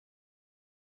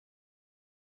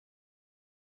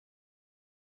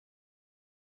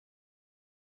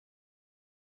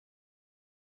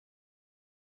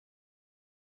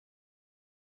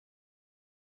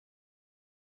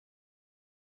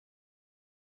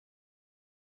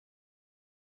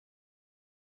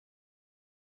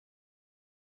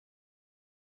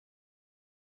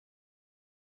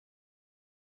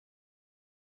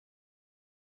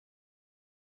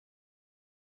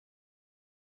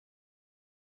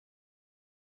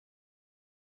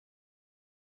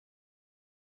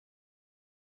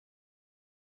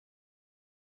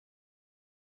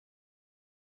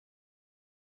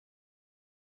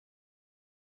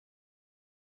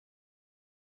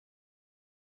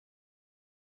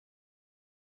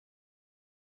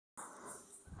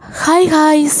Hi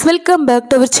guys, welcome back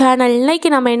to our channel. இன்னைக்கு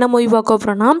நம்ம என்ன மூவி பார்க்க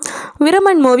போறோம்னா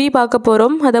விருமன் மூவி பார்க்க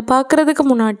போறோம். அத பார்க்கிறதுக்கு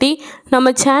முன்னாடி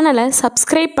நம்ம சேனலை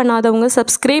சப்ஸ்கிரைப் பண்ணாதவங்க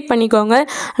சப்ஸ்கிரைப் பண்ணிக்கோங்க.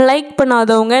 லைக்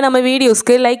பண்ணாதவங்க நம்ம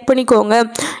வீடியோஸ்க்கு லைக் பண்ணிக்கோங்க.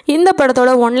 இந்த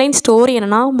படத்தோட ஒன்லைன் ஸ்டோரி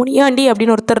என்னன்னா முனியாண்டி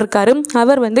அப்படின்னு ஒருத்தர் இருக்காரு.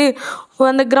 அவர்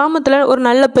அந்த கிராமத்தில் ஒரு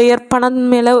நல்ல பெயர் பணம்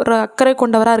மேலே ஒரு அக்கறை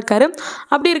கொண்டவராக இருக்கார்.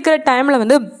 அப்படி இருக்கிற டைமில்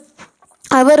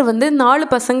அவர் 4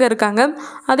 பசங்க இருக்காங்க.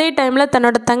 அதே டைமில்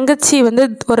தன்னோட தங்கச்சி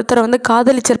ஒருத்தரை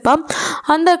காதலிச்சிருப்பான்.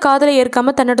 அந்த காதலை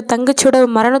ஏற்காமல் தன்னோட தங்கச்சியோட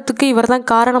மரணத்துக்கு இவர் தான்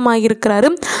காரணமாக இருக்கிறாரு.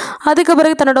 அதுக்கு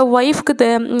பிறகு தன்னோட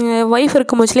ஒய்ஃப்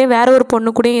இருக்கும் போச்சுலேயே வேற ஒரு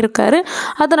பொண்ணு கூட இருக்கார்.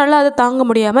 அதனால் அதை தாங்க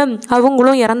முடியாமல்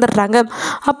அவங்களும் இறந்துடுறாங்க.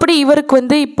 அப்படி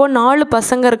இவருக்கு இப்போ 4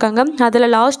 பசங்க இருக்காங்க. அதில்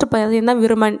லாஸ்ட் பையன் தான்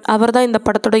விருமன். அவர் தான் இந்த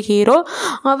படத்தோட ஹீரோ.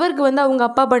 அவருக்கு அவங்க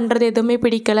அப்பா பண்ணுறது எதுவுமே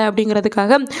பிடிக்கலை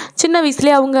அப்படிங்கிறதுக்காக சின்ன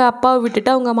வயசுலேயே அவங்க அப்பாவை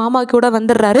விட்டுட்டு அவங்க மாமா கூட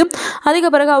வந்துடுறாரு. அதுக்கு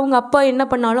பிறகு அவங்க அப்பா என்ன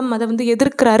பண்ணாலும் அதை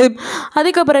எதிர்க்கிறாரு.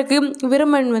 அதுக்கு பிறகு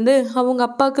விருமன் அவங்க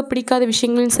அப்பாவுக்கு பிடிக்காத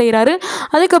விஷயங்களும் செய்கிறாரு.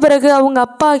 அதுக்கு பிறகு அவங்க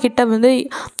அப்பா கிட்ட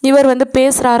இவர்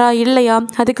பேசுகிறாரா இல்லையா,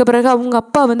 அதுக்கு பிறகு அவங்க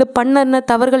அப்பா பண்ண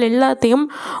தவறுகள் எல்லாத்தையும்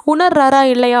உணர்றாரா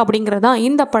இல்லையா அப்படிங்கிறது தான்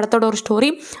இந்த படத்தோட ஒரு ஸ்டோரி.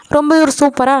 ரொம்ப ஒரு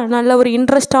சூப்பராக நல்ல ஒரு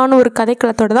இன்ட்ரெஸ்டான ஒரு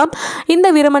கதைக்களத்தோடு தான் இந்த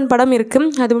விருமன் படம்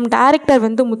இருக்குது. அதுவும் டைரக்டர்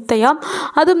முத்தையா,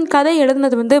 அதுவும் கதை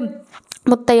எழுதுனது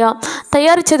முத்தையா,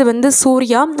 தயாரித்தது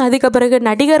சூர்யா. அதுக்கு பிறகு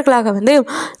நடிகர்களாக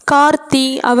கார்த்தி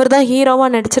அவர் தான் ஹீரோவாக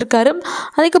நடிச்சிருக்காரு.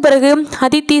 அதுக்கு பிறகு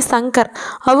அதித்தி, சங்கர்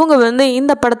அவங்க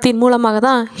இந்த படத்தின் மூலமாக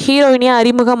தான் ஹீரோயினியாக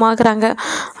அறிமுகமாகறாங்க.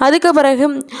 அதுக்கு பிறகு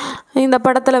இந்த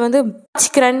படத்தில்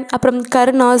ராஜ்கிரண் அப்புறம்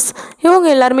கருணாஸ் இவங்க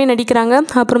எல்லாருமே நடிக்கிறாங்க.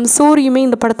 அப்புறம் சூரியுமே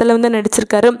இந்த படத்தில்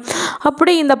நடிச்சிருக்காரு.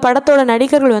 அப்படி இந்த படத்தோட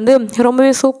நடிகர்கள்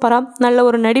ரொம்பவே சூப்பராக நல்ல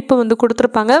ஒரு நடிப்பு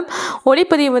கொடுத்துருப்பாங்க.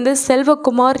 ஒளிப்பதிவு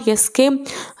செல்வகுமார் எஸ்கே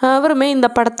அவருமே இந்த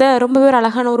படத்தை ரொம்பவே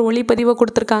அழகான ஒரு ஒளிப்பதிவை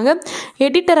கொடுத்துருக்காங்க.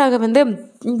 எடிட்டராக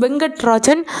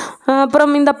வெங்கட்ராஜன்.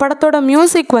 அப்புறம் இந்த படத்தோட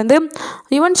மியூசிக்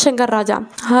யுவன் சங்கர் ராஜா.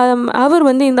 அவர்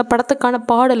இந்த படத்துக்கான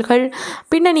பாடல்கள்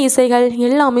பின்னணி இசைகள்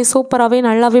எல்லாமே சூப்பராகவே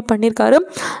நல்லாவே பண்ணியிருக்காரு.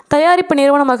 தயாரிப்பு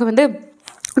நிறுவனமாக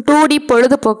 2D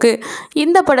பொழுதுபோக்கு.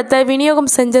 இந்த படத்தை விநியோகம்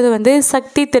செஞ்சது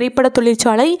சக்தி திரைப்பட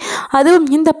தொழிற்சாலை. அதுவும்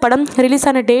இந்த படம் ரிலீஸ்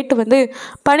ஆன டேட்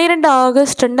 12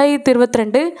 ஆகஸ்ட்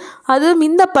 2022. அதுவும்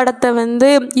இந்த படத்தை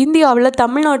இந்தியாவில்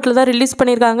தமிழ்நாட்டில் தான் ரிலீஸ்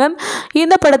பண்ணியிருக்காங்க.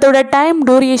 இந்த படத்தோட டைம்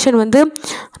டூரேஷன்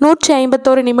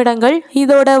 151 நிமிடங்கள்.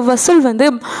 இதோட வசூல்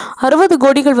 60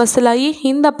 கோடிகள் வசூலாகி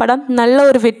இந்த படம் நல்ல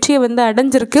ஒரு வெற்றியை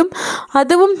அடைஞ்சிருக்கு.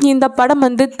 அதுவும் இந்த படம்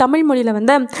தமிழ்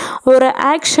மொழியில் ஒரு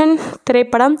ஆக்ஷன்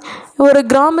திரைப்படம், ஒரு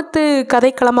கிராமத்து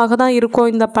கதைக்களமாக தான்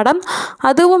இருக்கும் இந்த படம்.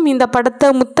 அதுவும் இந்த படத்தை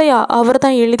முத்தையா அவர்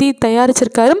தான் எழுதி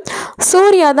தயாரிச்சிருக்காரு.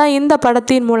 சூர்யா தான் இந்த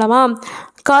படத்தின் மூலமாக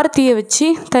கார்த்தியை வச்சு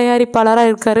தயாரிப்பாளராக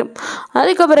இருக்கார்.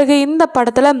 அதுக்கு பிறகு இந்த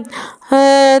படத்தில்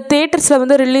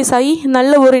தியேட்டர்ஸில் ரிலீஸ் ஆகி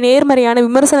நல்ல ஒரு நேர்மறையான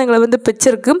விமர்சனங்களை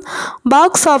பெற்றிருக்கு.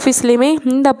 பாக்ஸ் ஆஃபீஸ்லேயுமே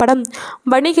இந்த படம்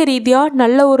வணிக ரீதியாக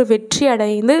நல்ல ஒரு வெற்றி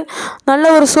அடைந்து நல்ல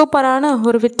ஒரு சூப்பரான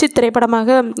ஒரு வெற்றி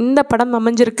திரைப்படமாக இந்த படம்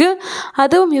அமைஞ்சிருக்கு.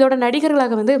 அதுவும் இதோட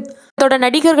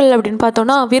நடிகர்கள் அப்படின்னு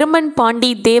பார்த்தோன்னா விருமன்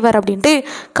பாண்டி தேவர் அப்படின்ட்டு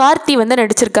கார்த்தி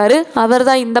நடிச்சிருக்காரு. அவர்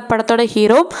தான் இந்த படத்தோட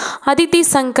ஹீரோ. அதித்தி,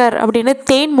 சங்கர் அப்படின்னு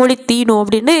தேன்மொழி தீனு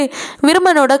அப்படின்னு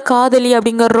விருமனோட காதலி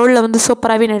அப்படிங்கிற ரோலில்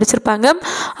சூப்பராகவே நடிச்சிருப்பாங்க.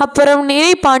 அப்புறம்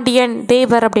நிறை பாண்டியன்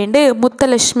தேவர் அப்படின்ட்டு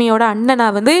முத்தலட்சுமியோட அண்ணனா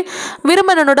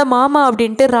விருமனோட மாமா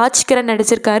அப்படின்ட்டு ராஜ்கிரண்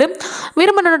நடிச்சிருக்காரு.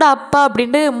 விருமனோட அப்பா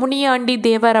அப்படின்ட்டு முனியாண்டி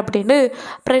தேவர் அப்படின்ட்டு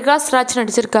பிரகாஷ் ராஜ்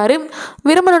நடிச்சிருக்காரு.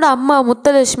 விருமனோட அம்மா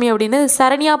முத்தலட்சுமி அப்படின்னு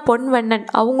சரண்யா பொன்வண்ணன்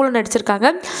அவங்களும் நடிச்சிருக்காங்க.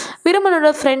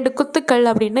 விருமனோட ஃப்ரெண்டு குத்துக்கள்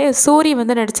அப்படின்னு சோரி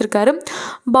நடிச்சிருக்காரு.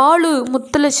 பாலு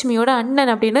முத்தலட்சுமியோட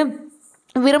அண்ணன் அப்படின்னு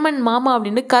விருமன் மாமா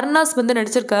அப்படின்னு கருணாஸ்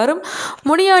நடிச்சிருக்காரு.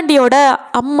 முனியாண்டியோட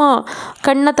அம்மா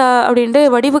கண்ணதா அப்படின்ட்டு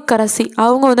வடிவுக்கரசி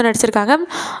அவங்க நடிச்சிருக்காங்க.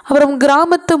 அப்புறம்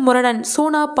கிராமத்து முரடன்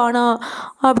சூனா பானா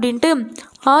அப்படின்ட்டு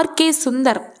ஆர்கே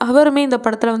சுந்தர் அவருமே இந்த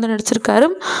படத்தில் நடிச்சிருக்காரு.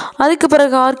 அதுக்கு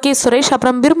பிறகு ஆர்கே சுரேஷ்,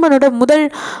 அப்புறம் விருமனோட முதல்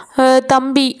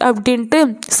தம்பி அப்படின்ட்டு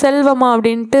செல்வமா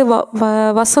அப்படின்ட்டு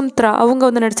வசுந்தரா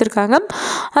அவங்க நடிச்சிருக்காங்க.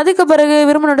 அதுக்கு பிறகு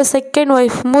விருமனோட செகண்ட்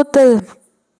ஒய்ஃப் மூத்த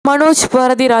மனோஜ்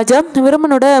பாரதி ராஜா,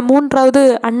 விருமனோட 3வது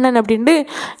அண்ணன் அப்படின்ட்டு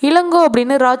இளங்கோ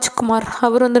அப்படின்னு ராஜ்குமார்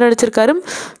அவர் நடிச்சிருக்காரு.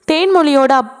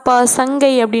 தேன்மொழியோட அப்பா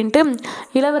சங்கை அப்படின்ட்டு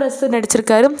இளவரசு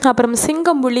நடிச்சிருக்காரு. அப்புறம்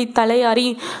சிங்கம்புலி தலையாரி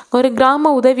ஒரு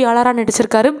கிராம உதவியாளராக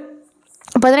நடிச்சிருக்காரு.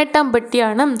 18ஆம்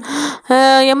பட்டியான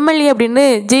எம்எல்ஏ அப்படின்னு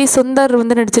ஜி சுந்தர்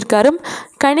நடிச்சிருக்காரு.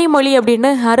 கனிமொழி அப்படின்னு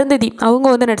அருந்ததி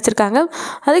அவங்க நடிச்சிருக்காங்க.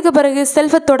 அதுக்கு பிறகு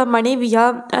செல்வத்தோட மனைவியா,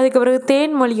 அதுக்கு பிறகு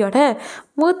தேன்மொழியோட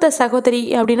மூத்த சகோதரி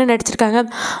அப்படின்னு நடிச்சிருக்காங்க.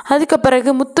 அதுக்கு பிறகு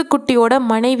முத்துக்குட்டியோட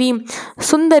மனைவி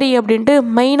சுந்தரி அப்படின்ட்டு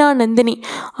மைனா நந்தினி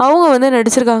அவங்க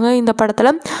நடிச்சிருக்காங்க இந்த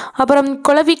படத்தில். அப்புறம்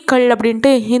குளவிக்கல்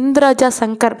அப்படின்ட்டு இந்திராஜா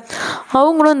சங்கர்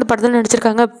அவங்களும் இந்த படத்தில்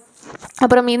நடிச்சிருக்காங்க.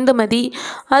 அப்புறம் இந்துமதி,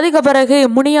 அதுக்கு பிறகு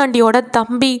முனியாண்டியோட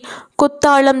தம்பி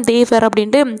குத்தாளம் தேவர்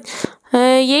அப்படின்ட்டு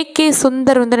ஏகே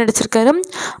சுந்தர் வந்து நடிச்சிருக்காரு.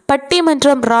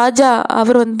 பட்டிமன்றம் ராஜா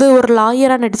அவர் வந்து ஒரு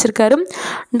லாயராக நடிச்சிருக்காரு.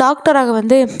 டாக்டராக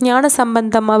வந்து ஞான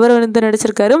சம்பந்தம் அவர் வந்து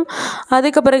நடிச்சிருக்காரு.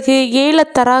 அதுக்கு பிறகு ஏல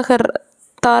தாரகர்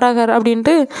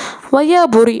அப்படின்ட்டு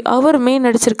வையாபுரி அவருமே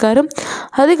நடிச்சிருக்காரு.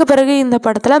 அதுக்கு பிறகு இந்த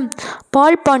படத்தில்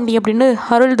பால்பாண்டி அப்படின்னு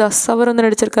அருள்தாஸ் அவர் வந்து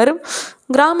நடிச்சிருக்காரு.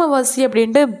 கிராமவாசி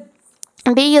அப்படின்ட்டு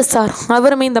டிஎஸ்ஆர்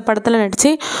அவருமே இந்த படத்தில்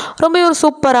நடித்து ரொம்ப ஒரு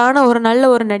சூப்பரான ஒரு நல்ல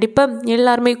ஒரு நடிப்பை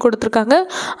எல்லாருமே கொடுத்துருக்காங்க.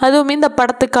 அதுவும் இந்த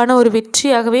படத்துக்கான ஒரு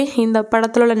வெற்றியாகவே இந்த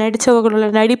படத்தில் உள்ள நடித்தவர்களோட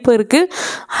நடிப்பு இருக்குது.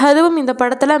 அதுவும் இந்த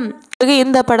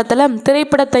படத்தில்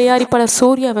திரைப்பட தயாரிப்பாளர்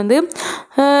சூர்யா வந்து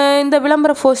இந்த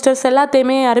விளம்பர போஸ்டர்ஸ்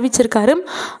எல்லாத்தையுமே அறிவிச்சிருக்காரு.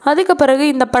 அதுக்கு பிறகு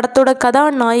இந்த படத்தோட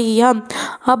கதாநாயகியாக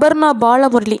அபர்ணா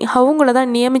பாலமுரளி அவங்கள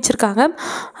தான் நியமிச்சிருக்காங்க.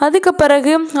 அதுக்கு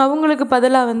பிறகு அவங்களுக்கு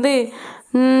பதிலாக வந்து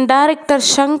டைரக்டர்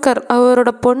ஷங்கர்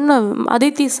அவரோட பொண்ணு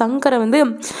அதித்தி சங்கரை வந்து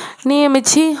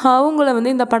நியமித்து அவங்கள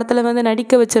வந்து இந்த படத்தில் வந்து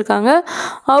நடிக்க வச்சுருக்காங்க.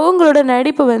 அவங்களோட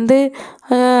நடிப்பு வந்து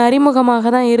அறிமுகமாக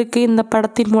தான் இருக்குது இந்த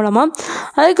படத்தின் மூலமாக.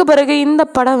 அதுக்கு பிறகு இந்த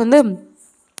படம் வந்து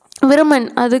விருமன்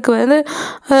அதுக்கு வந்து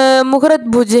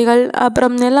முகூர்த்த பூஜைகள்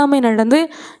அப்புறம் எல்லாமே நடந்து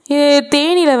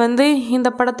தேனியில் வந்து இந்த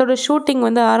படத்தோட ஷூட்டிங்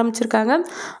வந்து ஆரம்பிச்சிருக்காங்க.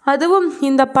 அதுவும்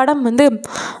இந்த படம் வந்து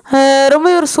ரொம்ப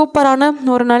ஒரு சூப்பரான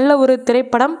ஒரு நல்ல ஒரு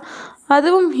திரைப்படம்.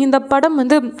 அதுவும் இந்த படம்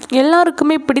வந்து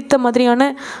எல்லாருக்குமே பிடித்த மாதிரியான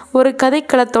ஒரு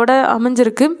கதைக்களத்தோடு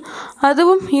அமைஞ்சிருக்கு.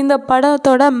 அதுவும் இந்த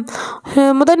படத்தோட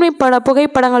முதன்மை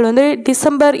புகைப்படங்கள் வந்து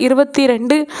டிசம்பர்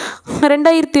 22,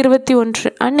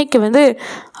 2021 அன்னைக்கு வந்து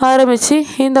ஆரம்பித்து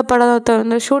இந்த படத்தை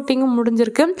வந்து ஷூட்டிங்கும்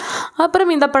முடிஞ்சிருக்கு.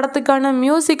 அப்புறம் இந்த படத்துக்கான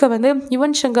மியூசிக்கை வந்து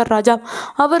யுவன் சங்கர் ராஜா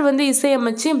அவர் வந்து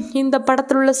இசையமைச்சு இந்த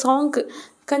படத்தில் உள்ள சாங்கு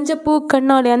கஞ்சப்பூ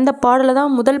கண்ணாடி அந்த பாடலை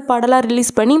தான் முதல் பாடலாக ரிலீஸ்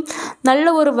பண்ணி நல்ல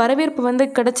ஒரு வரவேற்பு வந்து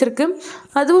கிடச்சிருக்கு.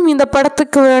 அதுவும் இந்த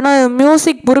படத்துக்கு வேணால்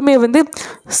மியூசிக் உரிமையை வந்து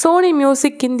சோனி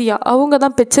மியூசிக் இந்தியா அவங்க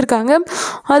தான் பெற்றிருக்காங்க.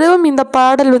 அதுவும் இந்த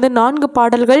பாடல் வந்து 4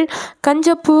 பாடல்கள்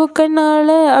கஞ்சப்பூ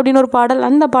கண்ணால அப்படின்னு ஒரு பாடல்,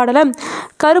 அந்த பாடலை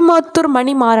கருமாத்தூர்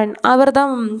மணிமாறன் அவர்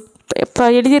தான் இப்போ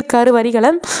எழுதியிருக்காரு வரிகளை.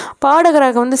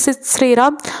 பாடகராக வந்து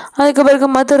ஸ்ரீராம், அதுக்கு பிறகு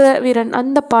மதுரை வீரன்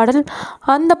அந்த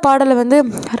பாடலை வந்து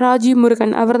ராஜீவ்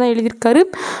முருகன் அவர் தான் எழுதியிருக்காரு.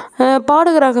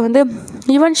 பாடகராக வந்து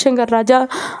யுவன் சங்கர் ராஜா,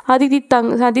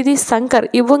 அதிதி சங்கர்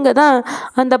இவங்க தான்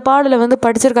அந்த பாடலை வந்து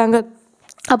படிச்சிருக்காங்க.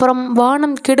 அப்புறம்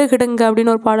வானம் கிடுகிடுங்க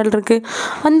அப்படின்னு ஒரு பாடல் இருக்குது.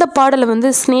 அந்த பாடலை வந்து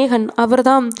ஸ்னேகன் அவர்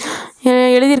தான்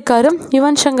எழுதியிருக்காரு.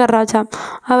 யுவன் சங்கர் ராஜா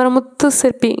அவர் முத்து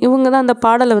சிற்பி இவங்க தான் அந்த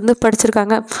பாடலை வந்து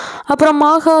படிச்சிருக்காங்க. அப்புறம்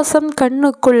ஆகாசம்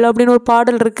கண்ணுக்குள் அப்படின்னு ஒரு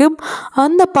பாடல் இருக்குது.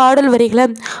 அந்த பாடல் வரிகளை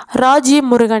ராஜீவ்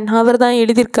முருகன் அவர் தான்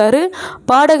எழுதியிருக்காரு.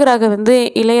 பாடகராக வந்து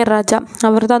இளையராஜா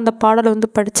அவர் தான் அந்த பாடலை வந்து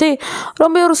படித்து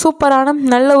ரொம்ப ஒரு சூப்பரான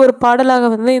நல்ல ஒரு பாடலாக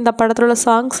வந்து இந்த படத்தில் உள்ள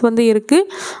சாங்ஸ் வந்து இருக்குது.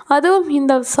 அதுவும்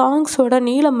இந்த சாங்ஸோட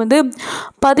நீளம் வந்து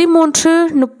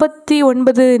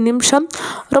 13:39 நிமிஷம்.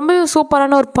 ரொம்ப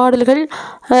சூப்பரான ஒரு பாடல்கள்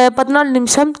 14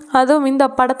 நிமிஷம். அதுவும் இந்த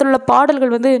படத்தில் உள்ள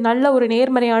பாடல்கள் வந்து நல்ல ஒரு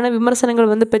நேர்மறையான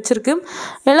விமர்சனங்கள் வந்து பெற்றிருக்கு.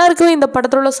 எல்லாருக்குமே இந்த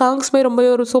படத்தில் உள்ள சாங்ஸுமே ரொம்ப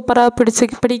ஒரு சூப்பராக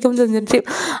பிடிக்கும் செஞ்சிருச்சு.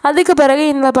 அதுக்கு பிறகு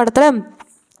இந்த படத்தில்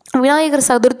விநாயகர்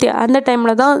சதுர்த்தி அந்த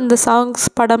டைமில் தான் இந்த சாங்ஸ்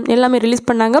படம் எல்லாமே ரிலீஸ்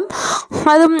பண்ணாங்க.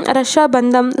 அதுவும் ரஷா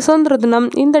பந்தம் சுதந்திர தினம்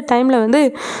இந்த டைமில் வந்து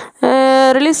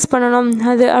ரிலீஸ் பண்ணணும்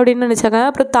அது அப்படின்னு நினச்சாங்க.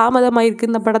 அப்புறம் தாமதமாயிருக்கு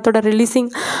இந்த படத்தோட ரிலீஸிங்.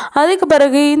 அதுக்கு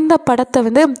பிறகு இந்த படத்தை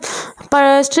வந்து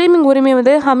ஸ்ட்ரீமிங் உரிமை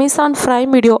வந்து அமேசான்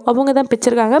பிரைம் வீடியோ அவங்க தான்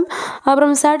பிச்சிருக்காங்க.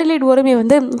 அப்புறம் சேட்டலைட் உரிமை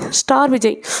வந்து ஸ்டார்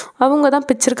விஜய் அவங்க தான்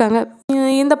பிச்சிருக்காங்க.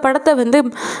 இந்த படத்தை வந்து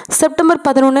செப்டம்பர்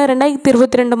 11,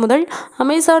 2022 முதல்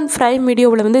அமேசான் பிரைம்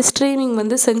வீடியோவில் வந்து ஸ்ட்ரீமிங்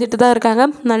வந்து செஞ்சுட்டு தான் இருக்காங்க.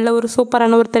 நல்ல ஒரு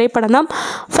சூப்பரான ஒரு திரைப்படம் தான்.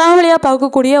 ஃபேமிலியாக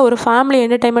பார்க்கக்கூடிய ஒரு ஃபேமிலி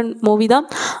என்டர்டைன்மெண்ட் மூவி தான்.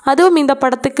 அதுவும் இந்த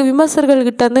படத்துக்கு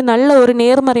விமர்சகர்கள்கிட்ட வந்து நல்ல ஒரு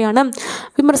நேர்மறையான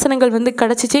விமர்சனங்கள் வந்து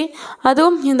கிடச்சிச்சு.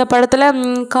 அதுவும் இந்த படத்தில்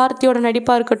கார்த்தியோட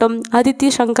நடிப்பாக இருக்கட்டும், அதித்தி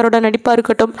சங்கரோட நடிப்பாக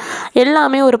இருக்கட்டும்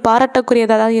எல்லாமே ஒரு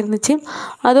பாராட்டக்கூடியதாக தான் இருந்துச்சு.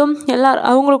 அதுவும்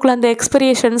அவங்களுக்குள்ள அந்த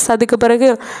எக்ஸ்பிரேஷன்ஸ், அதுக்கு பிறகு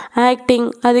ஆக்டிங்,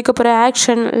 அதுக்கு பிறகு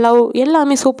ஆக்ஷன், லவ்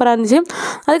எல்லாமே சூப்பராக இருந்துச்சு.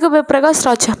 அதுக்கு பிறகு பிரகாஷ்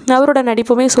ராஜ் அவரோட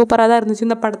நடிப்புமே சூப்பராக தான் இருந்துச்சு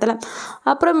இந்த படத்தில்.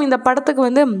 அப்புறம் இந்த படத்துக்கு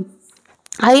வந்து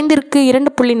 5ற்கு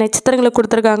 2 நட்சத்திரங்களை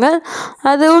கொடுத்துருக்காங்க.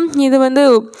 அதுவும் இது வந்து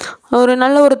ஒரு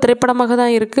நல்ல ஒரு திரைப்படமாக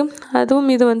தான் இருக்குது. அதுவும்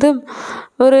இது வந்து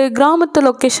ஒரு கிராமத்து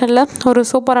லொக்கேஷனில் ஒரு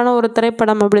சூப்பரான ஒரு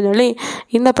திரைப்படம் அப்படின்னு சொல்லி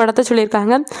இந்த படத்தை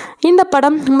சொல்லியிருக்காங்க. இந்த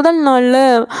படம் முதல்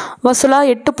நாளில்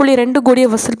வசூலாக 8.2 கோடியை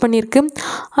வசூல் பண்ணியிருக்கு.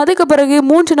 அதுக்கு பிறகு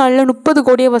 3 நாளில் 30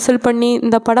 கோடியை வசூல் பண்ணி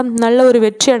இந்த படம் நல்ல ஒரு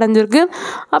வெற்றி அடைஞ்சிருக்கு.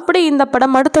 அப்படி இந்த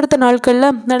படம் அடுத்தடுத்த நாட்களில்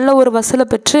நல்ல ஒரு வசூலை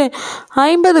பெற்று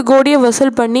 50 கோடியை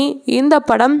வசூல் பண்ணி இந்த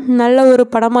படம் நல்ல ஒரு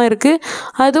படமாக இருக்குது.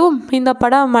 அதுவும் இந்த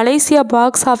படம் மலேசியா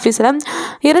பாக்ஸ் ஆஃபீஸில்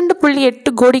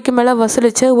 2.8 கோடிக்கு மேலே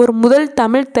வசூலித்த ஒரு முதல்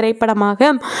தமிழ்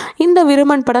திரைப்படமாக இந்த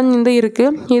விருமன் படம்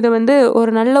இருக்குது. இது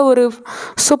ஒரு நல்ல ஒரு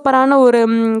சூப்பரான ஒரு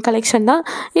கலெக்ஷன் தான்.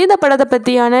 இந்த படத்தை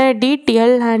பற்றியான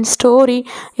டீட்டெயில் அண்ட் ஸ்டோரி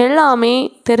எல்லாமே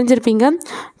தெரிஞ்சிருப்பீங்க.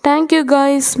 Thank you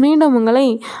guys. மீண்டும் உங்களை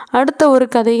அடுத்த ஒரு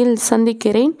கதையில்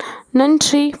சந்திக்கிறேன்.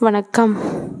 நன்றி, வணக்கம்.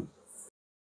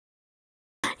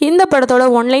 இந்த படத்தோட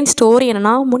ஒன்லைன் ஸ்டோரி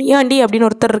என்னென்னா, முனியாண்டி அப்படின்னு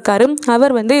ஒருத்தர் இருக்கார்.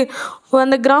 அவர்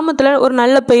அந்த கிராமத்தில் ஒரு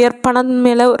நல்ல பெயர், பணம்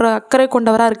மேலே ஒரு அக்கறை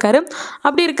கொண்டவராக இருக்கார்.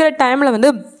 அப்படி இருக்கிற டைமில்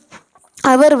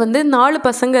அவர் 4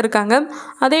 பசங்க இருக்காங்க.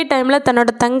 அதே டைமில் தன்னோட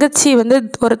தங்கச்சி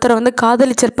ஒருத்தரை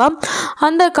காதலிச்சிருப்பான்.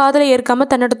 அந்த காதலை ஏற்காமல்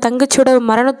தன்னோட தங்கச்சியோட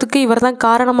மரணத்துக்கு இவர் தான்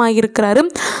காரணமாக இருக்கிறாரு.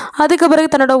 அதுக்கு பிறகு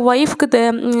தன்னோட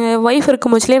ஒய்ஃப்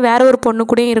இருக்கும் போச்சுலேயே வேற ஒரு பொண்ணு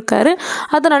கூட இருக்கார்.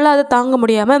 அதனால் அதை தாங்க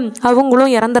முடியாமல்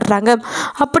அவங்களும் இறந்துடுறாங்க.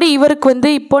 அப்படி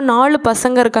இவருக்கு இப்போது 4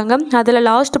 பசங்க இருக்காங்க. அதில்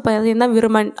லாஸ்ட் பையன் தான்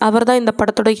விருமன். அவர் தான் இந்த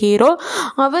படத்தோட ஹீரோ.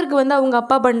 அவருக்கு அவங்க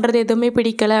அப்பா பண்ணுறது எதுவுமே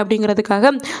பிடிக்கலை.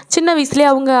 அப்படிங்கிறதுக்காக சின்ன வயசுலேயே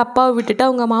அவங்க அப்பாவை விட்டுட்டு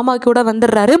அவங்க மாமா கூட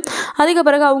வந்துடுறாரு. அதுக்கு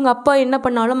பிறகு அவங்க அப்பா என்ன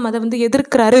பண்ணாலும் அதை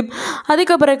எதிர்க்கிறாரு.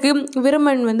 அதுக்கு பிறகு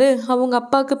விருமன் அவங்க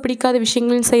அப்பாவுக்கு பிடிக்காத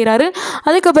விஷயங்களும் செய்கிறாரு.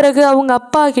 அதுக்கு பிறகு அவங்க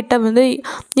அப்பா கிட்ட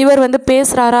இவர்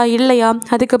பேசுகிறாரா இல்லையா,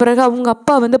 அதுக்கு பிறகு அவங்க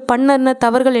அப்பா பண்ண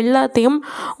தவறுகள் எல்லாத்தையும்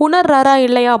உணர்றாரா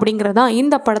இல்லையா அப்படிங்கிறது தான்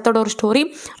இந்த படத்தோட ஒரு ஸ்டோரி.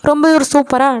 ரொம்ப ஒரு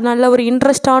சூப்பராக நல்ல ஒரு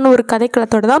இன்ட்ரெஸ்டான ஒரு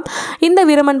கதைக்களத்தோடு தான் இந்த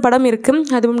விருமன் படம் இருக்குது.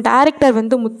 அதுவும் டைரக்டர்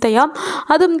முத்தையா,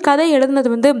 அதுவும் கதை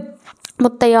எழுதுனது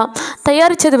முத்தையா,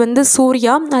 தயாரித்தது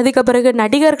சூர்யா. அதுக்கு பிறகு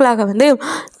நடிகர்களாக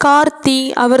கார்த்தி,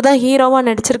 அவர் தான் ஹீரோவாக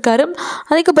நடிச்சிருக்காரு.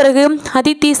 அதுக்கு பிறகு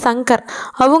அதித்தி, சங்கர்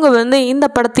அவங்க இந்த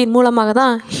படத்தின் மூலமாக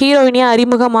தான் ஹீரோயினியாக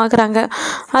அறிமுகமாகறாங்க.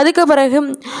 அதுக்கு பிறகு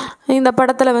இந்த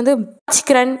படத்தில்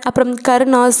ராஜ்கிரண், அப்புறம்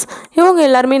கருணாஸ் இவங்க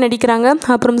எல்லாருமே நடிக்கிறாங்க.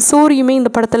 அப்புறம் சூரியுமே இந்த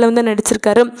படத்தில்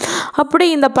நடிச்சிருக்காரு. அப்படி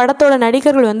இந்த படத்தோட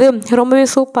நடிகர்கள் ரொம்பவே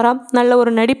சூப்பராக நல்ல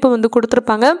ஒரு நடிப்பு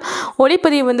கொடுத்துருப்பாங்க.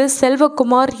 ஒளிப்பதிவு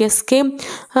செல்வகுமார் எஸ்கே,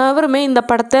 அவருமே இந்த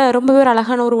படத்தை ரொம்பவே ஒரு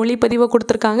அழகான ஒரு ஒளிப்பதிவை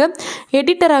கொடுத்துருக்காங்க.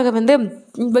 எடிட்டராக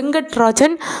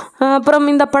வெங்கட்ராஜன். அப்புறம்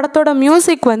இந்த படத்தோட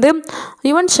மியூசிக்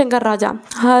யுவன் சங்கர் ராஜா.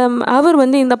 அவர்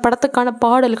இந்த படத்துக்கான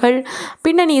பாடல்கள்,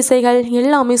 பின்னணி இசைகள்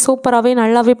எல்லாமே சூப்பராகவே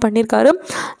நல்லாவே பண்ணியிருக்காரு.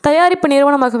 தயாரிப்பு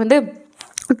நிறுவனமாக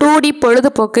 2D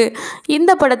பொழுதுபோக்கு.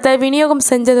 இந்த படத்தை விநியோகம்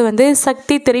செஞ்சது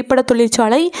சக்தி திரைப்பட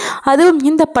தொழிற்சாலை. அதுவும்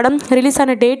இந்த படம் ரிலீஸ்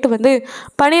ஆன டேட்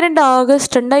 12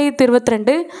 ஆகஸ்ட்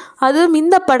 2022. அதுவும்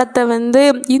இந்த படத்தை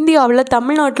இந்தியாவில்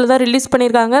தமிழ்நாட்டில் தான் ரிலீஸ்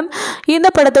பண்ணியிருக்காங்க. இந்த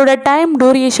படத்தோட டைம்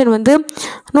டூரேஷன்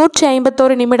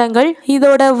 151 நிமிடங்கள்.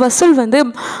 இதோட வசூல்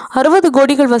 60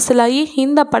 கோடிகள் வசூலாகி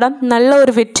இந்த படம் நல்ல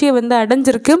ஒரு வெற்றியை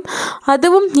அடைஞ்சிருக்கு.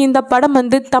 அதுவும் இந்த படம்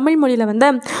தமிழ்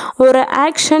மொழியில் ஒரு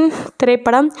ஆக்ஷன்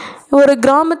திரைப்படம், ஒரு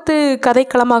கிராமத்து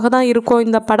கதைக்களமாக தான் இருக்கும்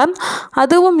இந்த படம்.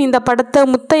 அதுவும் இந்த படத்தை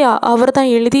முத்தையா அவர்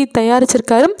தான் எழுதி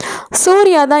தயாரிச்சிருக்காரு.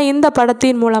 சூர்யா தான் இந்த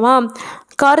படத்தின் மூலமாக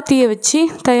கார்த்தியை வச்சு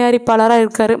தயாரிப்பாளராக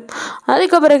இருக்கார்.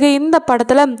 அதுக்கு பிறகு இந்த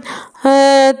படத்தில்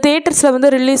தியேட்டர்ஸில்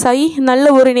ரிலீஸ் ஆகி நல்ல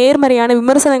ஒரு நேர்மறையான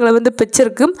விமர்சனங்களை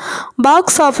பெற்றிருக்கு.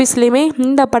 பாக்ஸ் ஆஃபீஸ்லேயுமே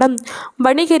இந்த படம்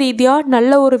வணிக ரீதியாக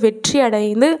நல்ல ஒரு வெற்றி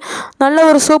அடைந்து நல்ல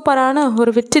ஒரு சூப்பரான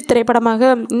ஒரு வெற்றி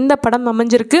திரைப்படமாக இந்த படம்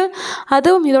அமைஞ்சிருக்கு.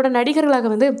 அதுவும் இதோட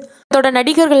நடிகர்களாக இதோட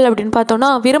நடிகர்கள் அப்படின்னு பார்த்தோன்னா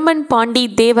விருமன் பாண்டி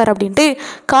தேவர் அப்படின்ட்டு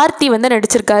கார்த்தி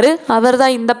நடிச்சிருக்காரு. அவர்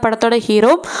தான் இந்த படத்தோட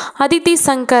ஹீரோ. அதித்தி,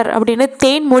 சங்கர் அப்படின்னு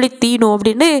தேன்மொழி தீனு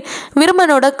அப்படின்னு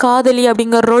விருமனோட காதலி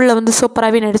அப்படிங்கிற ரோலில்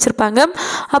சூப்பராகவே நடிச்சிருப்பாங்க.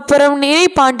 அப்புறம் நிறை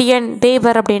பாண்டியன்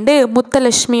தேவர் அப்படின்ட்டு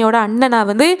முத்தலட்சுமியோட அண்ணனா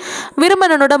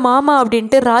விருமனோட மாமா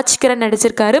அப்படின்ட்டு ராஜ்கிரண்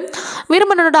நடிச்சிருக்காரு.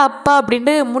 விருமனோட அப்பா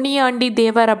அப்படின்ட்டு முனியாண்டி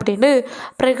தேவர் அப்படின்ட்டு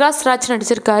பிரகாஷ் ராஜ்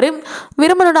நடிச்சிருக்காரு.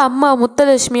 விருமனோட அம்மா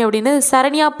முத்தலட்சுமி அப்படின்னு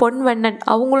சரண்யா பொன்வண்ணன்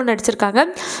அவங்களும் நடிச்சிருக்காங்க.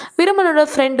 விருமனோட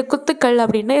ஃப்ரெண்டு குத்துக்கள்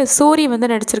அப்படின்னு சூரி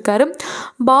நடிச்சிருக்காரு.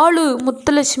 பாலு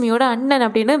முத்தலட்சுமியோட அண்ணன்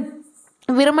அப்படின்னு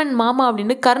விருமன் மாமா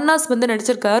அப்படின்னு கருணாஸ்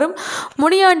நடிச்சிருக்காரு.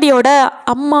 முனியாண்டியோட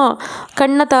அம்மா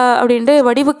கண்ணதா அப்படின்ட்டு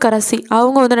வடிவுக்கரசி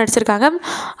அவங்க நடிச்சிருக்காங்க.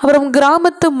 அப்புறம்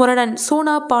கிராமத்து முரடன்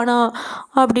சூனா பானா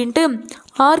அப்படின்ட்டு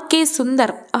ஆர்கே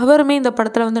சுந்தர் அவருமே இந்த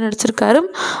படத்தில் நடிச்சிருக்காரு.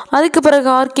 அதுக்கு பிறகு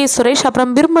ஆர்கே சுரேஷ்,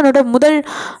 அப்புறம் விருமனோட முதல்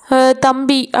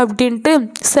தம்பி அப்படின்ட்டு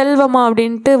செல்வமா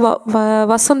அப்படின்ட்டு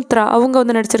வசுந்தரா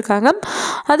அவங்க நடிச்சிருக்காங்க.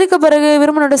 அதுக்கு பிறகு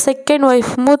விருமனோட செகண்ட்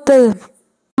ஒய்ஃப் மூத்த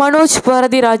மனோஜ்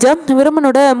பாரதி ராஜா,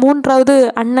 விருமனோட 3வது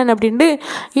அண்ணன் அப்படின்ட்டு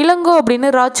இளங்கோ அப்படின்னு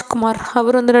ராஜ்குமார்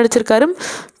அவர் நடிச்சிருக்காரு.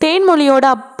 தேன்மொழியோட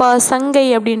அப்பா சங்கை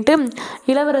அப்படின்ட்டு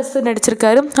இளவரசு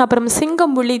நடிச்சிருக்காரு. அப்புறம்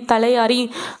சிங்கம்புலி தலையாரி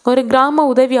ஒரு கிராம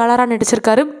உதவியாளராக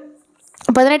நடிச்சிருக்காரு.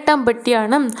 18ஆம்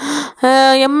பட்டியான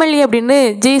எம்எல்ஏ அப்படின்னு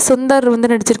ஜி சுந்தர் வந்து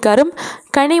நடிச்சிருக்காரு.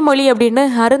 கனிமொழி அப்படின்னு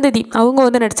அருந்ததி அவங்க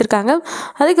வந்து நடிச்சிருக்காங்க.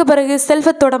 அதுக்கு பிறகு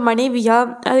செல்வத்தோட மனைவியா,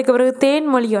 அதுக்கு பிறகு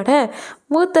தேன்மொழியோட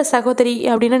மூத்த சகோதரி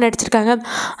அப்படின்னு நடிச்சிருக்காங்க.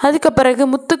 அதுக்கு பிறகு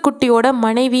முத்துக்குட்டியோட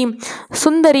மனைவி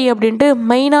சுந்தரி அப்படின்ட்டு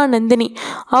மைனா நந்தினி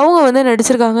அவங்க வந்து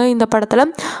நடிச்சிருக்காங்க இந்த படத்தில்.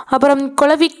 அப்புறம்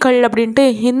குளவிக்கல் அப்படின்ட்டு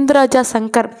இந்திராஜா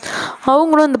சங்கர்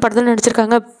அவங்களும் இந்த படத்தில்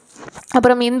நடிச்சிருக்காங்க.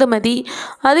 அப்புறம் இந்துமதி,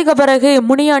 அதுக்கு பிறகு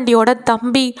முனியாண்டியோட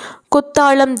தம்பி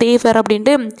குத்தாளம் தேவர்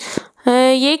அப்படின்ட்டு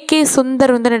ஏகே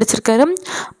சுந்தர் வந்து நடிச்சிருக்காரு.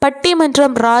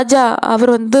 பட்டிமன்றம் ராஜா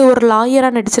அவர் வந்து ஒரு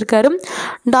லாயராக நடிச்சிருக்காரு.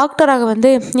 டாக்டராக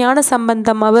வந்து ஞான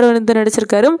சம்பந்தம் அவர் வந்து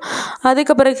நடிச்சிருக்காரு.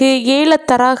 அதுக்கு பிறகு ஏல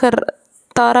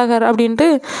தாரகர் அப்படின்ட்டு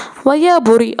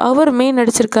வையாபுரி அவருமே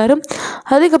நடிச்சிருக்காரு.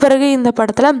 அதுக்கு பிறகு இந்த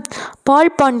படத்தில்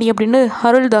பால்பாண்டி அப்படின்னு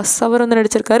அருள்தாஸ் அவர் வந்து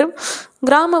நடிச்சிருக்காரு.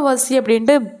 கிராமவாசி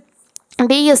அப்படின்ட்டு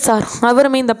டிஎஸ்ஆர்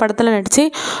அவருமே இந்த படத்தில் நடித்து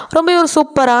ரொம்ப ஒரு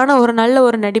சூப்பரான ஒரு நல்ல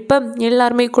ஒரு நடிப்பை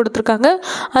எல்லாருமே கொடுத்துருக்காங்க.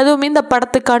 அதுவும் இந்த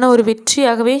படத்துக்கான ஒரு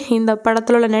வெற்றியாகவே இந்த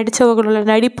படத்தில் உள்ள நடித்தவர்களோட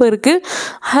நடிப்பு இருக்குது.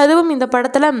 அதுவும் இந்த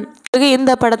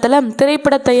படத்தில்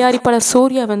திரைப்பட தயாரிப்பாளர்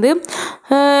சூர்யா வந்து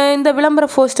இந்த விளம்பர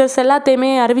போஸ்டர்ஸ்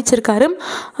எல்லாத்தையுமே அறிவிச்சிருக்காரு.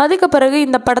 அதுக்கு பிறகு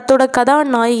இந்த படத்தோட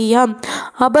கதாநாயகியாக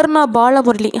அபர்ணா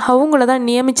பாலமுரளி அவங்கள தான்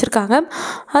நியமிச்சிருக்காங்க.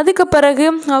 அதுக்கு பிறகு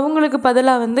அவங்களுக்கு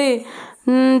பதிலாக வந்து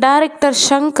டைரக்டர்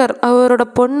ஷங்கர் அவரோட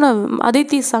பொண்ணு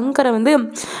அதித்தி சங்கரை வந்து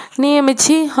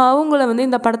நியமித்து அவங்கள வந்து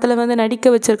இந்த படத்தில் வந்து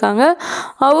நடிக்க வச்சுருக்காங்க.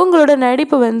 அவங்களோட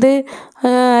நடிப்பு வந்து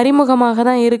அறிமுகமாக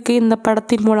தான் இருக்குது இந்த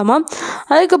படத்தின் மூலமாக.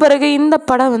 அதுக்கு பிறகு இந்த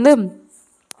படம் வந்து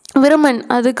விருமன்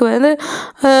அதுக்கு வந்து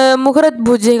முகூர்த்த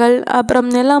பூஜைகள் அப்புறம்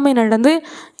எல்லாமே நடந்து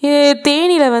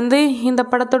தேனியில் வந்து இந்த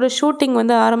படத்தோட ஷூட்டிங்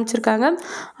வந்து ஆரம்பிச்சிருக்காங்க.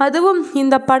 அதுவும்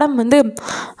இந்த படம் வந்து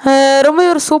ரொம்ப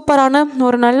ஒரு சூப்பரான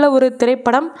ஒரு நல்ல ஒரு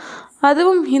திரைப்படம்.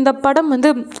 அதுவும் இந்த படம் வந்து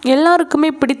எல்லாருக்குமே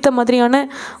பிடித்த மாதிரியான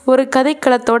ஒரு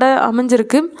கதைக்களத்தோடு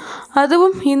அமைஞ்சிருக்கு.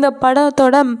 அதுவும் இந்த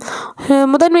படத்தோட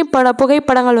முதன்மை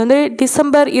புகைப்படங்கள் வந்து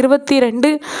டிசம்பர்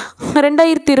 22,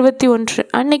 2021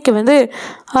 அன்னைக்கு வந்து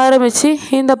ஆரம்பித்து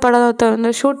இந்த படத்தை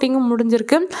வந்து ஷூட்டிங்கும்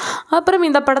முடிஞ்சிருக்கு. அப்புறம்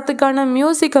இந்த படத்துக்கான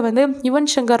மியூசிக்கை வந்து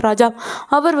யுவன் சங்கர் ராஜா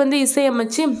அவர் வந்து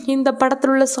இசையமைச்சு இந்த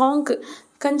படத்தில் உள்ள சாங்கு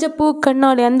கஞ்சப்பூ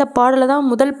கண்ணாடி அந்த பாடலை தான்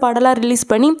முதல் பாடலாக ரிலீஸ்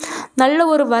பண்ணி நல்ல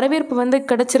ஒரு வரவேற்பு வந்து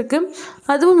கிடச்சிருக்கு.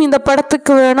 அதுவும் இந்த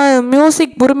படத்துக்கு வேணால்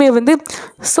மியூசிக் உரிமையை வந்து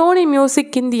சோனி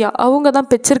மியூசிக் இந்தியா அவங்க தான்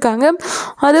பெற்றிருக்காங்க.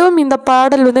 அதுவும் இந்த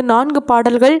பாடல் வந்து 4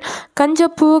 பாடல்கள்,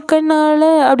 கஞ்சப்பூ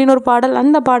கண்ணால அப்படின்னு ஒரு பாடல்,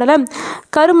 அந்த பாடலை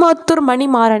கருமாத்தூர்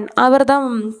மணிமாறன் அவர் தான்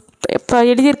இப்போ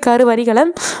எழுதியிருக்காரு வரிகளை.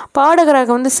 பாடகராக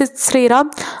வந்து ஸ்ரீராம்,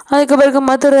 அதுக்கு பிறகு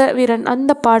மதுரை வீரன்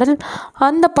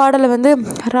அந்த பாடலை வந்து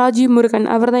ராஜீவ் முருகன்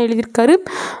அவர் தான் எழுதியிருக்காரு.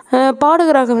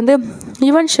 பாடகராக வந்து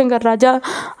யுவன் சங்கர் ராஜா,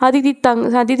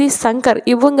 அதிதி சங்கர்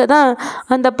இவங்க தான்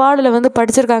அந்த பாடலை வந்து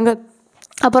படிச்சிருக்காங்க.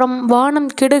 அப்புறம் வானம்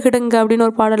கிடுகிடுங்க அப்படின்னு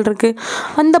ஒரு பாடல் இருக்குது.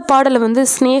 அந்த பாடலை வந்து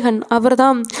ஸ்னேகன் அவர்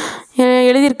தான்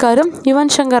எழுதியிருக்காரு.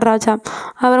 யுவன் சங்கர் ராஜா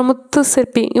அவர் முத்து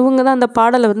சிற்பி இவங்க தான் அந்த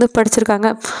பாடலை வந்து படிச்சிருக்காங்க.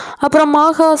 அப்புறம்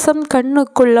ஆகாசம்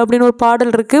கண்ணுக்குள் அப்படின்னு ஒரு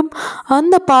பாடல் இருக்குது.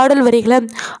 அந்த பாடல் வரிகளை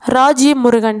ராஜீவ்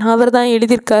முருகன் அவர் தான்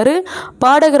எழுதியிருக்காரு.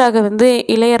 பாடகராக வந்து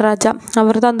இளையராஜா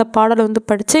அவர் தான் அந்த பாடலை வந்து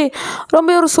படித்து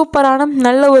ரொம்ப ஒரு சூப்பரான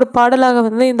நல்ல ஒரு பாடலாக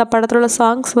வந்து இந்த படத்தோட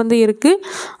சாங்ஸ் வந்து இருக்குது.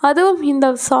 அதுவும்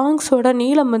இந்த சாங்ஸோட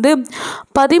நீளம் வந்து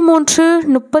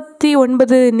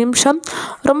 13:39 நிமிஷம்.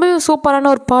 ரொம்ப சூப்பரான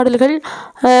ஒரு பாடல்கள்,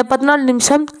 14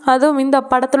 நிமிஷம். அதுவும் இந்த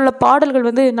படத்தில் உள்ள பாடல்கள்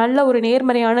வந்து நல்ல ஒரு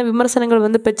நேர்மறையான விமர்சனங்கள்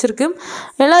வந்து பெற்றிருக்கு.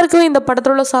 எல்லாருக்குமே இந்த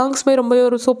படத்தில் உள்ள சாங்ஸுமே ரொம்ப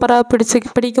ஒரு சூப்பராக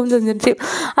பிடிக்கும் தெரிஞ்சிருச்சு.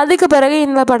 அதுக்கு பிறகு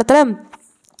இந்த படத்தில்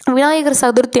விநாயகர்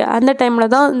சதுர்த்தி அந்த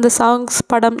டைமில் தான் இந்த சாங்ஸ்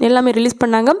படம் எல்லாமே ரிலீஸ்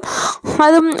பண்ணாங்க.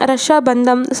 அதுவும் ரஷா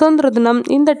பந்தம் சுதந்திர தினம்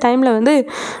இந்த டைமில் வந்து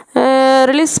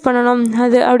ரிலீஸ் பண்ணணும்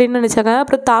அது அப்படின்னு நினச்சாங்க.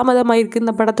 அப்புறம் தாமதமாயிருக்கு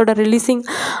இந்த படத்தோட ரிலீஸிங்.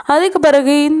 அதுக்கு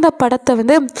பிறகு இந்த படத்தை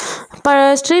வந்து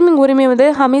ஸ்ட்ரீமிங் உரிமை வந்து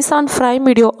அமேசான் பிரைம்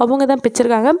வீடியோ அவங்க தான்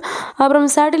பிடிச்சிருக்காங்க. அப்புறம்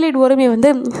சேட்டலைட் உரிமை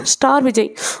வந்து ஸ்டார்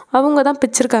விஜய் அவங்க தான்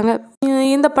பிடிச்சிருக்காங்க.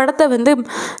 இந்த படத்தை வந்து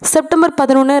செப்டம்பர்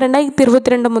 11,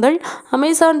 2022 முதல்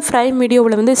அமேசான் பிரைம்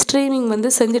வீடியோவில் வந்து ஸ்ட்ரீமிங் வந்து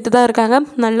செஞ்சுட்டு தான் இருக்காங்க.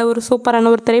 நல்ல ஒரு சூப்பரான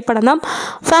ஒரு திரைப்படம் தான்.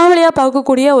 ஃபேமிலியாக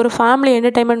பார்க்கக்கூடிய ஒரு ஃபேமிலி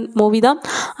என்டர்டைன்மெண்ட் மூவி தான்.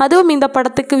 அதுவும் இந்த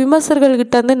படத்துக்கு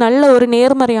விமர்சகர்கள்கிட்ட வந்து நல்ல ஒரு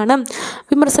நேர்மறையான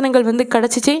விமர்சனங்கள் வந்து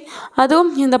கிடச்சிச்சு.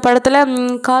 அதுவும் இந்த படத்தில்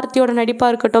கார்த்தியோட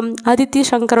நடிப்பாக இருக்கட்டும், அதித்தி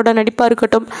சங்கரோட நடிப்பாக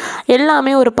இருக்கட்டும்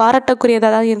எல்லாமே ஒரு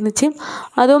பாராட்டக்கூடியதாக தான் இருந்துச்சு.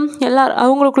 அதுவும்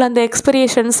அவங்களுக்குள்ள அந்த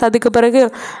எக்ஸ்பிரேஷன்ஸ், அதுக்கு பிறகு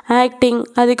ஆக்டிங்,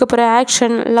 அதுக்கு பிறகு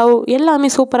ஆக்ஷன், லவ் எல்லாமே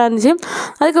சூப்பராக இருந்துச்சு.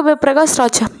 அதுக்கு பிறகு பிரகாஷ்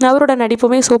ராஜ் அவரோட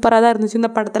நடிப்புமே சூப்பராக தான் இருந்துச்சு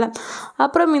இந்த படத்தில்.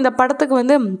 அப்புறம் இந்த படத்துக்கு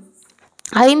வந்து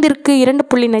 5க்கு 2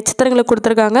 புள்ளி நட்சத்திரங்களை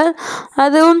கொடுத்துருக்காங்க.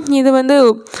 அதுவும் இது வந்து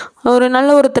ஒரு நல்ல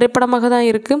ஒரு திரைப்படமாக தான்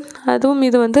இருக்குது. அதுவும்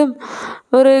இது வந்து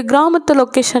ஒரு கிராமத்து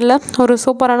லொக்கேஷனில் ஒரு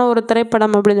சூப்பரான ஒரு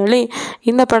திரைப்படம் அப்படின்னு சொல்லி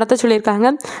இந்த படத்தை சொல்லியிருக்காங்க.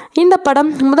 இந்த படம்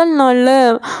முதல்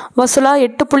நாளில் வசூலாக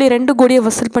 8.2 கோடியை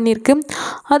வசூல் பண்ணியிருக்கு.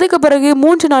 அதுக்கு பிறகு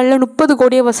 3 நாளில் 30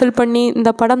 கோடியை வசூல் பண்ணி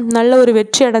இந்த படம் நல்ல ஒரு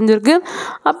வெற்றி அடைஞ்சிருக்கு.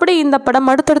 அப்படி இந்த படம்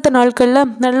அடுத்தடுத்த நாட்களில்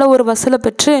நல்ல ஒரு வசூலை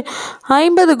பெற்று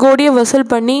 50 கோடியை வசூல்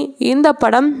பண்ணி இந்த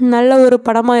படம் நல்ல ஒரு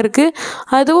படமாக இருக்குது.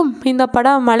 அதுவும் இந்த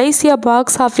படம் மலேசியா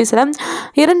பாக்ஸ் ஆஃபீஸில்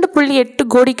 2.8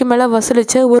 கோடிக்கு மேலே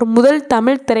வசூலித்த ஒரு முதல்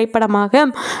தமிழ் திரைப்படமாக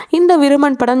இந்த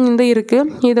விருமன் படம் வந்து இருக்குது.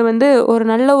 இது வந்து ஒரு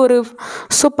நல்ல ஒரு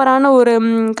சூப்பரான ஒரு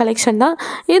கலெக்ஷன் தான்.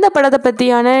 இந்த படத்தை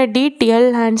பற்றியான டீட்டெயில்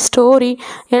அண்ட் ஸ்டோரி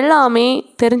எல்லாமே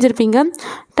தெரிஞ்சிருப்பீங்க.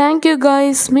 Thank you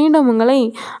guys. மீண்டும் உங்களை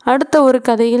அடுத்த ஒரு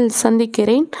கதையில்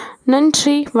சந்திக்கிறேன்.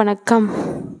 நன்றி, வணக்கம்.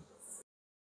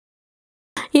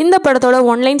 இந்த படத்தோட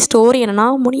ஒன்லைன் ஸ்டோரி என்னென்னா,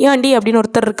 முனியாண்டி அப்படின்னு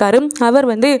ஒருத்தர் இருக்கார். அவர்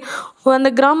வந்து அந்த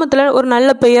கிராமத்தில் ஒரு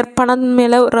நல்ல பெயர், பணம்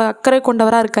மேலே ஒரு அக்கறை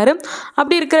கொண்டவராக இருக்கார்.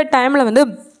 அப்படி இருக்கிற டைமில் வந்து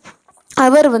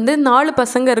அவர் வந்து 4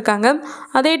 பசங்க இருக்காங்க.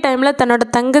 அதே டைமில் தன்னோட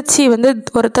தங்கச்சி வந்து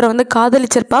ஒருத்தரை வந்து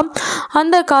காதலிச்சிருப்பான்.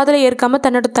 அந்த காதலை ஏற்காமல்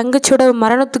தன்னோட தங்கச்சியோட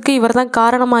மரணத்துக்கு இவர் தான்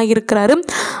காரணமாக இருக்கிறாரு.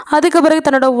 அதுக்கு பிறகு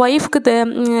தன்னோட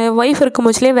ஒய்ஃப் இருக்கும்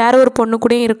போச்சுலேயே வேற ஒரு பொண்ணு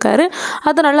கூட இருக்கார்.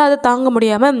 அதனால் அதை தாங்க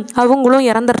முடியாமல் அவங்களும்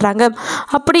இறந்துடுறாங்க.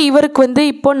 அப்படி இவருக்கு வந்து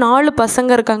இப்போ 4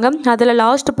 பசங்க இருக்காங்க. அதில்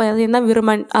லாஸ்ட் பையன் தான்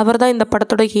விருமன். அவர் தான் இந்த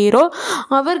படத்தோட ஹீரோ.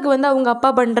 அவருக்கு வந்து அவங்க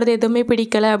அப்பா பண்ணுறது எதுவுமே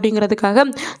பிடிக்கலை அப்படிங்கிறதுக்காக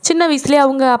சின்ன வயசுலேயே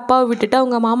அவங்க அப்பாவை விட்டுட்டு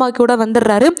அவங்க மாமா கூட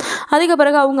வந்துடுறாரு. அதுக்கு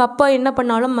பிறகு அவங்க அப்பா என்ன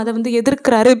பண்ணாலும் அதை வந்து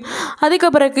எதிர்க்கிறாரு. அதுக்கு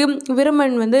பிறகு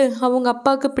விருமன் வந்து அவங்க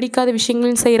அப்பாவுக்கு பிடிக்காத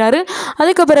விஷயங்களையும் செய்கிறாரு.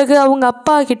 அதுக்கு பிறகு அவங்க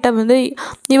அப்பா கிட்ட வந்து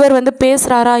இவர் வந்து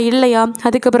பேசுகிறாரா இல்லையா,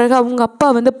 அதுக்கு பிறகு அவங்க அப்பா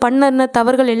வந்து பண்ண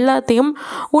தவறுகள் எல்லாத்தையும்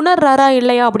உணர்றாரா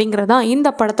இல்லையா அப்படிங்கிறதான் இந்த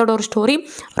படத்தோட ஒரு ஸ்டோரி.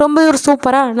 ரொம்ப ஒரு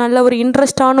சூப்பராக நல்ல ஒரு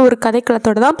இன்ட்ரெஸ்டான ஒரு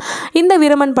கதைக்களத்தோடு தான் இந்த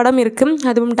விருமன் படம் இருக்குது.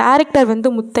 அதுவும் டைரக்டர்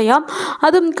வந்து முத்தையா,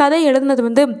 அதுவும் கதை எழுதுனது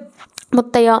வந்து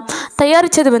முத்தையா,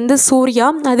 தயாரித்தது வந்து சூர்யா.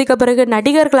 அதுக்கு பிறகு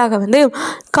நடிகர்களாக வந்து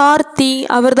கார்த்தி,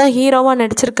 அவர் தான் ஹீரோவாக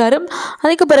நடிச்சிருக்காரு.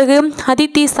 அதுக்கு பிறகு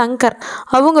அதித்தி, சங்கர்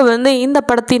அவங்க வந்து இந்த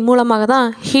படத்தின் மூலமாக தான்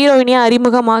ஹீரோயினியாக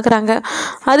அறிமுகமாகறாங்க.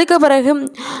 அதுக்கு பிறகு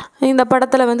இந்த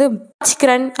படத்தில் வந்து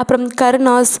ராஜ்கிரண், அப்புறம்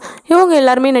கருணாஸ் இவங்க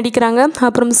எல்லாருமே நடிக்கிறாங்க.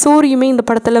 அப்புறம் சூரியுமே இந்த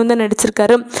படத்தில் வந்து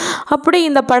நடிச்சிருக்காரு. அப்படி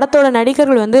இந்த படத்தோட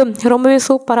நடிகர்கள் வந்து ரொம்பவே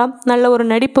சூப்பராக நல்ல ஒரு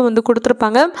நடிப்பு வந்து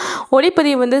கொடுத்துருப்பாங்க.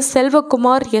 ஒளிப்பதிவு வந்து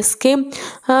செல்வகுமார் எஸ்கே,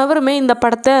 அவருமே இந்த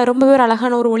படத்தை ரொம்பவே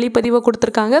அழகான ஒரு ஒளிப்பதிவை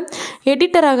கொடுத்துருக்காங்க.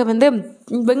 எடிட்டராக வந்து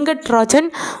வெங்கட்ராஜன்.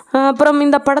 அப்புறம்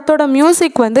இந்த படத்தோட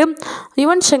மியூசிக் வந்து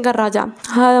யுவன் சங்கர் ராஜா.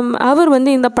 அவர்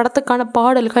வந்து இந்த படத்துக்கான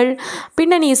பாடல்கள்,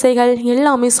 பின்னணி இசைகள்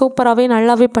எல்லாமே சூப்பராகவே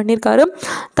நல்லாவே பண்ணியிருக்காரு.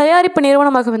 தயாரிப்பு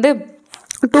நிறுவனமாக வந்து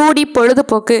 2D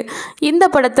பொழுதுபோக்கு. இந்த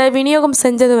படத்தை விநியோகம்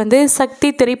செஞ்சது வந்து சக்தி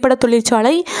திரைப்பட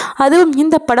தொழிற்சாலை. அதுவும்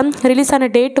இந்த படம் ரிலீஸ் ஆன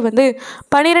டேட் வந்து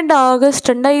 12 ஆகஸ்ட்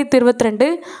 2022.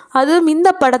 அதுவும் இந்த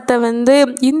படத்தை வந்து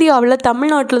இந்தியாவில்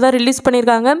தமிழ்நாட்டில் தான் ரிலீஸ்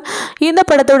பண்ணியிருக்காங்க. இந்த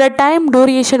படத்தோட டைம்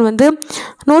டூரேஷன் வந்து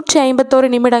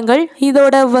 151 நிமிடங்கள்.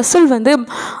 இதோட வசூல் வந்து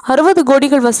 60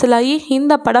 கோடிகள் வசூலாகி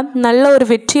இந்த படம் நல்ல ஒரு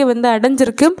வெற்றியை வந்து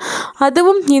அடைஞ்சிருக்கு.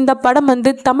 அதுவும் இந்த படம்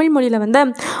வந்து தமிழ் மொழியில் வந்து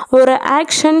ஒரு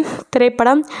ஆக்ஷன்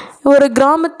திரைப்படம், ஒரு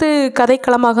கிராமத்து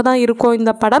கதைக்களமாக தான் இருக்கும்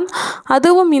இந்த படம்.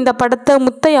 அதுவும் இந்த படத்தை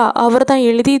முத்தையா அவர் தான்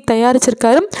எழுதி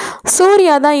தயாரிச்சிருக்காரு.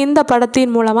 சூர்யா தான் இந்த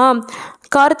படத்தின் மூலமாக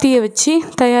கார்த்தியை வச்சு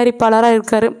தயாரிப்பாளராக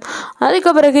இருக்கார்.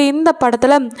 அதுக்கு பிறகு இந்த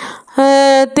படத்தில்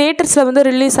தியேட்டர்ஸில் வந்து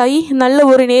ரிலீஸ் ஆகி நல்ல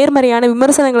ஒரு நேர்மறையான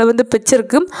விமர்சனங்களை வந்து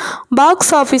பெற்றிருக்கு.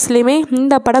 பாக்ஸ் ஆஃபீஸ்லேயுமே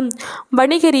இந்த படம்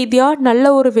வணிக ரீதியாக நல்ல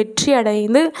ஒரு வெற்றி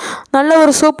அடைந்து நல்ல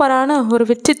ஒரு சூப்பரான ஒரு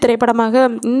வெற்றி திரைப்படமாக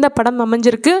இந்த படம்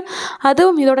அமைஞ்சிருக்கு.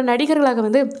 அதுவும் இதோட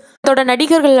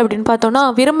நடிகர்கள் அப்படின்னு பார்த்தோன்னா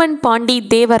விருமன் பாண்டி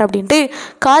தேவர் அப்படின்ட்டு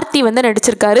கார்த்தி வந்து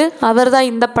நடிச்சிருக்காரு. அவர் தான்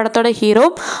இந்த படத்தோட ஹீரோ.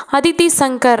 அதித்தி,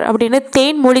 சங்கர் அப்படின்னு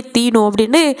தேன்மொழி தீனு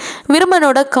அப்படின்னு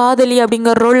விருமனோட காதலி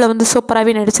அப்படிங்கிற ரோலில் வந்து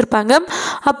சூப்பராகவே நடிச்சிருப்பாங்க.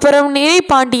 அப்புறம் நிறை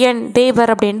பாண்டியன்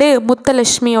தேவர் அப்படின்ட்டு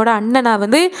முத்தலட்சுமியோட அண்ணனா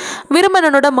வந்து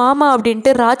விருமனோட மாமா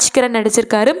அப்படின்ட்டு ராஜ்கிரண்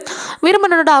நடிச்சிருக்காரு.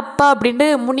 விருமனோட அப்பா அப்படின்ட்டு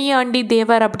முனியாண்டி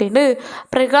தேவர் அப்படின்ட்டு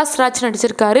பிரகாஷ் ராஜ்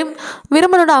நடிச்சிருக்காரு.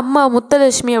 விருமனோட அம்மா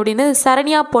முத்தலட்சுமி அப்படின்னு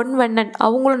சரண்யா பொன்வண்ணன்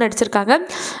அவங்களும் நடிச்சிருக்காங்க.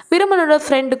 விருமனோட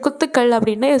ஃப்ரெண்டு குத்துக்கள்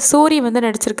அப்படின்னு சோரி வந்து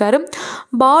நடிச்சிருக்காரு.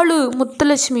 பாலு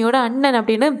முத்துலட்சுமியோட அண்ணன்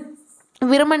அப்படின்னு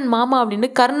விருமன் மாமா அப்படின்னு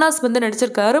கருணாஸ் வந்து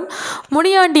நடிச்சிருக்காரு.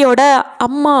 முனியாண்டியோட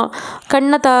அம்மா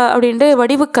கண்ணதா அப்படின்ட்டு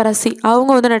வடிவுக்கரசி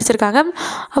அவங்க வந்து நடிச்சிருக்காங்க.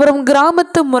 அப்புறம்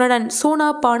கிராமத்து முரடன் சூனா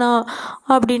பானா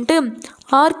அப்படின்ட்டு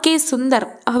ஆர்கே சுந்தர்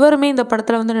அவருமே இந்த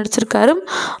படத்தில் வந்து நடிச்சிருக்காரு.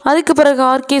 அதுக்கு பிறகு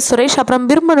ஆர்கே சுரேஷ், அப்புறம்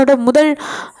விருமனோட முதல்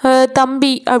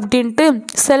தம்பி அப்படின்ட்டு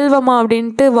செல்வமா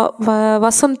அப்படின்ட்டு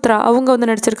வசந்தரா அவங்க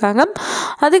வந்து நடிச்சிருக்காங்க.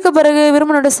 அதுக்கு பிறகு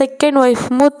விருமனோட செகண்ட் ஒய்ஃப்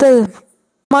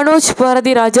மனோஜ்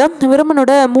பாரதி ராஜா,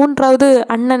 விருமனோட 3வது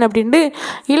அண்ணன் அப்படின்ட்டு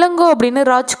இளங்கோ அப்படின்னு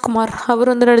ராஜ்குமார்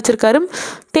அவர் வந்து நடிச்சிருக்காரு.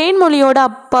 தேன்மொழியோட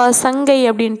அப்பா சங்கை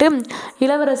அப்படின்ட்டு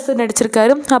இளவரசு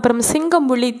நடிச்சிருக்காரு. அப்புறம்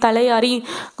சிங்கம்புலி தலையாரி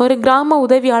ஒரு கிராம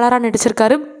உதவியாளராக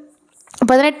நடிச்சிருக்காரு.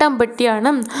 18ஆம் பட்டியான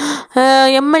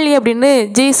எம்எல்ஏ அப்படின்னு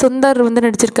ஜி சுந்தர் வந்து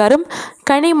நடிச்சிருக்காரு.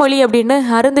 கனிமொழி அப்படின்னு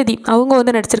அருந்ததி அவங்க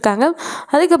வந்து நடிச்சிருக்காங்க.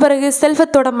 அதுக்கு பிறகு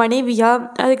செல்வத்தோட மனைவியா,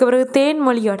 அதுக்கு பிறகு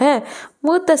தேன்மொழியோட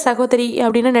மூத்த சகோதரி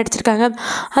அப்படின்னு நடிச்சிருக்காங்க.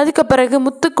 அதுக்கு பிறகு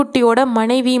முத்துக்குட்டியோட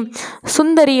மனைவி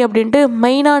சுந்தரி அப்படின்ட்டு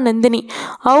மைனா நந்தினி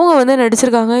அவங்க வந்து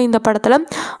நடிச்சிருக்காங்க இந்த படத்தில்.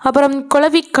 அப்புறம்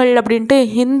குளவிக்கல் அப்படின்ட்டு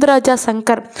இந்திராஜா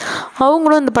சங்கர்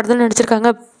அவங்களும் இந்த படத்தில்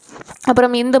நடிச்சிருக்காங்க.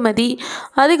 அப்புறம் இந்துமதி,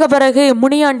 அதுக்கு பிறகு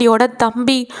முனியாண்டியோட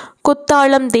தம்பி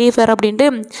குத்தாளம் தேவர் அப்படின்ட்டு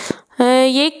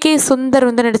ஏகே சுந்தர்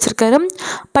வந்து நடிச்சிருக்காரு.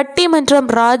 பட்டிமன்றம்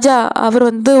ராஜா அவர்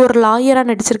வந்து ஒரு லாயராக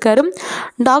நடிச்சிருக்காரு.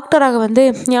 டாக்டராக வந்து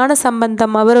ஞான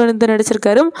சம்பந்தம் அவர் வந்து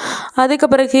நடிச்சிருக்காரு. அதுக்கு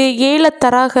பிறகு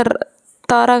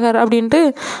தாரகர் அப்படின்ட்டு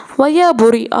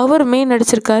வையாபுரி அவருமே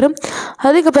நடிச்சிருக்காரு.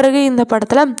 அதுக்கு பிறகு இந்த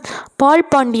படத்தில்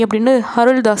பால்பாண்டி அப்படின்னு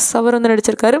அருள்தாஸ் அவர் வந்து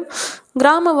நடிச்சிருக்காரு.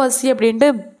 கிராமவாசி அப்படின்ட்டு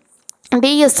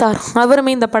டிஎஸ்ஆர்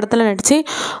அவருமே இந்த படத்தில் நடித்து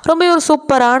ரொம்ப ஒரு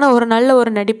சூப்பரான ஒரு நல்ல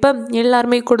ஒரு நடிப்பை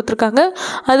எல்லாருமே கொடுத்துருக்காங்க.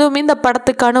 அதுவும் இந்த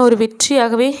படத்துக்கான ஒரு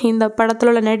வெற்றியாகவே இந்த படத்தில்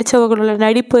உள்ள நடித்தவர்களோட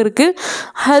நடிப்பு இருக்குது.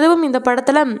 அதுவும் இந்த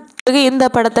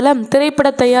படத்தில்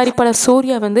திரைப்பட தயாரிப்பாளர்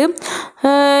சூர்யா வந்து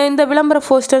இந்த விளம்பர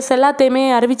போஸ்டர்ஸ் எல்லாத்தையுமே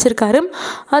அறிவிச்சிருக்காரு.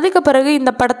 அதுக்கு பிறகு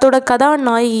இந்த படத்தோட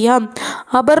கதாநாயகியாக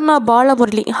அபர்ணா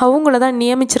பாலமுரளி அவங்கள தான்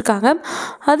நியமிச்சிருக்காங்க.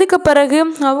 அதுக்கு பிறகு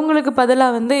அவங்களுக்கு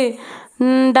பதிலாக வந்து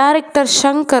டைரக்டர்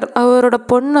ஷங்கர் அவரோட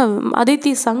பொண்ணு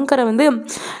அதித்தி சங்கரை வந்து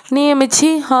நியமித்து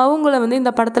அவங்கள வந்து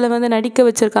இந்த படத்தில் வந்து நடிக்க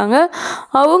வச்சுருக்காங்க.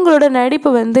 அவங்களோட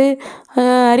நடிப்பு வந்து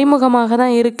அறிமுகமாக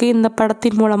தான் இருக்குது இந்த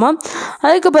படத்தின் மூலமாக.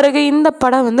 அதுக்கு பிறகு இந்த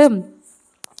படம் வந்து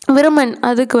விருமன்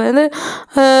அதுக்கு வந்து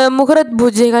முகூர்த்த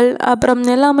பூஜைகள் அப்புறம்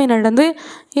எல்லாமே நடந்து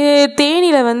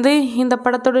தேனியில் வந்து இந்த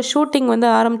படத்தோட ஷூட்டிங் வந்து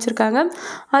ஆரம்பிச்சிருக்காங்க.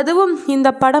 அதுவும்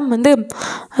இந்த படம் வந்து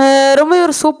ரொம்ப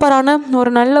ஒரு சூப்பரான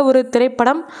ஒரு நல்ல ஒரு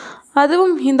திரைப்படம்.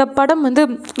 அதுவும் இந்த படம் வந்து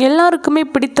எல்லாருக்குமே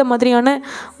பிடித்த மாதிரியான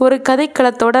ஒரு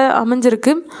கதைக்களத்தோடு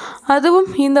அமைஞ்சிருக்கு. அதுவும்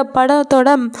இந்த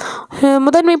படத்தோட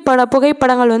முதன்மை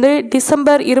புகைப்படங்கள் வந்து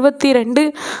டிசம்பர் 22,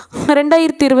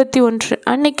 2021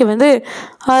 அன்னைக்கு வந்து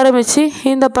ஆரம்பித்து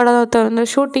இந்த படத்தை வந்து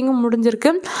ஷூட்டிங்கும்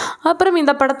முடிஞ்சிருக்கு. அப்புறம்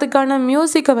இந்த படத்துக்கான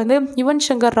மியூசிக்கை வந்து யுவன்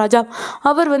சங்கர் ராஜா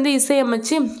அவர் வந்து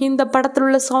இசையமைச்சு இந்த படத்தில்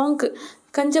உள்ள சாங்கு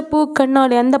கஞ்சப்பூ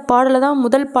கண்ணாடி அந்த பாடலை தான்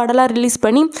முதல் பாடலாக ரிலீஸ்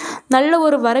பண்ணி நல்ல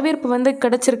ஒரு வரவேற்பு வந்து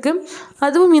கிடச்சிருக்கு.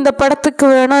 அதுவும் இந்த படத்துக்கு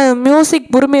வேணா மியூசிக்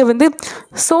உரிமை வந்து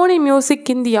சோனி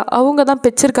மியூசிக் இந்தியா அவங்க தான்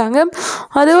பெற்றிருக்காங்க.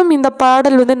 அதுவும் இந்த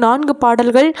பாடல் வந்து 4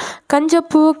 பாடல்கள்,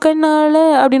 கஞ்சப்பூ கண்ணால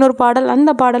அப்படின்னு ஒரு பாடல்,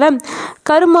 அந்த பாடலை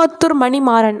கருமாத்தூர்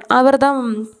மணிமாறன் அவர் தான்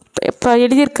இப்போ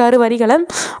எழுதியிருக்காரு வரிகளை.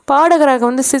 பாடகராக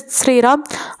வந்து ஸ்ரீராம்,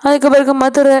 அதுக்கு பிறகு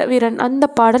மதுரை வீரன் அந்த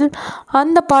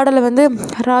பாடலை வந்து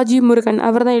ராஜீவ் முருகன்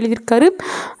அவர் தான் எழுதியிருக்காரு.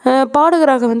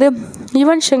 பாடகராக வந்து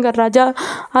யுவன் சங்கர் ராஜா,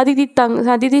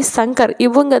 அதிதி சங்கர்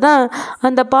இவங்க தான்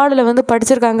அந்த பாடலை வந்து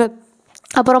படிச்சிருக்காங்க.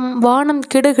 அப்புறம் வானம்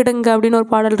கிடுகிடுங்க அப்படின்னு ஒரு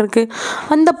பாடல் இருக்குது.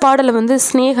 அந்த பாடலை வந்து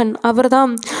ஸ்னேகன் அவர்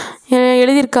தான்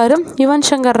எழுதியிருக்காரு. யுவன்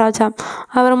சங்கர் ராஜா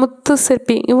அவர் முத்து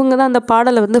சிற்பி இவங்க தான் அந்த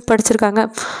பாடலை வந்து படிச்சிருக்காங்க.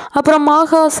 அப்புறம்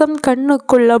ஆகாசம்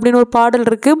கண்ணுக்குள் அப்படின்னு ஒரு பாடல்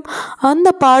இருக்குது. அந்த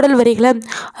பாடல் வரிகளை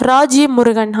ராஜீவ்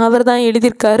முருகன் அவர் தான்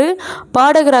எழுதியிருக்காரு.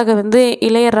 பாடகராக வந்து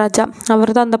இளையராஜா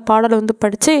அவர் தான் அந்த பாடலை வந்து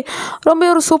படித்து ரொம்ப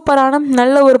ஒரு சூப்பரான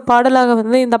நல்ல ஒரு பாடலாக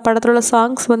வந்து இந்த படத்தில் உள்ள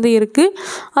சாங்ஸ் வந்து இருக்குது.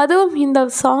 அதுவும் இந்த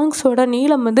சாங்ஸோட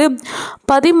நீளம் வந்து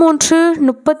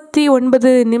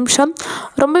 13:39 நிமிஷம்.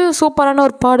 ரொம்ப சூப்பரான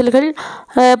ஒரு பாடல்கள்.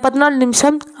 14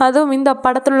 நிமிஷம். அதுவும் இந்த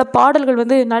படத்தில் உள்ள பாடல்கள்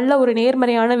வந்து நல்ல ஒரு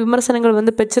நேர்மறையான விமர்சனங்கள்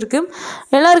வந்து பெற்றிருக்கு.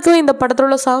 எல்லாருக்குமே இந்த படத்தில்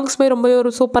உள்ள சாங்ஸுமே ரொம்ப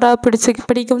ஒரு சூப்பராக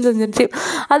பிடிக்கும் தெரிஞ்சிருச்சு.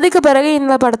 அதுக்கு பிறகு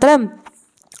இந்த படத்தில்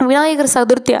விநாயகர்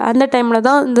சதுர்த்தி அந்த டைமில்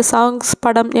தான் இந்த சாங்ஸ்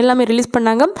படம் எல்லாமே ரிலீஸ்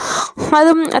பண்ணாங்க.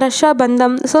 அதுவும் ரஷா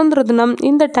பந்தம் சுதந்திர தினம்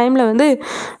இந்த டைமில் வந்து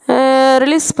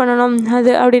ரிலீஸ் பண்ணணும்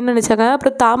அது அப்படின்னு நினச்சாங்க.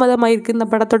 அப்புறம் தாமதமாயிருக்கு இந்த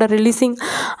படத்தோட ரிலீஸிங்.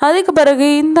 அதுக்கு பிறகு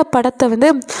இந்த படத்தை வந்து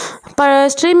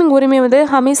ஸ்ட்ரீமிங் உரிமை வந்து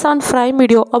அமேசான் பிரைம்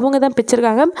வீடியோ அவங்க தான்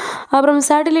பிடிச்சிருக்காங்க. அப்புறம்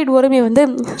சேட்டலைட் உரிமை வந்து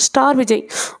ஸ்டார் விஜய்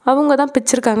அவங்க தான்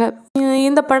பிடிச்சிருக்காங்க.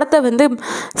 இந்த படத்தை வந்து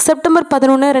செப்டம்பர்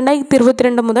 11,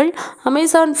 2022 முதல்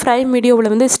அமேசான் பிரைம்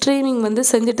வீடியோவில் வந்து ஸ்ட்ரீமிங் வந்து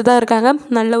செஞ்சுட்டு தான் இருக்காங்க.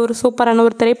 நல்ல ஒரு சூப்பரான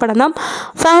ஒரு திரைப்படம் தான்.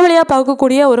 ஃபேமிலியாக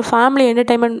பார்க்கக்கூடிய ஒரு ஃபேமிலி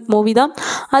என்டர்டைன்மெண்ட் மூவி தான்.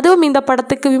 அதுவும் இந்த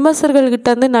படத்துக்கு விமர்சகர்கள்கிட்ட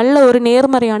வந்து நல்ல ஒரு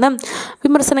நேர்மறையான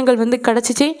விமர்சனங்கள் வந்து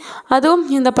கிடச்சிச்சு. அதுவும்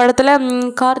இந்த படத்தில்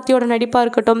கார்த்தியோட நடிப்பாக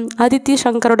இருக்கட்டும், அதித்தி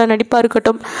சங்கரோட நடிப்பாக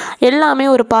இருக்கட்டும் எல்லாமே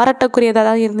ஒரு பாராட்டக்குரியதாக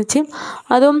தான் இருந்துச்சு.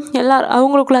 அதுவும்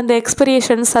அவங்களுக்குள்ள அந்த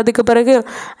எக்ஸ்பிரேஷன்ஸ், அதுக்கு பிறகு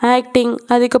ஆக்டிங்,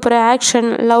 அதுக்கு பிறகு ஆக்ஷன்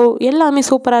லவ் எல்லாமே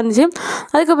சூப்பராக இருந்துச்சு.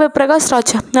 அதுக்கப்புறம் பிரகாஷ்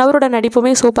ராஜ் அவரோட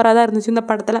நடிப்புமே சூப்பராக தான் இருந்துச்சு இந்த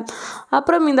படத்தில்.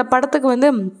 அப்புறம் இந்த படத்துக்கு வந்து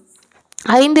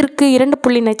 5ற்கு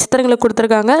 2 நட்சத்திரங்களை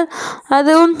கொடுத்துருக்காங்க.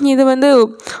 அதுவும் இது வந்து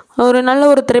ஒரு நல்ல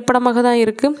ஒரு திரைப்படமாக தான்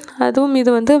இருக்குது. அதுவும் இது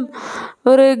வந்து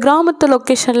ஒரு கிராமத்து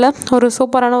லொக்கேஷனில் ஒரு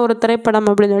சூப்பரான ஒரு திரைப்படம்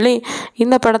அப்படின்னு சொல்லி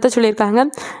இந்த படத்தை சொல்லியிருக்காங்க.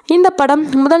 இந்த படம்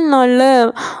முதல் நாளில்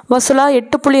வசூலாக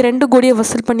 8.2 கோடியை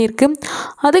வசூல் பண்ணியிருக்கு.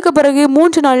 அதுக்கு பிறகு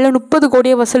 3 நாளில் 30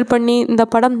 கோடியை வசூல் பண்ணி இந்த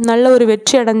படம் நல்ல ஒரு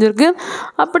வெற்றி அடைஞ்சிருக்கு.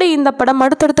 அப்படி இந்த படம்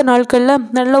அடுத்தடுத்த நாட்களில்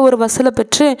நல்ல ஒரு வசூலை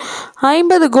பெற்று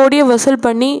 50 கோடியை வசூல்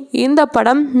பண்ணி இந்த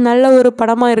படம் நல்ல ஒரு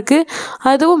படமாக இருக்குது.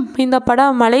 அதுவும் இந்த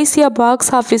படம் மலேசியா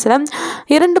பாக்ஸ் ஆஃபீஸில்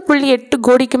 2.8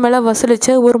 கோடிக்கு மேலே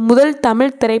வசூலித்த ஒரு முதல்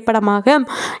தமிழ் திரைப்படமாக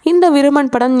இந்த விருமன்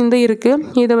படம் வந்து இருக்குது.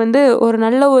 இது வந்து ஒரு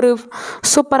நல்ல ஒரு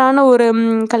சூப்பரான ஒரு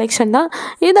கலெக்ஷன் தான்.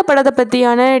 இந்த படத்தை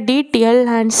பற்றியான டீட்டெயில்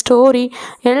அண்ட் ஸ்டோரி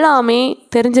எல்லாமே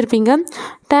தெரிஞ்சிருப்பீங்க.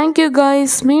 Thank you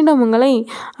guys. மீண்டும் உங்களை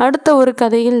அடுத்த ஒரு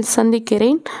கதையில்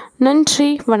சந்திக்கிறேன். நன்றி,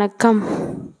 வணக்கம்.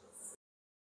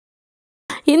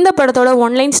 இந்த படத்தோட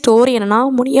ஒன்லைன் ஸ்டோரி என்னென்னா,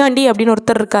 முனியாண்டி அப்படின்னு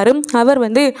ஒருத்தர் இருக்கார். அவர்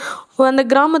வந்து அந்த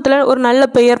கிராமத்தில் ஒரு நல்ல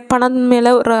பெயர், பணம்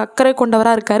மேலே ஒரு அக்கறை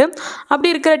கொண்டவராக இருக்கார்.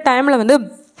 அப்படி இருக்கிற டைமில் வந்து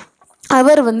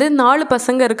அவர் வந்து 4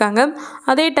 பசங்க இருக்காங்க.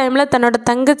 அதே டைமில் தன்னோட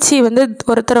தங்கச்சி வந்து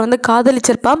ஒருத்தரை வந்து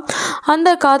காதலிச்சிருப்பான். அந்த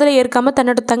காதலை ஏற்காமல்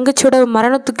தன்னோட தங்கச்சியோட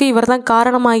மரணத்துக்கு இவர் தான்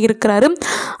காரணமாக இருக்கிறாரு.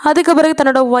 அதுக்கு பிறகு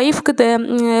தன்னோட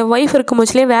ஒய்ஃப் இருக்கும்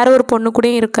போச்சுலேயே வேற ஒரு பொண்ணு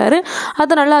கூடயும் இருக்கார்.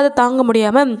 அதனால் அதை தாங்க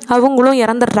முடியாமல் அவங்களும்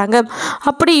இறந்துடுறாங்க.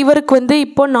 அப்படி இவருக்கு வந்து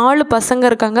இப்போது 4 பசங்க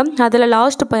இருக்காங்க. அதில்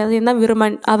லாஸ்ட் பையன் தான்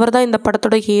விருமன். அவர் தான் இந்த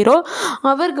படத்தோட ஹீரோ.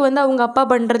 அவருக்கு வந்து அவங்க அப்பா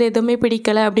பண்ணுறது எதுவுமே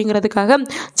பிடிக்கலை அப்படிங்கிறதுக்காக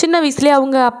சின்ன வயசுலேயே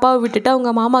அவங்க அப்பாவை விட்டுட்டு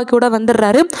அவங்க மாமா கூட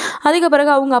வந்துடுறாரு. அதுக்கு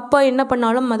பிறகு அவங்க அப்பா என்ன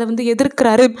பண்ணாலும் அதை வந்து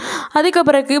எதிர்க்கிறாரு. அதுக்கு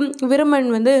பிறகு விருமன்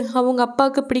வந்து அவங்க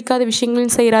அப்பாவுக்கு பிடிக்காத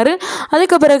விஷயங்களும் செய்கிறாரு.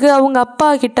 அதுக்கு பிறகு அவங்க அப்பா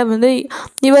கிட்ட வந்து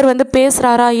இவர் வந்து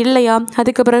பேசுகிறாரா இல்லையா,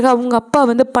 அதுக்கு பிறகு அவங்க அப்பா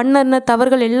வந்து பண்ண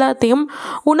தவறுகள் எல்லாத்தையும்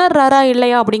உணர்றாரா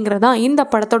இல்லையா அப்படிங்கிறதான் இந்த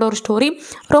படத்தோட ஒரு ஸ்டோரி.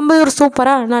 ரொம்ப ஒரு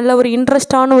சூப்பராக நல்ல ஒரு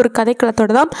இன்ட்ரெஸ்டான ஒரு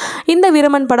கதைக்களத்தோடு தான் இந்த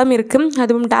விருமன் படம் இருக்குது.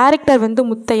 அதுவும் டைரக்டர் வந்து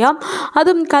முத்தையா,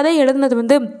 அதுவும் கதை எழுதுனது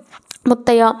வந்து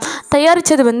முத்தையா,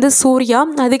 தயாரித்தது வந்து சூர்யா.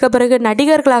 அதுக்கு பிறகு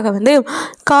நடிகர்களாக வந்து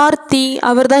கார்த்தி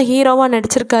அவர் தான் ஹீரோவாக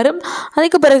நடிச்சிருக்காரு.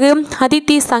 அதுக்கு பிறகு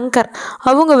அதித்தி, சங்கர்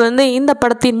அவங்க வந்து இந்த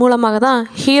படத்தின் மூலமாக தான்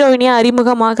ஹீரோயினியாக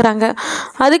அறிமுகமாகறாங்க.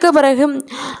 அதுக்கு பிறகு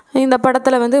இந்த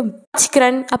படத்தில் வந்து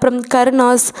ராஜ்கிரண் அப்புறம்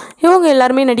கருணாஸ் இவங்க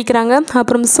எல்லாருமே நடிக்கிறாங்க.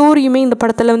 அப்புறம் சூரியுமே இந்த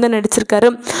படத்தில் வந்து நடிச்சிருக்காரு.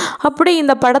 அப்படி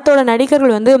இந்த படத்தோட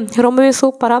நடிகர்கள் வந்து ரொம்பவே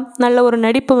சூப்பராக நல்ல ஒரு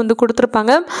நடிப்பு வந்து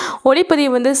கொடுத்துருப்பாங்க.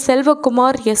 ஒளிப்பதிவு வந்து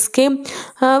செல்வகுமார் எஸ்கே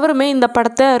அவருமே இந்த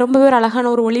படத்தை ரொம்பவே அழகான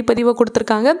ஒரு ஒளிப்பதிவை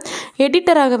கொடுத்துருக்காங்க.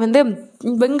 எடிட்டராக வந்து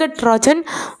வெங்கட்ராஜன்.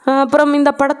 அப்புறம்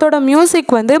இந்த படத்தோட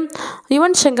மியூசிக் வந்து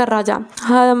யுவன் சங்கர் ராஜா.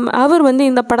 அவர் வந்து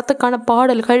இந்த படத்துக்கான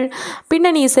பாடல்கள்,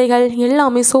 பின்னணி இசைகள்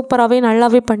எல்லாமே சூப்பராகவே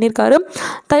நல்லாவே பண்ணியிருக்காரு.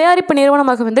 தயாரிப்பு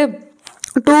நிறுவனமாக வந்து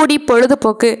 2D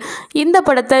பொழுதுபோக்கு. இந்த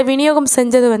படத்தை விநியோகம்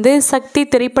செஞ்சது வந்து சக்தி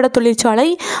திரைப்பட தொழிற்சாலை.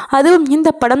 அதுவும் இந்த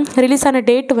படம் ரிலீஸ் ஆன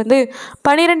டேட் வந்து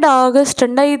 12 ஆகஸ்ட்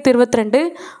 2022.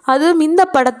 அதுவும் இந்த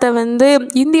படத்தை வந்து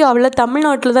இந்தியாவில்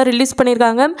தமிழ்நாட்டில் தான் ரிலீஸ்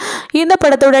பண்ணியிருக்காங்க. இந்த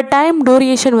படத்தோட டைம்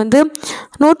டூரேஷன் வந்து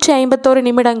 151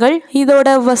 நிமிடங்கள். இதோட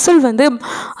வசூல் வந்து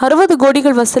 60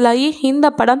 கோடிகள் வசூலாகி இந்த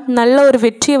படம் நல்ல ஒரு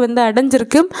வெற்றியை வந்து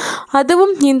அடைஞ்சிருக்கு.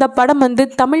 அதுவும் இந்த படம் வந்து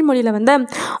தமிழ் மொழியில் வந்து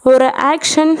ஒரு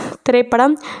ஆக்ஷன்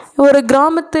திரைப்படம், ஒரு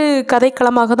கிராமத்து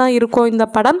கதைக்களமாக தான் இருக்கும் இந்த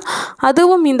படம்.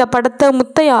 அதுவும் இந்த படத்தை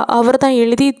முத்தையா அவர் தான்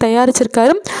எழுதி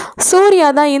தயாரிச்சிருக்காரு. சூர்யா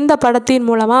தான் இந்த படத்தின்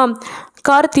மூலமாக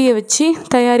கார்த்தியை வச்சு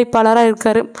தயாரிப்பாளராக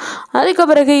இருக்கார். அதுக்கு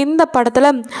பிறகு இந்த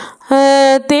படத்தில்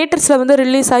தியேட்டர்ஸில் வந்து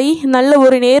ரிலீஸ் ஆகி நல்ல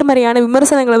ஒரு நேர்மறையான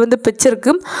விமர்சனங்களை வந்து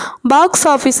பெற்றிருக்கு. பாக்ஸ்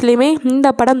ஆஃபீஸ்லேயுமே இந்த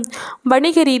படம்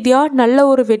வணிக ரீதியாக நல்ல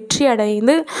ஒரு வெற்றி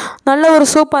அடைந்து நல்ல ஒரு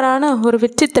சூப்பரான ஒரு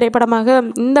வெற்றி திரைப்படமாக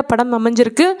இந்த படம்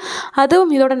அமைஞ்சிருக்கு.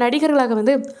 அதுவும் இதோட நடிகர்களாக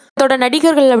வந்து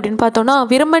நடிகர்கள் அப்படின்னு பார்த்தோன்னா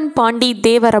விருமன் பாண்டி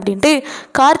தேவர் அப்படின்ட்டு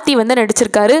கார்த்தி வந்து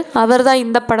நடிச்சிருக்காரு. அவர் தான்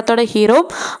இந்த படத்தோட ஹீரோ.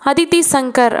 அதித்தி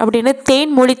சங்கர் அப்படின்னு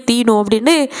தேன்மொழி தீனு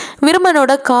அப்படின்னு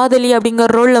விருமனோட காதலி அப்படிங்கிற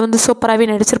ரோலில் வந்து சூப்பராகவே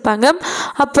நடிச்சிருப்பாங்க.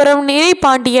 அப்புறம் நிறை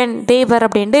பாண்டியன் தேவர்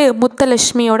அப்படின்ட்டு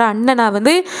முத்தலட்சுமியோட அண்ணனா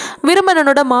வந்து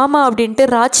விருமனனோட மாமா அப்படின்ட்டு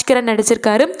ராஜ்கிரண்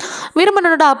நடிச்சிருக்காரு.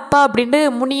 விருமனனோட அப்பா அப்படின்ட்டு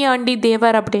முனியாண்டி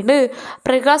தேவர் அப்படின்ட்டு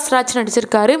பிரகாஷ் ராஜ்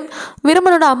நடிச்சிருக்காரு.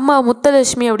 விருமனோட அம்மா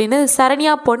முத்தலட்சுமி அப்படின்னு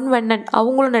சரண்யா பொன்வண்ணன்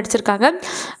அவங்களும் நடிச்சிருக்காங்க.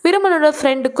 விருமனோட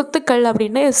ஃப்ரெண்டு குத்துக்கள்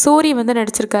அப்படின்னு சோரி வந்து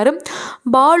நடிச்சிருக்காரு.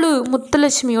 பாலு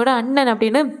முத்துலட்சுமியோட அண்ணன்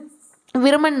அப்படின்னு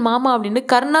விருமன் மாமா அப்படின்னு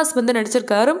கருணாஸ் வந்து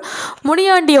நடிச்சிருக்காரு.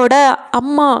 முனியாண்டியோட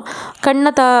அம்மா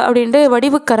கண்ணதா அப்படின்ட்டு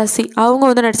வடிவுக்கரசி அவங்க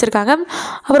வந்து நடிச்சிருக்காங்க.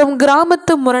 அப்புறம்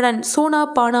கிராமத்து முரடன் சூனா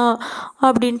பானா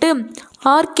அப்படின்ட்டு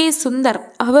ஆர்கே சுந்தர்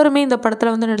அவருமே இந்த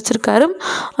படத்தில் வந்து நடிச்சிருக்காரு.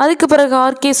 அதுக்கு பிறகு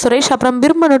ஆர்கே சுரேஷ், அப்புறம்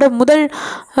விருமனோட முதல்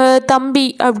தம்பி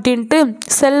அப்படின்ட்டு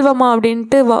செல்வமா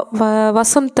அப்படின்ட்டு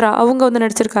வசந்தரா அவங்க வந்து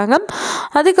நடிச்சிருக்காங்க.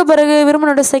 அதுக்கு பிறகு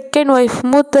விருமனோட செகண்ட் ஒய்ஃப்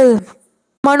மூத்த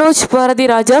மனோஜ் பாரதி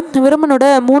ராஜா, விருமனோட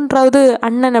மூன்றாவது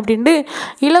அண்ணன் அப்படின்ட்டு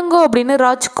இளங்கோ அப்படின்னு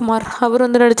ராஜ்குமார் அவர்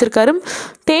வந்து நடிச்சிருக்காரு.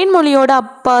 தேன்மொழியோட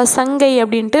அப்பா சங்கை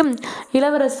அப்படின்ட்டு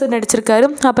இளவரசு நடிச்சிருக்காரு.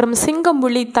 அப்புறம்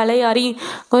சிங்கம்புலி தலையாரி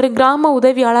ஒரு கிராம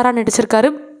உதவியாளராக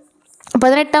நடிச்சிருக்காரு.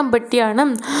 18ஆம் பட்டியான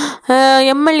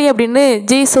எம்எல்ஏ அப்படின்னு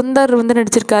ஜி சுந்தர் வந்து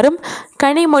நடிச்சிருக்காரு.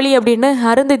 கனிமொழி அப்படின்னு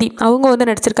அருந்ததி அவங்க வந்து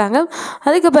நடிச்சிருக்காங்க.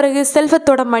 அதுக்கு பிறகு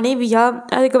செல்வத்தோட மனைவியா,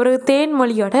 அதுக்கு பிறகு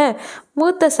தேன்மொழியோட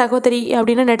மூத்த சகோதரி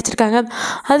அப்படின்னு நடிச்சிருக்காங்க.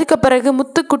 அதுக்கு பிறகு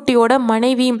முத்துக்குட்டியோட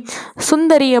மனைவி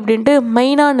சுந்தரி அப்படின்ட்டு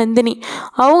மைனா நந்தினி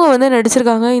அவங்க வந்து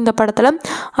நடிச்சிருக்காங்க இந்த படத்தில்.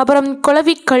 அப்புறம்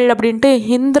குளவிக்கல் அப்படின்ட்டு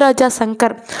இந்திராஜா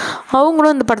சங்கர்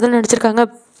அவங்களும் இந்த படத்தில் நடிச்சிருக்காங்க.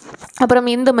 அப்புறம்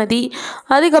இந்துமதி,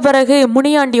 அதுக்கு பிறகு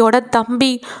முனியாண்டியோட தம்பி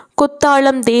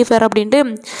குத்தாளம் தேவர் அப்படின்ட்டு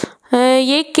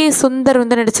ஏகே சுந்தர்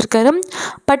வந்து நடிச்சிருக்காரு.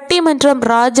 பட்டிமன்றம்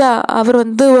ராஜா அவர்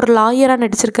வந்து ஒரு லாயராக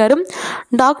நடிச்சிருக்காரு.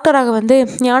 டாக்டராக வந்து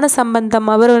ஞான சம்பந்தம்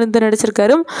அவர் வந்து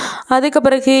நடிச்சிருக்காரு. அதுக்கு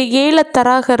பிறகு ஏல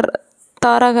தாரகர்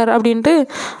அப்படின்ட்டு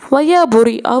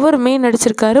வையாபுரி அவருமே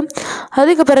நடிச்சிருக்காரு.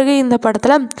 அதுக்கு பிறகு இந்த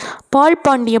படத்தில்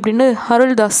பால்பாண்டி அப்படின்னு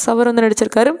அருள்தாஸ் அவர் வந்து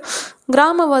நடிச்சிருக்காரு.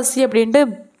 கிராமவாசி அப்படின்ட்டு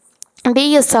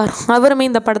டிஎஸ்ஆர் அவருமே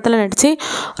இந்த படத்தில் நடித்து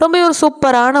ரொம்ப ஒரு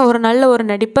சூப்பரான ஒரு நல்ல ஒரு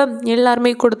நடிப்பை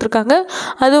எல்லாருமே கொடுத்துருக்காங்க.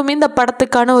 அதுவும் இந்த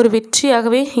படத்துக்கான ஒரு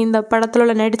வெற்றியாகவே இந்த படத்தில்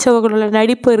உள்ள நடித்தவர்களோட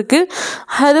நடிப்பு இருக்குது.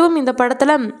 அதுவும் இந்த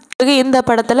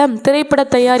படத்தில் திரைப்பட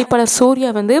தயாரிப்பாளர்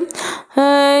சூர்யா வந்து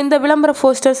இந்த விளம்பர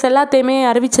போஸ்டர்ஸ் எல்லாத்தையுமே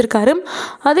அறிவிச்சிருக்காரு.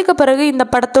 அதுக்கு பிறகு இந்த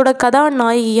படத்தோட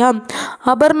கதாநாயகியாக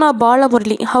அபர்ணா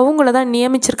பாலமுரளி அவங்கள தான்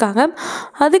நியமிச்சிருக்காங்க.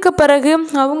 அதுக்கு பிறகு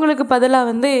அவங்களுக்கு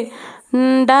பதிலாக வந்து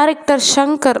டைரக்டர்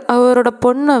ஷங்கர் அவரோட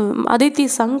பொண்ணு அதித்தி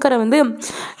சங்கரை வந்து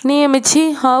நியமித்து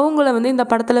அவங்கள வந்து இந்த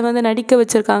படத்தில் வந்து நடிக்க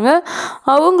வச்சுருக்காங்க.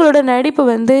 அவங்களோட நடிப்பு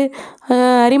வந்து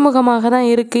அறிமுகமாக தான்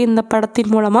இருக்குது இந்த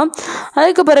படத்தின் மூலமாக.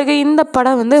 அதுக்கு பிறகு இந்த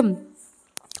படம் வந்து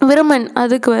விருமன்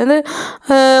அதுக்கு வந்து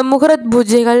முகூர்த்த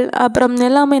பூஜைகள் அப்புறம்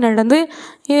எல்லாமே நடந்து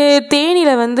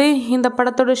தேனியில் வந்து இந்த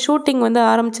படத்தோட ஷூட்டிங் வந்து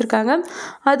ஆரம்பிச்சிருக்காங்க.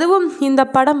 அதுவும் இந்த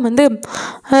படம் வந்து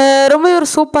ரொம்ப ஒரு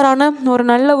சூப்பரான ஒரு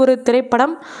நல்ல ஒரு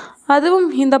திரைப்படம். அதுவும்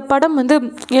இந்த படம் வந்து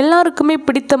எல்லாருக்குமே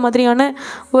பிடித்த மாதிரியான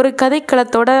ஒரு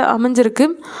கதைக்களத்தோடு அமைஞ்சிருக்கு.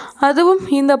 அதுவும்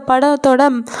இந்த படத்தோட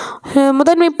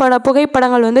முதன்மை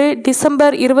புகைப்படங்கள் வந்து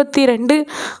டிசம்பர் 22,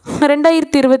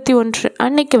 2021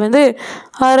 அன்னைக்கு வந்து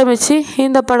ஆரம்பித்து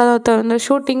இந்த படத்தை வந்து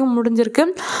ஷூட்டிங்கும் முடிஞ்சிருக்கு.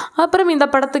 அப்புறம் இந்த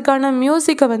படத்துக்கான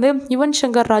மியூசிக்கை வந்து யுவன்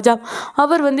சங்கர் ராஜா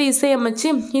அவர் வந்து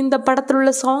இசையமைச்சு இந்த படத்தில்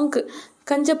உள்ள சாங்கு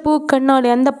கஞ்சப்பூ கண்ணாடி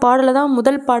அந்த பாடலை தான்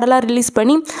முதல் பாடலாக ரிலீஸ்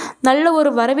பண்ணி நல்ல ஒரு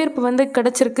வரவேற்பு வந்து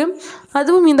கிடச்சிருக்கு.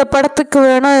 அதுவும் இந்த படத்துக்கு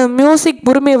வேணால் மியூசிக்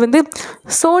உரிமையை வந்து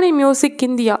சோனி மியூசிக்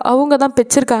இந்தியா அவங்க தான்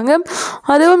பெற்றிருக்காங்க.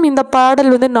 அதுவும் இந்த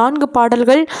பாடல் வந்து 4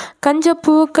 பாடல்கள்,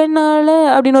 கஞ்சப்பூ கண்ணால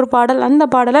அப்படின்னு ஒரு பாடல், அந்த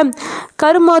பாடலை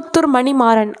கருமாத்தூர்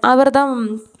மணிமாறன் அவர் தான்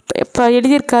இப்போ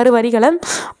எழுதியிருக்காரு வரிகளை.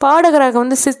 பாடகராக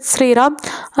வந்து ஸ்ரீராம்,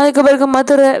 அதுக்கு பிறகு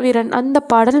மதுரை வீரன் அந்த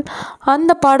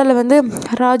பாடலை வந்து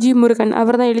ராஜீவ் முருகன்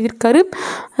அவர் தான் எழுதியிருக்காரு.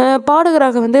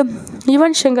 பாடகராக வந்து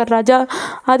யுவன் சங்கர் ராஜா,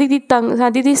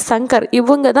 அதிதி சங்கர்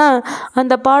இவங்க தான்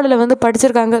அந்த பாடலை வந்து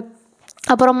படிச்சிருக்காங்க.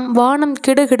 அப்புறம் வானம்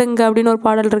கிடுகிடுங்க அப்படின்னு ஒரு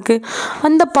பாடல் இருக்குது.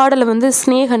 அந்த பாடலை வந்து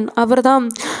ஸ்னேகன் அவர் தான்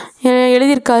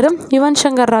எழுதியிருக்காரு. யுவன்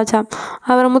சங்கர் ராஜா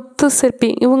அவர் முத்து சிற்பி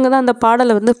இவங்க தான் அந்த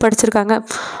பாடலை வந்து படிச்சிருக்காங்க.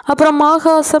 அப்புறம்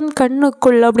ஆகாசம்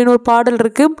கண்ணுக்குள் அப்படின்னு ஒரு பாடல்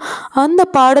இருக்குது. அந்த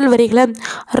பாடல் வரிகளை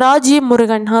ராஜீவ்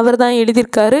முருகன் அவர் தான்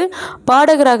எழுதியிருக்காரு.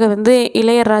 பாடகராக வந்து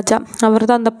இளையராஜா அவர்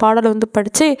தான் அந்த பாடலை வந்து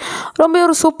படித்து ரொம்ப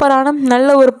ஒரு சூப்பரான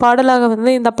நல்ல ஒரு பாடலாக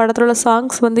வந்து இந்த படத்தில் உள்ள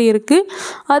சாங்ஸ் வந்து இருக்குது.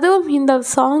 அதுவும் இந்த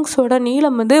சாங்ஸோட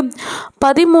நீளம் வந்து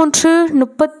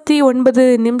 13:39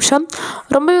 நிமிஷம்.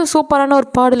 ரொம்ப சூப்பரான ஒரு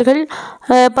பாடல்கள்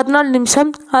 14 நிமிஷம்.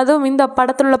 அதுவும் இந்த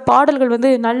படத்தில் உள்ள பாடல்கள்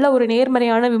வந்து நல்ல ஒரு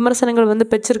நேர்மறையான விமர்சனங்கள் வந்து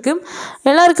பெற்றிருக்கு.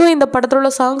 எல்லாருக்குமே இந்த படத்தில்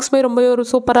உள்ள சாங்ஸுமே ரொம்ப ஒரு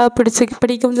சூப்பராக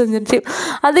பிடிக்கும் செஞ்சிருச்சு.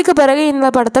 அதுக்கு பிறகு இந்த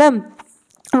படத்தில்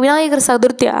விநாயகர்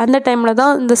சதுர்த்தி அந்த டைமில்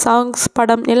தான் இந்த சாங்ஸ்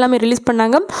படம் எல்லாமே ரிலீஸ்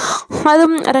பண்ணாங்க.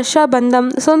 அதுவும் ரஷா பந்தம்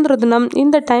சுதந்திர தினம்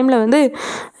இந்த டைமில் வந்து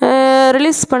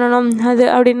ரிலீஸ் பண்ணணும் அது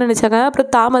அப்படின்னு நினச்சாங்க. அப்புறம்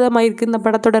தாமதமாயிருக்கு இந்த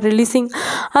படத்தோட ரிலீஸிங்.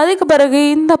 அதுக்கு பிறகு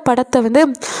இந்த படத்தை வந்து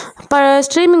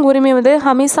ஸ்ட்ரீமிங் உரிமை வந்து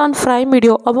அமேசான் பிரைம்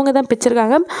வீடியோ அவங்க தான்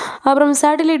பிடிச்சிருக்காங்க. அப்புறம்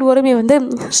சேட்டலைட் உரிமை வந்து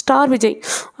ஸ்டார் விஜய்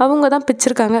அவங்க தான்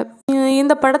பிடிச்சிருக்காங்க.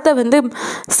 இந்த படத்தை வந்து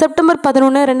செப்டம்பர்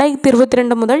 11,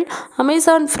 2022 முதல்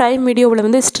அமேசான் பிரைம் வீடியோவில்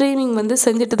வந்து ஸ்ட்ரீமிங் வந்து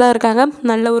செஞ்சுட்டு தான் இருக்காங்க.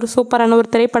 நல்ல ஒரு சூப்பரான ஒரு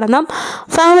திரைப்படம் தான்.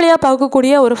 ஃபேமிலியாக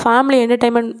பார்க்கக்கூடிய ஒரு ஃபேமிலி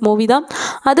என்டர்டைன்மெண்ட் மூவி தான்.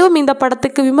 அதுவும் இந்த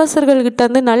படத்துக்கு விமர்சகர்கள்கிட்ட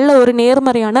வந்து நல்ல ஒரு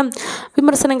நேர்மறையான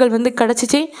விமர்சனங்கள் வந்து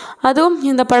கிடச்சிச்சு. அதுவும்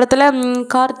இந்த படத்தில்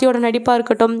கார்த்தியோட நடிப்பாக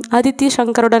இருக்கட்டும், அதித்தி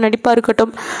சங்கரோட நடிப்பாக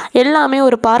இருக்கட்டும், எல்லாமே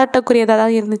ஒரு பாராட்டக்குரியதாக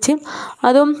தான் இருந்துச்சு.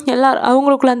 அதுவும்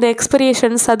அவங்களுக்குள்ள அந்த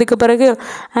எக்ஸ்பீரியன்ஸ், அதுக்கு பிறகு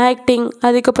ஆக்டிங்,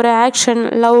 அதுக்கு பிறகு ஆக்ஷன்,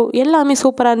 லவ் எல்லாமே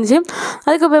சூப்பராக இருந்துச்சு.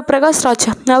 அதுக்கு பிரகாஷ் ராஜ்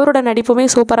அவரோட நடிப்புமே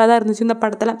சூப்பராக தான் இருந்துச்சு இந்த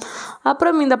படத்தில்.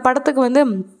 அப்புறம் இந்த படத்துக்கு வந்து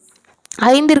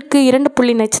 5ற்கு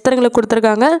 2 நட்சத்திரங்களை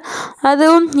கொடுத்துருக்காங்க.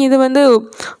 அதுவும் இது வந்து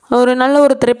ஒரு நல்ல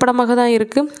ஒரு திரைப்படமாக தான்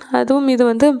இருக்குது. அதுவும் இது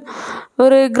வந்து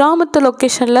ஒரு கிராமத்து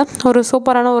லொக்கேஷனில் ஒரு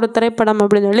சூப்பரான ஒரு திரைப்படம்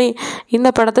அப்படின்னு சொல்லி இந்த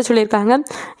படத்தை சொல்லியிருக்காங்க.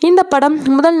 இந்த படம்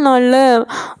முதல் நாளில்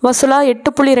வசூலாக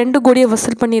 8.2 கோடியை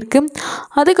வசூல் பண்ணியிருக்கு.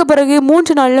 அதுக்கு பிறகு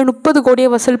 3 நாளில் 30 கோடியை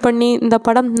வசூல் பண்ணி இந்த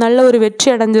படம் நல்ல ஒரு வெற்றி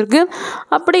அடைஞ்சிருக்கு.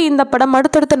 அப்படி இந்த படம்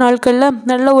அடுத்தடுத்த நாட்களில்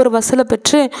நல்ல ஒரு வசூலை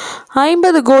பெற்று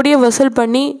 50 கோடியை வசூல்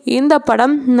பண்ணி இந்த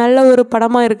படம் நல்ல ஒரு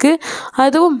படமாக இருக்குது.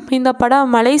 அதுவும் இந்த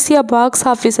படம் மலேசியா பாக்ஸ்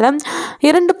ஆஃபீஸில்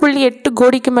 2.8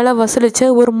 கோடிக்கு மேலே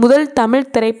வசூலித்த ஒரு முதல் தமிழ்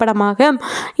திரைப்படமாக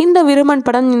இந்த விருமன்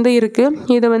படம் வந்து இருக்குது.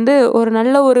 இது வந்து ஒரு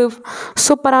நல்ல ஒரு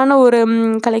சூப்பரான ஒரு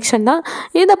கலெக்ஷன் தான்.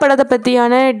 இந்த படத்தை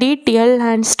பற்றியான டீட்டெயில்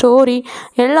அண்ட் ஸ்டோரி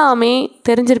எல்லாமே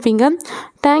தெரிஞ்சிருப்பீங்க.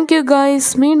 Thank you guys.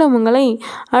 மீண்டும் உங்களை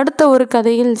அடுத்த ஒரு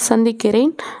கதையில்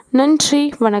சந்திக்கிறேன். நன்றி,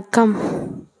 வணக்கம்.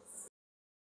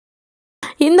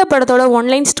 இந்த படத்தோட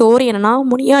ஒன்லைன் ஸ்டோரி என்னென்னா,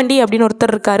 முனியாண்டி அப்படின்னு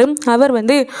ஒருத்தர் இருக்கார். அவர்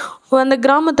வந்து அந்த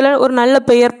கிராமத்தில் ஒரு நல்ல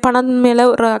பெயர், பணம் மேலே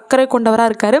ஒரு அக்கறை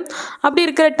கொண்டவராக இருக்கார். அப்படி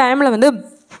இருக்கிற டைமில் வந்து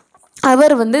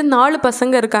அவர் வந்து 4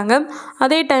 பசங்க இருக்காங்க.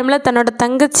 அதே டைமில் தன்னோட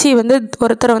தங்கச்சி வந்து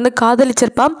ஒருத்தரை வந்து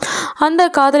காதலிச்சிருப்பான். அந்த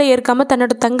காதலை ஏற்காமல்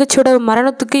தன்னோட தங்கச்சியோட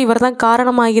மரணத்துக்கு இவர் தான்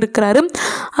காரணமாக இருக்கிறாரு.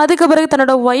 அதுக்கு பிறகு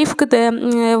தன்னோட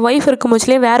ஒய்ஃப் இருக்கும்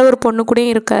போச்சுலேயே வேற ஒரு பொண்ணு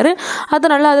கூடயும் இருக்கார்.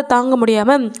 அதனால் அதை தாங்க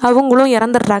முடியாமல் அவங்களும்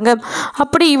இறந்துடுறாங்க.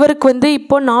 அப்படி இவருக்கு வந்து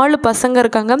இப்போது 4 பசங்க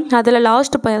இருக்காங்க. அதில்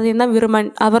லாஸ்ட் பையன் தான்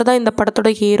விருமன். அவர் தான் இந்த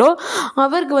படத்தோட ஹீரோ.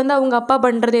 அவருக்கு வந்து அவங்க அப்பா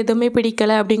பண்ணுறது எதுவுமே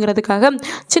பிடிக்கலை. அப்படிங்கிறதுக்காக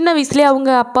சின்ன வயசுலேயே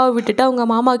அவங்க அப்பாவை விட்டுட்டு அவங்க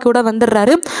மாமா கூட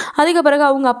வந்துடுறாரு. அதுக்கு பிறகு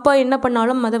அவங்க அப்பா என்ன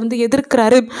பண்ணாலும் அதை வந்து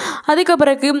எதிர்க்கிறாரு. அதுக்கு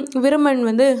பிறகு விருமன்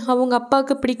வந்து அவங்க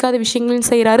அப்பாவுக்கு பிடிக்காத விஷயங்களும்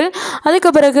செய்கிறாரு. அதுக்கு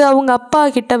பிறகு அவங்க அப்பா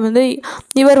கிட்ட வந்து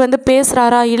இவர் வந்து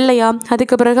பேசுகிறாரா இல்லையா,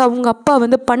 அதுக்கு பிறகு அவங்க அப்பா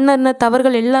வந்து பண்ண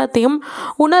தவறுகள் எல்லாத்தையும்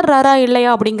உணர்றாரா இல்லையா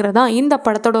அப்படிங்கிறது தான் இந்த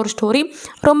படத்தோட ஒரு ஸ்டோரி.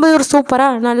 ரொம்ப ஒரு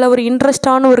சூப்பராக நல்ல ஒரு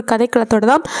இன்ட்ரெஸ்டான ஒரு கதைக்களத்தோடு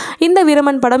தான் இந்த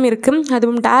விருமன் படம் இருக்குது.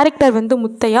 அதுவும் டைரக்டர் வந்து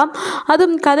முத்தையா,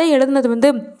 அதுவும் கதை எழுதுனது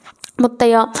வந்து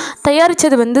முத்தையா,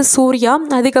 தயாரித்தது வந்து சூர்யா.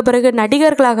 அதுக்கு பிறகு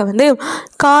நடிகர்களாக வந்து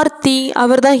கார்த்தி,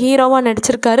 அவர் தான் ஹீரோவாக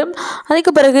நடிச்சிருக்காரு.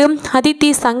 அதுக்கு பிறகு அதித்தி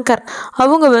சங்கர்,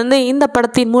 அவங்க வந்து இந்த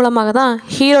படத்தின் மூலமாக தான்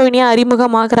ஹீரோயினியாக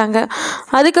அறிமுகமாகறாங்க.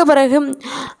 அதுக்கு பிறகு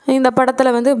இந்த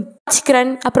படத்தில் வந்து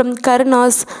கிரண், அப்புறம்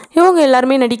கருணாஸ், இவங்க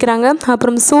எல்லாருமே நடிக்கிறாங்க.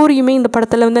 அப்புறம் சூரியுமே இந்த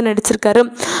படத்தில் வந்து நடிச்சிருக்காரு.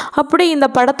 அப்படி இந்த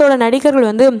படத்தோட நடிகர்கள்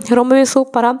வந்து ரொம்பவே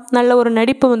சூப்பராக நல்ல ஒரு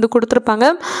நடிப்பு வந்து கொடுத்துருப்பாங்க.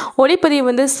 ஒளிப்பதிவு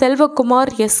வந்து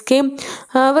செல்வகுமார் எஸ்கே,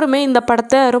 அவருமே இந்த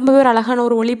படத்தை ரொம்பவே அழகான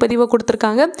ஒரு ஒளிப்பதிவை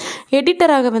கொடுத்துருக்காங்க.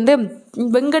 எடிட்டராக வந்து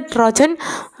வெங்கட்ராஜன்.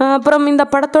 அப்புறம் இந்த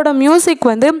படத்தோட மியூசிக்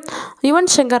வந்து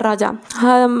யுவன் சங்கர் ராஜா,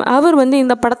 அவர் வந்து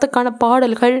இந்த படத்துக்கான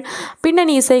பாடல்கள்,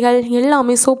 பின்னணி இசைகள்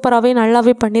எல்லாமே சூப்பராகவே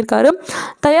நல்லாவே பண்ணியிருக்காரு.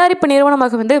 தயாரிப்பு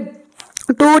நிறுவனமாக வந்து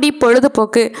 2D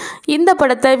பொழுதுபோக்கு. இந்த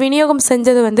படத்தை விநியோகம்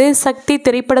செஞ்சது வந்து சக்தி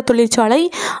திரைப்பட தொழிற்சாலை.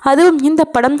 அதுவும் இந்த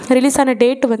படம் ரிலீஸ் ஆன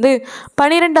டேட் வந்து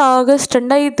 12 ஆகஸ்ட்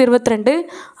 2022.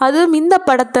 அதுவும் இந்த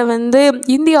படத்தை வந்து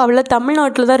இந்தியாவில்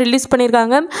தமிழ்நாட்டில் தான் ரிலீஸ்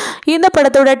பண்ணியிருக்காங்க. இந்த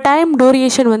படத்தோட டைம்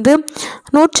டூரேஷன் வந்து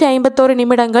 151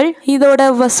 நிமிடங்கள். இதோட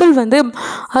வசூல் வந்து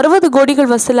 60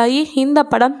 கோடிகள் வசூலாகி இந்த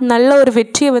படம் நல்ல ஒரு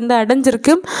வெற்றியை வந்து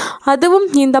அடைஞ்சிருக்கு. அதுவும்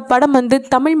இந்த படம் வந்து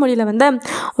தமிழ் மொழியில் வந்து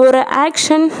ஒரு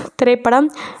ஆக்ஷன் திரைப்படம்,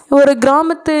 ஒரு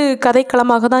கிராமத்து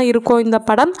கதைக்களமாக தான் இருக்கும் இந்த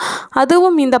படம்.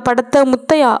 அதுவும் இந்த படத்தை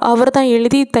முத்தையா அவர் தான்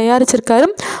எழுதி தயாரிச்சிருக்காரு.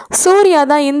 சூர்யா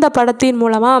தான் இந்த படத்தின்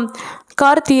மூலமாக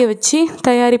கார்த்தியை வச்சு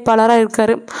தயாரிப்பாளராக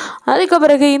இருக்கார். அதுக்கு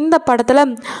பிறகு இந்த படத்தில்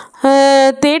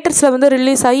தியேட்டர்ஸில் வந்து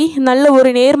ரிலீஸ் ஆகி நல்ல ஒரு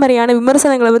நேர்மறையான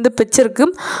விமர்சனங்களை வந்து பெற்றிருக்கு.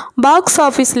 பாக்ஸ்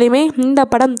ஆஃபீஸ்லேயுமே இந்த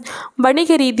படம்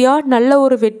வணிக ரீதியாக நல்ல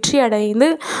ஒரு வெற்றி அடைந்து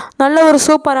நல்ல ஒரு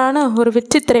சூப்பரான ஒரு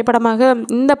வெற்றி திரைப்படமாக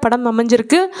இந்த படம்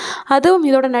அமைஞ்சிருக்கு. அதுவும்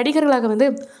இதோட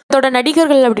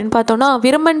நடிகர்கள் அப்படின்னு பார்த்தோன்னா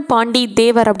விருமன் பாண்டி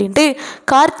தேவர் அப்படின்ட்டு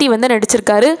கார்த்தி வந்து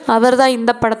நடிச்சிருக்காரு. அவர் தான்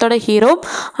இந்த படத்தோட ஹீரோ.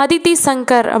 அதித்தி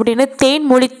சங்கர் அப்படின்னு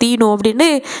தேன்மொழி தீனோ அப்படின்னு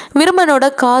விருமனோட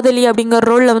காதலி அப்படிங்கிற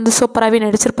ரோலில் வந்து சூப்பராகவே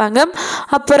நடிச்சிருப்பாங்க.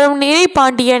 அப்புறம் நிறை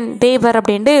பாண்டியன் தேவர்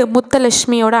அப்படின்ட்டு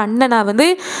முத்தலட்சுமியோட அண்ணனாக வந்து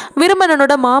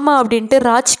விருமனோட மாமா அப்படின்ட்டு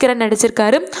ராஜ்கிரண்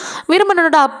நடிச்சிருக்காரு.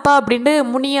 விருமனோட அப்பா அப்படின்ட்டு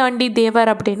முனியாண்டி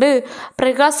தேவர் அப்படின்ட்டு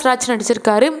பிரகாஷ் ராஜ்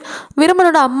நடிச்சிருக்காரு.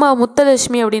 விருமனோட அம்மா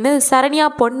முத்தலட்சுமி அப்படின்னு சரண்யா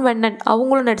பொன்வண்ணன்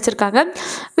அவங்களும் நடிச்சிருக்காங்க.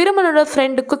 விருமனோட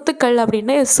ஃப்ரெண்டு குத்துக்கள்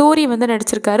அப்படின்னு சோரி வந்து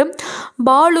நடிச்சிருக்காரு.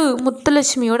 பாலு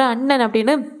முத்தலட்சுமியோட அண்ணன்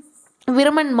அப்படின்னு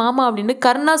விருமன் மாமா அப்படின்னு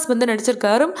கருணாஸ் வந்து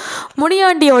நடிச்சிருக்காரு.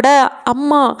 முனியாண்டியோட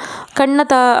அம்மா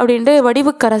கண்ணதா அப்படின்ட்டு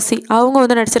வடிவுக்கரசி அவங்க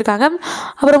வந்து நடிச்சிருக்காங்க.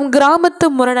 அப்புறம் கிராமத்து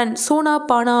முரடன் சூனா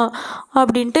பானா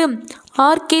அப்படின்ட்டு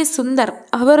ஆர்கே சுந்தர்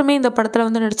அவருமே இந்த படத்தில்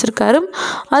வந்து நடிச்சிருக்காரு.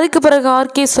 அதுக்கு பிறகு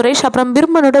ஆர்கே சுரேஷ், அப்புறம்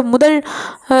விருமனோட முதல்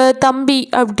தம்பி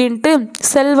அப்படின்ட்டு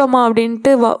செல்வமா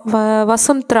அப்படின்ட்டு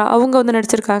வசுந்தரா அவங்க வந்து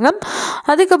நடிச்சிருக்காங்க.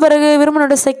 அதுக்கு பிறகு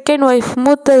விருமனோட செகண்ட் ஒய்ஃப்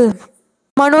மூத்த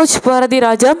மனோஜ் பாரதி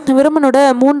ராஜா, விருமனோட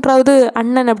மூன்றாவது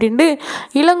அண்ணன் அப்படின்ட்டு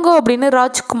இளங்கோ அப்படின்னு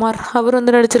ராஜ்குமார் அவர்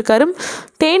வந்து நடிச்சிருக்காரு.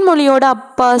 தேன்மொழியோட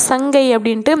அப்பா சங்கை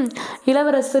அப்படின்ட்டு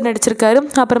இளவரசு நடிச்சிருக்காரு.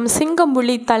 அப்புறம்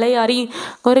சிங்கம்புலி தலையாரி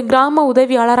ஒரு கிராம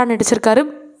உதவியாளராக நடிச்சிருக்காரு.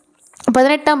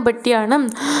 18ஆம் பட்டியான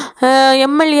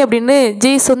எம்எல்ஏ அப்படின்னு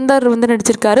ஜி சுந்தர் வந்து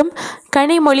நடிச்சிருக்காரு.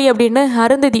 கனிமொழி அப்படின்னு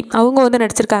அருந்ததி அவங்க வந்து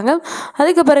நடிச்சிருக்காங்க.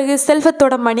 அதுக்கு பிறகு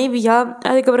செல்வத்தோட மனைவியா,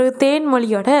 அதுக்கு பிறகு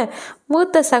தேன்மொழியோட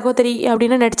மூத்த சகோதரி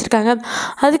அப்படின்னு நடிச்சிருக்காங்க.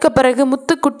 அதுக்கு பிறகு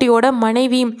முத்துக்குட்டியோட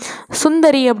மனைவி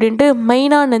சுந்தரி அப்படின்ட்டு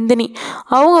மைனா நந்தினி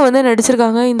அவங்க வந்து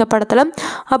நடிச்சிருக்காங்க இந்த படத்தில்.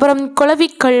 அப்புறம்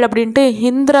குளவிக்கல் அப்படின்ட்டு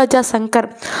இந்திராஜா சங்கர்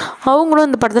அவங்களும்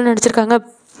இந்த படத்தில் நடிச்சிருக்காங்க.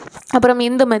 அப்புறம்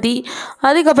இந்துமதி,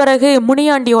 அதுக்கு பிறகு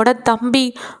முனியாண்டியோட தம்பி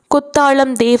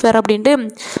குத்தாளம் தேவர் அப்படின்ட்டு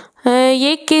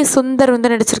ஏகே சுந்தர்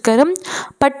வந்து நடிச்சிருக்காரு.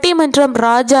 பட்டிமன்றம்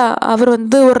ராஜா அவர்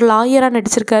வந்து ஒரு லாயராக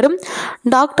நடிச்சிருக்காரு.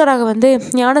 டாக்டராக வந்து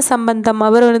ஞான சம்பந்தம்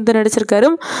அவர் வந்து நடிச்சிருக்காரு.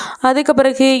 அதுக்கு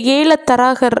பிறகு ஏல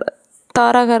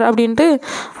தாரகர் அப்படின்ட்டு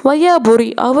வையாபுரி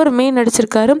அவருமே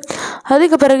நடிச்சிருக்காரு.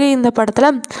 அதுக்கு பிறகு இந்த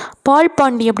படத்தில்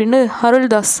பால்பாண்டி அப்படின்னு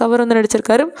அருள்தாஸ் அவர் வந்து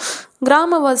நடிச்சிருக்காரு.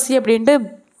 கிராமவாசி அப்படின்ட்டு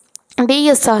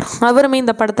டிஎஸ்ஆர் அவருமே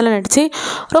இந்த படத்தில் நடித்து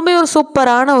ரொம்ப ஒரு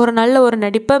சூப்பரான ஒரு நல்ல ஒரு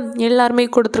நடிப்பை எல்லாருமே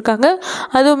கொடுத்துருக்காங்க.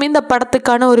 அதுவும் இந்த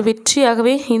படத்துக்கான ஒரு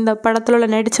வெற்றியாகவே இந்த படத்தில் உள்ள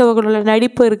நடித்தவர்களோட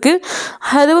நடிப்பு இருக்குது.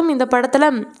 அதுவும் இந்த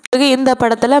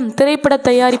படத்தில் திரைப்பட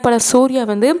தயாரிப்பாளர் சூர்யா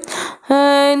வந்து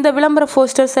இந்த விளம்பர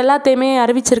போஸ்டர்ஸ் எல்லாத்தையுமே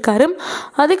அறிவிச்சிருக்காரு.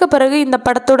 அதுக்கு பிறகு இந்த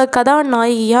படத்தோட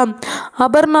கதாநாயகியாக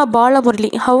அபர்ணா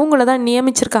பாலமுரளி அவங்கள தான்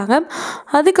நியமிச்சிருக்காங்க.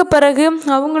 அதுக்கு பிறகு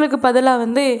அவங்களுக்கு பதிலாக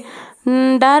வந்து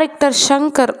டைரக்டர்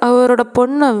ஷங்கர் அவரோட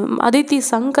பொண்ணு அதித்தி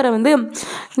சங்கரை வந்து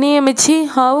நியமித்து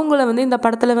அவங்கள வந்து இந்த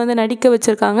படத்தில் வந்து நடிக்க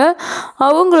வச்சுருக்காங்க.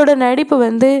 அவங்களோட நடிப்பு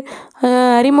வந்து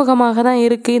அறிமுகமாக தான்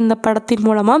இருக்குது இந்த படத்தின்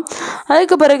மூலமாக.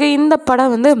 அதுக்கு பிறகு இந்த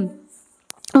படம் வந்து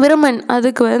விருமன்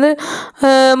அதுக்கு வந்து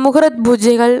முகூர்த்த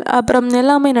பூஜைகள் அப்புறம்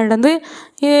எல்லாமே நடந்து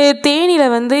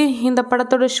தேனியில் வந்து இந்த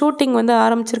படத்தோட ஷூட்டிங் வந்து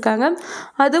ஆரம்பிச்சிருக்காங்க.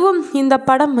 அதுவும் இந்த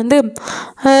படம் வந்து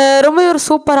ரொம்ப ஒரு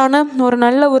சூப்பரான ஒரு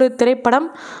நல்ல ஒரு திரைப்படம்.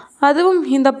 அதுவும்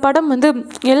இந்த படம் வந்து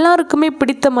எல்லாருக்குமே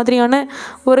பிடித்த மாதிரியான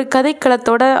ஒரு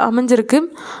கதைக்களத்தோடு அமைஞ்சிருக்கு.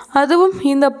 அதுவும்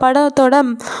இந்த படத்தோட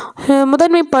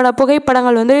முதன்மை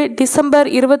புகைப்படங்கள் வந்து டிசம்பர்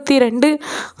 22,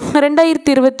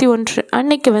 2021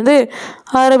 அன்னைக்கு வந்து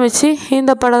ஆரம்பித்து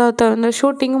இந்த படத்தை வந்து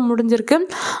ஷூட்டிங்கும் முடிஞ்சிருக்கு.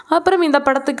 அப்புறம் இந்த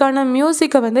படத்துக்கான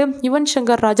மியூசிக்கை வந்து யுவன்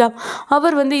சங்கர் ராஜா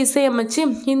அவர் வந்து இசையமைச்சு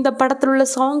இந்த படத்தில் உள்ள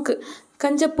சாங்கு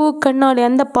கஞ்சப்பூ கண்ணாடி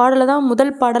அந்த பாடலை தான்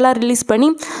முதல் பாடலாக ரிலீஸ் பண்ணி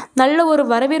நல்ல ஒரு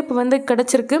வரவேற்பு வந்து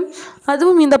கிடச்சிருக்கு.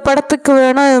 அதுவும் இந்த படத்துக்கு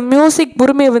வேணால் மியூசிக்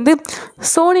உரிமை வந்து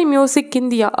சோனி மியூசிக்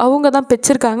இந்தியா அவங்க தான்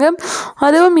பெற்றிருக்காங்க.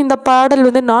 அதுவும் இந்த பாடல்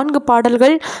வந்து 4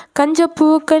 பாடல்கள், கஞ்சப்பூ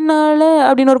கண்ணால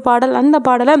அப்படின்னு ஒரு பாடல், அந்த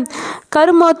பாடலை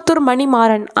கருமாத்தூர்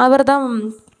மணிமாறன் அவர் தான்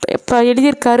இப்போ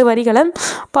எழுதியிருக்காரு வரிகளை.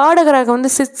 பாடகராக வந்து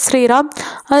ஸ்ரீராம்,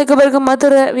 அதுக்கு பிறகு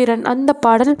மதுரை வீரன்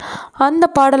அந்த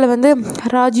பாடலை வந்து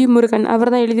ராஜீவ் முருகன்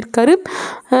அவர் தான் எழுதியிருக்காரு.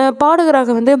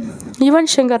 பாடகராக வந்து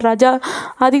யுவன் சங்கர் ராஜா,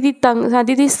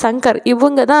 அதிதி சங்கர்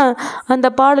இவங்க தான் அந்த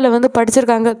பாடலை வந்து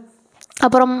படிச்சிருக்காங்க.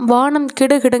 அப்புறம் வானம்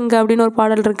கிடுகிடுங்க அப்படின்னு ஒரு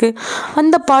பாடல் இருக்குது.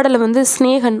 அந்த பாடலை வந்து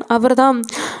ஸ்னேகன் அவர் தான்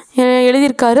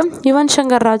எழுதியிருக்காரு. யுவன்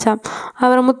சங்கர் ராஜா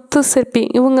அவர் முத்து சிற்பி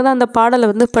இவங்க தான் அந்த பாடலை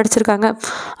வந்து படிச்சிருக்காங்க.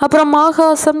 அப்புறம்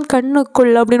ஆகாசம்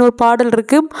கண்ணுக்குள் அப்படின்னு ஒரு பாடல்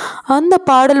இருக்குது. அந்த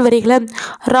பாடல் வரிகளை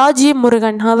ராஜீவ்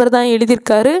முருகன் அவர் தான்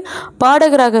எழுதியிருக்காரு.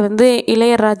 பாடகராக வந்து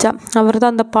இளையராஜா அவர்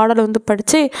தான் அந்த பாடலை வந்து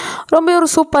படித்து ரொம்ப ஒரு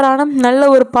சூப்பரான நல்ல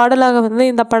ஒரு பாடலாக வந்து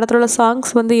இந்த படத்தோட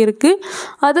சாங்ஸ் வந்து இருக்குது.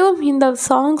 அதுவும் இந்த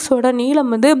சாங்ஸோட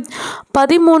நீளம் வந்து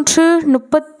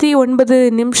 13:39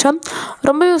 நிமிஷம்.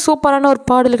 ரொம்ப சூப்பரான ஒரு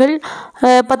பாடல்கள்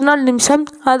 14 நிமிஷம்.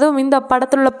 அதுவும் இந்த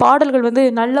படத்தில் உள்ள பாடல்கள் வந்து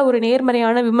நல்ல ஒரு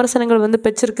நேர்மறையான விமர்சனங்கள் வந்து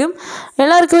பெற்றிருக்கு.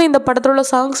 எல்லாருக்குமே இந்த படத்தில் உள்ள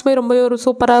சாங்ஸுமே ரொம்ப ஒரு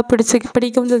சூப்பராக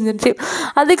பிடிக்கும் தெரிஞ்சிருச்சு.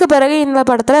 அதுக்கு பிறகு இந்த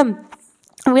படத்தில்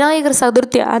விநாயகர்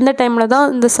சதுர்த்தி அந்த டைமில்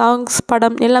தான் இந்த சாங்ஸ்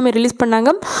படம் எல்லாமே ரிலீஸ் பண்ணாங்க.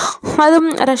 அதுவும்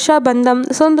ரஷா பந்தம்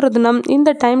சுதந்திர தினம் இந்த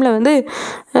டைமில் வந்து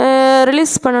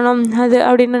ரிலீஸ் பண்ணணும் அது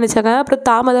அப்படின்னு நினச்சாங்க. அப்புறம்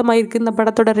தாமதமாயிருக்கு இந்த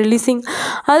படத்தோட ரிலீஸிங்.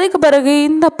 அதுக்கு பிறகு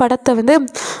இந்த படத்தை வந்து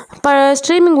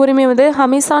ஸ்ட்ரீமிங் உரிமை வந்து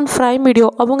அமேசான் ப்ரைம் வீடியோ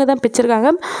அவங்க தான் பிடிச்சிருக்காங்க.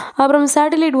 அப்புறம்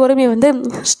சேட்டலைட் உரிமை வந்து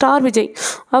ஸ்டார் விஜய்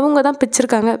அவங்க தான்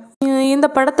பிடிச்சிருக்காங்க. இந்த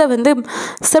படத்தை வந்து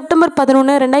செப்டம்பர்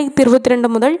 11,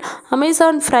 2022 முதல்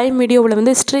அமேசான் ப்ரைம் வீடியோவில்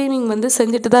வந்து ஸ்ட்ரீமிங் வந்து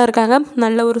செஞ்சுட்டு தான் இருக்காங்க.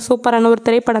 நல்ல ஒரு சூப்பரான ஒரு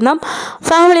திரைப்படம் தான்.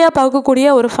 ஃபேமிலியாக பார்க்கக்கூடிய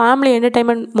ஒரு ஃபேமிலி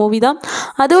என்டர்டைன்மெண்ட் மூவி தான்.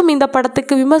 அதுவும் இந்த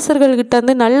படத்துக்கு விமர்சகர்கள்கிட்ட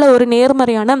வந்து நல்ல ஒரு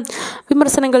நேர்மறையான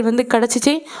விமர்சனங்கள் வந்து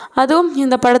கிடச்சிச்சு. அதுவும்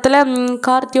இந்த படத்தில்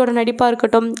கார்த்தியோட நடிப்பாக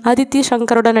இருக்கட்டும், அதித்தி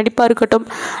ஷங்கரோட நடிப்பாக இருக்கட்டும்,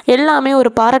 எல்லாமே ஒரு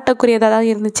பாராட்டக்கூடியதாக தான்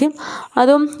இருந்துச்சு.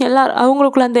 அதுவும்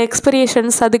அவங்களுக்குள்ள அந்த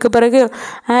எக்ஸ்பிரேஷன்ஸ், அதுக்கு பிறகு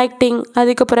ஆக்டிங்,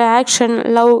 அதுக்கு பிறகு ஆக்ஷன்,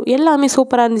 லவ் எல்லாமே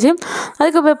சூப்பராக இருந்துச்சு.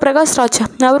 அதுக்கு பிரகாஷ் ராஜ்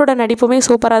அவரோட நடிப்புமே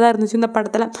சூப்பராக தான் இருந்துச்சு இந்த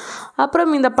படத்தில்.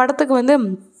 அப்புறம் இந்த படத்துக்கு வந்து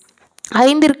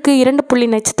 5ற்கு 2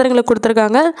 நட்சத்திரங்களை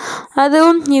கொடுத்துருக்காங்க.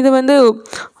 அதுவும் இது வந்து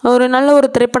ஒரு நல்ல ஒரு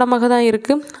திரைப்படமாக தான்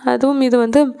இருக்குது. அதுவும் இது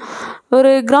வந்து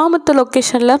ஒரு கிராமத்து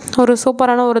லொக்கேஷனில் ஒரு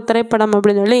சூப்பரான ஒரு திரைப்படம்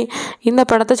அப்படின்னு சொல்லி இந்த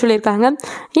படத்தை சொல்லியிருக்காங்க.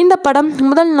 இந்த படம்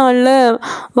முதல் நாளில்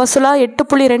வசூலாக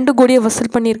 8.2 கோடியை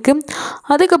வசூல் பண்ணியிருக்கு.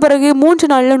 அதுக்கு பிறகு 3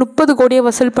 நாளில் 30 கோடியை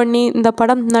வசூல் பண்ணி இந்த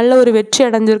படம் நல்ல ஒரு வெற்றி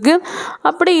அடைஞ்சிருக்கு.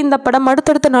 அப்படி இந்த படம்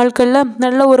அடுத்தடுத்த நாட்களில்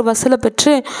நல்ல ஒரு வசூலை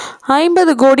பெற்று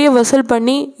 50 கோடியை வசூல்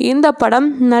பண்ணி இந்த படம்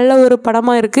நல்ல ஒரு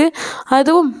படமாக இருக்குது.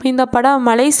 அதுவும் இந்த படம்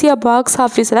மலேசியா பாக்ஸ்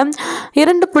ஆஃபீஸில்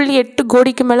 2.8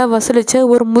 கோடிக்கு மேலே வசூலித்த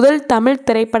ஒரு முதல் தமிழ்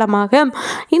திரைப்படமாக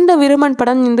இந்த விருமன்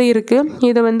படம் வந்து இருக்குது.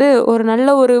 இது வந்து ஒரு நல்ல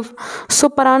ஒரு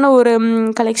சூப்பரான ஒரு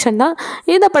கலெக்ஷன் தான்.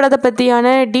 இந்த படத்தை பற்றியான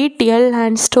டீட்டெயில்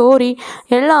அண்ட் ஸ்டோரி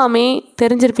எல்லாமே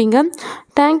தெரிஞ்சிருப்பீங்க.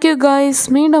 Thank you guys.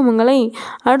 மீண்டும் உங்களை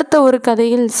அடுத்த ஒரு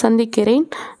கதையில் சந்திக்கிறேன்.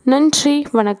 நன்றி,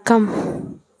 வணக்கம்.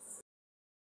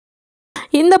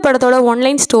 இந்த படத்தோட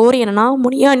ஒன்லைன் ஸ்டோரி என்னென்னா,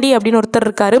 முனியாண்டி அப்படின்னு ஒருத்தர்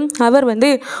இருக்கார். அவர் வந்து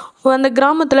அந்த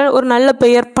கிராமத்தில் ஒரு நல்ல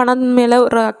பெயர், பணம் மேலே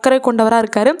ஒரு அக்கறை கொண்டவராக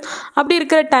இருக்கார். அப்படி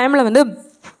இருக்கிற டைமில் வந்து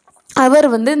அவர்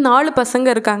வந்து 4 பசங்க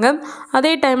இருக்காங்க. அதே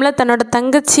டைமில் தன்னோட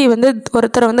தங்கச்சி வந்து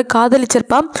ஒருத்தரை வந்து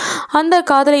காதலிச்சிருப்பான். அந்த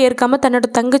காதலை ஏற்காமல் தன்னோட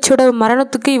தங்கச்சியோட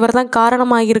மரணத்துக்கு இவர் தான்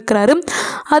காரணமாக இருக்கிறாரு.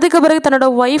 அதுக்கு பிறகு தன்னோட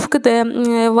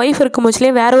ஒய்ஃப் இருக்கும்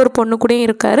போச்சுலேயே வேற ஒரு பொண்ணு கூடயும்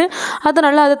இருக்கார்.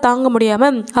 அதனால் அதை தாங்க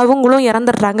முடியாமல் அவங்களும்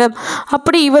இறந்துடுறாங்க.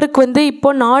 அப்படி இவருக்கு வந்து இப்போ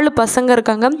 4 பசங்க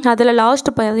இருக்காங்க. அதில்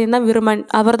லாஸ்ட் பையன் தான் விருமன்.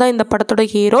 அவர் தான் இந்த படத்தோட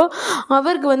ஹீரோ.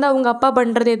 அவருக்கு வந்து அவங்க அப்பா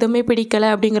பண்ணுறது எதுவுமே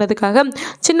பிடிக்கலை அப்படிங்கிறதுக்காக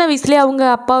சின்ன வயசுலேயே அவங்க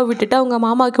அப்பாவை விட்டுட்டு அவங்க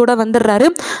மாமா கூட வந்துடுறாரு.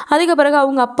 அதுக்கு பிறகு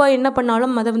அவங்க அப்பா என்ன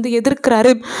பண்ணாலும் அதை வந்து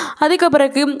எதிர்க்கிறாரு. அதுக்கு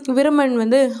பிறகு விருமன்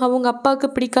வந்து அவங்க அப்பாவுக்கு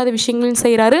பிடிக்காத விஷயங்களும்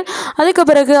செய்கிறாரு. அதுக்கு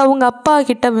பிறகு அவங்க அப்பா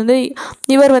கிட்ட வந்து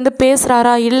இவர் வந்து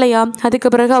பேசுகிறாரா இல்லையா, அதுக்கு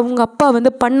பிறகு அவங்க அப்பா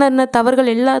வந்து பண்ண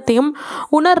தவறுகள் எல்லாத்தையும்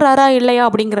உணர்றாரா இல்லையா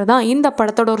அப்படிங்கிறதான் இந்த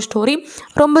படத்தோட ஒரு ஸ்டோரி.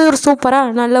 ரொம்ப ஒரு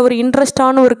சூப்பராக நல்ல ஒரு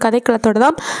இன்ட்ரெஸ்டான ஒரு கதைக்களத்தோடு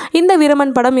தான் இந்த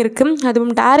விருமன் படம் இருக்குது.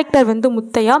 அதுவும் டைரக்டர் வந்து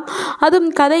முத்தையா,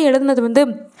 அதுவும் கதை எழுதுனது வந்து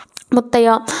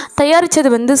முத்தையா, தயாரித்தது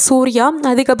வந்து சூர்யா.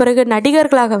 அதுக்கு பிறகு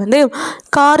நடிகர்களாக வந்து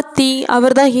கார்த்தி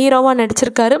அவர் தான் ஹீரோவாக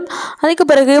நடிச்சிருக்காரு. அதுக்கு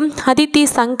பிறகு அதித்தி,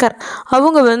 சங்கர்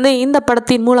அவங்க வந்து இந்த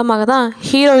படத்தின் மூலமாக தான்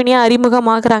ஹீரோயினியாக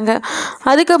அறிமுகமாகறாங்க.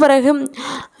 அதுக்கு பிறகு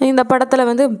இந்த படத்தில்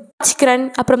வந்து சிக்கரன்,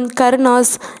 அப்புறம்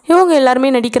கருணாஸ் இவங்க எல்லாருமே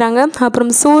நடிக்கிறாங்க.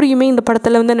 அப்புறம் சூரியுமே இந்த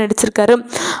படத்தில் வந்து நடிச்சிருக்காரு.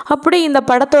 அப்படி இந்த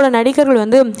படத்தோட நடிகர்கள்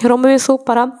வந்து ரொம்பவே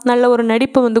சூப்பராக நல்ல ஒரு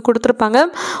நடிப்பு வந்து கொடுத்துருப்பாங்க.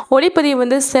 ஒளிப்பதிவு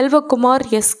வந்து செல்வகுமார்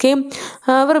எஸ்கே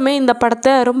அவருமே இந்த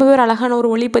படத்தை ரொம்பவே அழகான ஒரு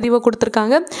ஒளிப்பதிவை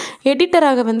கொடுத்துருக்காங்க.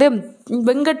 எடிட்டராக வந்து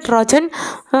வெங்கட்ராஜன்.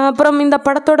 அப்புறம் இந்த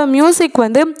படத்தோட மியூசிக்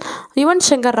வந்து யுவன்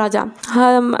சங்கர் ராஜா.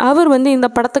 அவர் வந்து இந்த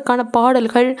படத்துக்கான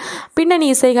பாடல்கள், பின்னணி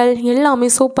இசைகள் எல்லாமே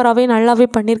சூப்பராகவே நல்லாவே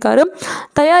பண்ணியிருக்காரு.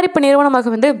 தயாரிப்பு நிறுவனமாக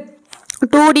வந்து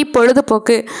 2D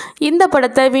பொழுதுபோக்கு. இந்த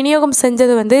படத்தை விநியோகம்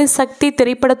செஞ்சது வந்து சக்தி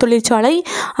திரைப்பட தொழிற்சாலை.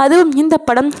 அதுவும் இந்த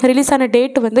படம் ரிலீஸ் ஆன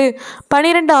டேட் வந்து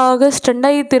 12 ஆகஸ்ட்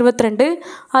 2022.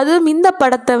 அதுவும் இந்த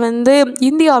படத்தை வந்து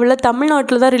இந்தியாவில்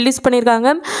தமிழ்நாட்டில் தான் ரிலீஸ்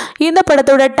பண்ணியிருக்காங்க. இந்த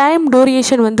படத்தோட டைம்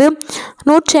டூரேஷன் வந்து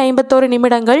 151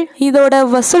 நிமிடங்கள். இதோட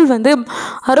வசூல் வந்து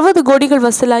 60 கோடிகள்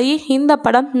வசூலாகி இந்த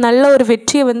படம் நல்ல ஒரு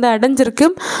வெற்றியை வந்து அடைஞ்சிருக்கு.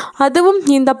 அதுவும்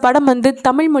இந்த படம் வந்து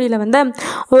தமிழ் மொழியில் வந்து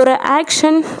ஒரு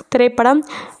ஆக்ஷன் திரைப்படம்,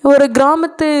 ஒரு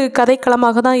கிராமத்து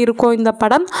கதைக்களமாக தான் இருக்கும் இந்த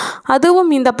படம். அதுவும்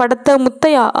இந்த படத்தை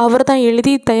முத்தையா அவர் தான்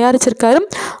எழுதி தயாரிச்சிருக்காரு.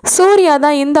 சூர்யா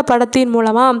தான் இந்த படத்தின்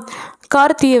மூலமாக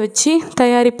கார்த்தியை வச்சு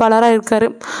தயாரிப்பாளராக இருக்கார்.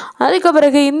 அதுக்கு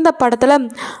பிறகு இந்த படத்தில்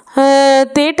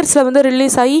தேட்டர்ஸில் வந்து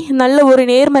ரிலீஸ் ஆகி நல்ல ஒரு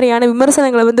நேர்மறையான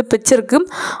விமர்சனங்களை வந்து பெற்றிருக்கு.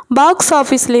 பாக்ஸ்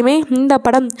ஆஃபீஸ்லேயுமே இந்த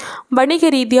படம் வணிக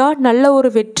ரீதியாக நல்ல ஒரு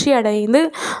வெற்றி அடைந்து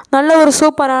நல்ல ஒரு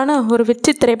சூப்பரான ஒரு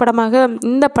வெற்றி திரைப்படமாக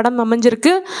இந்த படம்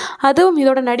அமைஞ்சிருக்கு. அதுவும்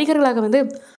இதோட நடிகர்கள்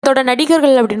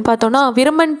அப்படின்னு பார்த்தோன்னா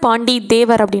விருமன் பாண்டி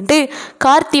தேவர் அப்படின்ட்டு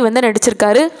கார்த்தி வந்து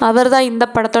நடிச்சிருக்காரு. அவர் தான் இந்த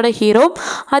படத்தோட ஹீரோ.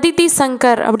 அதிதி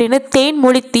சங்கர் அப்படின்னு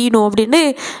தேன்மொழி தீனு அப்படின்னு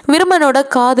விருமனோட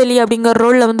காதலி அப்படிங்கிற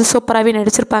ரோலில் வந்து சூப்பராகவே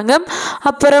நடிச்சிருப்பாங்க.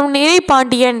 அப்புறம் நிறை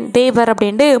பாண்டியன் தேவர்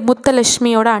அப்படின்ட்டு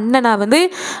முத்தலட்சுமியோட அண்ணனா வந்து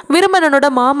விருமனோட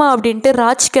மாமா அப்படின்ட்டு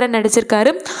ராஜ்கிரண்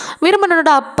நடிச்சிருக்காரு. விருமனோட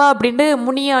அப்பா அப்படின்ட்டு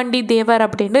முனியாண்டி தேவர்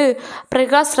அப்படின்ட்டு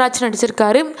பிரகாஷ் ராஜ்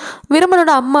நடிச்சிருக்காரு.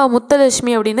 விருமனோட அம்மா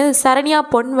முத்தலட்சுமி அப்படின்னு சரண்யா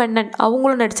பொன்வண்ணன்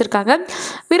அவங்களும் நடிச்சிருக்காங்க.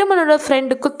 விருமனோட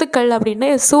ஃப்ரெண்டு குத்துக்கள் அப்படின்னு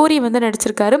சோரி வந்து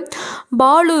நடிச்சிருக்காரு.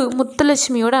 பாலு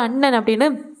முத்தலட்சுமியோட அண்ணன் அப்படின்னு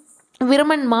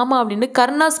விருமன் மாமா அப்படின்னு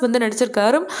கருணாஸ் வந்து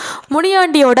நடிச்சிருக்காரு.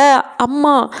 முனியாண்டியோட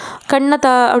அம்மா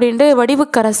கண்ணதா அப்படின்ட்டு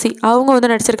வடிவுக்கரசி அவங்க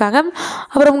வந்து நடிச்சிருக்காங்க.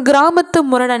 அப்புறம் கிராமத்து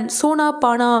முரடன் சூனா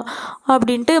பானா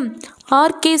அப்படின்ட்டு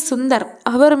ஆர்கே சுந்தர்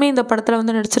அவருமே இந்த படத்தில்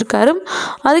வந்து நடிச்சிருக்காரு.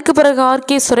 அதுக்கு பிறகு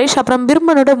ஆர்கே சுரேஷ் அப்புறம்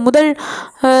விருமனோட முதல்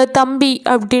தம்பி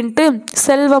அப்படின்ட்டு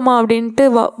செல்வமா அப்படின்ட்டு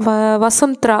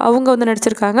வசந்தரா அவங்க வந்து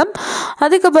நடிச்சிருக்காங்க.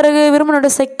 அதுக்கு பிறகு விருமனோட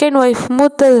செகண்ட் ஒய்ஃப்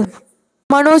மூத்த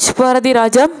மனோஜ் பாரதி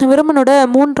ராஜா, விருமனோட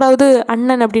மூன்றாவது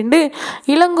அண்ணன் அப்படின்ட்டு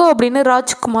இளங்கோ அப்படின்னு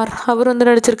ராஜ்குமார் அவர் வந்து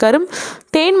நடிச்சிருக்காரு.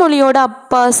 தேன்மொழியோட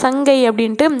அப்பா சங்கை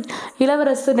அப்படின்ட்டு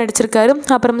இளவரசு நடிச்சிருக்காரு.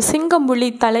 அப்புறம்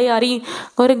சிங்கம்புலி தலையாரி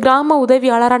ஒரு கிராம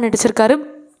உதவியாளராக நடிச்சிருக்காரு.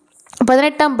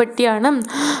 18ஆம் பட்டியான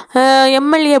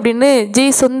எம்எல்ஏ அப்படின்னு ஜி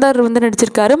சுந்தர் வந்து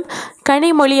நடிச்சிருக்காரு.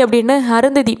 கனிமொழி அப்படின்னு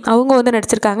அருந்ததி அவங்க வந்து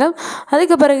நடிச்சிருக்காங்க.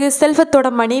 அதுக்கு பிறகு செல்வத்தோட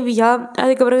மனைவியா,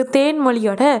 அதுக்கு பிறகு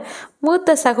தேன்மொழியோட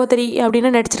மூத்த சகோதரி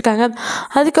அப்படின்னு நடிச்சிருக்காங்க.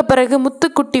 அதுக்கு பிறகு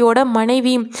முத்துக்குட்டியோட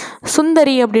மனைவி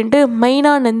சுந்தரி அப்படின்ட்டு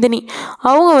மைனா நந்தினி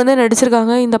அவங்க வந்து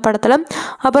நடிச்சிருக்காங்க இந்த படத்தில்.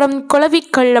 அப்புறம்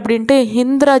குளவிக்கல் அப்படின்ட்டு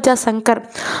இந்திராஜா சங்கர்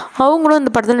அவங்களும்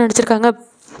இந்த படத்தில் நடிச்சிருக்காங்க.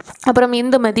 அப்புறம்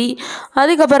இந்துமதி,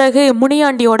 அதுக்கு பிறகு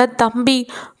முனியாண்டியோட தம்பி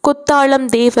குத்தாளம்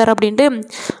தேவர் அப்படின்ட்டு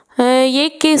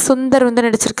ஏகே சுந்தர் வந்து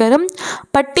நடிச்சிருக்காரு.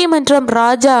 பட்டிமன்றம்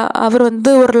ராஜா அவர்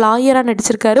வந்து ஒரு லாயராக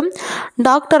நடிச்சிருக்காரு.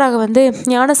 டாக்டராக வந்து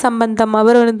ஞான சம்பந்தம்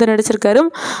அவர் வந்து நடிச்சிருக்காரு.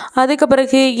 அதுக்கு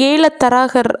பிறகு ஏல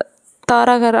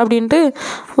தாரகர் அப்படின்ட்டு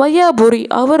வையாபுரி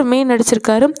அவருமே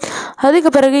நடிச்சிருக்காரு.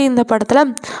 அதுக்கு பிறகு இந்த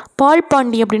படத்தில்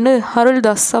பால்பாண்டி அப்படின்னு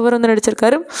அருள்தாஸ் அவர் வந்து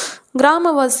நடிச்சிருக்காரு.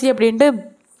 கிராமவாசி அப்படின்ட்டு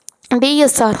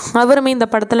டிஎஸ்ஆர் அவருமே இந்த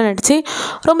படத்தில் நடித்து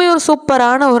ரொம்ப ஒரு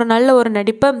சூப்பரான ஒரு நல்ல ஒரு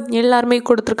நடிப்பை எல்லாருமே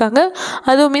கொடுத்துருக்காங்க.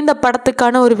 அதுவும் இந்த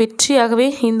படத்துக்கான ஒரு வெற்றியாகவே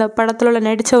இந்த படத்தில் உள்ள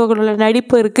நடித்தவர்களோட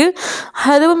நடிப்பு இருக்குது.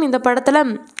 அதுவும் இந்த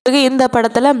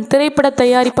படத்தில் திரைப்பட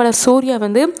தயாரிப்பாளர் சூர்யா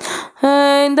வந்து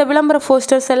இந்த விளம்பர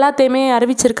போஸ்டர்ஸ் எல்லாத்தையுமே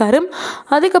அறிவிச்சிருக்காரு.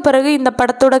 அதுக்கு பிறகு இந்த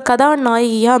படத்தோட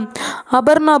கதாநாயகியாக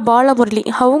அபர்ணா பாலமுரளி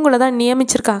அவங்கள தான்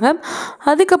நியமிச்சிருக்காங்க.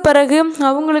 அதுக்கு பிறகு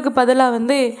அவங்களுக்கு பதிலாக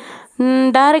வந்து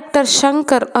டைரக்டர்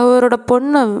ஷங்கர் அவரோட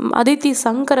பொண்ணு அதித்தி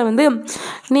சங்கரை வந்து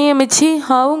நியமித்து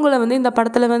அவங்கள வந்து இந்த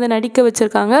படத்தில் வந்து நடிக்க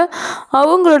வச்சுருக்காங்க.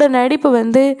 அவங்களோட நடிப்பு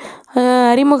வந்து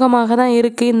அறிமுகமாக தான்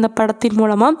இருக்குது இந்த படத்தின்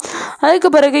மூலமாக.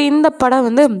 அதுக்கு பிறகு இந்த படம்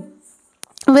வந்து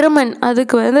விருமன்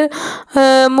அதுக்கு வந்து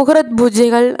முகூர்த்த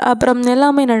பூஜைகள் அப்புறம்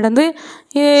எல்லாமே நடந்து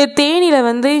தேனியில்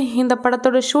வந்து இந்த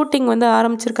படத்தோட ஷூட்டிங் வந்து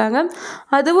ஆரம்பிச்சிருக்காங்க.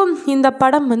 அதுவும் இந்த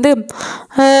படம் வந்து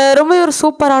ரொம்ப ஒரு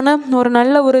சூப்பரான ஒரு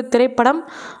நல்ல ஒரு திரைப்படம்.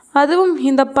 அதுவும்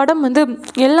இந்த படம் வந்து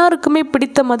எல்லாருக்குமே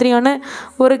பிடித்த மாதிரியான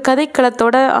ஒரு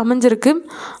கதைக்களத்தோடு அமைஞ்சிருக்கு.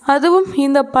 அதுவும்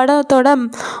இந்த படத்தோட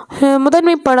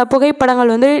முதன்மை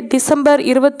புகைப்படங்கள் வந்து டிசம்பர்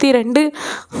 22,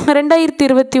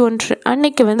 2021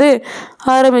 அன்னைக்கு வந்து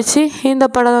ஆரம்பித்து இந்த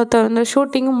படத்தை வந்து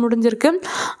ஷூட்டிங்கும் முடிஞ்சிருக்கு.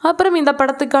 அப்புறம் இந்த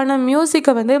படத்துக்கான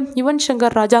மியூசிக்கை வந்து யுவன்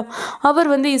சங்கர் ராஜா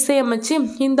அவர் வந்து இசையமைச்சு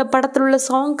இந்த படத்தில் உள்ள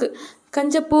சாங்கு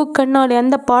கஞ்சப்பூ கண்ணாடி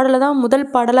அந்த பாடலை தான் முதல்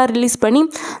பாடலாக ரிலீஸ் பண்ணி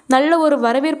நல்ல ஒரு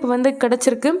வரவேற்பு வந்து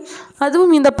கிடச்சிருக்கு.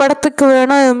 அதுவும் இந்த படத்துக்கு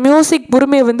வேணா மியூசிக்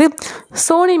உரிமையை வந்து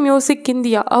சோனி மியூசிக்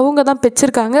இந்தியா அவங்க தான்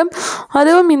பெற்றிருக்காங்க.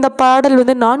 அதுவும் இந்த பாடல்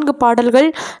வந்து 4 பாடல்கள்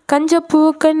கஞ்சப்பூ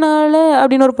கண்ணால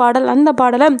அப்படின்னு ஒரு பாடல், அந்த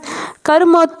பாடலை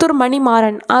கருமாத்தூர்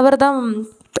மணிமாறன் அவர் தான்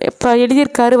இப்போ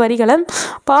எழுதியிருக்காரு வரிகளை.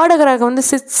 பாடகராக வந்து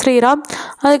ஸ்ரீராம்,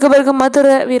 அதுக்கு பிறகு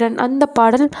மதுரை வீரன்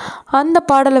அந்த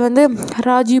பாடலை வந்து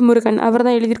ராஜீவ் முருகன் அவர்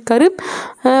தான் எழுதியிருக்காரு.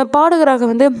 பாடகராக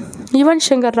வந்து யுவன்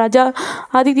சங்கர் ராஜா,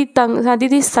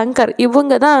 அதிதி சங்கர்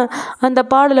இவங்க தான் அந்த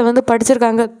பாடலை வந்து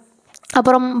படிச்சிருக்காங்க.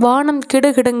 அப்புறம் வானம்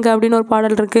கிடுகிடுங்க அப்படின்னு ஒரு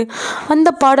பாடல் இருக்குது. அந்த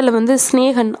பாடலை வந்து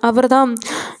ஸ்னேகன் அவர் தான்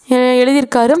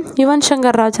எழுதியிருக்காரு யுவன்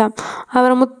சங்கர் ராஜா,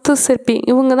 அவர் முத்து சிற்பி,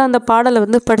 இவங்க தான் அந்த பாடலை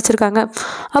வந்து படிச்சிருக்காங்க.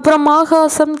 அப்புறம்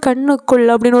ஆகாசம் கண்ணுக்குள்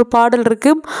அப்படின்னு ஒரு பாடல்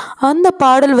இருக்குது. அந்த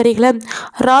பாடல் வரிகளை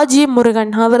ராஜி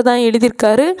முருகன் அவர் தான்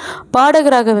எழுதியிருக்காரு.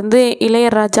 பாடகராக வந்து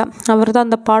இளையராஜா அவர் தான்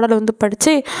அந்த பாடலை வந்து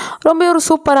படித்து ரொம்ப ஒரு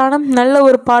சூப்பரான நல்ல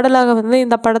ஒரு பாடலாக வந்து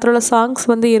இந்த படத்தில் உள்ள சாங்ஸ்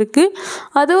வந்து இருக்குது.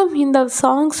 அதுவும் இந்த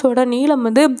சாங்ஸோட நீளம்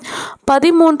வந்து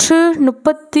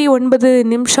 13:39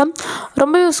 நிமிஷம்.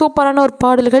 ரொம்பவே சூப்பரான ஒரு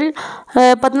பாடல்கள்.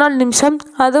 14 நிமிஷம்.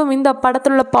 அதுவும் இந்த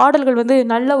படத்தில் உள்ள பாடல்கள் வந்து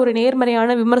நல்ல ஒரு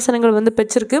நேர்மறையான விமர்சனங்கள் வந்து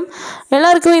பெற்றிருக்கு.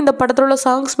 எல்லாருக்குமே இந்த படத்தில் உள்ள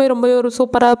சாங்ஸுமே ரொம்பவே ஒரு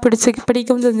சூப்பராக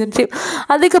பிடிக்கும் செஞ்சிருச்சு.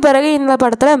 அதுக்கு பிறகு இந்த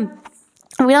படத்தில்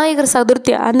விநாயகர்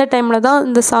சதுர்த்தி அந்த டைமில் தான்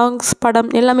இந்த சாங்ஸ் படம்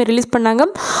எல்லாமே ரிலீஸ் பண்ணாங்க.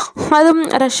 அதுவும்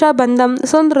ரஷா பந்தம்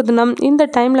சுதந்திர தினம் இந்த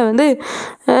டைமில் வந்து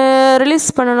ரிலீஸ்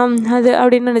பண்ணணும் அது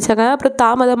அப்படின்னு நினச்சாங்க. அப்புறம்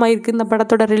தாமதமாயிருக்கு இந்த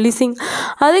படத்தோட ரிலீஸிங்.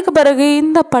 அதுக்கு பிறகு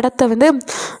இந்த படத்தை வந்து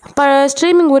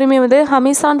ஸ்ட்ரீமிங் உரிமை வந்து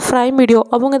அமேசான் பிரைம் வீடியோ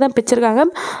அவங்க தான் பிடிச்சிருக்காங்க.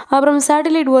 அப்புறம்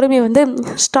சேட்டலைட் உரிமை வந்து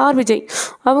ஸ்டார் விஜய்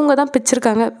அவங்க தான்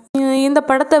பிடிச்சிருக்காங்க. இந்த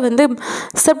படத்தை வந்து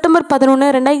செப்டம்பர்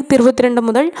 11, 2022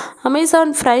 முதல்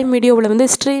அமேசான் பிரைம் வீடியோவில் வந்து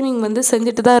ஸ்ட்ரீமிங் வந்து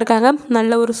செஞ்சுட்டு தான் இருக்காங்க.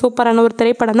 நல்ல ஒரு சூப்பரான ஒரு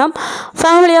திரைப்படம் தான்.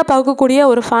 ஃபேமிலியாக பார்க்கக்கூடிய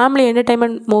ஒரு ஃபேமிலி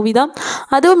என்டர்டைன்மெண்ட் மூவி தான்.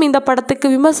 அதுவும் இந்த படத்துக்கு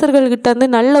விமர்சகர்கள்கிட்ட வந்து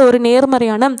நல்ல ஒரு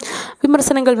நேர்மறையான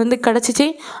விமர்சனங்கள் வந்து கிடச்சிச்சு.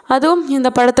 அதுவும் இந்த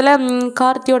படத்தில்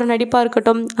கார்த்தியோட நடிப்பாக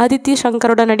இருக்கட்டும், அதித்தி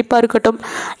ஷங்கரோட நடிப்பாக இருக்கட்டும்,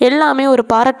 எல்லாமே ஒரு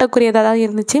பாராட்டக்குரியதாக தான்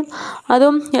இருந்துச்சு.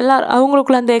 அதுவும்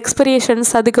அவங்களுக்குள்ள அந்த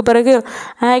எக்ஸ்பிரேஷன்ஸ், அதுக்கு பிறகு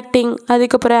ஆக்டிங்,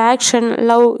 அதுக்கு பிறகு ஆக்ஷன்,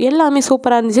 லவ் எல்லாமே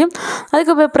சூப்பராக இருந்துச்சு.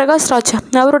 அதுக்கு பிரகாஷ் ராஜ்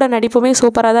அவரோட நடிப்புமே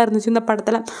சூப்பராக தான் இருந்துச்சு இந்த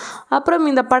படத்தில். அப்புறம்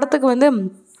இந்த படத்துக்கு வந்து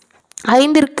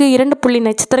 5ற்கு 2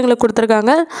 நட்சத்திரங்களை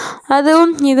கொடுத்துருக்காங்க.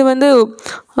 அதுவும் இது வந்து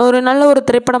ஒரு நல்ல ஒரு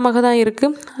திரைப்படமாக தான்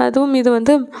இருக்குது. அதுவும் இது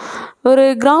வந்து ஒரு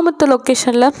கிராமத்து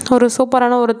லொக்கேஷனில் ஒரு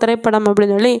சூப்பரான ஒரு திரைப்படம்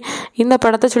அப்படின்னு சொல்லி இந்த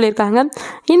படத்தை சொல்லியிருக்காங்க.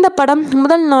 இந்த படம்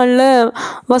முதல் நாளில்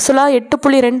வசூலாக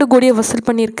 8.2 கோடியை வசூல்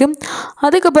பண்ணியிருக்கு.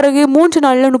 அதுக்கு பிறகு 3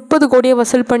 நாளில் 30 கோடியை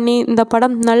வசூல் பண்ணி இந்த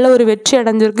படம் நல்ல ஒரு வெற்றி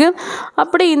அடைஞ்சிருக்கு.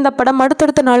 அப்படி இந்த படம்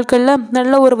அடுத்தடுத்த நாட்களில்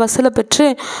நல்ல ஒரு வசூலை பெற்று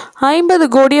 50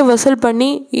 கோடியை வசூல்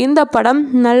பண்ணி இந்த படம்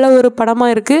நல்ல ஒரு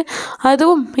படமாக இருக்குது.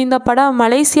 அதுவும் இந்த படம்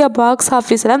மலேசியா பாக்ஸ்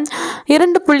ஆஃபீஸில்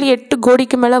 2.8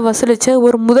 கோடிக்கு மேலே வசூலித்த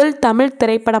ஒரு முதல் தமிழ்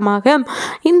திரைப்படமாக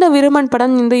இந்த விருமன்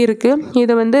படம் வந்து இருக்குது.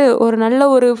 இது வந்து ஒரு நல்ல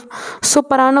ஒரு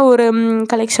சூப்பரான ஒரு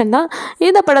கலெக்ஷன் தான்.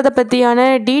 இந்த படத்தை பற்றியான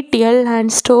டீட்டெயில்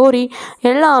அண்ட் ஸ்டோரி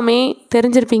எல்லாமே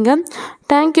தெரிஞ்சிருப்பீங்க.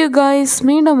 Thank you guys.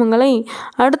 மீண்டும் உங்களை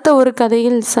அடுத்த ஒரு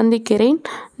கதையில் சந்திக்கிறேன்.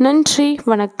 நன்றி,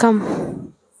 வணக்கம்.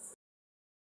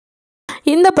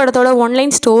 இந்த படத்தோட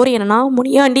ஒன்லைன் ஸ்டோரி என்னென்னா,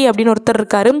 முனியாண்டி அப்படின்னு ஒருத்தர்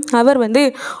இருக்கார். அவர் வந்து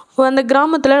அந்த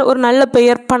கிராமத்தில் ஒரு நல்ல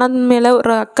பெயர், பணம் மேலே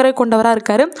ஒரு அக்கறை கொண்டவராக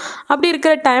இருக்கார். அப்படி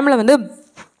இருக்கிற டைமில் வந்து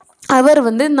அவர்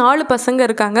வந்து 4 பசங்க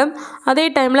இருக்காங்க. அதே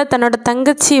டைமில் தன்னோட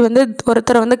தங்கச்சி வந்து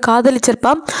ஒருத்தரை வந்து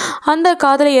காதலிச்சிருப்பான். அந்த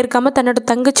காதலை ஏற்காமல் தன்னோட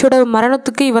தங்கச்சியோட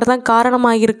மரணத்துக்கு இவர் தான்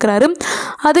காரணமாக இருக்கிறாரு.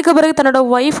 அதுக்கு பிறகு தன்னோட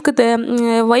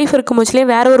ஒய்ஃப் இருக்கும் போச்சுலேயே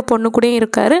வேற ஒரு பொண்ணு கூடயும்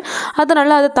இருக்கார்.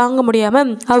 அதனால் அதை தாங்க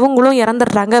முடியாமல் அவங்களும்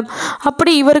இறந்துடுறாங்க.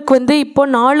 அப்படி இவருக்கு வந்து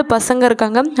இப்போது 4 பசங்க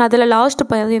இருக்காங்க. அதில் லாஸ்ட்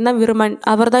பையன் தான் விருமன்.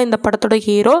 அவர் தான் இந்த படத்தோட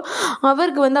ஹீரோ.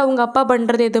 அவருக்கு வந்து அவங்க அப்பா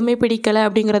பண்ணுறது எதுவுமே பிடிக்கலை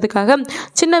அப்படிங்கிறதுக்காக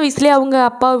சின்ன வயசுலேயே அவங்க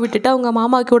அப்பாவை விட்டுட்டு அவங்க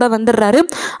மாமா கூட வந்துடுறாரு.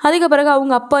 அதுக்கு பிறகு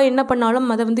அவங்க அப்பா என்ன பண்ணாலும்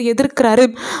அதை வந்து எதிர்க்கிறாரு.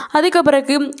 அதுக்கு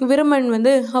பிறகு விருமன்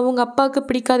வந்து அவங்க அப்பாவுக்கு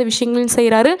பிடிக்காத விஷயங்களையும்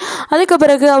செய்கிறாரு. அதுக்கு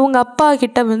பிறகு அவங்க அப்பா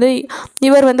கிட்ட வந்து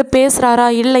இவர் வந்து பேசுகிறாரா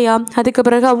இல்லையா, அதுக்கு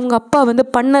பிறகு அவங்க அப்பா வந்து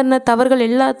பண்ண தவறுகள்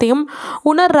எல்லாத்தையும்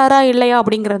உணர்றாரா இல்லையா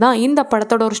அப்படிங்கிறதான் இந்த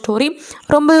படத்தோட ஒரு ஸ்டோரி.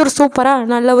 ரொம்ப ஒரு சூப்பராக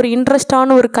நல்ல ஒரு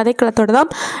இன்ட்ரெஸ்டான ஒரு கதைக்களத்தோடு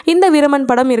தான் இந்த விருமன்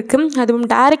படம் இருக்குது. அதுவும்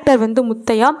டைரக்டர் வந்து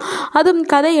முத்தையா, அதுவும்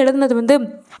கதை எழுதுனது வந்து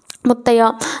முத்தையா,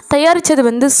 தயாரித்தது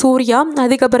வந்து சூர்யா.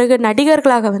 அதுக்கு பிறகு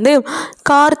நடிகர்களாக வந்து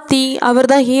கார்த்தி அவர்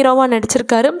தான் ஹீரோவாக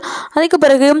நடிச்சிருக்காரு. அதுக்கு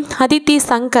பிறகு அதித்தி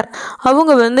சங்கர்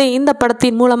அவங்க வந்து இந்த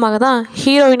படத்தின் மூலமாக தான்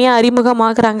ஹீரோயினியாக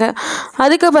அறிமுகமாகறாங்க.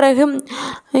 அதுக்கு பிறகு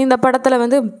இந்த படத்தில்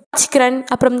வந்து சிக்கரன்,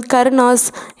 அப்புறம் கருணாஸ்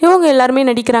இவங்க எல்லாருமே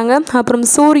நடிக்கிறாங்க. அப்புறம்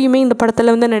சூரியுமே இந்த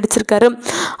படத்தில் வந்து நடிச்சிருக்காரு.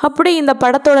 அப்படி இந்த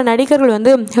படத்தோட நடிகர்கள்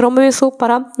வந்து ரொம்பவே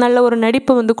சூப்பராக நல்ல ஒரு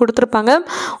நடிப்பு வந்து கொடுத்துருப்பாங்க.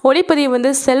 ஒளிப்பதிவு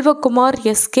வந்து செல்வகுமார்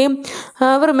எஸ்கே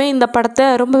அவருமே இந்த படத்தை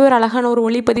ரொம்பவே அழகான ஒரு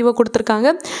ஒளிப்பதிவை கொடுத்துருக்காங்க.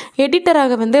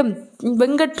 எடிட்டராக வந்து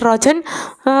வெங்கட்ராஜன்.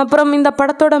 அப்புறம் இந்த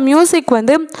படத்தோட மியூசிக்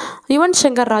வந்து யுவன்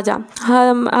சங்கர் ராஜா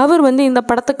அவர் வந்து இந்த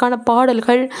படத்துக்கான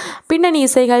பாடல்கள், பின்னணி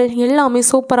இசைகள் எல்லாமே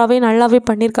சூப்பராகவே நல்லாவே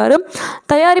பண்ணியிருக்காரு.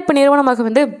 தயாரிப்பு நிறுவனமாக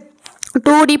வந்து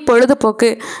 2D பொழுதுபோக்கு.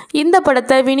 இந்த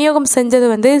படத்தை விநியோகம் செஞ்சது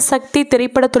வந்து சக்தி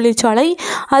திரைப்பட தொழிற்சாலை.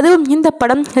 அதுவும் இந்த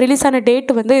படம் ரிலீஸ் ஆன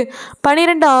டேட் வந்து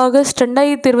 12 ஆகஸ்ட்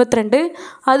 2022.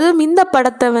 அதுவும் இந்த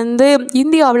படத்தை வந்து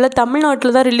இந்தியாவில்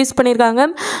தமிழ்நாட்டில் தான் ரிலீஸ் பண்ணியிருக்காங்க.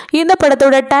 இந்த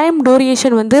படத்தோட டைம்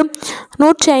டூரேஷன் வந்து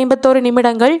 151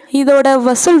 நிமிடங்கள். இதோட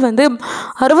வசூல் வந்து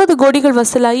 60 கோடிகள்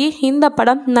வசூலாகி இந்த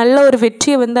படம் நல்ல ஒரு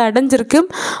வெற்றியை வந்து அடைஞ்சிருக்கு.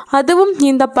 அதுவும்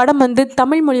இந்த படம் வந்து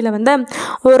தமிழ் மொழியில் வந்து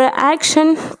ஒரு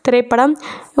ஆக்ஷன் திரைப்படம்,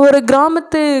 ஒரு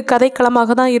கிராமத்து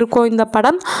கதைக்களமாக தான் இருக்கும் இந்த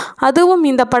படம். அதுவும்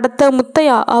இந்த படத்தை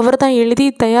முத்தையா அவர் தான் எழுதி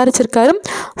தயாரிச்சிருக்காரு.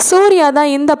 சூர்யா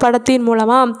தான் இந்த படத்தின்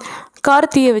மூலமாக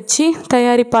கார்த்தியை வச்சு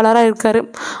தயாரிப்பாளராக இருக்கார்.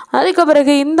 அதுக்கு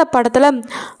பிறகு இந்த படத்தில்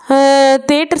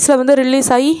தேட்டர்ஸில் வந்து ரிலீஸ்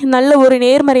ஆகி நல்ல ஒரு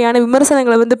நேர்மறையான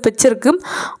விமர்சனங்களை வந்து பெற்றிருக்கு.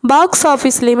 பாக்ஸ்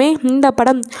ஆஃபீஸ்லேயுமே இந்த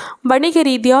படம் வணிக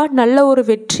ரீதியாக நல்ல ஒரு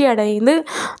வெற்றி அடைந்து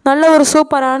நல்ல ஒரு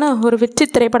சூப்பரான ஒரு வெற்றி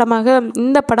திரைப்படமாக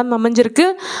இந்த படம் அமைஞ்சிருக்கு.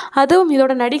 அதுவும்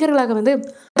இதோட நடிகர்களாக வந்து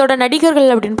நடிகர்கள்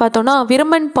அப்படின்னு பார்த்தோன்னா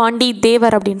விருமன் பாண்டி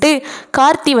தேவர் அப்படின்ட்டு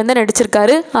கார்த்தி வந்து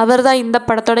நடிச்சிருக்காரு. அவர் தான் இந்த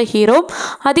படத்தோட ஹீரோ.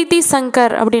 அதித்தி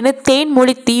சங்கர் அப்படின்னு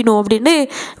தேன்மொழி தீனு அப்படின்னு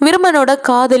விருமனோட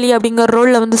காதலி அப்படிங்கிற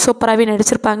ரோலில் வந்து சூப்பராகவே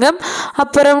நடிச்சிருப்பாங்க.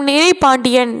 அப்புறம் நிறை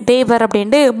பாண்டியன் தேவர்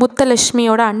அப்படின்ட்டு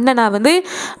முத்தலட்சுமியோட அண்ணனா வந்து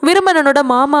விருமனனோட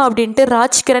மாமா அப்படின்ட்டு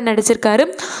ராஜ்கிரண் நடிச்சிருக்காரு.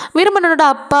 விருமனனோட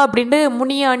அப்பா அப்படின்ட்டு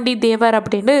முனியாண்டி தேவர்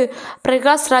அப்படின்ட்டு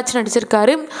பிரகாஷ் ராஜ்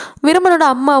நடிச்சிருக்காரு. விருமனோட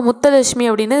அம்மா முத்தலட்சுமி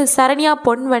அப்படின்னு சரண்யா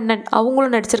பொன்வண்ணன்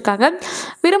அவங்களும் நடிச்சிருக்காங்க.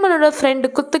 விருமனோட ஃப்ரெண்டு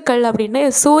குத்துக்கள் அப்படின்னு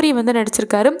சோரி வந்து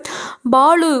நடிச்சிருக்காரு.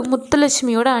 பாலு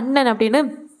முத்துலட்சுமியோட அண்ணன் அப்படின்னு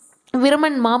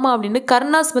விருமன் மாமா அப்படின்னு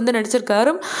கருணாஸ் வந்து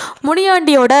நடிச்சிருக்காரு.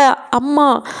 முனியாண்டியோட அம்மா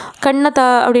கண்ணதா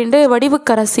அப்படின்ட்டு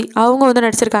வடிவுக்கரசி அவங்க வந்து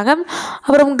நடிச்சிருக்காங்க.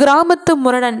 அப்புறம் கிராமத்து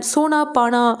முரடன் சூனா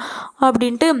பானா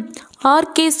அப்படின்ட்டு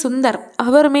ஆர்கே சுந்தர்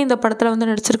அவருமே இந்த படத்தில்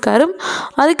வந்து நடிச்சிருக்காரு.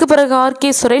 அதுக்கு பிறகு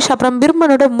ஆர்கே சுரேஷ், அப்புறம்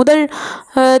விருமனோட முதல்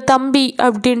தம்பி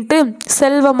அப்படின்ட்டு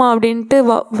செல்வமா அப்படின்ட்டு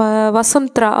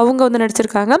வசந்தரா அவங்க வந்து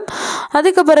நடிச்சிருக்காங்க.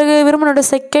 அதுக்கு பிறகு விருமனோட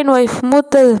செகண்ட் ஒய்ஃப்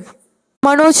மூத்த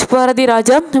மனோஜ் பாரதி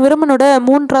ராஜா, விருமனோட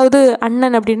 3வது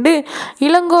அண்ணன் அப்படின்ட்டு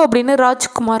இளங்கோ அப்படின்னு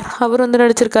ராஜ்குமார் அவர் வந்து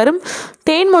நடிச்சிருக்காரு.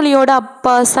 தேன்மொழியோட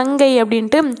அப்பா சங்கை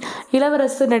அப்படின்ட்டு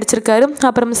இளவரசு நடிச்சிருக்காரு.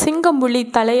 அப்புறம் சிங்கம்புலி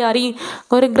தலையாரி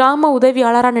ஒரு கிராம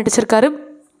உதவியாளராக நடிச்சிருக்காரு.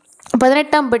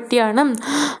 18ஆம் பட்டியான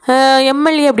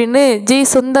எம்எல்ஏ அப்படின்னு ஜி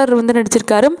சுந்தர் வந்து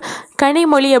நடிச்சிருக்காரு.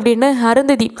 கனிமொழி அப்படின்னு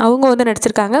அருந்ததி அவங்க வந்து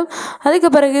நடிச்சிருக்காங்க. அதுக்கு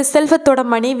பிறகு செல்வத்தோட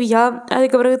மனைவியா,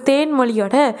 அதுக்கு பிறகு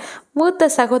தேன்மொழியோட மூத்த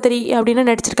சகோதரி அப்படின்னு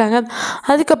நடிச்சிருக்காங்க.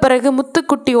 அதுக்கு பிறகு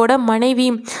முத்துக்குட்டியோட மனைவி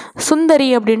சுந்தரி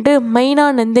அப்படின்ட்டு மைனா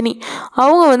நந்தினி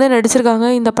அவங்க வந்து நடிச்சிருக்காங்க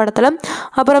இந்த படத்தில்.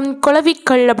 அப்புறம்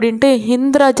குளவிக்கல் அப்படின்ட்டு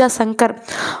இந்திராஜா சங்கர்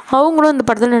அவங்களும் இந்த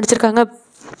படத்தில் நடிச்சிருக்காங்க.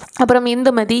 அப்புறம்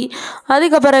இந்துமதி,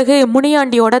 அதுக்கு பிறகு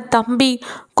முனியாண்டியோட தம்பி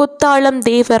குத்தாளம்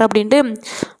தேவர் அப்படின்ட்டு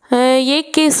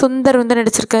ஏகே சுந்தர் வந்து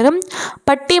நடிச்சிருக்காரு.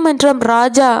 பட்டிமன்றம்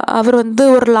ராஜா அவர் வந்து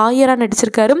ஒரு லாயராக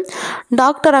நடிச்சிருக்காரு.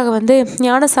 டாக்டராக வந்து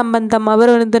ஞான சம்பந்தம்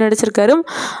அவர் வந்து நடிச்சிருக்காரு.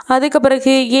 அதுக்கு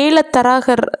பிறகு ஏல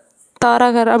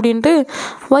தாரகர் அப்படின்ட்டு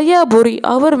வையாபுரி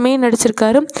அவருமே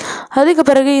நடிச்சிருக்காரு. அதுக்கு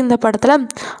பிறகு இந்த படத்தில்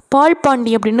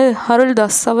பால்பாண்டி அப்படின்னு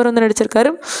அருள்தாஸ் அவர் வந்து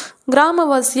நடிச்சிருக்காரு.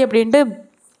 கிராமவாசி அப்படின்ட்டு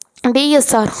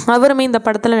டிஎஸ்ஆர் அவருமே இந்த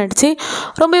படத்தில் நடித்து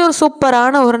ரொம்ப ஒரு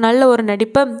சூப்பரான ஒரு நல்ல ஒரு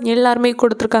நடிப்பை எல்லாருமே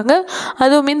கொடுத்துருக்காங்க.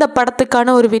 அதுவும் இந்த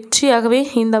படத்துக்கான ஒரு வெற்றியாகவே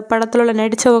இந்த படத்தில் உள்ள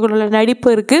நடித்தவர்களோட நடிப்பு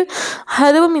இருக்குது.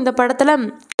 அதுவும் இந்த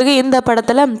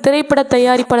படத்தில் திரைப்பட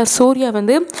தயாரிப்பாளர் சூர்யா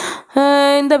வந்து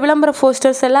இந்த விளம்பர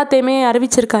போஸ்டர்ஸ் எல்லாத்தையுமே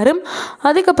அறிவிச்சிருக்காரு.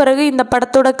 அதுக்கு பிறகு இந்த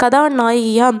படத்தோட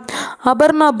கதாநாயகியாக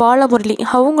அபர்ணா பாலமுரளி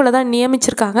அவங்கள தான்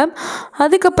நியமிச்சிருக்காங்க.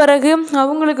 அதுக்கு பிறகு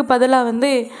அவங்களுக்கு பதிலாக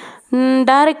வந்து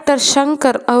டைரக்டர்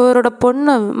ஷங்கர் அவரோட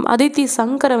பொண்ணு அதித்தி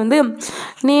சங்கரை வந்து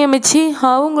நியமித்து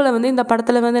அவங்கள வந்து இந்த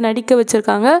படத்தில் வந்து நடிக்க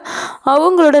வச்சுருக்காங்க.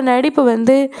 அவங்களோட நடிப்பு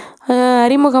வந்து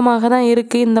அறிமுகமாக தான்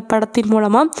இருக்குது இந்த படத்தின்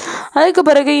மூலமாக. அதுக்கு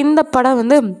பிறகு இந்த படம்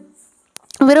வந்து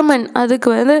விருமன் அதுக்கு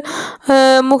வந்து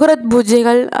முகூர்த்த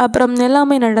பூஜைகள் அப்புறம்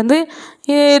எல்லாமே நடந்து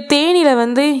தேனியில்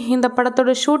வந்து இந்த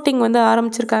படத்தோட ஷூட்டிங் வந்து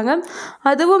ஆரம்பிச்சிருக்காங்க.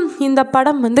 அதுவும் இந்த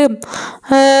படம் வந்து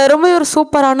ரொம்ப ஒரு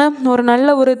சூப்பரான ஒரு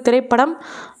நல்ல ஒரு திரைப்படம்.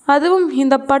 அதுவும்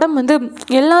இந்த படம் வந்து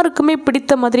எல்லாருக்குமே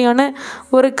பிடித்த மாதிரியான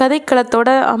ஒரு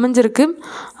கதைக்களத்தோடு அமைஞ்சிருக்கு.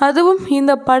 அதுவும்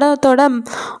இந்த படத்தோட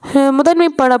முதன்மை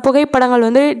புகைப்படங்கள்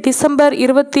வந்து டிசம்பர்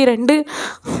 22,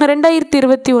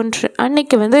 2021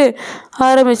 அன்னைக்கு வந்து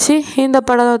ஆரம்பித்து இந்த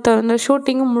படத்தை வந்து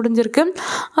ஷூட்டிங்கும் முடிஞ்சிருக்கு.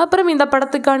 அப்புறம் இந்த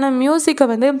படத்துக்கான மியூசிக்கை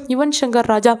வந்து யுவன்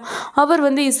சங்கர் ராஜா அவர்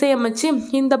வந்து இசையமைச்சு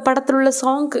இந்த படத்தில் உள்ள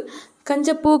சாங்கு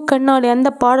கஞ்சப்பூ கண்ணாடி அந்த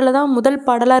பாடலை தான் முதல்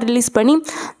பாடலாக ரிலீஸ் பண்ணி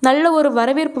நல்ல ஒரு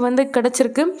வரவேற்பு வந்து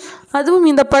கிடச்சிருக்கு. அதுவும்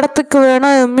இந்த படத்துக்கு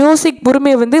வேணால் மியூசிக்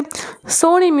உரிமையை வந்து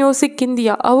சோனி மியூசிக்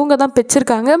இந்தியா அவங்க தான்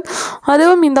பெற்றிருக்காங்க.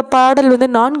 அதுவும் இந்த பாடல் வந்து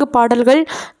 4 பாடல்கள்,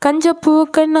 கஞ்சப்பூ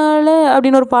கண்ணால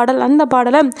அப்படின்னு ஒரு பாடல், அந்த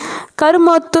பாடலை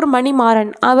கருமாத்தூர்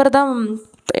மணிமாறன் அவர் தான்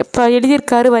இப்போ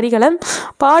எழுதியிருக்காரு வரிகளை.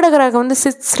 பாடகராக வந்து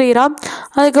ஸ்ரீராம்,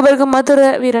 அதுக்கு பிறகு மதுரை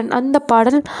வீரன் அந்த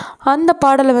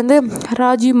பாடலை வந்து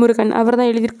ராஜீவ் முருகன் அவர்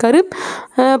தான் எழுதியிருக்காரு.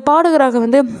 பாடகராக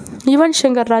வந்து யுவன்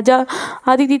சங்கர் ராஜா,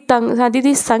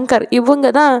 அதிதி சங்கர்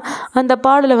இவங்க தான் அந்த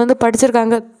பாடலை வந்து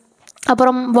படிச்சிருக்காங்க.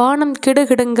 அப்புறம் வானம்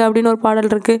கிடுகிடுங்க அப்படின்னு ஒரு பாடல்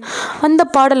இருக்குது. அந்த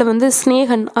பாடலை வந்து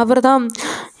ஸ்னேகன் அவர் தான்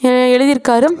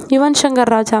எழுதியிருக்காரு. யுவன்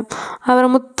சங்கர் ராஜா அவர்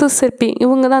முத்து சிற்பி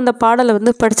இவங்க தான் அந்த பாடலை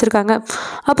வந்து படிச்சிருக்காங்க.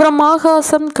 அப்புறம்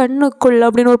ஆகாசம் கண்ணுக்குள்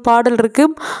அப்படின்னு ஒரு பாடல்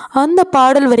இருக்குது. அந்த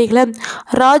பாடல் வரிகளை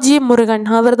ராஜீவ் முருகன்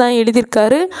அவர் தான்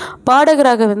எழுதியிருக்காரு.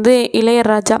 பாடகராக வந்து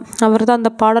இளையராஜா அவர் தான்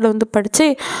அந்த பாடலை வந்து படித்து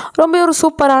ரொம்ப ஒரு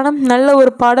சூப்பரான நல்ல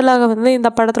ஒரு பாடலாக வந்து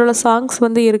இந்த படத்தில் உள்ள சாங்ஸ்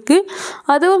வந்து இருக்குது.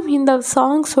 அதுவும் இந்த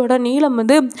சாங்ஸோட நீளம்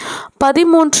வந்து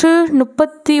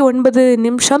 13:39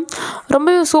 நிமிஷம்.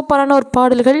 ரொம்பவே சூப்பரான ஒரு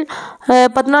பாடல்கள்.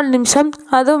 14 நிமிஷம்.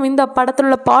 அதுவும் இந்த படத்தில்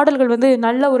உள்ள பாடல்கள் வந்து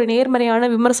நல்ல ஒரு நேர்மறையான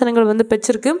விமர்சனங்கள் வந்து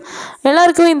பெற்றிருக்கு.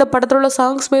 எல்லாருக்குமே இந்த படத்தில் உள்ள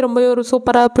சாங்ஸுமே ரொம்பவே ஒரு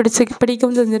சூப்பராக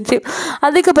பிடிக்கும் செஞ்சிருச்சு.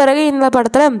 அதுக்கு பிறகு இந்த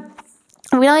படத்தில்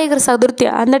விநாயகர் சதுர்த்தி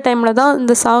அந்த டைமில் தான்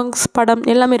இந்த சாங்ஸ் படம்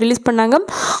எல்லாமே ரிலீஸ் பண்ணாங்க.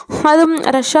 அதுவும்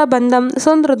ரஷா பந்தம்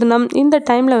சுதந்திர தினம் இந்த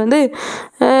டைமில் வந்து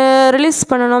ரிலீஸ்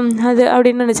பண்ணணும் அது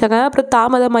அப்படின்னு நினச்சாங்க. அப்புறம்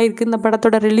தாமதமாயிருக்கு இந்த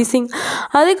படத்தோட ரிலீஸிங்.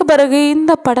 அதுக்கு பிறகு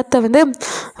இந்த படத்தை வந்து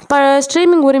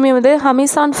ஸ்ட்ரீமிங் உரிமை வந்து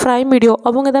அமேசான் பிரைம் வீடியோ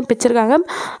அவங்க தான் பிடிச்சிருக்காங்க.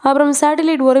 அப்புறம்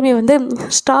சேட்டலைட் உரிமை வந்து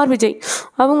ஸ்டார் விஜய்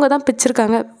அவங்க தான்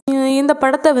பிடிச்சிருக்காங்க. இந்த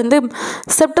படத்தை வந்து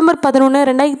செப்டம்பர் 11,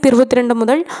 2022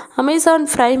 முதல் அமேசான்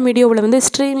பிரைம் வீடியோவில் வந்து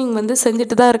ஸ்ட்ரீமிங் வந்து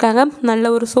செஞ்சுட்டு தான் இருக்காங்க. நல்ல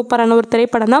ஒரு சூப்பரான ஒரு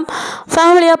திரைப்படம் தான்.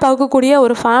 ஃபேமிலியாக பார்க்கக்கூடிய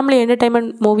ஒரு ஃபேமிலி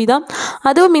என்டர்டைன்மெண்ட் மூவி தான்.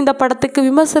 அதுவும் இந்த படத்துக்கு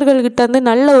விமர்சகர்கள்கிட்ட வந்து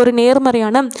நல்ல ஒரு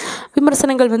நேர்மறையான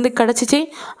விமர்சனங்கள் வந்து கிடச்சிச்சு.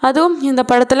 அதுவும் இந்த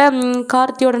படத்தில்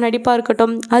கார்த்தியோட நடிப்பாக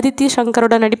இருக்கட்டும், அதித்தி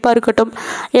ஷங்கரோட நடிப்பாக இருக்கட்டும்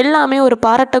எல்லாமே ஒரு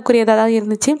பாராட்டக்குரியதாக தான்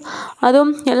இருந்துச்சு.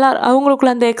 அதுவும்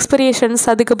அவங்களுக்குள்ள அந்த எக்ஸ்பீரியன்ஸ்,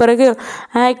 அதுக்கு பிறகு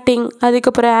ஆக்டிங்,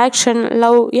 அதுக்கு பிறகு ஆக்ஷன்,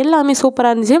 லவ் எல்லாமே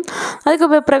சூப்பராக இருந்துச்சு. அதுக்கு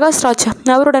பிறகு பிரகாஷ் ராஜ்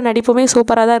அவரோட நடிப்புமே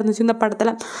சூப்பராக தான் இருந்துச்சு இந்த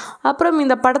படத்தில். அப்புறம்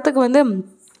இந்த படத்துக்கு வந்து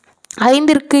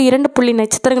 5ற்கு 2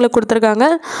 நட்சத்திரங்களை கொடுத்துருக்காங்க.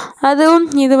 அதுவும்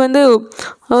இது வந்து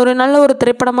ஒரு நல்ல ஒரு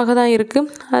திரைப்படமாக தான் இருக்குது.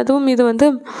 அதுவும் இது வந்து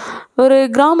ஒரு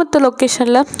கிராமத்து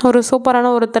லொக்கேஷனில் ஒரு சூப்பரான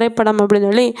ஒரு திரைப்படம் அப்படின்னு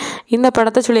சொல்லி இந்த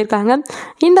படத்தை சொல்லியிருக்காங்க.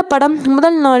 இந்த படம்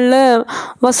முதல் நாளில்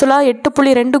வசூலாக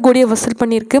 8.2 கோடியை வசூல்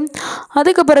பண்ணியிருக்கு.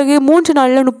 அதுக்கு பிறகு 3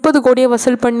 நாளில் 30 கோடியை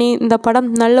வசூல் பண்ணி இந்த படம்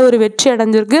நல்ல ஒரு வெற்றி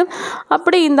அடைஞ்சிருக்கு.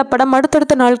 அப்படி இந்த படம்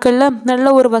அடுத்தடுத்த நாட்களில் நல்ல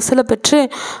ஒரு வசூலை பெற்று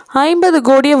 50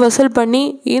 கோடியை வசூல் பண்ணி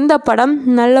இந்த படம்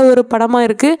நல்ல ஒரு படமாக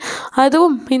இருக்குது.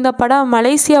 அதுவும் இந்த படம்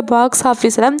மலேசியா பாக்ஸ்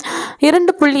ஆஃபீஸில்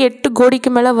 2.8 கோடிக்கு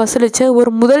மேலே வசூலித்த ஒரு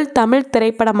முதல் தமிழ்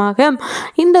திரைப்படமாக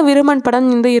இந்த விருமன் படம்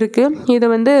வந்து இருக்குது. இது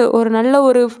வந்து ஒரு நல்ல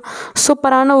ஒரு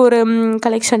சூப்பரான ஒரு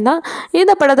கலெக்ஷன் தான்.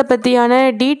 இந்த படத்தை பற்றியான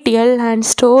டீட்டெயில் அண்ட்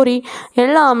ஸ்டோரி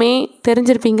எல்லாமே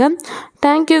தெரிஞ்சிருப்பீங்க.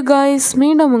 Thank you guys.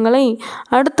 மீண்டும் உங்களை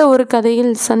அடுத்த ஒரு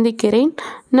கதையில் சந்திக்கிறேன்.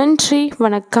 நன்றி,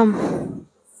 வணக்கம்.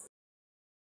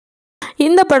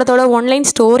 இந்த படத்தோட ஒன்லைன்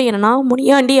ஸ்டோரி என்னென்னா,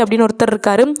 முனியாண்டி அப்படின்னு ஒருத்தர்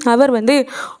இருக்கார். அவர் வந்து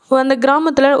அந்த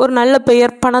கிராமத்தில் ஒரு நல்ல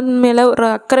பெயர், பணம் மேலே ஒரு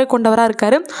அக்கறை கொண்டவராக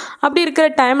இருக்கார். அப்படி இருக்கிற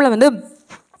டைமில் வந்து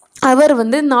அவர்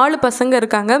வந்து 4 பசங்க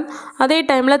இருக்காங்க. அதே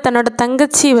டைமில் தன்னோட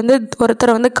தங்கச்சி வந்து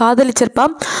ஒருத்தரை வந்து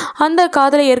காதலிச்சிருப்பான். அந்த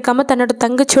காதலை ஏற்காமல் தன்னோட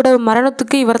தங்கச்சியோட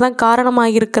மரணத்துக்கு இவர் தான்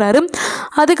காரணமாக இருக்கிறாரு.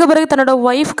 அதுக்கு பிறகு தன்னோட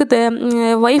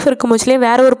ஒய்ஃப் இருக்கும் போச்சுலேயே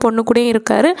வேற ஒரு பொண்ணு கூடயும்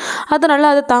இருக்கார். அதனால்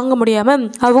அதை தாங்க முடியாமல்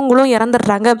அவங்களும்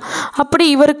இறந்துடுறாங்க. அப்படி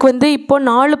இவருக்கு வந்து இப்போது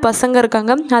 4 பசங்க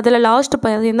இருக்காங்க. அதில் லாஸ்ட்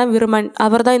பையன் தான் விருமன்.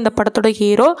 அவர் தான் இந்த படத்தோட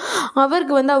ஹீரோ.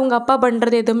 அவருக்கு வந்து அவங்க அப்பா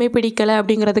பண்ணுறது எதுவுமே பிடிக்கலை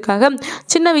அப்படிங்கிறதுக்காக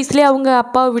சின்ன வயசுலேயே அவங்க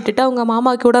அப்பாவை விட்டுட்டு அவங்க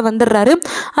மாமா கூட வந்துடுறாரு.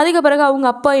 அதுக்கு பிறகு அவங்க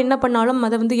அப்பா என்ன பண்ணாலும்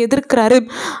அதை வந்து எதிர்க்கிறாரு.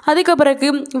 அதுக்கு பிறகு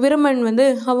விருமன் வந்து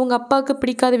அவங்க அப்பாவுக்கு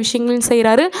பிடிக்காத விஷயங்களும்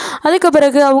செய்கிறாரு. அதுக்கு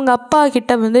பிறகு அவங்க அப்பா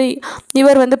கிட்ட வந்து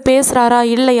இவர் வந்து பேசுகிறாரா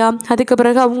இல்லையா, அதுக்கு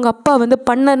பிறகு அவங்க அப்பா வந்து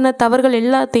பண்ண தவறுகள்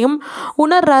எல்லாத்தையும்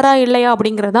உணர்றாரா இல்லையா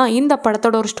அப்படிங்கிறது தான் இந்த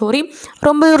படத்தோட ஒரு ஸ்டோரி.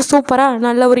 ரொம்ப ஒரு சூப்பராக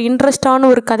நல்ல ஒரு இன்ட்ரெஸ்டான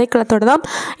ஒரு கதைக்களத்தோடு தான்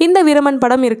இந்த விருமன்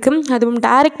படம் இருக்குது. அதுவும்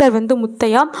டைரக்டர் வந்து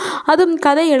முத்தையா, அதுவும்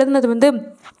கதை எழுதுனது வந்து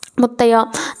முத்தையா,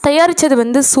 தயாரித்தது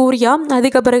வந்து சூர்யா.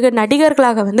 அதுக்கு பிறகு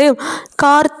நடிகர்களாக வந்து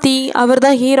கார்த்தி அவர்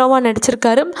தான் ஹீரோவாக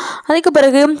நடிச்சிருக்காரு. அதுக்கு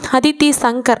பிறகு அதித்தி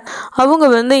சங்கர் அவங்க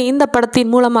வந்து இந்த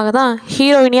படத்தின் மூலமாக தான்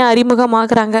ஹீரோயினியாக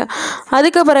அறிமுகமாகறாங்க.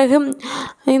 அதுக்கு பிறகு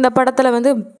இந்த படத்தில்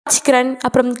வந்து கிரண்,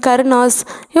 அப்புறம் கருணாஸ்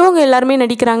இவங்க எல்லாருமே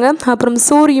நடிக்கிறாங்க. அப்புறம்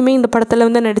சூரியுமே இந்த படத்தில்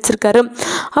வந்து நடிச்சிருக்காரு.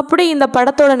 அப்படி இந்த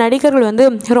படத்தோட நடிகர்கள் வந்து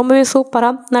ரொம்பவே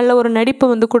சூப்பராக நல்ல ஒரு நடிப்பு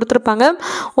வந்து கொடுத்துருப்பாங்க.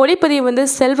 ஒளிப்பதிவு வந்து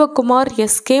செல்வகுமார்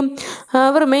எஸ்கே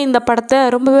அவருமே இந்த படத்தை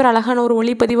ரொம்பவே அழகான ஒரு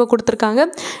ஒளிப்பதிவை கொடுத்துருக்காங்க.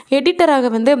 எடிட்டராக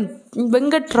வந்து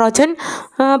வெங்கட்ராஜன்.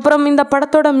 அப்புறம் இந்த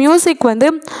படத்தோட மியூசிக் வந்து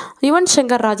யுவன்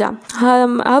சங்கர் ராஜா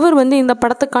அவர் வந்து இந்த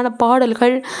படத்துக்கான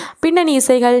பாடல்கள், பின்னணி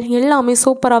இசைகள் எல்லாமே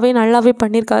சூப்பராகவே நல்லாவே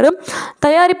பண்ணியிருக்காரு.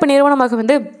 தயாரிப்பு நிறுவனமாக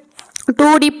வந்து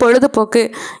 2D பொழுதுபோக்கு.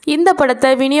 இந்த படத்தை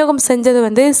விநியோகம் செஞ்சது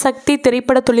வந்து சக்தி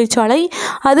திரைப்பட தொழிற்சாலை.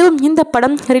 அதுவும் இந்த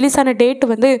படம் ரிலீஸ் ஆன டேட்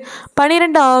வந்து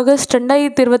 12 ஆகஸ்ட்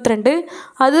 2022.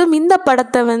 அதுவும் இந்த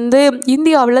படத்தை வந்து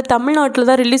இந்தியாவில் தமிழ்நாட்டில்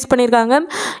தான் ரிலீஸ் பண்ணியிருக்காங்க.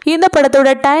 இந்த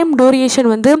படத்தோட டைம் டூரேஷன்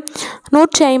வந்து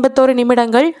 151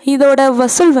 நிமிடங்கள். இதோட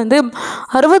வசூல் வந்து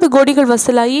 60 கோடிகள்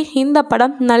வசூலாகி இந்த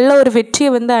படம் நல்ல ஒரு வெற்றியை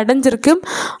வந்து அடைஞ்சிருக்கு.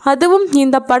 அதுவும்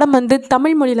இந்த படம் வந்து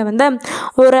தமிழ் மொழியில் வந்து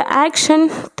ஒரு ஆக்ஷன்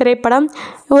திரைப்படம்,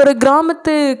 ஒரு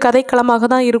கிராமத்து கதைக்களமாக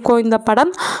தான் இருக்கும் இந்த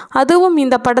படம். அதுவும்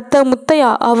இந்த படத்தை முத்தையா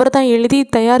அவர் தான் எழுதி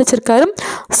தயாரிச்சிருக்காரு.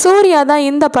 சூர்யா தான்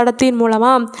இந்த படத்தின்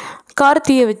மூலமாக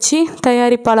கார்த்தியை வச்சு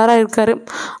தயாரிப்பாளராக இருக்கார்.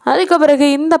 அதுக்கு பிறகு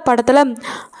இந்த படத்தில்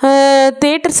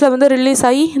தேட்டர்ஸில் வந்து ரிலீஸ்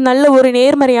ஆகி நல்ல ஒரு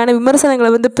நேர்மறையான விமர்சனங்களை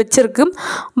வந்து பெற்றிருக்கு.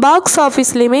 பாக்ஸ்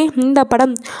ஆஃபீஸ்லேயுமே இந்த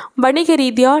படம் வணிக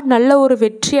ரீதியாக நல்ல ஒரு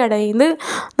வெற்றி அடைந்து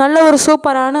நல்ல ஒரு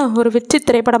சூப்பரான ஒரு வெற்றி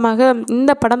திரைப்படமாக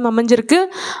இந்த படம் அமைஞ்சிருக்கு.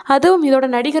 அதுவும் இதோட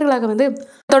நடிகர்களாக வந்து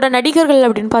நடிகர்கள்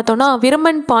அப்படின்னு பார்த்தோன்னா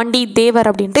விருமன் பாண்டி தேவர்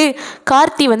அப்படின்ட்டு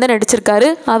கார்த்தி வந்து நடிச்சிருக்காரு.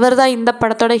 அவர் தான் இந்த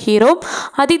படத்தோட ஹீரோ.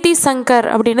 அதிதி சங்கர்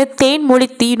அப்படின்னு தேன்மொழி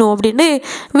தீனு அப்படின்னு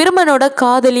விருமனோட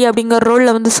காதலி அப்படிங்கிற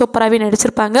ரோலில் வந்து சூப்பராகவே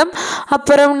நடிச்சிருப்பாங்க.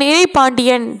 அப்புறம் நிறை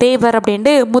பாண்டியன் தேவர்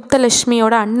அப்படின்ட்டு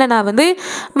முத்தலட்சுமியோட அண்ணனா வந்து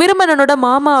விருமனோட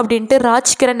மாமா அப்படின்ட்டு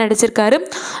ராஜ்கிரண் நடிச்சிருக்காரு.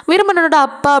 விருமனோட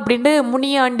அப்பா அப்படின்ட்டு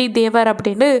முனியாண்டி தேவர்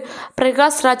அப்படின்னு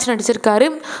பிரகாஷ் ராஜ் நடிச்சிருக்காரு.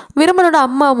 விருமனோட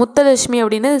அம்மா முத்தலட்சுமி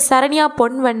அப்படின்னு சரண்யா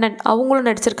பொன்வண்ணன் அவங்களும்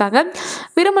நடிச்சிருக்காங்க.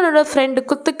 விருமனோட ஃப்ரெண்டு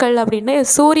குத்துக்கள் அப்படின்னு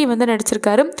சோரி வந்து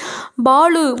நடிச்சிருக்காரு.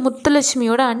 பாலு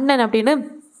முத்தலட்சுமியோட அண்ணன் அப்படின்னு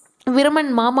விருமன்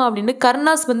மாமா அப்படின்னு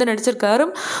கருணாஸ் வந்து நடிச்சிருக்காரு.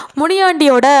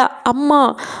 முனியாண்டியோட அம்மா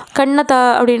கண்ணதா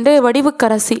அப்படின்ட்டு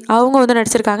வடிவுக்கரசி அவங்க வந்து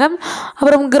நடிச்சிருக்காங்க.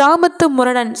 அப்புறம் கிராமத்து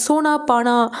முரடன் சூனா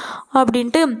பானா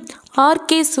அப்படின்ட்டு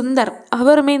ஆர்கே சுந்தர்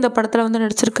அவருமே இந்த படத்தில் வந்து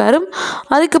நடிச்சிருக்காரு.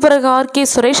 அதுக்கு பிறகு ஆர்கே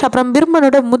சுரேஷ், அப்புறம்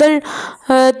விருமனோட முதல்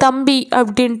தம்பி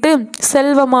அப்படின்ட்டு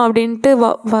செல்வமா அப்படின்ட்டு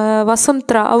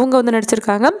வசுந்தரா அவங்க வந்து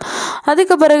நடிச்சிருக்காங்க.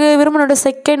 அதுக்கு பிறகு விருமனோட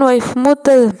செகண்ட் ஒய்ஃப்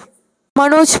மூத்த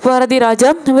மனோஜ் பாரதி ராஜா,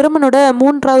 விருமனோட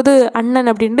 3வது அண்ணன்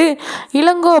அப்படின்ட்டு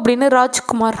இளங்கோ அப்படின்னு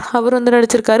ராஜ்குமார் அவர் வந்து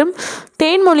நடிச்சிருக்காரு.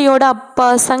 தேன்மொழியோட அப்பா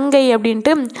சங்கை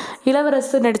அப்படின்ட்டு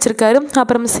இளவரசு நடிச்சிருக்காரு.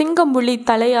 அப்புறம் சிங்கம்புலி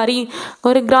தலையாரி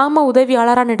ஒரு கிராம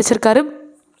உதவியாளராக நடிச்சிருக்காரு.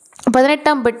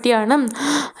 18ஆம் பட்டியான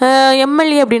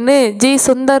எம்எல்ஏ அப்படின்னு ஜி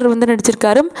சுந்தர் வந்து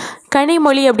நடிச்சிருக்காரு.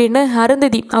 கனிமொழி அப்படின்னு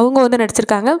அருந்ததி அவங்க வந்து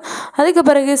நடிச்சிருக்காங்க. அதுக்கு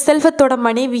பிறகு செல்வத்தோட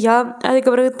மனைவியா, அதுக்கு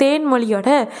பிறகு தேன்மொழியோட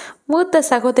மூத்த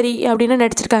சகோதரி அப்படின்னு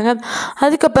நடிச்சிருக்காங்க.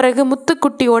 அதுக்கு பிறகு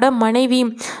முத்துக்குட்டியோட மனைவி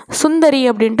சுந்தரி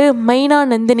அப்படின்ட்டு மைனா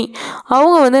நந்தினி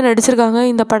அவங்க வந்து நடிச்சிருக்காங்க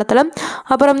இந்த படத்தில்.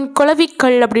 அப்புறம்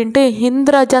குளவிக்கல் அப்படின்ட்டு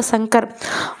இந்திராஜா சங்கர்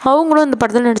அவங்களும் இந்த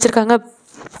படத்தில் நடிச்சிருக்காங்க.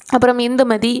 அப்புறம்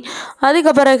இந்துமதி,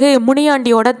 அதுக்கு பிறகு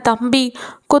முனியாண்டியோட தம்பி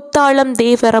குத்தாளம்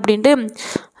தேவர் அப்படின்ட்டு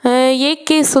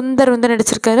ஏகே சுந்தர் வந்து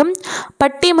நடிச்சிருக்காரு.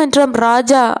 பட்டிமன்றம்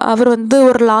ராஜா அவர் வந்து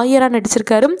ஒரு லாயராக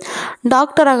நடிச்சிருக்காரு.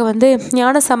 டாக்டராக வந்து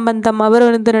ஞான சம்பந்தம் அவர்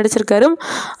வந்து நடிச்சிருக்காரு.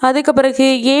 அதுக்கு பிறகு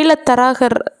ஏல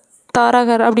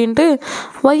தாரகர் அப்படின்ட்டு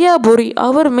வையாபுரி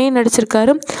அவருமே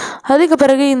நடிச்சிருக்காரு. அதுக்கு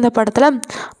பிறகு இந்த படத்தில்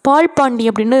பால்பாண்டி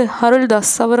அப்படின்னு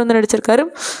அருள்தாஸ் அவர் வந்து நடிச்சிருக்காரு.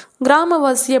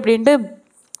 கிராமவாசி அப்படின்ட்டு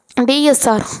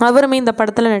டிஎஸ்ஆர் அவருமே இந்த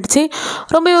படத்தில் நடித்து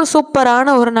ரொம்ப ஒரு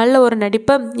சூப்பரான ஒரு நல்ல ஒரு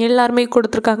நடிப்பை எல்லாருமே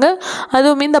கொடுத்துருக்காங்க.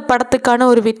 அதுவும் இந்த படத்துக்கான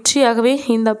ஒரு வெற்றியாகவே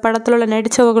இந்த படத்தில் உள்ள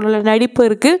நடித்தவர்களோட நடிப்பு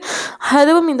இருக்குது.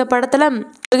 அதுவும் இந்த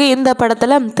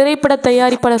படத்தில் திரைப்பட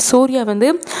தயாரிப்பாளர் சூர்யா வந்து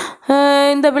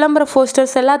இந்த விளம்பர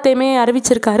போஸ்டர்ஸ் எல்லாத்தையுமே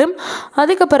அறிவிச்சிருக்காரு.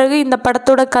 அதுக்கு பிறகு இந்த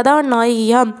படத்தோட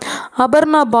கதாநாயகியாக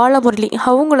அபர்ணா பாலமுரளி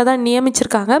அவங்கள தான்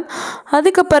நியமிச்சிருக்காங்க.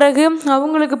 அதுக்கு பிறகு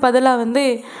அவங்களுக்கு பதிலாக வந்து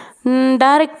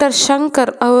டைரக்டர் ஷங்கர்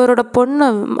அவரோட பொண்ணு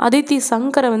அதித்தி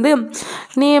சங்கரை வந்து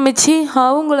நியமித்து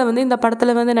அவங்கள வந்து இந்த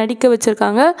படத்தில் வந்து நடிக்க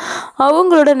வச்சுருக்காங்க.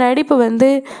 அவங்களோட நடிப்பு வந்து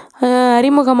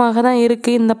அறிமுகமாக தான்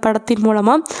இருக்குது இந்த படத்தின்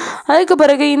மூலமாக. அதுக்கு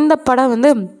பிறகு இந்த படம்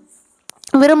வந்து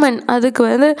விருமன் அதுக்கு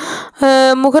வந்து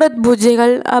முகூர்த்த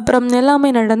பூஜைகள் அப்புறம் எல்லாமே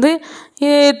நடந்து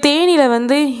தேனியில்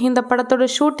வந்து இந்த படத்தோட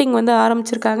ஷூட்டிங் வந்து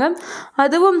ஆரம்பிச்சிருக்காங்க.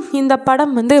 அதுவும் இந்த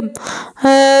படம் வந்து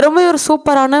ரொம்ப ஒரு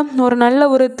சூப்பரான ஒரு நல்ல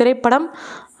ஒரு திரைப்படம்.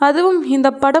 அதுவும் இந்த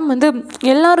படம் வந்து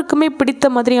எல்லாருக்குமே பிடித்த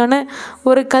மாதிரியான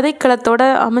ஒரு கதைக்களத்தோடு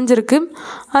அமைஞ்சிருக்கு.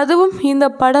 அதுவும் இந்த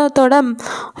படத்தோட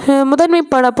முதன்மை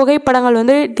புகைப்படங்கள்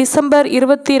வந்து டிசம்பர்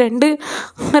 22,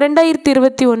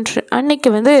 2021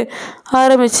 அன்னைக்கு வந்து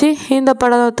ஆரம்பித்து இந்த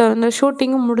படத்தை வந்து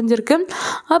ஷூட்டிங்கும் முடிஞ்சிருக்கு.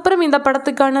 அப்புறம் இந்த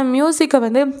படத்துக்கான மியூசிக்கை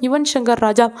வந்து யுவன் சங்கர்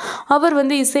ராஜா அவர்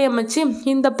வந்து இசையமைச்சு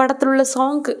இந்த படத்தில் உள்ள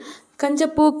சாங்கு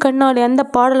கஞ்சப்பூ கண்ணாடி அந்த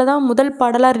பாடலை தான் முதல்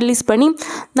பாடலாக ரிலீஸ் பண்ணி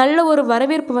நல்ல ஒரு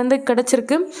வரவேற்பு வந்து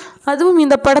கிடச்சிருக்கு. அதுவும்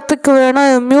இந்த படத்துக்கு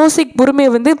வேணால் மியூசிக்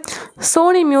உரிமையை வந்து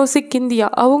சோனி மியூசிக் இந்தியா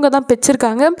அவங்க தான்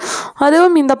பெற்றிருக்காங்க.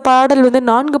 அதுவும் இந்த பாடல் வந்து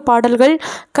 4 பாடல்கள்,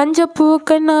 கஞ்சப்பூ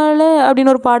கண்ணால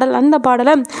அப்படின்னு ஒரு பாடல், அந்த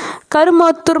பாடலை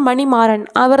கருமாத்தூர் மணிமாறன்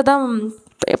அவர் தான்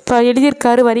இப்போ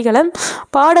எழுதியிருக்காரு வரிகளை.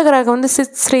 பாடகராக வந்து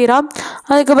ஸ்ரீராம்,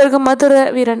 அதுக்கு பிறகு மதுரை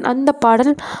வீரன் அந்த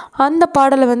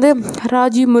பாடலை வந்து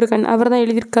ராஜீவ் முருகன் அவர் தான்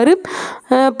எழுதியிருக்காரு.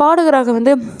 பாடகராக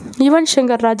வந்து யுவன்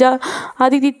சங்கர் ராஜா,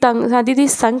 அதிதி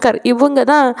சங்கர் இவங்க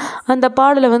தான் அந்த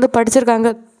பாடலை வந்து படிச்சிருக்காங்க.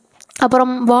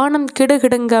 அப்புறம் வானம்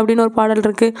கிடுகிடுங்க அப்படின்னு ஒரு பாடல்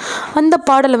இருக்குது. அந்த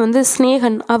பாடலை வந்து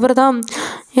ஸ்னேகன் அவர் தான்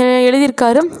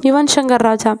எழுதியிருக்காரு. யுவன் சங்கர்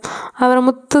ராஜா அவர்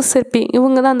முத்து சிற்பி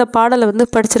இவங்க தான் அந்த பாடலை வந்து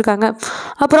படிச்சிருக்காங்க.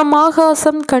 அப்புறம்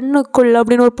ஆகாசம் கண்ணுக்குள்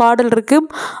அப்படின்னு ஒரு பாடல் இருக்குது.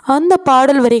 அந்த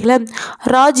பாடல் வரிகளை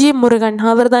ராஜீவ் முருகன்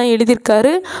அவர் தான்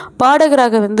எழுதியிருக்காரு.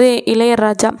 பாடகராக வந்து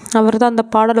இளையராஜா அவர் தான் அந்த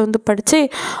பாடலை வந்து படித்து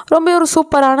ரொம்ப ஒரு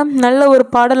சூப்பரான நல்ல ஒரு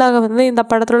பாடலாக வந்து இந்த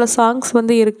படத்தில் உள்ள சாங்ஸ்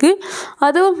வந்து இருக்குது.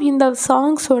 அதுவும் இந்த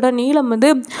சாங்ஸோட நீளம்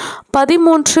வந்து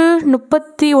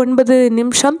 13:39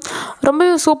 நிமிஷம்.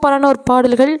 ரொம்பவே சூப்பரான ஒரு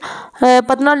பாடல்கள்.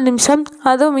 14 நிமிஷம்.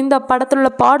 அதுவும் இந்த படத்தில்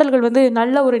உள்ள பாடல்கள் வந்து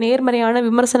நல்ல ஒரு நேர்மறையான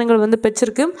விமர்சனங்கள் வந்து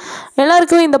பெற்றிருக்கு.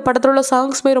 எல்லாருக்குமே இந்த படத்தில் உள்ள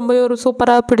சாங்ஸுமே ரொம்பவே ஒரு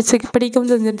சூப்பராக பிடிக்கும்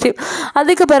செஞ்சிருச்சு.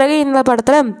 அதுக்கு பிறகு இந்த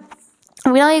படத்தில்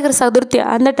விநாயகர் சதுர்த்தி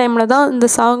அந்த டைமில் தான் இந்த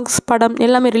சாங்ஸ் படம்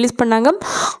எல்லாமே ரிலீஸ் பண்ணாங்க.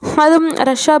 அதுவும்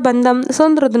ரஷா பந்தம்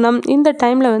சுதந்திர தினம் இந்த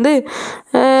டைமில் வந்து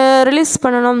ரிலீஸ்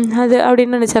பண்ணணும் அது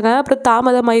அப்படின்னு நினச்சாங்க. அப்புறம்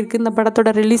தாமதமாயிருக்கு இந்த படத்தோட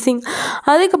ரிலீஸிங்.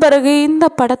 அதுக்கு பிறகு இந்த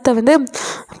படத்தை வந்து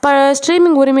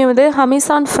ஸ்ட்ரீமிங் உரிமை வந்து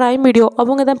அமேசான் பிரைம் வீடியோ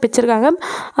அவங்க தான் பிடிச்சிருக்காங்க.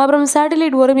 அப்புறம்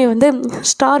சேட்டலைட் உரிமை வந்து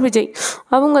ஸ்டார் விஜய்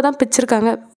அவங்க தான்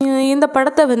பிடிச்சிருக்காங்க. இந்த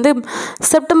படத்தை வந்து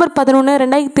செப்டம்பர் 11,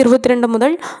 2022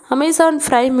 முதல் அமேசான்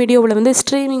பிரைம் வீடியோவில் வந்து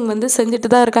ஸ்ட்ரீமிங் வந்து செஞ்சுட்டு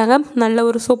தான் இருக்காங்க. நல்ல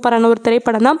ஒரு சூப்பரான ஒரு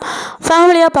திரைப்படம் தான்.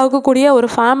 ஃபேமிலியாக பார்க்கக்கூடிய ஒரு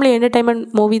ஃபேமிலி என்டர்டைன்மெண்ட்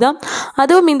மூவி தான்.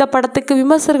 அதுவும் இந்த படத்துக்கு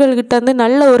விமர்சகர்கள்கிட்ட வந்து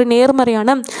நல்ல ஒரு நேர்மறையான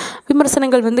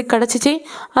விமர்சனங்கள் வந்து கிடச்சிச்சு.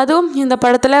 அதுவும் இந்த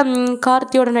படத்தில்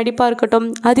கார்த்தியோட நடிப்பாக இருக்கட்டும்,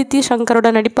 அதித்தி ஷங்கரோட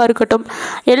நடிப்பாக இருக்கட்டும்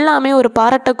எல்லாமே ஒரு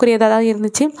பாராட்டக்குரியதாக தான்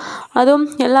இருந்துச்சு. அதுவும்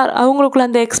அவங்களுக்குள்ள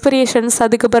அந்த எக்ஸ்பிரேஷன்ஸ்,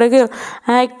 அதுக்கு பிறகு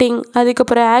ஆக்டிங், அதுக்கு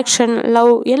பிறகு ஆக்ஷன்,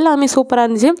 லவ் எல்லாமே சூப்பராக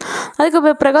இருந்துச்சு. அதுக்கு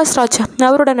பிறகு பிரகாஷ் ராஜ்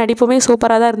அவரோட நடிப்புமே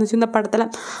சூப்பராக தான் இருந்துச்சு இந்த படத்தில்.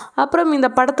 அப்புறம் இந்த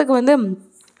படத்துக்கு வந்து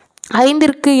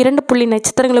 5ற்கு 2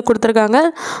 நட்சத்திரங்களை கொடுத்துருக்காங்க.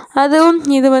 அதுவும்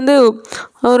இது வந்து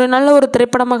ஒரு நல்ல ஒரு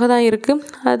திரைப்படமாக தான் இருக்குது.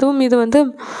 அதுவும் இது வந்து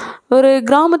ஒரு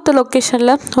கிராமத்து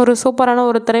லொக்கேஷனில் ஒரு சூப்பரான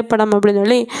ஒரு திரைப்படம் அப்படின்னு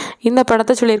சொல்லி இந்த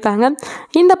படத்தை சொல்லியிருக்காங்க.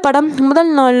 இந்த படம்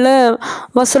முதல் நாளில்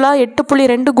வசூலாக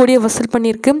 8.2 கோடியை வசூல்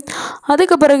பண்ணியிருக்கு.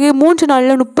 அதுக்கு பிறகு 3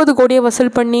 நாளில் 30 கோடியை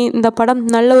வசூல் பண்ணி இந்த படம்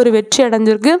நல்ல ஒரு வெற்றி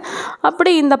அடைஞ்சிருக்கு.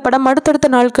 அப்படி இந்த படம் அடுத்தடுத்த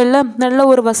நாட்களில் நல்ல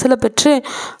ஒரு வசூலை பெற்று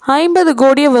 50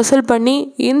 கோடியை வசூல் பண்ணி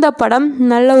இந்த படம்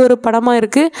நல்ல ஒரு படமாக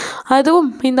இருக்குது. அதுவும்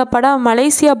இந்த படம்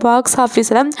மலேசியா பாக்ஸ்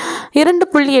ஆஃபீஸில்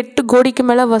 2.8 கோடிக்கு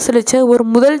மேலே வசூலித்த ஒரு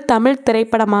முதல் தமிழ்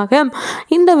திரைப்படமாக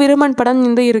இந்த விருமன் படம்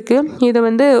வந்து இருக்குது. இது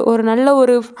வந்து ஒரு நல்ல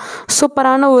ஒரு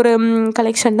சூப்பரான ஒரு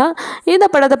கலெக்ஷன் தான். இந்த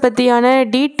படத்தை பற்றியான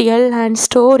டீட்டெயில் அண்ட்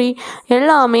ஸ்டோரி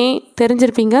எல்லாமே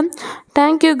தெரிஞ்சிருப்பீங்க.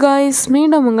 Thank you guys.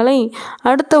 மீண்டும் உங்களை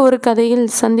அடுத்த ஒரு கதையில்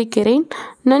சந்திக்கிறேன்.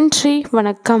 நன்றி,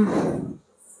 வணக்கம்.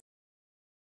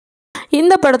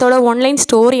 இந்த படத்தோட ஒன்லைன்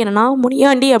ஸ்டோரி என்னென்னா,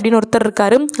 முனியாண்டி அப்படின்னு ஒருத்தர்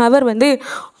இருக்கார். அவர் வந்து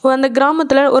அந்த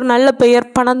கிராமத்தில் ஒரு நல்ல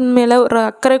பெயர், பணம் மேலே ஒரு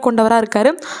அக்கறை கொண்டவராக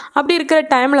இருக்கார். அப்படி இருக்கிற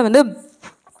டைமில் வந்து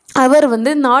அவர்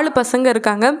வந்து 4 பசங்க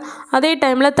இருக்காங்க. அதே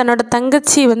டைமில் தன்னோட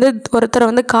தங்கச்சி வந்து ஒருத்தரை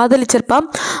வந்து காதலிச்சிருப்பான்.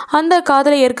 அந்த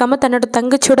காதலை ஏற்காமல் தன்னோட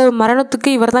தங்கச்சியோட மரணத்துக்கு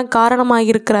இவர் தான் காரணமாக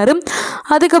இருக்கிறாரு.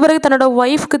 அதுக்கு பிறகு தன்னோட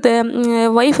ஒய்ஃப்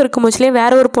இருக்கும் போச்சுலேயே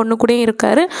வேற ஒரு பொண்ணு கூட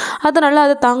இருக்கார். அதனால்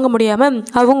அதை தாங்க முடியாமல்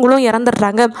அவங்களும்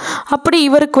இறந்துடுறாங்க. அப்படி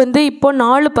இவருக்கு வந்து இப்போது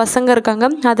 4 பசங்க இருக்காங்க.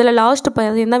 அதில் லாஸ்ட்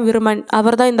பையன் தான் விருமன்.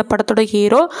 அவர் தான் இந்த படத்தோட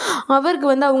ஹீரோ. அவருக்கு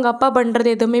வந்து அவங்க அப்பா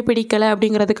பண்ணுறது எதுவுமே பிடிக்கலை.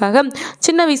 அப்படிங்கிறதுக்காக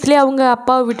சின்ன வயசுலேயே அவங்க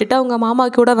அப்பாவை விட்டுட்டு அவங்க மாமா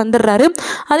கூட வந்துடுறாரு.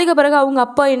 அதுக்கு பிறகு அவங்க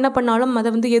அப்பா என்ன பண்ணாலும் அதை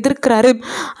வந்து எதிர்க்கிறாரு.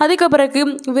 அதுக்கு பிறகு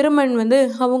விருமன் வந்து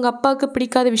அவங்க அப்பாவுக்கு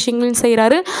பிடிக்காத விஷயங்களும்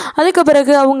செய்கிறாரு. அதுக்கு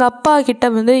பிறகு அவங்க அப்பா கிட்ட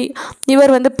வந்து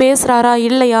இவர் வந்து பேசுகிறாரா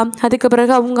இல்லையா, அதுக்கு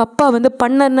பிறகு அவங்க அப்பா வந்து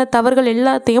பண்ண தவறுகள்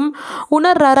எல்லாத்தையும்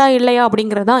உணர்றாரா இல்லையா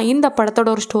அப்படிங்கிறதான் இந்த படத்தோட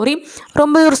ஒரு ஸ்டோரி.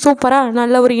 ரொம்ப ஒரு சூப்பராக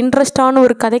நல்ல ஒரு இன்ட்ரெஸ்டான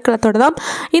ஒரு கதைக்களத்தோடு தான்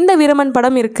இந்த விருமன்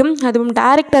படம் இருக்குது. அதுவும்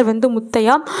டைரக்டர் வந்து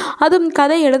முத்தையா, அதுவும்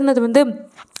கதை எழுதுனது வந்து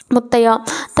முத்தையா,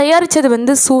 தயாரித்தது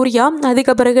வந்து சூர்யா.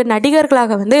 அதுக்கு பிறகு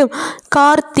நடிகர்களாக வந்து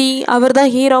கார்த்தி அவர் தான்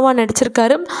ஹீரோவாக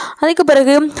நடிச்சிருக்காரு. அதுக்கு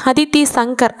பிறகு அதித்தி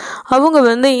சங்கர் அவங்க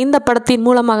வந்து இந்த படத்தின்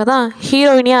மூலமாக தான்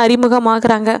ஹீரோயினியாக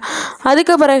அறிமுகமாகறாங்க.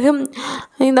 அதுக்கு பிறகு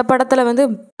இந்த படத்தில் வந்து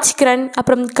கிரண்,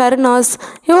 அப்புறம் கருணாஸ்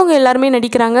இவங்க எல்லாருமே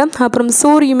நடிக்கிறாங்க. அப்புறம்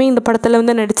சூரியுமே இந்த படத்தில்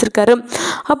வந்து நடிச்சிருக்காரு.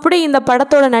 அப்படி இந்த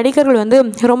படத்தோட நடிகர்கள் வந்து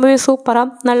ரொம்பவே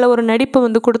சூப்பராக நல்ல ஒரு நடிப்பு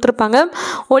வந்து கொடுத்துருப்பாங்க.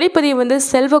 ஒளிப்பதிவு வந்து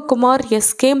செல்வகுமார்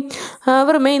எஸ்கே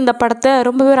அவருமே இந்த படத்தை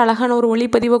ரொம்பவே அழகான ஒரு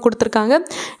ஒளிப்பதிவை கொடுத்துருக்காங்க.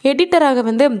 எடிட்டராக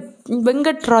வந்து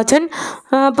வெங்கட்ராஜன்.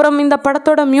 அப்புறம் இந்த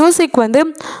படத்தோட மியூசிக் வந்து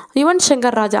யுவன்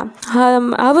சங்கர் ராஜா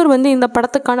அவர் வந்து இந்த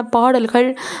படத்துக்கான பாடல்கள்,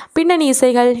 பின்னணி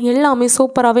இசைகள் எல்லாமே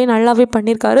சூப்பராகவே நல்லாவே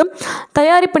பண்ணியிருக்காரு.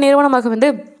 தயாரிப்பு நிறுவனமாக வந்து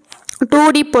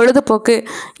 2D பொழுதுபோக்கு.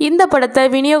 இந்த படத்தை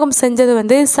விநியோகம் செஞ்சது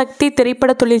வந்து சக்தி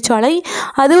திரைப்பட தொழிற்சாலை.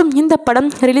 அதுவும் இந்த படம்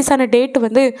ரிலீஸ் ஆன டேட்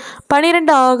வந்து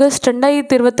 12 ஆகஸ்ட்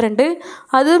 2022.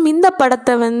 அதுவும் இந்த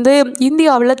படத்தை வந்து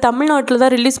இந்தியாவில் தமிழ்நாட்டில்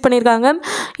தான் ரிலீஸ் பண்ணியிருக்காங்க.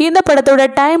 இந்த படத்தோட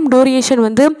டைம் டூரேஷன்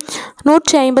வந்து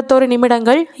 151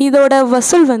 நிமிடங்கள். இதோட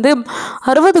வசூல் வந்து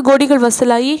 60 கோடிகள்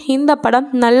வசூலாகி இந்த படம்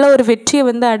நல்ல ஒரு வெற்றியை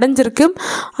வந்து அடைஞ்சிருக்கு.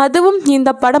 அதுவும் இந்த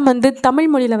படம் வந்து தமிழ்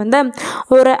மொழியில் வந்து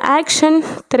ஒரு ஆக்ஷன்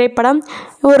திரைப்படம்,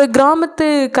 ஒரு கிராமத்து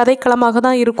கதைக்களமாக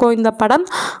தான் இருக்கும் இந்த படம்.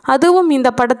 அதுவும்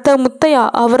இந்த படத்தை முத்தையா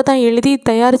அவர் தான் எழுதி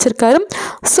தயாரிச்சிருக்காரு.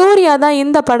 சூர்யா தான்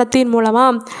இந்த படத்தின்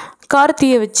மூலமாக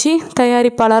கார்த்தியை வச்சு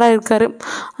தயாரிப்பாளராக இருக்கார்.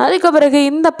 அதுக்கு பிறகு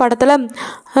இந்த படத்தில்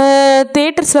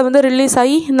தியேட்டர்ஸில் வந்து ரிலீஸ்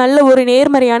ஆகி நல்ல ஒரு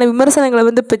நேர்மறையான விமர்சனங்களை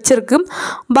வந்து பெற்றிருக்கு.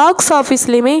 பாக்ஸ்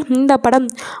ஆஃபீஸ்லேயுமே இந்த படம்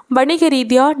வணிக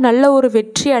ரீதியாக நல்ல ஒரு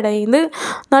வெற்றி அடைந்து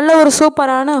நல்ல ஒரு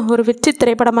சூப்பரான ஒரு வெற்றி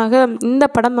திரைப்படமாக இந்த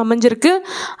படம் அமைஞ்சிருக்கு.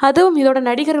 அதுவும் இதோட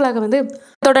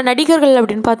நடிகர்கள்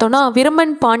அப்படின்னு பார்த்தோன்னா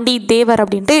விருமன் பாண்டி தேவர்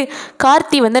அப்படின்ட்டு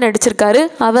கார்த்தி வந்து நடிச்சிருக்காரு.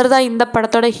 அவர் தான் இந்த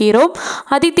படத்தோட ஹீரோ.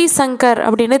 அதித்தி சங்கர்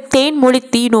அப்படின்னு தேன்மொழி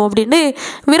தீனு அப்படின்னு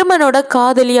விருமனோட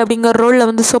காதலி அப்படிங்கிற ரோலில்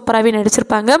வந்து சூப்பராகவே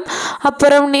நடிச்சிருப்பாங்க.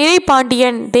 அப்புறம் நிறை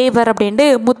பாண்டியன் தேவர் அப்படின்ட்டு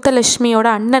முத்தலட்சுமியோட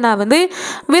அண்ணனா வந்து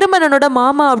விருமனோட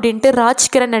மாமா அப்படின்ட்டு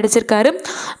ராஜ்கிரண் நடிச்சிருக்காரு.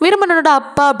 விருமனோட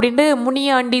அப்பா அப்படின்ட்டு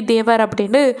முனியாண்டி தேவர்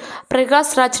அப்படின்ட்டு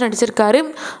பிரகாஷ் ராஜ் நடிச்சிருக்காரு.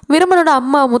 விருமனோட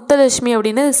அம்மா முத்தலட்சுமி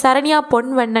அப்படின்னு சரண்யா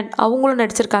பொன்வண்ணன் அவங்களும்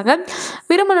நடிச்சிருக்காங்க.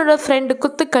 விருமனோட ஃப்ரெண்டு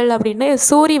குத்துக்கள் அப்படின்னு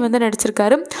சோரி வந்து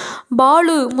நடிச்சிருக்காரு.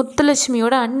 பாலு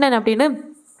முத்தலட்சுமியோட அண்ணன் அப்படின்னு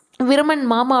விருமன்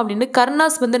மாமா அப்படின்னு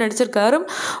கருணாஸ் வந்து நடிச்சிருக்காரு.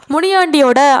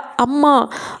 முனியாண்டியோட அம்மா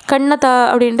கண்ணதா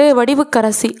அப்படின்ட்டு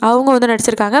வடிவுக்கரசி அவங்க வந்து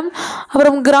நடிச்சிருக்காங்க.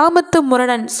 அப்புறம் கிராமத்து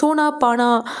முரடன் சூனா பானா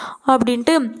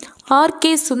அப்படின்ட்டு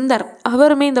ஆர்கே சுந்தர்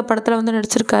அவருமே இந்த படத்தில் வந்து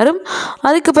நடிச்சிருக்காரு.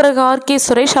 அதுக்கு பிறகு ஆர்கே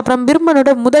சுரேஷ், அப்புறம்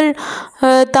விருமனோட முதல்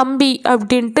தம்பி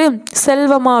அப்படின்ட்டு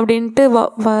செல்வமா அப்படின்ட்டு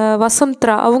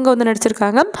வசந்தரா அவங்க வந்து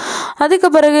நடிச்சிருக்காங்க. அதுக்கு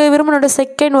பிறகு விருமனோட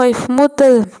செகண்ட் ஒய்ஃப்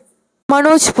மூத்த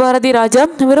மனோஜ் பாரதி ராஜா,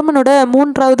 விருமனோட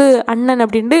 3வது அண்ணன்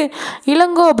அப்படின்ட்டு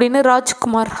இளங்கோ அப்படின்னு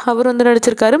ராஜ்குமார் அவர் வந்து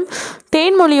நடிச்சிருக்காரு.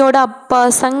 தேன்மொழியோட அப்பா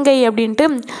சங்கை அப்படின்ட்டு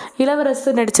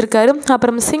இளவரசு நடிச்சிருக்காரு.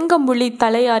 அப்புறம் சிங்கம்புலி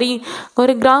தலையாரி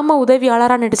ஒரு கிராம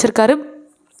உதவியாளராக நடிச்சிருக்காரு.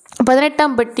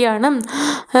 18ஆம் பட்டியான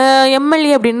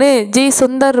எம்எல்ஏ அப்படின்னு ஜி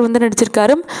சுந்தர் வந்து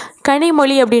நடிச்சிருக்காரு.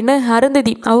 கனிமொழி அப்படின்னு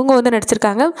அருந்ததி அவங்க வந்து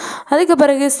நடிச்சிருக்காங்க. அதுக்கு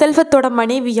பிறகு செல்வத்தோட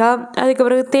மனைவியா, அதுக்கு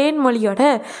பிறகு தேன்மொழியோட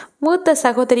மூத்த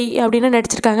சகோதரி அப்படின்னு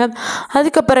நடிச்சிருக்காங்க.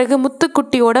 அதுக்கு பிறகு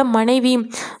முத்துக்குட்டியோட மனைவி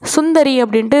சுந்தரி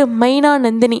அப்படின்ட்டு மைனா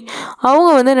நந்தினி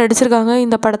அவங்க வந்து நடிச்சிருக்காங்க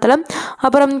இந்த படத்தில்.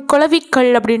 அப்புறம்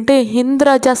குளவிக்கல் அப்படின்ட்டு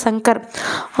இந்திராஜா சங்கர்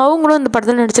அவங்களும் இந்த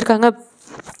படத்தில் நடிச்சிருக்காங்க.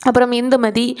 அப்புறம்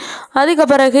இந்துமதி, அதுக்கு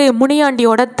பிறகு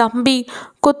முனியாண்டியோட தம்பி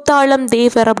குத்தாளம்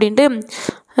தேவர் அப்படின்ட்டு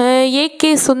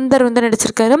ஏகே சுந்தர் வந்து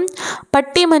நடிச்சிருக்காரு.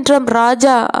 பட்டிமன்றம்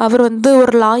ராஜா அவர் வந்து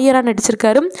ஒரு லாயராக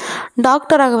நடிச்சிருக்காரு.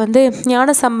 டாக்டராக வந்து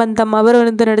ஞான சம்பந்தம் அவர்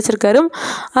வந்து நடிச்சிருக்காரு.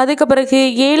 அதுக்கு பிறகு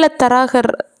ஏல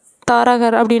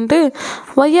தாரகர் அப்படின்ட்டு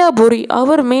வையாபுரி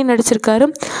அவருமே நடிச்சிருக்காரு.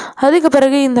 அதுக்கு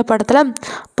பிறகு இந்த படத்தில்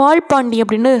பால்பாண்டி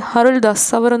அப்படின்னு அருள்தாஸ்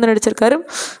அவர் வந்து நடிச்சிருக்காரு.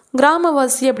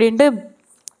 கிராமவாசி அப்படின்ட்டு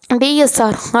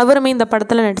டிஎஸ்ஆர் அவருமே இந்த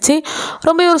படத்தில் நடித்து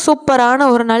ரொம்ப ஒரு சூப்பரான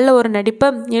ஒரு நல்ல ஒரு நடிப்பை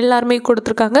எல்லாருமே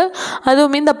கொடுத்துருக்காங்க.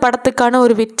 அதுவும் இந்த படத்துக்கான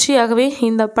ஒரு வெற்றியாகவே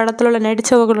இந்த படத்தில் உள்ள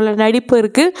நடித்தவர்களோட நடிப்பு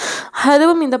இருக்குது.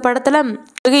 அதுவும் இந்த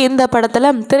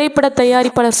படத்தில் திரைப்பட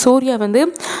தயாரிப்பாளர் சூர்யா வந்து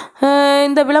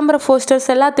இந்த விளம்பர போஸ்டர்ஸ்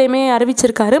எல்லாத்தையுமே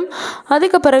அறிவிச்சிருக்காரு.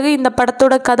 அதுக்கு பிறகு இந்த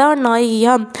படத்தோட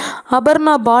கதாநாயகியாக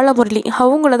அபர்ணா பாலமுரளி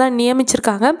அவங்கள தான்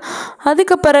நியமிச்சிருக்காங்க.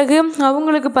 அதுக்கு பிறகு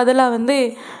அவங்களுக்கு பதிலாக வந்து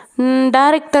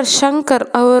டைரக்டர் ஷங்கர்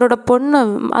அவரோட பொண்ணு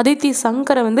அதித்தி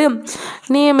சங்கரை வந்து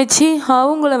நியமித்து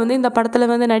அவங்கள வந்து இந்த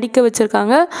படத்தில் வந்து நடிக்க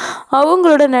வச்சுருக்காங்க.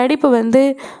 அவங்களோட நடிப்பு வந்து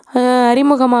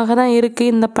அறிமுகமாக தான்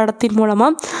இருக்குது இந்த படத்தின்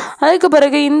மூலமாக. அதுக்கு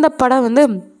பிறகு இந்த படம் வந்து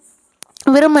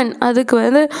விருமன் அதுக்கு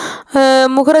வந்து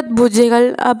முகூர்த்த பூஜைகள்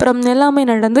அப்புறம் எல்லாமே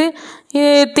நடந்து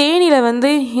தேனியில் வந்து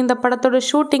இந்த படத்தோட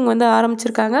ஷூட்டிங் வந்து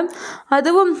ஆரம்பிச்சிருக்காங்க.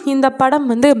 அதுவும் இந்த படம்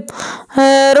வந்து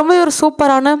ரொம்ப ஒரு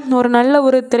சூப்பரான ஒரு நல்ல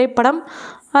ஒரு திரைப்படம்.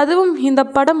 அதுவும் இந்த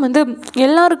படம் வந்து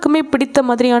எல்லாருக்குமே பிடித்த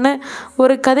மாதிரியான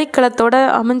ஒரு கதைக்களத்தோடு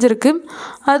அமைஞ்சிருக்கு.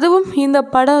 அதுவும் இந்த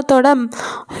படத்தோட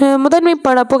முதன்மை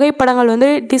புகைப்படங்கள்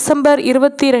வந்து டிசம்பர்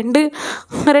 22,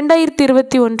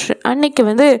 2021 அன்னைக்கு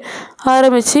வந்து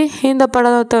ஆரம்பித்து இந்த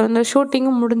படத்தை வந்து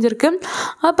ஷூட்டிங்கும் முடிஞ்சிருக்கு.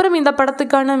 அப்புறம் இந்த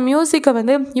படத்துக்கான மியூசிக்கை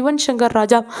வந்து யுவன் சங்கர்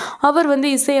ராஜா அவர் வந்து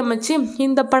இசையமைச்சு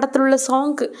இந்த படத்தில் உள்ள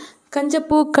சாங்கு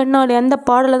கஞ்சப்பூ கண்ணாடி அந்த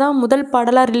பாடலை தான் முதல்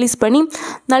பாடலாக ரிலீஸ் பண்ணி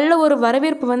நல்ல ஒரு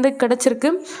வரவேற்பு வந்து கிடச்சிருக்கு.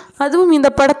 அதுவும் இந்த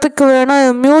படத்துக்கு வேணா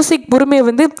மியூசிக் உரிமையை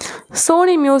வந்து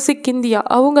சோனி மியூசிக் இந்தியா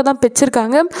அவங்க தான்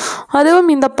பெற்றிருக்காங்க.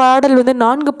 அதுவும் இந்த பாடல் வந்து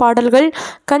 4 பாடல்கள்,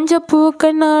 கஞ்சப்பூ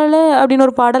கண்ணால அப்படின்னு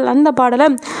ஒரு பாடல், அந்த பாடலை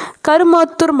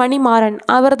கருமாத்தூர் மணிமாறன்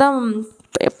அவர் தான்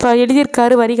இப்போ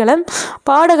எழுதியிருக்காரு வரிகளை.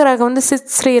 பாடகராக வந்து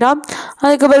ஸ்ரீராம்,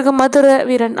 அதுக்கு பிறகு மதுரை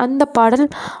வீரன் அந்த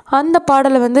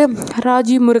பாடலை வந்து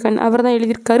ராஜீவ் முருகன் அவர் தான்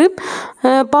எழுதியிருக்காரு.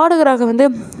 பாடகராக வந்து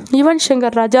யுவன்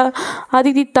சங்கர் ராஜா,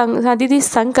 அதிதி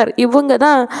சங்கர் இவங்க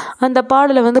தான் அந்த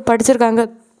பாடலை வந்து படிச்சிருக்காங்க.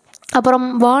 அப்புறம்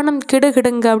வானம்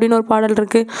கிடுகிடுங்க அப்படின்னு ஒரு பாடல்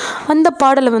இருக்குது. அந்த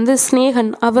பாடலை வந்து ஸ்னேகன்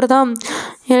அவர் தான்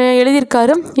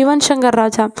எழுதியிருக்காரு. யுவன் சங்கர்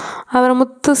ராஜா, அவர்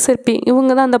முத்து சிற்பி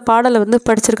இவங்க தான் அந்த பாடலை வந்து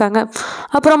படிச்சிருக்காங்க.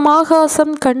 அப்புறம்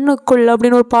ஆகாசம் கண்ணுக்குள்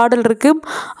அப்படின்னு ஒரு பாடல் இருக்குது.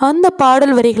 அந்த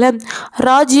பாடல் வரிகளை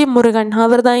ராஜீவ் முருகன்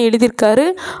அவர் தான் எழுதியிருக்காரு.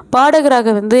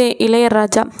 பாடகராக வந்து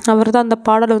இளையராஜா அவர் தான் அந்த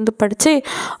பாடலை வந்து படித்து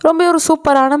ரொம்ப ஒரு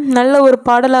சூப்பரான நல்ல ஒரு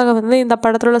பாடலாக வந்து இந்த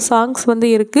படத்தில் உள்ள சாங்ஸ் வந்து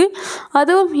இருக்குது.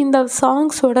 அதுவும் இந்த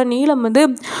சாங்ஸோட நீளம் வந்து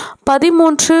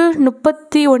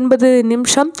 13:39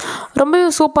 நிமிஷம். ரொம்ப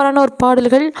சூப்பரான ஒரு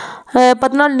பாடல்கள்.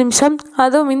 14 நிமிஷம்.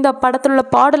 அதுவும் இந்த படத்தில் உள்ள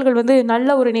பாடல்கள் வந்து நல்ல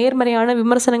ஒரு நேர்மறையான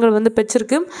விமர்சனங்கள் வந்து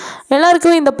பெற்றிருக்கு.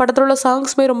 எல்லாருக்கும் இந்த படத்தில் உள்ள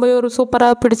சாங்ஸுமே ரொம்ப ஒரு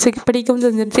சூப்பராக பிடிக்கும்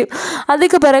செஞ்சிருச்சு.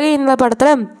 அதுக்கு பிறகு இந்த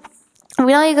படத்தில்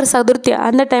விநாயகர் சதுர்த்தி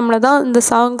அந்த டைமில் தான் இந்த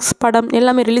சாங்ஸ் படம்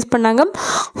எல்லாமே ரிலீஸ் பண்ணாங்க.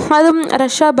 அதுவும்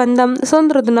ரஷா பந்தம்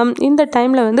சுதந்திர தினம் இந்த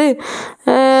டைமில் வந்து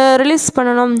ரிலீஸ்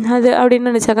பண்ணணும் அது அப்படின்னு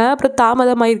நினச்சாங்க. அப்புறம்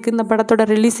தாமதமாயிருக்கு இந்த படத்தோட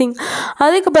ரிலீஸிங்.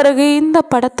 அதுக்கு பிறகு இந்த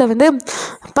படத்தை வந்து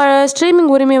ஸ்ட்ரீமிங்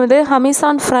உரிமை வந்து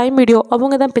அமேசான் பிரைம் வீடியோ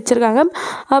அவங்க தான் பிடிச்சிருக்காங்க.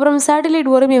 அப்புறம் சேட்டலைட்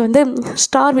உரிமை வந்து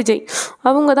ஸ்டார் விஜய்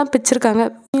அவங்க தான் பிடிச்சிருக்காங்க.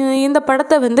 இந்த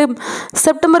படத்தை வந்து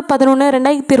செப்டம்பர்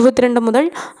 11, 2022 முதல்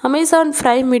அமேசான்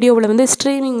பிரைம் வீடியோவில் வந்து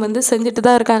ஸ்ட்ரீமிங் வந்து செஞ்சுட்டு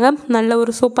தான் இருக்காங்க. நல்ல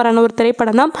ஒரு சூப்பரான ஒரு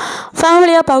திரைப்படம் தான்.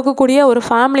 ஃபேமிலியாக பார்க்கக்கூடிய ஒரு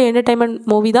ஃபேமிலி என்டர்டைன்மெண்ட்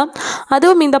மூவி தான்.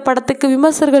 அதுவும் இந்த படத்துக்கு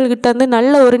விமர்சகர்கள்கிட்ட வந்து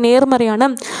நல்ல ஒரு நேர்மறையான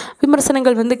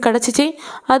விமர்சனங்கள் வந்து கிடச்சிச்சு.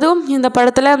 அதுவும் இந்த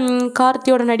படத்தில்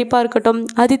கார்த்தியோட நடிப்பாக இருக்கட்டும்,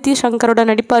 அதித்தி ஷங்கரோட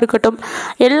நடிப்பாக இருக்கட்டும்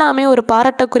எல்லாமே ஒரு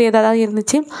பாராட்டக்குரியதாக தான்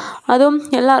இருந்துச்சு. அதுவும்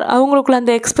அவங்களுக்குள்ள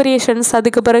அந்த எக்ஸ்பிரேஷன்ஸ்,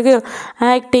 அதுக்கு பிறகு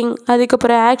ஆக்டிங், அதுக்கு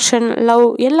பிறகு ஆக்ஷன், லவ்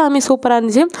எல்லாமே சூப்பராக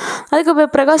இருந்துச்சு. அதுக்கு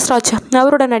பிறகு பிரகாஷ் ராஜ்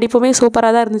அவரோட நடிப்புமே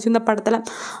சூப்பராக தான் இருந்துச்சு இந்த படத்தில்.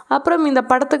 அப்புறம் இந்த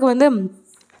படத்துக்கு வந்து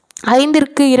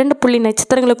 5ற்கு 2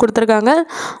 நட்சத்திரங்களை கொடுத்துருக்காங்க.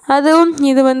 அதுவும்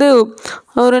இது வந்து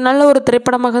ஒரு நல்ல ஒரு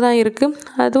திரைப்படமாக தான் இருக்குது.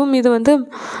 அதுவும் இது வந்து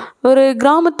ஒரு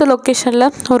கிராமத்து லொக்கேஷனில்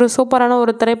ஒரு சூப்பரான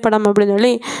ஒரு திரைப்படம் அப்படின்னு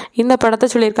சொல்லி இந்த படத்தை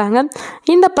சொல்லியிருக்காங்க.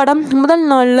 இந்த படம் முதல்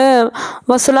நாளில்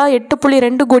வசூலாக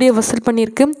 8.2 கோடியை வசூல்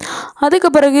பண்ணியிருக்கு. அதுக்கு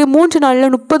பிறகு 3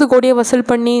 நாளில் 30 கோடியை வசூல்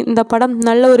பண்ணி இந்த படம்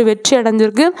நல்ல ஒரு வெற்றி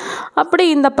அடைஞ்சிருக்கு. அப்படி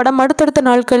இந்த படம் அடுத்தடுத்த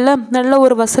நாட்களில் நல்ல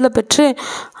ஒரு வசூலை பெற்று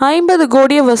 50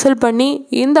 கோடியை வசூல் பண்ணி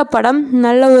இந்த படம்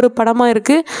நல்ல ஒரு படமாக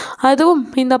இருக்குது. அதுவும்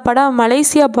இந்த படம்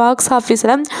மலேசியா பாக்ஸ்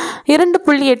ஆஃபீஸில்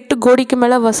 2.8 கோடிக்கு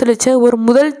மேலே வசூலித்த ஒரு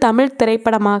முதல் தமிழ்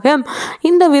திரைப்படமாக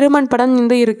இந்த விருமன் படம்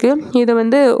வந்து இருக்குது. இது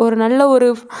வந்து ஒரு நல்ல ஒரு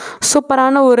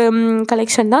சூப்பரான ஒரு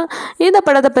கலெக்ஷன் தான். இந்த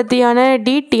படத்தை பற்றியான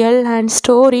டீட்டெயில் அண்ட்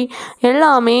ஸ்டோரி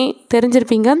எல்லாமே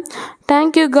தெரிஞ்சிருப்பீங்க.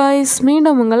 Thank you guys.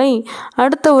 மீண்டும் உங்களை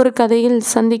அடுத்த ஒரு கதையில்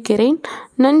சந்திக்கிறேன்.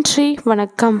 நன்றி,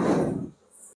 வணக்கம்.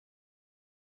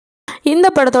 இந்த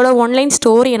படத்தோட ஒன்லைன்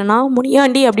ஸ்டோரி என்னென்னா,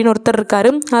 முனியாண்டி அப்படின்னு ஒருத்தர்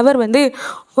இருக்கார். அவர் வந்து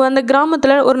அந்த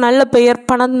கிராமத்தில் ஒரு நல்ல பெயர்,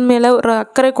 பணம் மேலே ஒரு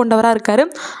அக்கறை கொண்டவராக இருக்கார்.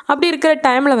 அப்படி இருக்கிற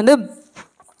டைமில் வந்து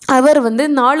அவர் வந்து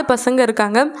 4 பசங்க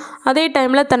இருக்காங்க. அதே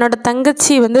டைமில் தன்னோட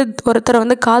தங்கச்சி வந்து ஒருத்தரை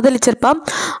வந்து காதலிச்சிருப்பான்.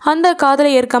 அந்த காதலை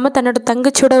ஏற்காமல் தன்னோட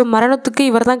தங்கச்சியோட மரணத்துக்கு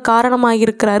இவர் தான் காரணமாக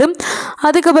இருக்கிறாரு.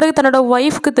 அதுக்கு பிறகு தன்னோட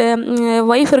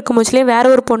ஒய்ஃப் இருக்கும் போச்சுலேயே வேற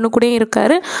ஒரு பொண்ணு கூடயும்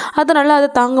இருக்கார். அதனால் அதை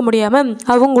தாங்க முடியாமல்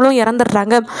அவங்களும்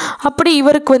இறந்துடுறாங்க. அப்படி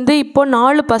இவருக்கு வந்து இப்போ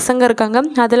 4 பசங்க இருக்காங்க.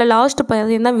 அதில் லாஸ்ட்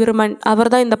பையன் தான் விருமன்.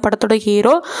 அவர் தான் இந்த படத்தோட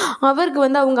ஹீரோ. அவருக்கு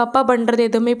வந்து அவங்க அப்பா பண்ணுறது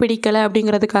எதுவுமே பிடிக்கலை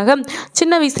அப்படிங்கிறதுக்காக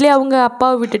சின்ன வயசுலேயே அவங்க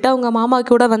அப்பாவை விட்டுட்டு அவங்க மாமா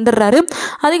கூட வந்துடுறாரு.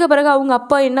 அதுக்கு பிறகு அவங்க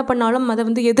அப்பா என்ன பண்ணாலும் அதை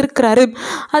வந்து எதிர்க்கிறாரு.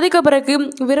 அதுக்கு பிறகு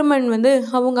விருமன் வந்து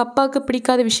அவங்க அப்பாவுக்கு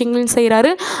பிடிக்காத விஷயங்களையும்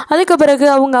செய்கிறாரு. அதுக்கு பிறகு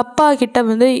அவங்க அப்பா கிட்ட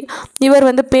வந்து இவர்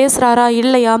வந்து பேசுகிறாரா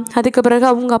இல்லையா, அதுக்கு பிறகு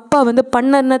அவங்க அப்பா வந்து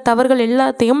பண்ண தவறுகள்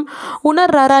எல்லாத்தையும்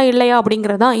உணர்றாரா இல்லையா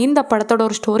அப்படிங்கிறதான் இந்த படத்தோட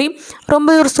ஒரு ஸ்டோரி.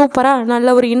 ரொம்ப ஒரு சூப்பராக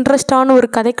நல்ல ஒரு இன்ட்ரெஸ்டான ஒரு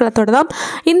கதைக்களத்தோடு தான்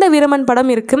இந்த விருமன்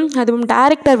படம் இருக்குது. அதுவும்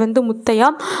டைரக்டர் வந்து முத்தையா,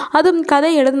 அதுவும்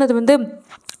கதை எழுதுனது வந்து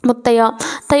முத்தையா,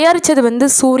 தயாரித்தது வந்து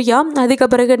சூர்யா. அதுக்கு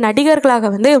பிறகு நடிகர்களாக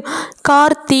வந்து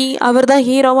கார்த்தி அவர் தான்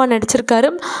ஹீரோவாக நடிச்சிருக்காரு.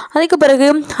 அதுக்கு பிறகு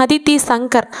அதித்தி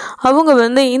சங்கர் அவங்க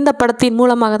வந்து இந்த படத்தின்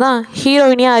மூலமாக தான்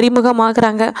ஹீரோயினியாக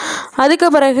அறிமுகமாகறாங்க. அதுக்கு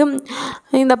பிறகு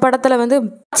இந்த படத்தில் வந்து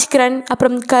சிக்கரன்,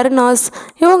 அப்புறம் கருணாஸ்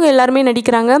இவங்க எல்லாருமே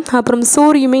நடிக்கிறாங்க. அப்புறம்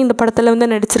சூரியுமே இந்த படத்தில் வந்து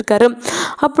நடிச்சிருக்காரு.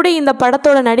 அப்படி இந்த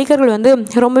படத்தோட நடிகர்கள் வந்து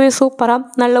ரொம்பவே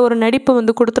சூப்பராக நல்ல ஒரு நடிப்பு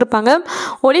வந்து கொடுத்துருப்பாங்க.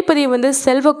 ஒளிப்பதிவு வந்து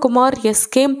செல்வகுமார்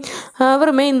எஸ்கே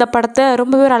அவருமே இந்த படத்தை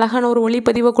ரொம்பவே அழகான ஒரு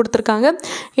ஒளிப்பதிவை கொடுத்துருக்காங்க.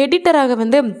 எடிட்டராக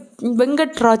வந்து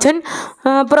வெங்கட்ராஜன்.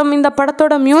 அப்புறம் இந்த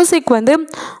படத்தோட மியூசிக் வந்து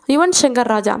யுவன்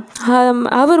சங்கர் ராஜா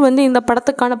அவர் வந்து இந்த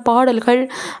படத்துக்கான பாடல்கள்,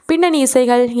 பின்னணி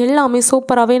இசைகள் எல்லாமே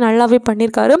சூப்பராகவே நல்லாவே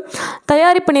பண்ணியிருக்காரு.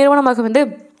 தயாரிப்பு நிறுவனமாக வந்து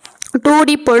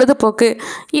 2D பொழுதுபோக்கு.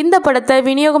 இந்த படத்தை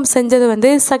விநியோகம் செஞ்சது வந்து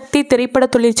சக்தி திரைப்பட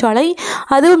தொழிற்சாலை.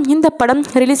 அதுவும் இந்த படம்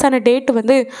ரிலீஸ் ஆன டேட்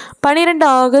வந்து 12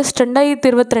 ஆகஸ்ட்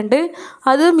 2022.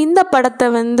 அதுவும் இந்த படத்தை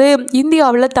வந்து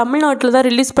இந்தியாவில் தமிழ்நாட்டில் தான்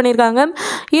ரிலீஸ் பண்ணியிருக்காங்க.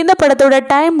 இந்த படத்தோட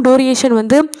டைம் டூரேஷன்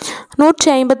வந்து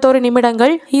 151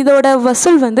 நிமிடங்கள். இதோட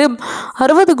வசூல் வந்து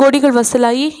 60 கோடிகள்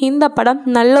வசூலாகி இந்த படம்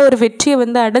நல்ல ஒரு வெற்றியை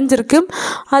வந்து அடைஞ்சிருக்கு.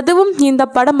 அதுவும் இந்த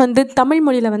படம் வந்து தமிழ்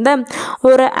மொழியில் வந்து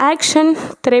ஒரு ஆக்ஷன்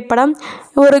திரைப்படம்,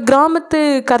 ஒரு கிராமத்து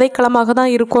கதைக்களமாக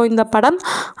தான் இருக்கும் இந்த படம்.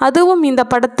 அதுவும் இந்த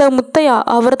படத்தை முத்தையா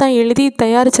அவர் தான் எழுதி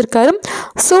தயாரிச்சிருக்காரு.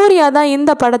 சூர்யா தான்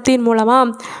இந்த படத்தின்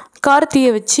மூலமாக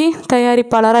கார்த்தியை வச்சு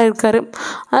தயாரிப்பாளராக இருக்கார்.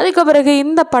 அதுக்கு பிறகு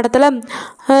இந்த படத்தில்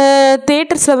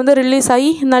தேட்டர்ஸில் வந்து ரிலீஸ் ஆகி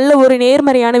நல்ல ஒரு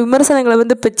நேர்மறையான விமர்சனங்களை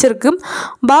வந்து பெற்றிருக்கு.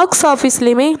 பாக்ஸ்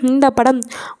ஆஃபீஸ்லேயுமே இந்த படம்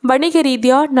வணிக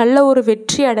ரீதியாக நல்ல ஒரு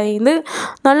வெற்றி அடைந்து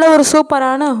நல்ல ஒரு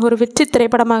சூப்பரான ஒரு வெற்றி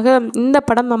திரைப்படமாக இந்த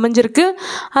படம் அமைஞ்சிருக்கு.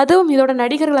 அதுவும் இதோட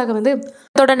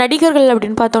நடிகர்கள்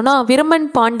அப்படின்னு பார்த்தோன்னா விருமன்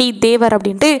பாண்டி தேவர்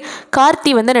அப்படின்ட்டு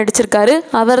கார்த்தி வந்து நடிச்சிருக்காரு.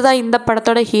 அவர் தான் இந்த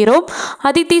படத்தோட ஹீரோ.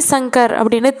 அதித்தி சங்கர்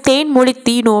அப்படின்னு தேன்மொழி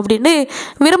தீனு அப்படின்னு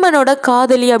விருமனோட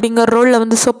காதலி அப்படிங்கிற ரோலில்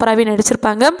வந்து சூப்பராகவே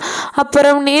நடிச்சிருப்பாங்க.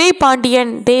 அப்புறம் நிறை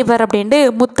பாண்டியன் தேவர் அப்படின்ட்டு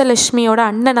முத்தலட்சுமியோட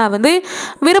அண்ணனா வந்து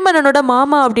விருமனனோட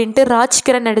மாமா அப்படின்ட்டு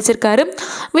ராஜ்கிரண் நடிச்சிருக்காரு.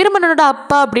 விருமனனோட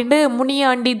அப்பா அப்படின்ட்டு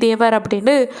முனியாண்டி தேவர்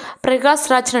அப்படின்ட்டு பிரகாஷ்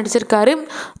ராஜ் நடிச்சிருக்காரு.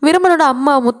 விருமனோட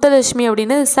அம்மா முத்தலட்சுமி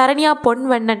அப்படின்னு சரண்யா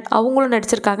பொன்வண்ணன் அவங்களும்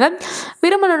நடிச்சிருக்காங்க.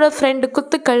 விருமனோட ஃப்ரெண்டு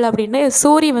குத்துக்கள் அப்படின்னு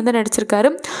சோரி வந்து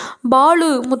நடிச்சிருக்காரு.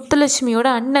 பாலு முத்தலட்சுமியோட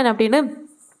அண்ணன் அப்படின்னு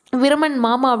விருமன்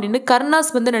மாமா அப்படின்னு கருணாஸ்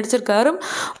வந்து நடிச்சிருக்காரு.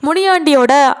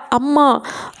 முனியாண்டியோட அம்மா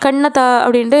கண்ணதா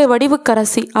அப்படின்ட்டு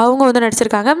வடிவுக்கரசி அவங்க வந்து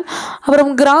நடிச்சிருக்காங்க.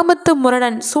 அப்புறம் கிராமத்து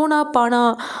முரடன் சூனா பானா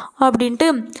அப்படின்ட்டு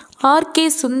ஆர்கே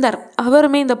சுந்தர்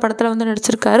அவருமே இந்த படத்தில் வந்து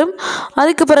நடிச்சிருக்காரு.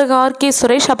 அதுக்கு பிறகு ஆர்கே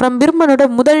சுரேஷ், அப்புறம் விருமனோட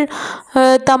முதல்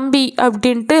தம்பி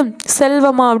அப்படின்ட்டு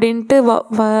செல்வமா அப்படின்ட்டு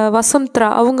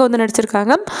வசந்தரா அவங்க வந்து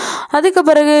நடிச்சிருக்காங்க. அதுக்கு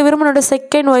பிறகு விருமனோட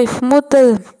செகண்ட் ஒய்ஃப் மூத்த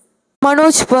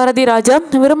மனோஜ் பாரதி ராஜா,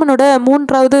 விருமனோட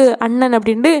 3வது அண்ணன்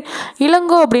அப்படின்ட்டு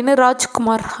இளங்கோ அப்படின்னு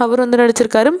ராஜ்குமார் அவர் வந்து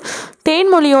நடிச்சிருக்காரு.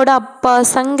 தேன்மொழியோட அப்பா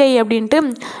சங்கை அப்படின்ட்டு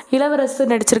இளவரசு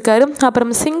நடிச்சிருக்காரு.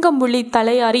 அப்புறம் சிங்கம்புலி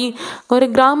தலையாரி ஒரு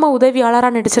கிராம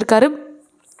உதவியாளராக நடிச்சிருக்காரு.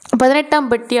 18ஆம்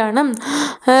பட்டியான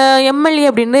எம்எல்ஏ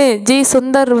அப்படின்னு ஜி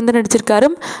சுந்தர் வந்து நடிச்சிருக்காரு.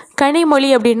 கனிமொழி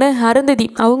அப்படின்னு அருந்ததி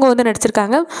அவங்க வந்து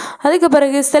நடிச்சிருக்காங்க. அதுக்கு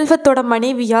பிறகு செல்வத்தோட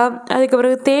மனைவியா, அதுக்கு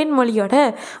பிறகு தேன்மொழியோட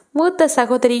மூத்த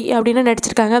சகோதரி அப்படின்னு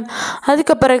நடிச்சிருக்காங்க.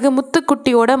 அதுக்கு பிறகு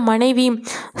முத்துக்குட்டியோட மனைவி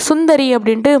சுந்தரி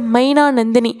அப்படின்ட்டு மைனா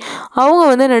நந்தினி அவங்க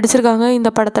வந்து நடிச்சிருக்காங்க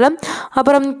இந்த படத்தில்.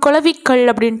 அப்புறம் குளவிக்கல்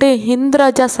அப்படின்ட்டு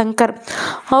இந்திராஜா சங்கர்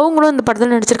அவங்களும் இந்த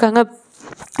படத்தில் நடிச்சிருக்காங்க.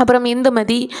 அப்புறம்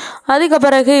இந்துமதி, அதுக்கு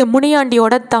பிறகு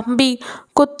முனியாண்டியோட தம்பி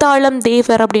குத்தாளம்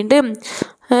தேவர் அப்படின்ட்டு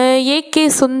ஏகே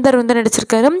சுந்தர் வந்து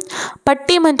நடிச்சிருக்காரு.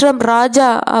 பட்டிமன்றம் ராஜா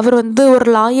அவர் வந்து ஒரு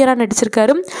லாயராக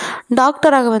நடிச்சிருக்காரு.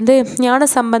 டாக்டராக வந்து ஞான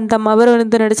சம்பந்தம் அவர்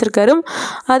வந்து நடிச்சிருக்காரு.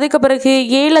 அதுக்கு பிறகு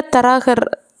ஏல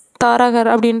தாரகர்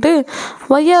அப்படின்ட்டு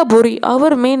வையாபுரி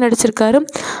அவருமே நடிச்சிருக்காரு.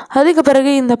 அதுக்கு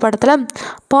பிறகு இந்த படத்தில்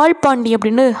பால்பாண்டி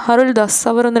அப்படின்னு அருள்தாஸ்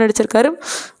அவர் வந்து நடிச்சிருக்காரு.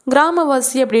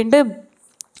 கிராமவாசி அப்படின்ட்டு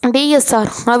டிஎஸ்ஆர்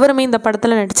அவருமே இந்த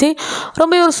படத்தில் நடித்து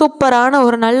ரொம்ப ஒரு சூப்பரான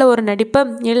ஒரு நல்ல ஒரு நடிப்பை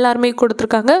எல்லாருமே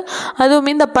கொடுத்துருக்காங்க. அதுவும்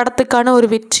இந்த படத்துக்கான ஒரு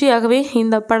வெற்றியாகவே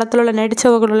இந்த படத்தில் உள்ள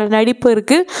நடித்தவர்களோட நடிப்பு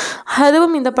இருக்குது.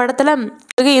 அதுவும் இந்த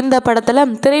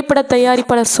படத்தில் திரைப்பட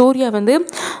தயாரிப்பாளர் சூர்யா வந்து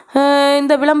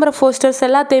இந்த விளம்பர போஸ்டர்ஸ்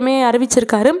எல்லாத்தையுமே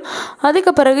அறிவிச்சிருக்காரு.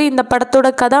 அதுக்கு பிறகு இந்த படத்தோட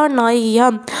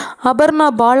கதாநாயகியாக அபர்ணா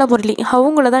பாலமுரளி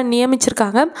அவங்கள தான்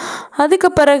நியமிச்சிருக்காங்க.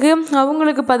 அதுக்கு பிறகு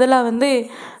அவங்களுக்கு பதிலாக வந்து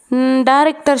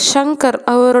டைரக்டர் ஷங்கர்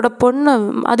அவரோட பொண்ணு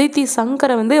அதித்தி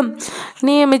சங்கரை வந்து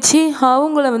நியமித்து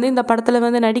அவங்கள வந்து இந்த படத்தில்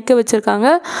வந்து நடிக்க வச்சுருக்காங்க.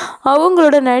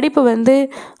 அவங்களோட நடிப்பு வந்து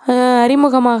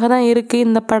அறிமுகமாக தான் இருக்குது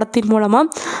இந்த படத்தின்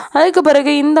மூலமாக. அதுக்கு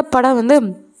பிறகு இந்த படம் வந்து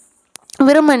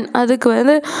விருமன் அதுக்கு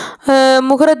வந்து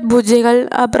முகூர்த்த பூஜைகள்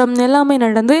அப்புறம் எல்லாமே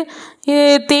நடந்து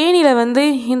தேனியில் வந்து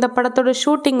இந்த படத்தோட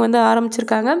ஷூட்டிங் வந்து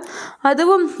ஆரம்பிச்சிருக்காங்க.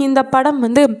 அதுவும் இந்த படம்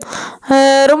வந்து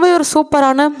ரொம்ப ஒரு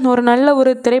சூப்பரான ஒரு நல்ல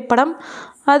ஒரு திரைப்படம்.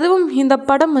 அதுவும் இந்த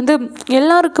படம் வந்து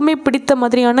எல்லாருக்குமே பிடித்த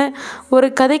மாதிரியான ஒரு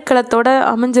கதைக்களத்தோடு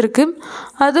அமைஞ்சிருக்கு.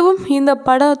 அதுவும் இந்த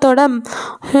படத்தோட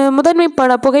முதன்மை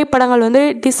புகைப்படங்கள் வந்து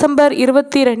டிசம்பர்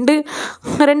 22,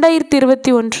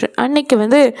 2021 அன்னைக்கு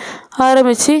வந்து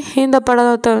ஆரம்பித்து இந்த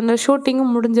படத்தை வந்து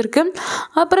ஷூட்டிங்கும் முடிஞ்சிருக்கு.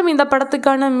 அப்புறம் இந்த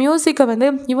படத்துக்கான மியூசிக்கை வந்து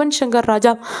யுவன் சங்கர்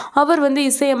ராஜா அவர் வந்து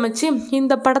இசையமைச்சு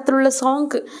இந்த படத்தில் உள்ள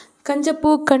சாங்கு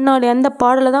கஞ்சப்பூ கண்ணாடி அந்த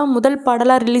பாடலை தான் முதல்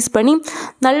பாடலாக ரிலீஸ் பண்ணி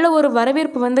நல்ல ஒரு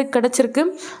வரவேற்பு வந்து கிடச்சிருக்கு.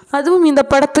 அதுவும் இந்த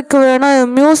படத்துக்கு வேணா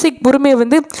மியூசிக் உரிமை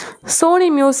வந்து சோனி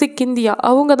மியூசிக் இந்தியா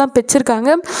அவங்க தான்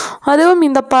பெற்றிருக்காங்க. அதுவும்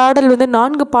இந்த பாடல் வந்து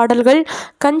 4 பாடல்கள்,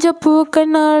 கஞ்சப்பூ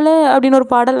கண்ணால அப்படின்னு ஒரு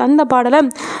பாடல், அந்த பாடலை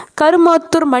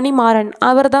கருமாத்தூர் மணிமாறன்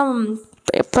அவர் தான்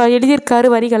இப்போ எழுதியிருக்காரு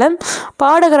வரிகளை.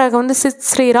 பாடகராக வந்து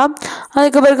ஸ்ரீராம்,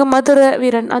 அதுக்கு பிறகு மதுரை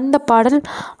வீரன் அந்த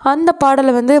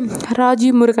பாடலை வந்து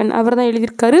ராஜீவ் முருகன் அவர் தான்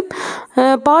எழுதியிருக்காரு.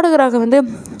 பாடகராக வந்து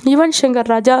யுவன்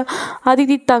சங்கர் ராஜா,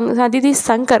 அதிதி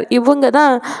சங்கர் இவங்க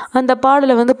தான் அந்த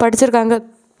பாடலை வந்து படிச்சிருக்காங்க.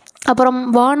 அப்புறம்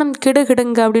வானம்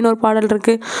கிடுகிடுங்க அப்படின்னு ஒரு பாடல்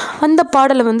இருக்குது. அந்த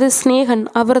பாடலை வந்து ஸ்னேகன்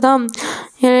அவர் தான்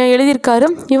எழுதியிருக்காரு.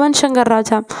 யுவன் சங்கர்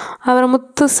ராஜா அவர்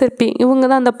முத்து சிற்பி இவங்க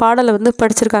தான் அந்த பாடலை வந்து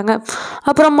படிச்சிருக்காங்க.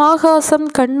 அப்புறம் ஆகாசம்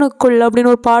கண்ணுக்குள்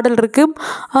அப்படின்னு ஒரு பாடல் இருக்குது.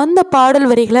 அந்த பாடல்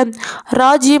வரிகளை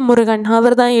ராஜீவ் முருகன்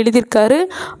அவர் தான் எழுதியிருக்காரு.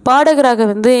 பாடகராக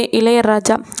வந்து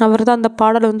இளையராஜா அவர் தான் அந்த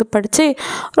பாடலை வந்து படித்து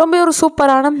ரொம்ப ஒரு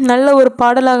சூப்பரான நல்ல ஒரு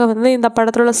பாடலாக வந்து இந்த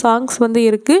படத்தில் உள்ள சாங்ஸ் வந்து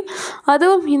இருக்குது.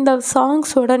 அதுவும் இந்த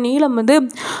சாங்ஸோட நீளம் வந்து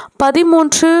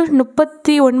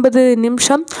 13:39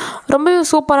 நிமிஷம். ரொம்ப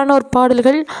சூப்பரான ஒரு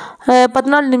பாடல்கள்.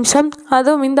 14 நிமிஷம்.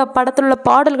 அதுவும் இந்த படத்தில் உள்ள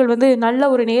பாடல்கள் வந்து நல்ல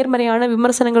ஒரு நேர்மறையான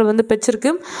விமர்சனங்கள் வந்து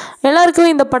பெற்றிருக்கு. எல்லாருக்குமே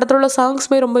இந்த படத்தில் உள்ள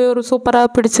சாங்ஸுமே ரொம்ப ஒரு சூப்பராக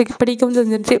பிடிக்கும்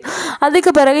செஞ்சிருச்சு.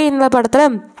 அதுக்கு பிறகு இந்த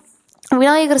படத்தில்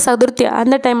விநாயகர் சதுர்த்தி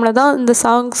அந்த டைமில் தான் இந்த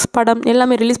சாங்ஸ் படம்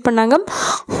எல்லாமே ரிலீஸ் பண்ணாங்க.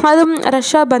 அதுவும்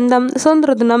ரஷா பந்தம்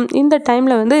சுதந்திர தினம் இந்த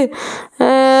டைமில் வந்து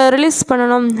ரிலீஸ்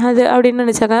பண்ணணும் அது அப்படின்னு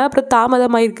நினச்சாங்க. அப்புறம்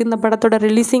தாமதமாயிருக்கு இந்த படத்தோட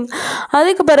ரிலீஸிங்.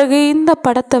 அதுக்கு பிறகு இந்த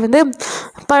படத்தை வந்து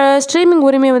ஸ்ட்ரீமிங்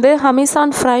உரிமை வந்து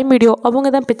அமேசான் பிரைம் வீடியோ அவங்க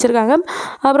தான் பிடிச்சிருக்காங்க.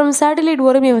 அப்புறம் சேட்டலைட்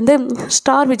உரிமை வந்து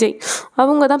ஸ்டார் விஜய்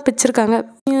அவங்க தான் பிடிச்சிருக்காங்க.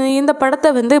 இந்த படத்தை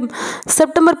வந்து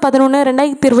செப்டம்பர் 11,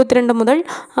 2022 முதல்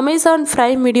அமேசான்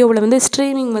பிரைம் வீடியோவில் வந்து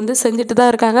ஸ்ட்ரீமிங் வந்து செஞ்சுட்டு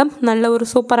தான் இருக்காங்க. நல்ல ஒரு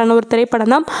சூப்பரான ஒரு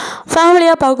திரைப்படம் தான்.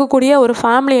 ஃபேமிலியாக பார்க்கக்கூடிய ஒரு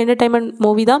ஃபேமிலி என்டர்டைன்மெண்ட்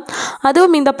மூவி தான்.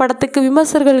 அதுவும் இந்த படத்துக்கு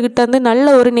விமர்சகர்கள்கிட்ட வந்து நல்ல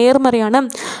ஒரு நேர்மறையான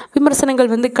விமர்சனங்கள்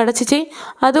வந்து கிடச்சிச்சு.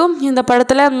 அதுவும் இந்த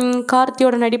படத்தில்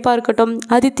கார்த்தியோட நடிப்பாக இருக்கட்டும்,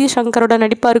 அதித்தி ஷங்கரோட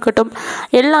நடிப்பாக இருக்கட்டும்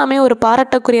எல்லாமே ஒரு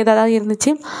பாராட்டக்குரியதாக தான்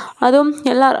இருந்துச்சு. அதுவும்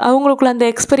அவங்களுக்குள்ள அந்த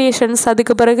எக்ஸ்பிரேஷன்ஸ்,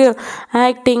 அதுக்கு பிறகு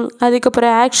ஆக்டிங், அதுக்கு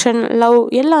பிறகு ஆக்ஷன், லவ்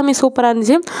எல்லாமே சூப்பராக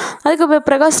இருந்துச்சு. அதுக்கு பிறகு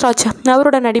பிரகாஷ் ராஜ்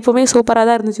அவரோட நடிப்புமே சூப்பராக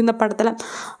தான் இருந்துச்சு இந்த படத்தில்.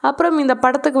 அப்புறம் இந்த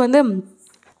படத்துக்கு வந்து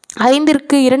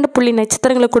 5ற்கு 2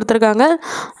 நட்சத்திரங்களை கொடுத்துருக்காங்க.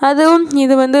 அதுவும்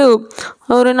இது வந்து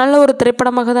ஒரு நல்ல ஒரு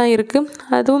திரைப்படமாக தான் இருக்குது.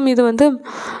 அதுவும் இது வந்து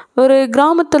ஒரு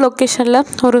கிராமத்து லொக்கேஷனில்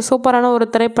ஒரு சூப்பரான ஒரு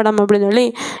திரைப்படம் அப்படின்னு சொல்லி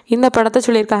இந்த படத்தை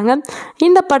சொல்லியிருக்காங்க.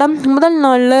 இந்த படம் முதல்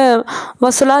நாளில்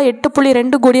வசூலாக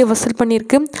 8.2 கோடியை வசூல்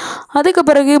பண்ணியிருக்கு. அதுக்கு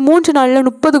பிறகு 3 நாளில்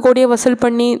 30 கோடியை வசூல்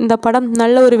பண்ணி இந்த படம்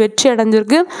நல்ல ஒரு வெற்றி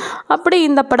அடைஞ்சிருக்கு. அப்படி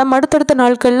இந்த படம் அடுத்தடுத்த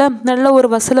நாட்களில் நல்ல ஒரு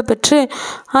வசூலை பெற்று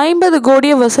 50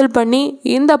 கோடியை வசூல் பண்ணி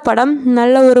இந்த படம்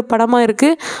நல்ல ஒரு படமாக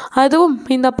இருக்குது. அதுவும்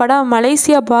இந்த படம்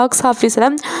மலேசியா பாக்ஸ் ஆஃபீஸில்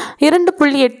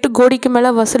 2.8 கோடிக்கு மேலே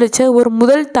வசூலித்த ஒரு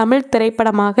முதல் தமிழ்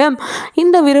திரைப்படமாக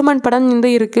இந்த விருமன் படம் வந்து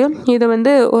இருக்குது. இது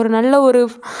வந்து ஒரு நல்ல ஒரு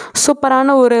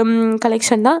சூப்பரான ஒரு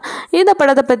கலெக்ஷன் தான். இந்த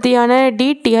படத்தை பற்றியான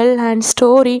டீட்டெயில் அண்ட்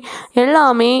ஸ்டோரி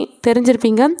எல்லாமே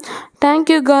தெரிஞ்சிருப்பீங்க.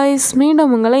 Thank you guys.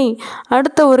 மீண்டும் உங்களை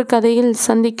அடுத்த ஒரு கதையில்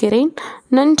சந்திக்கிறேன்.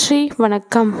 நன்றி,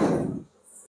 வணக்கம்.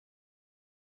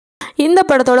 இந்த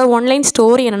படத்தோட ஒன்லைன்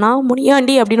ஸ்டோரி என்னென்னா,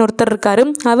 முனியாண்டி அப்படின்னு ஒருத்தர் இருக்கார்.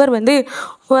 அவர் வந்து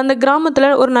அந்த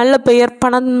கிராமத்தில் ஒரு நல்ல பெயர்,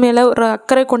 பணம் மேலே ஒரு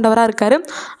அக்கறை கொண்டவராக இருக்கார்.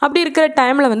 அப்படி இருக்கிற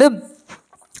டைமில் வந்து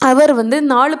அவர் வந்து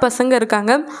 4 பசங்க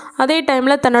இருக்காங்க. அதே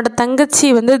டைமில் தன்னோட தங்கச்சி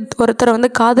வந்து ஒருத்தரை வந்து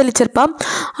காதலிச்சிருப்பான்.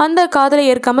 அந்த காதலை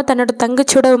ஏற்காமல் தன்னோட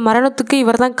தங்கச்சியோட மரணத்துக்கு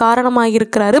இவர் தான் காரணமாக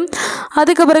இருக்கிறாரு.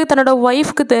 அதுக்கு பிறகு தன்னோட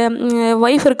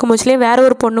ஒய்ஃப் இருக்கும் போச்சுலேயே வேற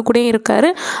ஒரு பொண்ணு கூட இருக்கார்.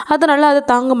 அதனால் அதை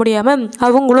தாங்க முடியாமல்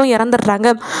அவங்களும் இறந்துடுறாங்க.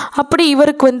 அப்படி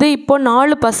இவருக்கு வந்து இப்போது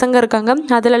 4 பசங்க இருக்காங்க.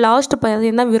 அதில் லாஸ்ட்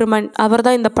பையன் தான் விருமன். அவர்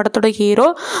தான் இந்த படத்தோட ஹீரோ.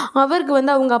 அவருக்கு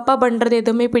வந்து அவங்க அப்பா பண்ணுறது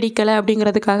எதுவுமே பிடிக்கலை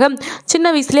அப்படிங்கிறதுக்காக சின்ன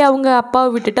வயசுலேயே அவங்க அப்பாவை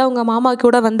விட்டுட்டு அவங்க மாமா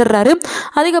கூட வந்துடுறாரு.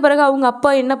 அதுக்கு பிறகு அவங்க அப்பா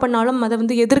என்ன பண்ணாலும் அதை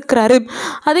வந்து எதிர்க்கிறாரு.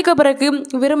 அதுக்கு பிறகு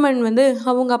விருமன் வந்து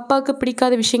அவங்க அப்பாவுக்கு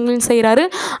பிடிக்காத விஷயங்களும் செய்கிறாரு.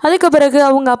 அதுக்கு பிறகு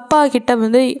அவங்க அப்பா கிட்ட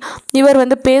வந்து இவர்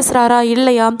வந்து பேசுகிறாரா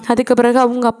இல்லையா, அதுக்கு பிறகு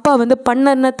அவங்க அப்பா வந்து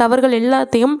பண்ண தவறுகள்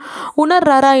எல்லாத்தையும்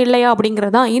உணர்றாரா இல்லையா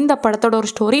அப்படிங்கிறது தான் இந்த படத்தோட ஒரு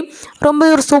ஸ்டோரி.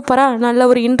 ரொம்ப ஒரு சூப்பராக நல்ல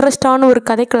ஒரு இன்ட்ரெஸ்டான ஒரு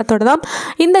கதைக்களத்தோடு தான்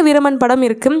இந்த விருமன் படம்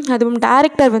இருக்குது. அதுவும்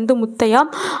டைரக்டர் வந்து முத்தையா,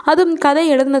 அதுவும் கதை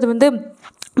எழுதுனது வந்து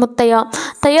முத்தையா,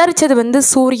 தயாரித்தது வந்து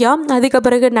சூர்யா. அதுக்கு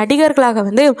பிறகு நடிகர்களாக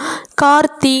வந்து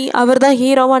கார்த்தி அவர் தான்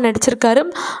ஹீரோவாக நடிச்சிருக்காரு.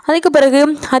 அதுக்கு பிறகு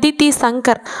அதித்தி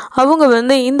சங்கர் அவங்க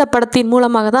வந்து இந்த படத்தின்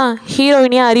மூலமாக தான்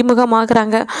ஹீரோயினியாக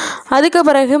அறிமுகமாகறாங்க. அதுக்கு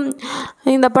பிறகு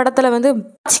இந்த படத்தில் வந்து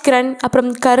சிக்கரன், அப்புறம்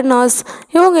கருணாஸ்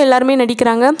இவங்க எல்லாருமே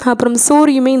நடிக்கிறாங்க. அப்புறம்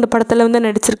சூரியுமே இந்த படத்தில் வந்து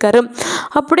நடிச்சிருக்காரு.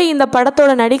 அப்படி இந்த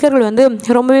படத்தோட நடிகர்கள் வந்து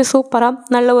ரொம்பவே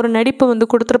சூப்பராக நல்ல ஒரு நடிப்பு வந்து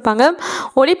கொடுத்துருப்பாங்க.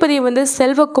 ஒளிப்பதிவு வந்து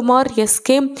செல்வகுமார்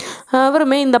எஸ்கே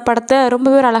அவருமே இந்த படத்தை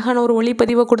ரொம்பவே அழகான ஒரு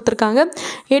ஒளிப்பதிவை கொடுத்துருக்காங்க.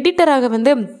 எடிட்டராக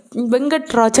வந்து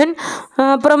வெங்கட்ராஜன்.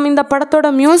 அப்புறம் இந்த படத்தோட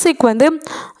மியூசிக் வந்து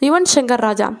யுவன் சங்கர்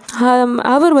ராஜா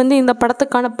அவர் வந்து இந்த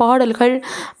படத்துக்கான பாடல்கள்,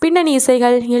 பின்னணி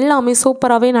இசைகள் எல்லாமே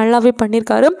சூப்பராகவே நல்லாவே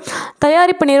பண்ணியிருக்காரு.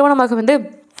 தயாரிப்பு நிறுவனமாக வந்து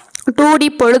 2D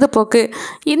பொழுதுபோக்கு.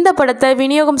 இந்த படத்தை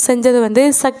விநியோகம் செஞ்சது வந்து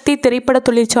சக்தி திரைப்பட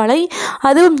தொழிற்சாலை.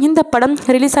 அதுவும் இந்த படம்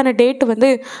ரிலீஸ் ஆன டேட் வந்து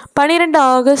 12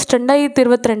 ஆகஸ்ட்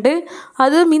 2022.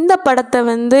 அதுவும் இந்த படத்தை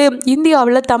வந்து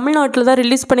இந்தியாவில் தமிழ்நாட்டில் தான்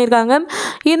ரிலீஸ் பண்ணியிருக்காங்க.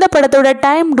 இந்த படத்தோட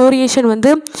டைம் டூரேஷன்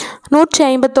வந்து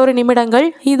 151 நிமிடங்கள்.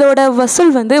 இதோட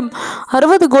வசூல் வந்து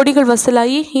 60 கோடிகள்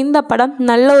வசூலாகி இந்த படம்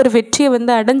நல்ல ஒரு வெற்றியை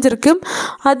வந்து அடைஞ்சிருக்கு.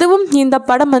 அதுவும் இந்த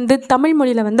படம் வந்து தமிழ்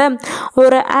மொழியில் வந்து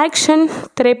ஒரு ஆக்ஷன்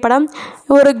திரைப்படம்,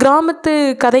 ஒரு கிராமத்து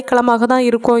கதைக்களமாக தான்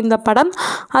இருக்கும் இந்த படம்.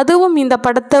 அதுவும் இந்த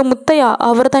படத்தை முத்தையா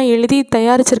அவர் தான் எழுதி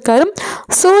தயாரிச்சிருக்காரு.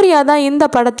 சூர்யா தான் இந்த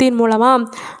படத்தின்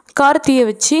மூலமாக கார்த்தியை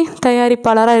வச்சு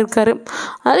தயாரிப்பாளராக இருக்கார்.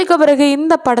 அதுக்கு பிறகு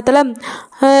இந்த படத்தில்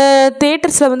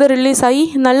தேட்டர்ஸில் வந்து ரிலீஸ் ஆகி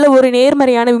நல்ல ஒரு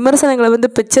நேர்மறையான விமர்சனங்களை வந்து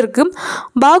பெற்றிருக்கு.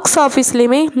 பாக்ஸ்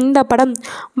ஆஃபீஸ்லேயுமே இந்த படம்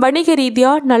வணிக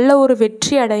ரீதியாக நல்ல ஒரு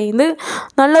வெற்றி அடைந்து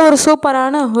நல்ல ஒரு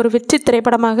சூப்பரான ஒரு வெற்றி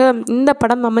திரைப்படமாக இந்த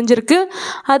படம் அமைஞ்சிருக்கு.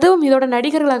 அதுவும் இதோட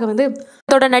நடிகர்களாக வந்து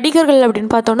நடிகர்கள்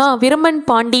அப்படின்னு பார்த்தோன்னா விருமன்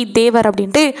பாண்டி தேவர்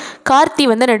அப்படின்ட்டு கார்த்தி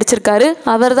வந்து நடிச்சிருக்காரு.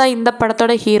 அவர் தான் இந்த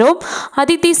படத்தோட ஹீரோ.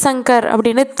 அதிதி சங்கர்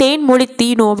அப்படின்னு தேன்மொழி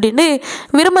தீனு அப்படின்னு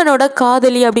விருமனோட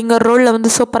காதலி அப்படிங்கிற ரோலில் வந்து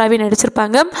சூப்பராகவே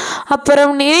நடிச்சிருப்பாங்க. அப்புறம்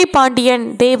நிறை பாண்டியன்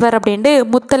தேவர் அப்படின்ட்டு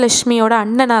முத்தலட்சுமியோட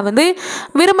அண்ணனா வந்து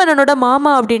விருமனனோட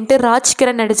மாமா அப்படின்ட்டு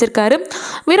ராஜ்கிரண் நடிச்சிருக்காரு.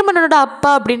 விருமனனோட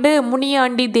அப்பா அப்படின்ட்டு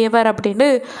முனியாண்டி தேவர் அப்படின்ட்டு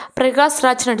பிரகாஷ்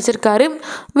ராஜ் நடிச்சிருக்காரு.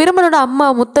 விருமனோட அம்மா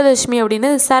முத்தலட்சுமி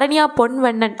அப்படின்னு சரண்யா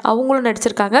பொன்வண்ணன் அவங்களும்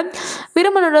நடிச்சிருக்காங்க.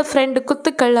 விருமனோட ஃப்ரெண்டு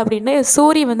குத்துக்கள் அப்படின்னு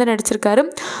சோரி வந்து நடிச்சிருக்காரு.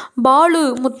 பாலு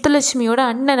முத்தலட்சுமியோட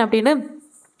அண்ணன் அப்படின்னு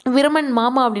விருமன்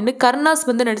மாமா அப்படின்னு கருணாஸ்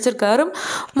வந்து நடிச்சிருக்காரு.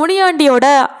 முனியாண்டியோட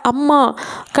அம்மா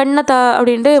கண்ணதா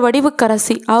அப்படின்ட்டு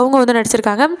வடிவுக்கரசி அவங்க வந்து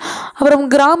நடிச்சிருக்காங்க. அப்புறம்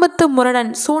கிராமத்து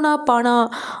முரடன் சூனா பானா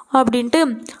அப்படின்ட்டு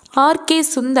ஆர்கே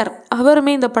சுந்தர்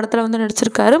அவருமே இந்த படத்தில் வந்து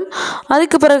நடிச்சிருக்காரு.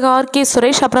 அதுக்கு பிறகு ஆர்கே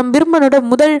சுரேஷ், அப்புறம் விருமனோட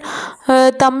முதல்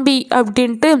தம்பி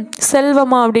அப்படின்ட்டு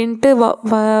செல்வமா அப்படின்ட்டு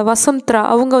வசுந்தரா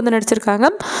அவங்க வந்து நடிச்சிருக்காங்க.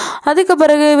 அதுக்கு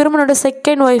பிறகு விருமனோட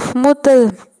செகண்ட் ஒய்ஃப் மூத்த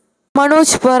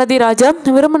மனோஜ் பாரதி ராஜா,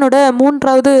 விருமனோட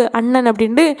 3வது அண்ணன்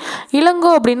அப்படின்ட்டு இளங்கோ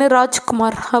அப்படின்னு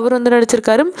ராஜ்குமார் அவர் வந்து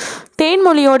நடிச்சிருக்காரு.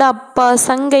 தேன்மொழியோட அப்பா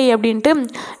சங்கை அப்படின்ட்டு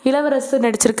இளவரசு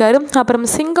நடிச்சிருக்காரு. அப்புறம்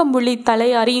சிங்கம்புலி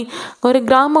தலையாரி ஒரு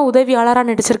கிராம உதவியாளராக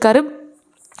நடிச்சிருக்காரு.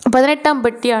 18ஆம்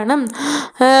பட்டியான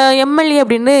எம்எல்ஏ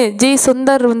அப்படின்னு ஜி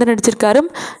சுந்தர் வந்து நடிச்சிருக்காரு.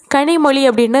 கனிமொழி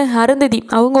அப்படின்னு அருந்ததி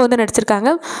அவங்க வந்து நடிச்சிருக்காங்க.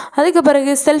 அதுக்கு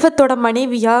பிறகு செல்வத்தோட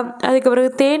மனைவியா, அதுக்கு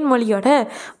பிறகு தேன்மொழியோட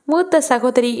மூத்த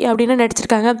சகோதரி அப்படின்னு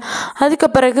நடிச்சிருக்காங்க. அதுக்கு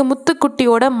பிறகு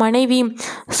முத்துக்குட்டியோட மனைவி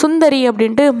சுந்தரி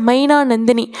அப்படின்ட்டு மைனா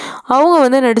நந்தினி அவங்க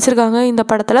வந்து நடிச்சிருக்காங்க இந்த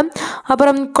படத்தில்.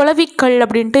 அப்புறம் குளவிக்கல்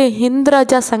அப்படின்ட்டு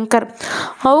இந்திராஜா சங்கர்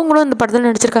அவங்களும் இந்த படத்தில்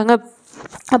நடிச்சிருக்காங்க.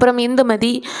 அப்புறம் இந்துமதி,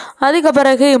 அதுக்கு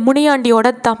பிறகு முனியாண்டியோட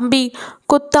தம்பி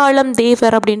குத்தாளம்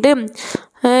தேவர் அப்படின்ட்டு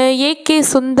ஏகே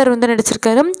சுந்தர் வந்து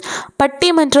நடிச்சிருக்காரு.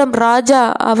 பட்டிமன்றம் ராஜா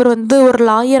அவர் வந்து ஒரு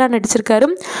லாயராக நடிச்சிருக்காரு.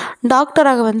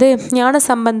 டாக்டராக வந்து ஞான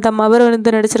சம்பந்தம் அவர்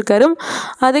வந்து நடிச்சிருக்காரு.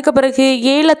 அதுக்கு பிறகு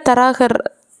ஏல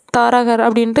தாரகர்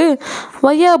அப்படின்ட்டு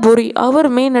வையாபுரி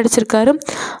அவருமே நடிச்சிருக்காரு.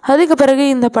 அதுக்கு பிறகு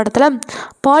இந்த படத்தில்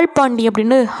பால்பாண்டி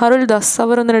அப்படின்னு அருள்தாஸ்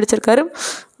அவர் வந்து நடிச்சிருக்காரு.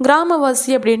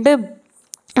 கிராமவாசி அப்படின்ட்டு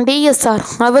டிஎஸ்ஆர்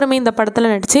அவருமே இந்த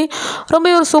படத்தில் நடித்து ரொம்ப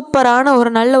ஒரு சூப்பரான ஒரு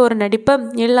நல்ல ஒரு நடிப்பை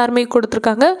எல்லாருமே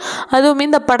கொடுத்துருக்காங்க. அதுவும்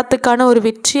இந்த படத்துக்கான ஒரு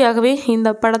வெற்றியாகவே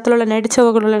இந்த படத்தில் உள்ள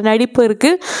நடித்தவர்களோட நடிப்பு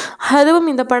இருக்குது. அதுவும்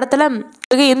இந்த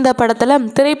படத்தில்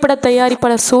திரைப்பட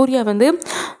தயாரிப்பாளர் சூர்யா வந்து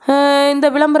இந்த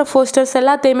விளம்பர போஸ்டர்ஸ்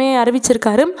எல்லாத்தையுமே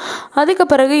அறிவிச்சிருக்காரு. அதுக்கு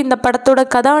பிறகு இந்த படத்தோட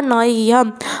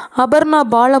கதாநாயகியாக அபர்ணா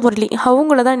பாலமுரளி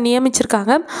அவங்கள தான்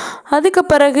நியமிச்சிருக்காங்க. அதுக்கு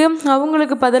பிறகு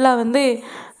அவங்களுக்கு பதிலாக வந்து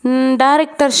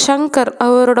டைரக்டர் ஷங்கர்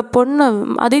அவரோட பொண்ணு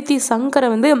அதித்தி சங்கரை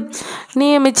வந்து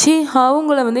நியமித்து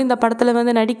அவங்கள வந்து இந்த படத்தில்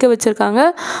வந்து நடிக்க வச்சுருக்காங்க.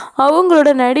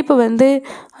 அவங்களோட நடிப்பு வந்து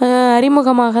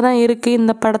அறிமுகமாக தான் இருக்குது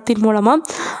இந்த படத்தின் மூலமாக.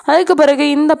 அதுக்கு பிறகு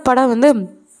இந்த படம் வந்து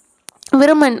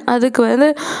விருமன் அதுக்கு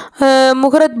வந்து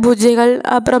முகூர்த்த பூஜைகள்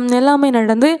அப்புறம் எல்லாமே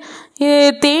நடந்து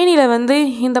தேனியில் வந்து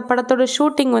இந்த படத்தோட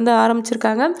ஷூட்டிங் வந்து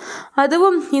ஆரம்பிச்சிருக்காங்க.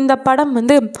 அதுவும் இந்த படம்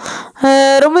வந்து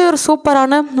ரொம்ப ஒரு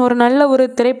சூப்பரான ஒரு நல்ல ஒரு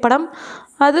திரைப்படம்.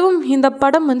 அதுவும் இந்த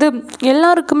படம் வந்து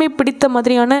எல்லாருக்குமே பிடித்த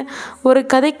மாதிரியான ஒரு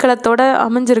கதைக்களத்தோடு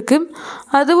அமைஞ்சிருக்கு.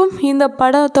 அதுவும் இந்த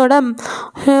படத்தோட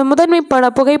முதன்மை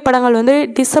புகைப்படங்கள் வந்து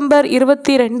டிசம்பர்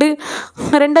 22,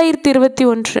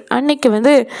 2021 அன்னைக்கு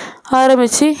வந்து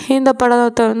ஆரம்பித்து இந்த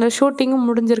படத்தை வந்து ஷூட்டிங்கும்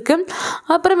முடிஞ்சிருக்கு.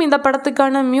 அப்புறம் இந்த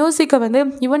படத்துக்கான மியூசிக்கை வந்து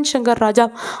யுவன் சங்கர் ராஜா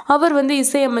அவர் வந்து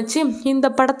இசையமைச்சு இந்த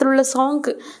படத்தில் உள்ள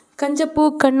சாங்கு கஞ்சப்பூ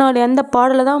கண்ணாடி அந்த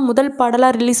பாடலை தான் முதல்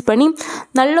பாடலாக ரிலீஸ் பண்ணி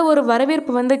நல்ல ஒரு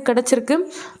வரவேற்பு வந்து கிடச்சிருக்கு.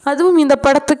 அதுவும் இந்த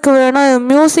படத்துக்கு வேணால்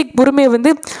மியூசிக் உரிமையை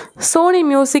வந்து சோனி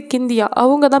மியூசிக் இந்தியா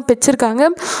அவங்க தான் பெற்றிருக்காங்க.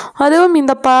 அதுவும்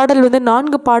இந்த பாடல் வந்து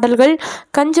 4 பாடல்கள்,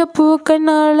 கஞ்சப்பூ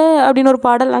கண்ணால அப்படின்னு ஒரு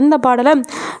பாடல், அந்த பாடலை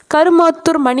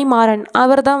கருமாத்தூர் மணிமாறன்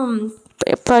அவர் தான்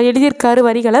இப்போ எழுதியிருக்காரு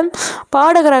வரிகளை.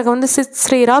 பாடகராக வந்து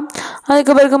ஸ்ரீராம்,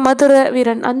 அதுக்கு பிறகு மதுர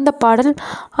வீரன் அந்த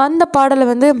பாடலை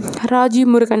வந்து ராஜி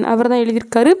முருகன் அவர் தான்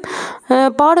எழுதியிருக்காரு.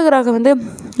 பாடகராக வந்து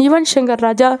யுவன் சங்கர்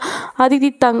ராஜா,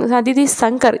 அதிதி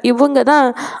சங்கர் இவங்க தான்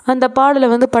அந்த பாடலை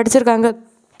வந்து படிச்சிருக்காங்க.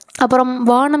 அப்புறம்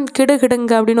வானம்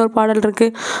கிடுகிடுங்க அப்படின்னு ஒரு பாடல்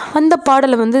இருக்குது. அந்த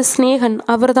பாடலை வந்து ஸ்னேகன்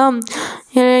அவர் தான்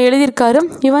எழுதியிருக்காரு.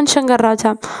 யுவன் சங்கர் ராஜா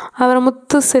அவர்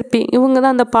முத்து சிற்பி இவங்க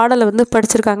தான் அந்த பாடலை வந்து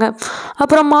படிச்சிருக்காங்க.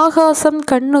 அப்புறம் ஆகாசம்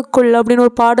கண்ணுக்குள் அப்படின்னு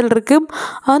ஒரு பாடல் இருக்குது.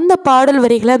 அந்த பாடல்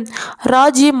வரிகளை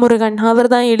ராஜி முருகன் அவர்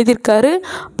தான் எழுதியிருக்காரு.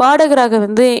 பாடகராக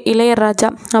வந்து இளையராஜா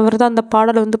அவர் தான் அந்த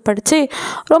பாடலை வந்து படித்து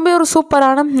ரொம்ப ஒரு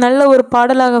சூப்பரான நல்ல ஒரு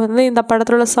பாடலாக வந்து இந்த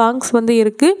படத்தில் உள்ள சாங்ஸ் வந்து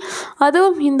இருக்குது.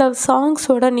 அதுவும் இந்த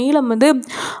சாங்ஸோட நீளம் வந்து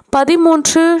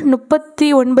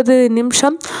 13:39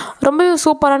 நிமிஷம். ரொம்பவே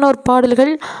சூப்பரான ஒரு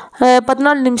பாடல்கள்.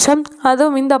 14 நிமிஷம்.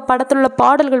 அதுவும் இந்த படத்தில் உள்ள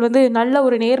பாடல்கள் வந்து நல்ல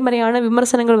ஒரு நேர்மறையான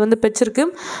விமர்சனங்கள் வந்து பெற்றிருக்கு.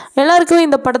 எல்லாருக்குமே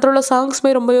இந்த படத்தில் உள்ள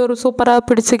சாங்ஸுமே ரொம்பவே ஒரு சூப்பராக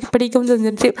பிடிக்கும்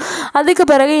செஞ்சிருச்சு. அதுக்கு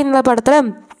பிறகு இந்த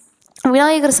படத்தில்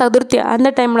விநாயகர் சதுர்த்தி அந்த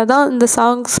டைமில் தான் இந்த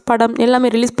சாங்ஸ் படம் எல்லாமே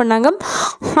ரிலீஸ் பண்ணாங்க.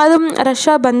 அதுவும்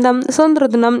ரஷா பந்தம் சுதந்திர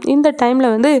தினம் இந்த டைமில்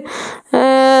வந்து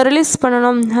ரிலீஸ்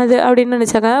பண்ணணும் அது அப்படின்னு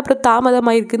நினச்சாங்க. அப்புறம்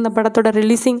தாமதமாயிருக்கு இந்த படத்தோட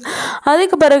ரிலீஸிங்.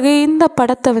 அதுக்கு பிறகு இந்த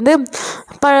படத்தை வந்து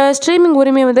ஸ்ட்ரீமிங்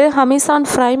உரிமை வந்து அமேசான்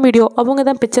பிரைம் வீடியோ அவங்க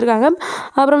தான் பிடிச்சிருக்காங்க.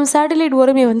 அப்புறம் சேட்டலைட்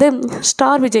உரிமை வந்து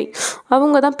ஸ்டார் விஜய்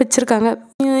அவங்க தான் பிடிச்சிருக்காங்க.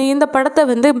 இந்த படத்தை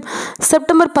வந்து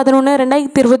செப்டம்பர் 11,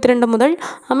 2022 முதல்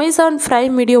அமேசான்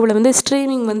பிரைம் வீடியோவில் வந்து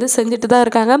ஸ்ட்ரீமிங் வந்து செஞ்சுட்டு தான்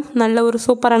இருக்காங்க. நல்ல ஒரு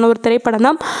சூப்பரான ஒரு திரைப்படம்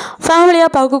தான்.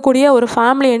 ஃபேமிலியாக பார்க்கக்கூடிய ஒரு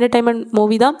ஃபேமிலி என்டர்டைன்மெண்ட்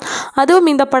மூவி தான். அதுவும்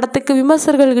இந்த படத்துக்கு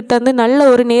விமர்சகர்கள்கிட்ட வந்து நல்ல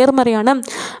ஒரு நேர்மறையான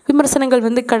விமர்சனங்கள்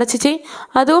வந்து கிடச்சிச்சு.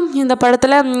 அதுவும் இந்த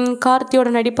படத்தில் கார்த்தியோட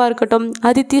நடிப்பாக இருக்கட்டும்,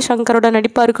 அதித்தி ஷங்கரோட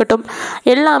நடிப்பாக இருக்கட்டும்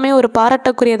எல்லாமே ஒரு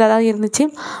பாராட்டக்குரியதாக தான் இருந்துச்சு.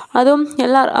 அதுவும்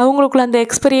அவங்களுக்குள்ள அந்த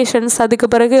எக்ஸ்பிரேஷன்ஸ், அதுக்கு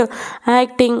பிறகு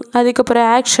ஆக்டிங், அதுக்கு பிறகு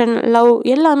ஆக்ஷன், லவ்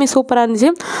எல்லாமே சூப்பராக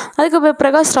இருந்துச்சு. அதுக்கு பிறகு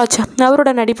பிரகாஷ் ராஜ்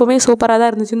அவரோட நடிப்புமே சூப்பராக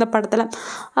தான் இருந்துச்சு இந்த படத்தில்.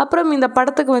 அப்புறம் இந்த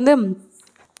படத்துக்கு வந்து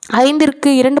 5ற்கு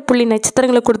 2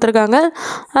 நட்சத்திரங்களை கொடுத்துருக்காங்க.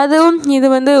 அதுவும் இது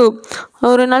வந்து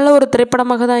ஒரு நல்ல ஒரு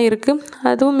திரைப்படமாக தான் இருக்குது.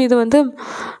 அதுவும் இது வந்து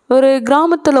ஒரு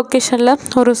கிராமத்து லொக்கேஷனில்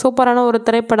ஒரு சூப்பரான ஒரு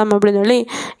திரைப்படம் அப்படின்னு சொல்லி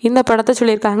இந்த படத்தை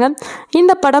சொல்லியிருக்காங்க.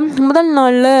 இந்த படம் முதல்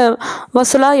நாளில்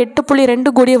வசூலாக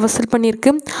 8.2 கோடியை வசூல்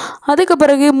பண்ணியிருக்கு. அதுக்கு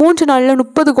பிறகு 3 நாளில்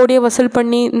 30 கோடியை வசூல்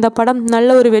பண்ணி இந்த படம் நல்ல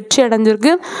ஒரு வெற்றி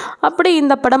அடைஞ்சிருக்கு. அப்படி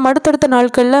இந்த படம் அடுத்தடுத்த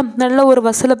நாட்களில் நல்ல ஒரு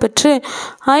வசூலை பெற்று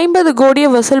 50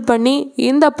 கோடியை வசூல் பண்ணி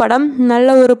இந்த படம்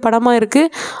நல்ல ஒரு படமாக இருக்குது.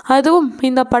 அதுவும்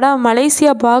இந்த படம்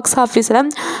மலேசியா பாக்ஸ் ஆஃபீஸில்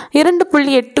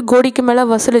 2.8 கோடிக்கு மேலே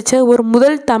வசூலித்த ஒரு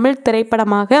முதல் தமிழ்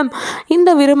திரைப்படமாக இந்த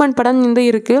விருமன் படம் வந்து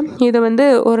இருக்குது. இது வந்து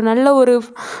ஒரு நல்ல ஒரு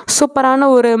சூப்பரான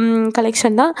ஒரு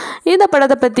கலெக்ஷன் தான். இந்த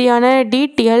படத்தை பற்றியான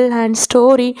டீட்டெயில் அண்ட்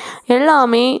ஸ்டோரி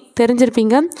எல்லாமே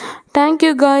தெரிஞ்சிருப்பீங்க.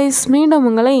 Thank you guys. மீண்டும்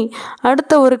உங்களை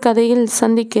அடுத்த ஒரு கதையில்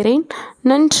சந்திக்கிறேன்.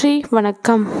 நன்றி,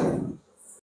 வணக்கம்.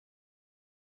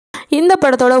 இந்த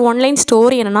படத்தோட ஒன்லைன்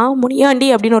ஸ்டோரி என்னென்னா, முனியாண்டி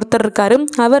அப்படின்னு ஒருத்தர் இருக்கார்.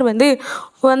 அவர் வந்து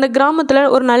அந்த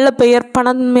கிராமத்தில் ஒரு நல்ல பெயர்,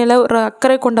 பணம் மேலே ஒரு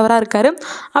அக்கறை கொண்டவராக இருக்கார்.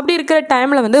 அப்படி இருக்கிற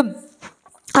டைமில் வந்து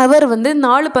அவர் வந்து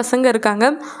 4 பசங்க இருக்காங்க.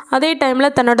 அதே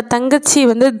டைமில் தன்னோட தங்கச்சி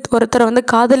வந்து ஒருத்தரை வந்து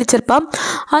காதலிச்சிருப்பான்.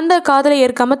 அந்த காதலை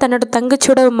ஏற்காமல் தன்னோட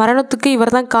தங்கச்சியோட மரணத்துக்கு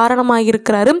இவர் தான் காரணமாக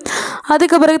இருக்கிறாரு.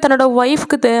 அதுக்கு பிறகு தன்னோட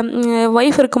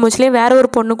ஒய்ஃப் இருக்கும் போச்சுலேயே வேற ஒரு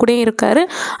பொண்ணு கூட இருக்கார்.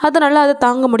 அதனால் அதை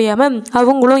தாங்க முடியாமல்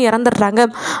அவங்களும் இறந்துடுறாங்க.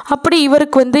 அப்படி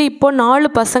இவருக்கு வந்து இப்போது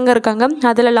 4 பசங்க இருக்காங்க.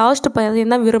 அதில் லாஸ்ட்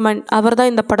பையன் தான் விருமன். அவர்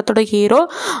தான் இந்த படத்தோட ஹீரோ.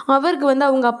 அவருக்கு வந்து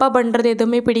அவங்க அப்பா பண்ணுறது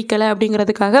எதுவுமே பிடிக்கலை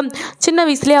அப்படிங்கிறதுக்காக சின்ன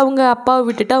வயசுலேயே அவங்க அப்பாவை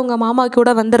விட்டுட்டு அவங்க மாமா கூட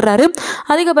வந்துடுறாரு.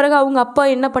 அதுக்கு பிறகு அவங்க அப்பா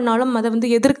என்ன பண்ணாலும் அதை வந்து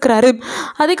எதிர்க்கிறாரு.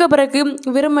 அதுக்கு பிறகு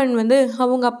விருமன் வந்து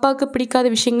அவங்க அப்பாவுக்கு பிடிக்காத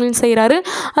விஷயங்களும் செய்கிறாரு.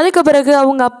 அதுக்கு பிறகு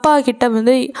அவங்க அப்பா கிட்ட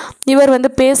வந்து இவர் வந்து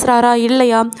பேசுகிறாரா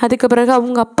இல்லையா, அதுக்கு பிறகு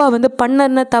அவங்க அப்பா வந்து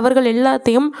பண்ண தவறுகள்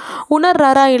எல்லாத்தையும்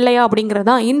உணர்றாரா இல்லையா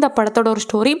அப்படிங்கிறதான் இந்த படத்தோட ஒரு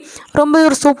ஸ்டோரி. ரொம்ப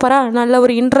ஒரு சூப்பராக நல்ல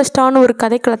ஒரு இன்ட்ரெஸ்டான ஒரு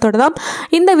கதைக்களத்தோடு தான்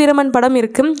இந்த விருமன் படம்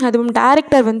இருக்குது. அதுவும்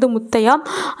டைரக்டர் வந்து முத்தையா,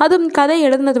 அதுவும் கதை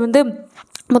எழுதுனது வந்து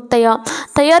முத்தையா,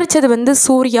 தயாரித்தது வந்து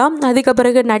சூர்யா. அதுக்கு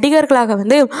பிறகு நடிகர்களாக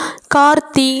வந்து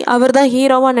கார்த்தி அவர் தான்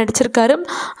ஹீரோவாக நடிச்சிருக்காரு.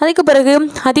 அதுக்கு பிறகு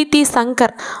அதித்தி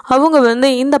சங்கர் அவங்க வந்து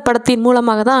இந்த படத்தின்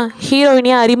மூலமாக தான்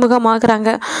ஹீரோயினியாக அறிமுகமாகறாங்க.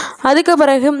 அதுக்கு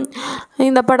பிறகு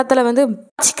இந்த படத்தில் வந்து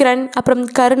சிக்கரன், அப்புறம்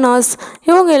கருணாஸ்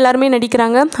இவங்க எல்லாருமே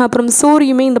நடிக்கிறாங்க. அப்புறம்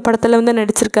சூரியுமே இந்த படத்தில் வந்து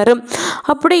நடிச்சிருக்காரு.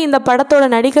 அப்படி இந்த படத்தோட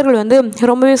நடிகர்கள் வந்து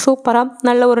ரொம்பவே சூப்பராக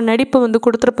நல்ல ஒரு நடிப்பு வந்து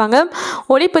கொடுத்துருப்பாங்க.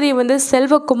 ஒளிப்பதிவு வந்து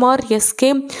செல்வகுமார்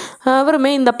எஸ்கே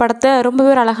அவருமே இந்த படத்தை ரொம்பவே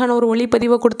ஒரு அழகான ஒரு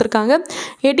ஒளிப்பதிவை கொடுத்துருக்காங்க.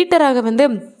 எடிட்டராக வந்து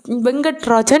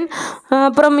வெங்கட்ராஜன்.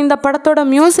 அப்புறம் இந்த படத்தோட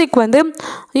மியூசிக் வந்து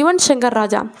யுவன் சங்கர்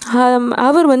ராஜா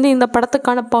அவர் வந்து இந்த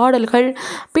படத்துக்கான பாடல்கள்,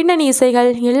 பின்னணி இசைகள்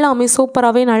எல்லாமே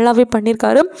சூப்பராகவே நல்லாவே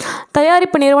பண்ணியிருக்காரு.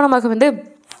 தயாரிப்பு நிறுவனமாக வந்து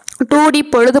 2D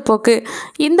பொழுதுபோக்கு.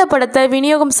 இந்த படத்தை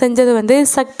விநியோகம் செஞ்சது வந்து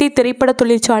சக்தி திரைப்பட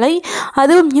தொழிற்சாலை.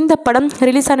 அதுவும் இந்த படம்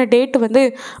ரிலீஸ் ஆன டேட் வந்து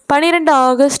 12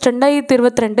 ஆகஸ்ட்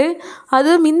 2022.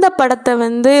 அதுவும் இந்த படத்தை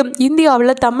வந்து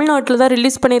இந்தியாவில் தமிழ்நாட்டில் தான்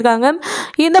ரிலீஸ் பண்ணியிருக்காங்க.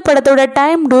 இந்த படத்தோட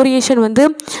டைம் டூரேஷன் வந்து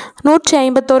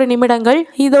 151 நிமிடங்கள்.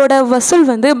 இதோட வசூல்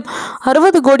வந்து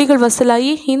 60 கோடிகள்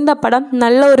வசூலாகி இந்த படம்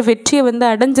நல்ல ஒரு வெற்றியை வந்து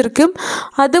அடைஞ்சிருக்கு.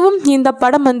 அதுவும் இந்த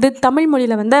படம் வந்து தமிழ்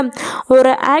மொழியில் வந்து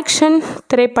ஒரு ஆக்ஷன்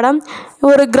திரைப்படம்,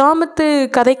 ஒரு கிராமத்து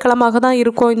கதைக்களமாக தான்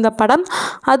இருக்கும் இந்த படம்.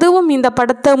 அதுவும் இந்த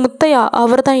படத்தை முத்தையா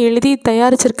அவர் தான் எழுதி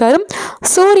தயாரிச்சிருக்காரு.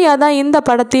 சூர்யா தான் இந்த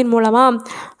படத்தின்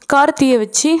மூலமாக கார்த்தியை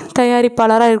வச்சு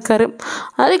தயாரிப்பாளராக இருக்கார்.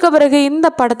 அதுக்கு பிறகு இந்த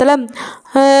படத்தில்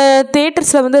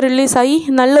தியேட்டர்ஸில் வந்து ரிலீஸ் ஆகி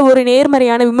நல்ல ஒரு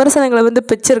நேர்மறையான விமர்சனங்களை வந்து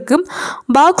பெற்றிருக்கு.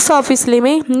 பாக்ஸ்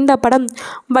ஆஃபீஸ்லேயுமே இந்த படம்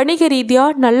வணிக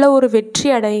ரீதியாக நல்ல ஒரு வெற்றி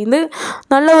அடைந்து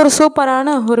நல்ல ஒரு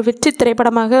சூப்பரான ஒரு வெற்றி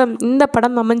திரைப்படமாக இந்த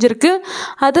படம் அமைஞ்சிருக்கு.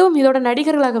 அதுவும் இதோட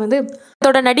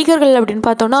நடிகர்கள் அப்படின்னு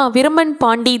பார்த்தோன்னா விருமன்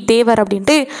பாண்டி தேவர்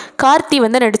அப்படின்ட்டு கார்த்தி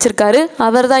வந்து நடிச்சிருக்காரு.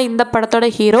 அவர் தான் இந்த படத்தோட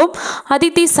ஹீரோ.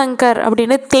 அதித்தி சங்கர்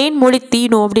அப்படின்னு தேன்மொழி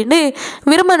தீனு அப்படின்னு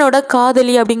விருமனோட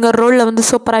காதலி அப்படிங்கிற ரோலில் வந்து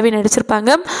சூப்பராகவே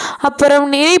நடிச்சிருப்பாங்க. அப்புறம்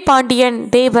நிறை பாண்டியன்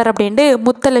தேவர் அப்படின்ட்டு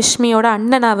முத்தலட்சுமியோட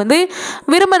அண்ணனா வந்து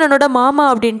விருமனோட மாமா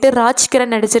அப்படின்ட்டு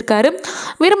ராஜ்கிரண் நடிச்சிருக்காரு.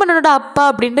 விருமனோட அப்பா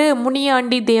அப்படின்ட்டு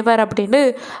முனியாண்டி தேவர் அப்படின்ட்டு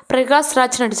பிரகாஷ்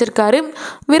ராஜ் நடிச்சிருக்காரு.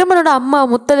 விருமனோட அம்மா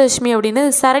முத்தலட்சுமி அப்படின்னு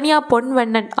சரண்யா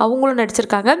பொன்வண்ணன் அவங்களும்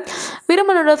நடிச்சிருக்காங்க.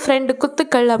 விருமனோட ஃப்ரெண்டு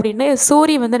குத்துக்கள் அப்படின்னு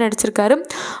சோரி வந்து நடிச்சிருக்காரு.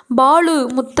 பாலு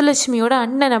முத்துலட்சுமியோட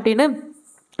அண்ணன் அப்படின்னு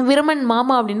விருமன்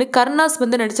மாமா அப்படின்னு கருணாஸ்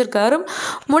வந்து நடிச்சிருக்காரு.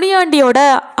 முனியாண்டியோட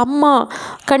அம்மா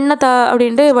கண்ணதா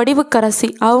அப்படின்ட்டு வடிவுக்கரசி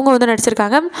அவங்க வந்து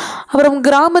நடிச்சிருக்காங்க. அப்புறம்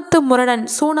கிராமத்து முரடன்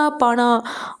சூனா பானா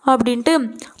அப்படின்ட்டு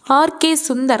ஆர்கே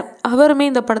சுந்தர் அவருமே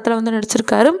இந்த படத்தில் வந்து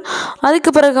நடிச்சிருக்காரு. அதுக்கு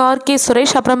பிறகு ஆர்கே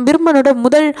சுரேஷ், அப்புறம் விருமனோட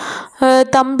முதல்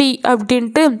தம்பி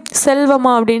அப்படின்ட்டு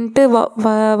செல்வமா அப்படின்ட்டு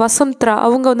வசந்தரா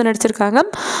அவங்க வந்து நடிச்சிருக்காங்க.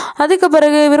 அதுக்கு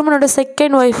பிறகு விருமனோட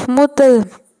செகண்ட் ஒய்ஃப் மூத்த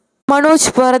மனோஜ்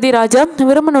பாரதி ராஜா,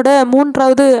 விருமனோட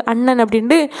 3வது அண்ணன்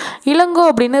அப்படின்ட்டு இளங்கோ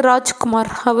அப்படின்னு ராஜ்குமார்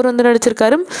அவர் வந்து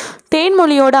நடிச்சிருக்காரு.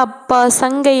 தேன்மொழியோட அப்பா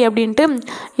சங்கை அப்படின்ட்டு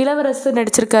இளவரசு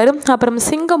நடிச்சிருக்காரு. அப்புறம்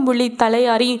சிங்கம்புலி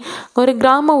தலையாரி ஒரு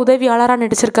கிராம உதவியாளராக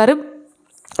நடிச்சிருக்காரு.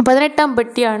 18ஆம்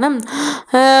பட்டியான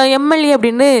எம்எல்ஏ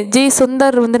அப்படின்னு ஜி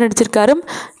சுந்தர் வந்து நடிச்சிருக்காரு.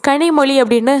 கனிமொழி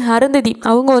அப்படின்னு அருந்ததி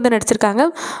அவங்க வந்து நடிச்சிருக்காங்க.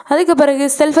 அதுக்கு பிறகு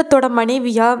செல்வத்தோட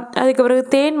மனைவியா, அதுக்கு பிறகு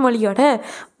தேன்மொழியோட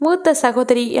மூத்த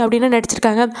சகோதரி அப்படின்னு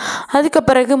நடிச்சிருக்காங்க. அதுக்கு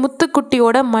பிறகு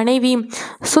முத்துக்குட்டியோட மனைவி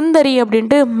சுந்தரி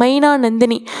அப்படின்ட்டு மைனா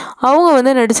நந்தினி அவங்க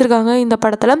வந்து நடிச்சிருக்காங்க இந்த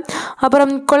படத்தில்.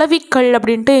 அப்புறம் குளவிக்கல்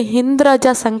அப்படின்ட்டு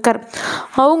இந்திராஜா சங்கர்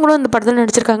அவங்களும் இந்த படத்தில்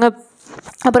நடிச்சிருக்காங்க.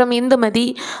 அப்புறம் இந்துமதி,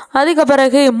 அதுக்கு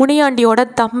பிறகு முனியாண்டியோட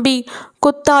தம்பி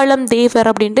குத்தாளம் தேவர்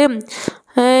அப்படின்ட்டு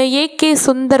ஏகே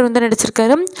சுந்தர் வந்து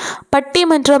நடிச்சிருக்காரு.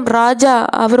 பட்டிமன்றம் ராஜா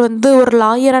அவர் வந்து ஒரு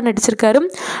லாயராக நடிச்சிருக்காரு.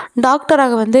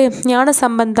 டாக்டராக வந்து ஞான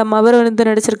சம்பந்தம் அவர் வந்து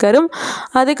நடிச்சிருக்காரு.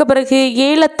 அதுக்கு பிறகு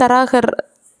ஏல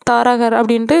தாரகர்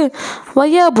அப்படின்ட்டு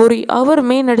வையாபுரி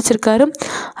அவருமே நடிச்சிருக்காரு.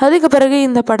 அதுக்கு பிறகு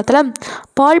இந்த படத்தில்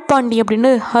பால்பாண்டி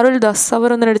அப்படின்னு அருள்தாஸ்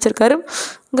அவர் வந்து நடிச்சிருக்காரு.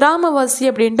 கிராமவாசி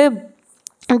அப்படின்ட்டு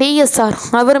டிஎஸ்ஆர்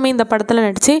அவருமே இந்த படத்தில்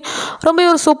நடித்து ரொம்ப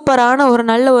ஒரு சூப்பரான ஒரு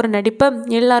நல்ல ஒரு நடிப்பை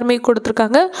எல்லாருமே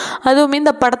கொடுத்துருக்காங்க. அதுவும்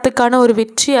இந்த படத்துக்கான ஒரு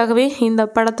வெற்றியாகவே இந்த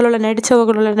படத்தில் உள்ள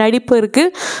நடித்தவர்களோட நடிப்பு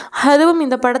இருக்குது. அதுவும்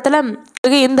இந்த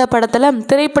படத்தில்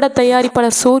திரைப்பட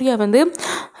தயாரிப்பாளர் சூர்யா வந்து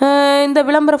இந்த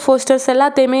விளம்பர போஸ்டர்ஸ்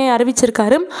எல்லாத்தையுமே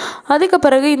அறிவிச்சிருக்காரு. அதுக்கு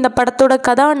பிறகு இந்த படத்தோட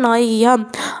கதாநாயகியாக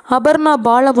அபர்ணா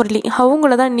பாலமுரளி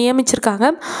அவங்கள தான் நியமிச்சிருக்காங்க.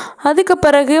 அதுக்கு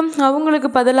பிறகு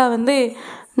அவங்களுக்கு பதிலாக வந்து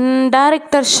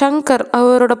டைரக்டர் ஷங்கர்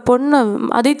அவரோட பொண்ணு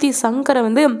அதித்தி சங்கரை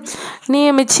வந்து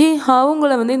நியமித்து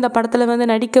அவங்கள வந்து இந்த படத்தில் வந்து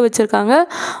நடிக்க வச்சுருக்காங்க.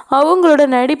 அவங்களோட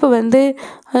நடிப்பு வந்து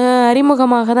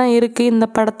அறிமுகமாக தான் இருக்குது இந்த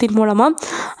படத்தின் மூலமாக.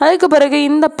 அதுக்கு பிறகு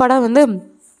இந்த படம் வந்து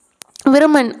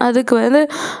விருமன் அதுக்கு வந்து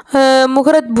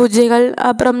முகூர்த்த பூஜைகள்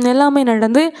அப்புறம் எல்லாமே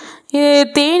நடந்து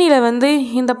தேனியில் வந்து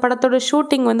இந்த படத்தோட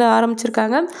ஷூட்டிங் வந்து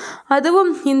ஆரம்பிச்சிருக்காங்க.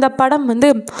 அதுவும் இந்த படம்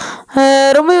வந்து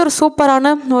ரொம்ப ஒரு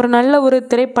சூப்பரான ஒரு நல்ல ஒரு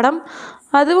திரைப்படம்.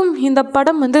 அதுவும் இந்த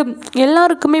படம் வந்து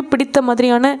எல்லாருக்குமே பிடித்த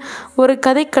மாதிரியான ஒரு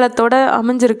கதைக்களத்தோடு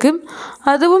அமைஞ்சிருக்கு.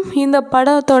 அதுவும் இந்த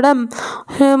படத்தோட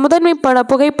முதன்மை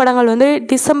புகைப்படங்கள் வந்து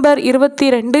டிசம்பர்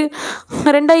 22,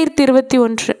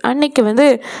 2021 அன்னைக்கு வந்து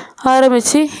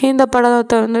ஆரம்பித்து இந்த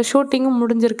படத்தை வந்து ஷூட்டிங்கும்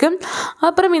முடிஞ்சிருக்கு.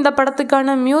 அப்புறம் இந்த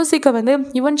படத்துக்கான மியூசிக்கை வந்து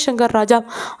யுவன் சங்கர் ராஜா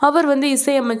அவர் வந்து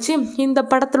இசையமைச்சு இந்த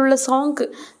படத்தில் உள்ள சாங்கு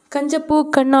கஞ்சப்பூ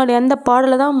கண்ணாடி அந்த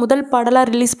பாடலை தான் முதல் பாடலாக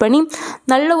ரிலீஸ் பண்ணி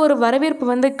நல்ல ஒரு வரவேற்பு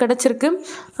வந்து கிடச்சிருக்கு.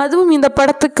 அதுவும் இந்த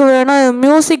படத்துக்கு வேணால்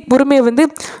மியூசிக் உரிமையை வந்து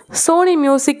சோனி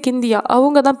மியூசிக் இந்தியா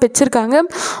அவங்க தான் பெற்றிருக்காங்க.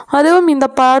 அதுவும் இந்த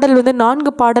பாடல் வந்து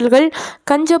 4 பாடல்கள்,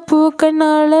 கஞ்சப்பூ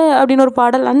கண்ணால அப்படின்னு ஒரு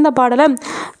பாடல், அந்த பாடலை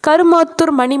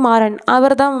கருமாத்தூர் மணிமாறன்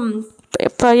அவர் தான்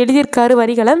இப்போ எழுதியிருக்காரு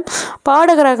வரிகளை.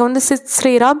 பாடகராக வந்து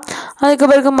ஸ்ரீராம், அதுக்கு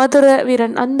பிறகு மதுரை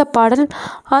வீரன் அந்த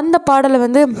பாடலை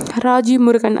வந்து ராஜீவ்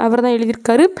முருகன் அவர் தான்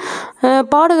எழுதியிருக்காரு.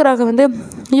 பாடகராக வந்து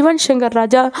யுவன் சங்கர்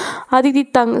ராஜா,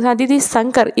 அதிதி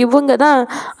சங்கர் இவங்க தான்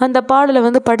அந்த பாடலை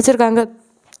வந்து படிச்சிருக்காங்க.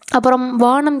 அப்புறம்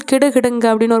வானம் கிடுகிடுங்க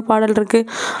அப்படின்னு ஒரு பாடல் இருக்குது.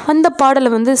 அந்த பாடலை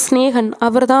வந்து ஸ்னேகன்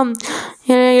அவர் தான்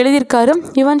எழுதியிருக்காரு.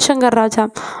 யுவன் சங்கர் ராஜா,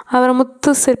 அவர்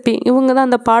முத்து சிற்பி இவங்க தான்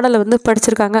அந்த பாடலை வந்து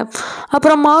படிச்சிருக்காங்க.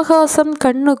 அப்புறம் ஆகாசம்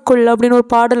கண்ணுக்குள் அப்படின்னு ஒரு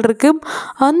பாடல் இருக்குது.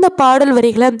 அந்த பாடல்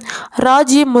வரிகளை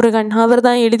ராஜீவ் முருகன் அவர்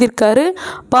தான் எழுதியிருக்காரு.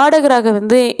 பாடகராக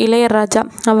வந்து இளையராஜா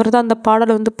அவர் தான் அந்த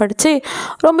பாடலை வந்து படித்து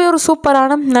ரொம்ப ஒரு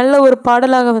சூப்பரான நல்ல ஒரு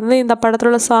பாடலாக வந்து இந்த படத்தில்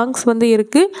உள்ள சாங்ஸ் வந்து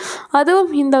இருக்குது.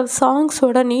 அதுவும் இந்த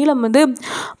சாங்ஸோட நீளம் வந்து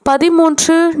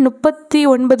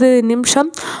 13:39 நிமிஷம்.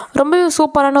 ரொம்ப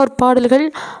சூப்பரான ஒரு பாடல்கள்.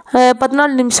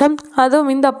 14 நிமிஷம்.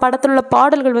 அதுவும் இந்த படத்தில் உள்ள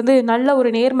பாடல்கள் வந்து நல்ல ஒரு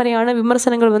நேர்மறையான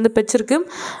விமர்சனங்கள் வந்து பெற்றிருக்கு.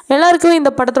 எல்லாருக்குமே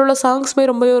இந்த படத்தில் உள்ள சாங்ஸுமே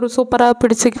ரொம்ப ஒரு சூப்பராக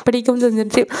பிடிக்கும்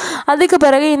தெரிஞ்சிருச்சு. அதுக்கு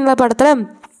பிறகு இந்த படத்தில்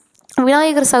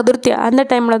விநாயகர் சதுர்த்தி அந்த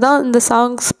டைமில் தான் இந்த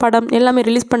சாங்ஸ் படம் எல்லாமே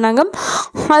ரிலீஸ் பண்ணாங்க.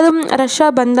 அதுவும் ரஷா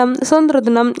பந்தம் சுதந்திர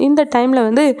தினம் இந்த டைமில்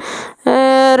வந்து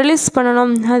ரிலீஸ்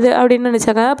பண்ணணும் அது அப்படின்னு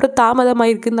நினச்சாங்க. அப்புறம்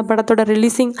தாமதமாயிருக்கு இந்த படத்தோட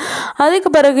ரிலீஸிங்.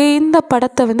 அதுக்கு பிறகு இந்த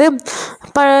படத்தை வந்து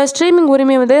ஸ்ட்ரீமிங்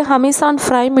உரிமை வந்து அமேசான்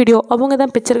பிரைம் வீடியோ அவங்க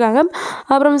தான் பிடிச்சிருக்காங்க.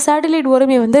 அப்புறம் சேட்டலைட்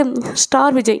உரிமை வந்து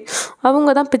ஸ்டார் விஜய் அவங்க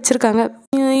தான் பிடிச்சிருக்காங்க.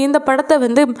 இந்த படத்தை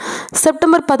வந்து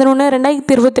செப்டம்பர் 11,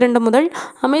 2022 முதல்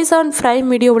அமேசான் பிரைம்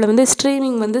வீடியோவில் வந்து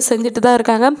ஸ்ட்ரீமிங் வந்து செஞ்சுட்டு தான்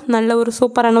இருக்காங்க. நல்ல ஒரு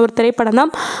சூப்பரான ஒரு திரைப்படம்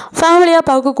தான். ஃபேமிலியாக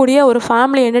பார்க்கக்கூடிய ஒரு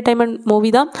ஃபேமிலி என்டர்டைன்மெண்ட் மூவி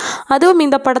தான். அதுவும்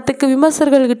இந்த படத்துக்கு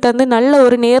விமர்சகர்கள்கிட்ட வந்து நல்ல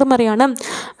ஒரு நேர்மறையான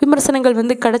விமர்சனங்கள்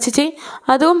வந்து கிடச்சிச்சு.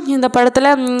 அதுவும் இந்த படத்தில்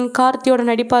கார்த்தியோட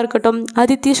நடிப்பாக இருக்கட்டும்,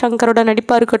 அதித்தி ஷங்கரோட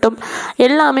நடிப்பாக இருக்கட்டும்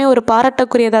எல்லாமே ஒரு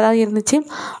பாராட்டக்குரியதாக தான் இருந்துச்சு.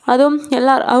 அதுவும்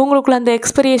அவங்களுக்குள்ள அந்த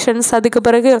எக்ஸ்பிரேஷன்ஸ், அதுக்கு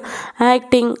பிறகு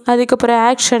ஆக்டிங், அதுக்கு பிறகு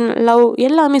ஆக்ஷன், லவ்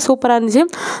எல்லாமே சூப்பராக இருந்துச்சு.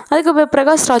 அதுக்கு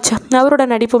பிரகாஷ் ராஜ் அவரோட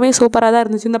நடிப்புமே சூப்பராக தான்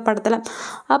இருந்துச்சு இந்த படத்தில்.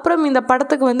 அப்புறம் இந்த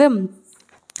படத்துக்கு வந்து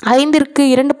 5ற்கு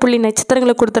 2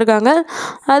 நட்சத்திரங்களை கொடுத்துருக்காங்க.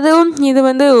 அதுவும் இது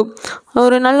வந்து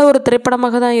ஒரு நல்ல ஒரு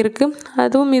திரைப்படமாக தான் இருக்குது.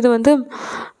 அதுவும் இது வந்து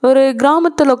ஒரு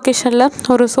கிராமத்து லொக்கேஷனில்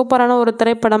ஒரு சூப்பரான ஒரு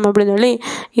திரைப்படம் அப்படின்னு சொல்லி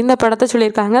இந்த படத்தை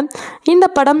சொல்லியிருக்காங்க. இந்த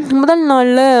படம் முதல்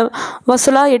நாளில்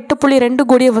வசூலாக 8.2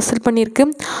 கோடியை வசூல் பண்ணியிருக்கு.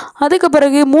 அதுக்கு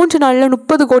பிறகு 3 நாளில்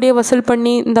 30 கோடியை வசூல்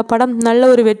பண்ணி இந்த படம் நல்ல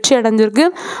ஒரு வெற்றி அடைஞ்சிருக்கு.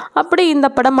 அப்படி இந்த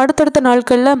படம் அடுத்தடுத்த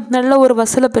நாட்களில் நல்ல ஒரு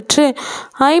வசூலை பெற்று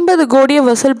 50 கோடியை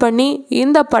வசூல் பண்ணி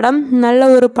இந்த படம் நல்ல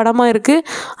ஒரு படமாக இருக்குது.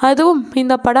 அதுவும்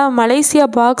இந்த படம் மலேசியா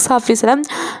பாக்ஸ் ஆஃபீஸில்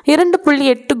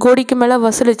 2.8 கோடிக்கு மேலே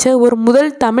வசூலித்த ஒரு முதல்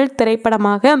தமிழ்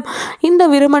திரைப்படமாக இந்த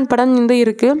விருமன் படம் வந்து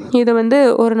இருக்குது. இது வந்து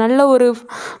ஒரு நல்ல ஒரு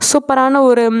சூப்பரான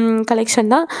ஒரு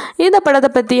கலெக்ஷன் தான். இந்த படத்தை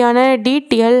பற்றியான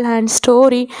டீட்டெயில் அண்ட்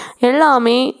ஸ்டோரி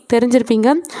எல்லாமே தெரிஞ்சிருப்பீங்க.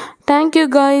 Thank you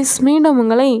guys. மீண்டும்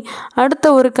உங்களை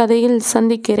அடுத்த ஒரு கதையில்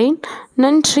சந்திக்கிறேன்.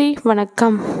 நன்றி,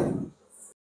 வணக்கம்.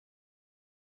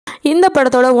 இந்த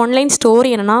படத்தோட ஒன்லைன் ஸ்டோரி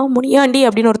என்னென்னா, முனியாண்டி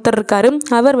அப்படின்னு ஒருத்தர் இருக்கார்.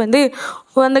 அவர் வந்து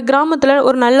அந்த கிராமத்தில்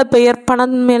ஒரு நல்ல பெயர்,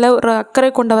 பணம் மேலே ஒரு அக்கறை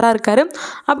கொண்டவராக இருக்கார்.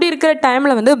 அப்படி இருக்கிற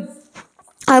டைமில் வந்து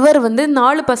அவர் வந்து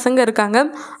 4 பசங்க இருக்காங்க.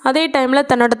 அதே டைமில்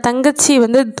தன்னோட தங்கச்சி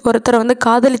வந்து ஒருத்தரை வந்து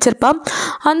காதலிச்சிருப்பான்.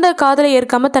 அந்த காதலை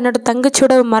ஏற்காமல் தன்னோட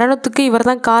தங்கச்சியோட மரணத்துக்கு இவர்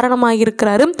தான் காரணமாக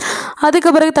இருக்கிறாரு. அதுக்கு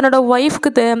பிறகு தன்னோட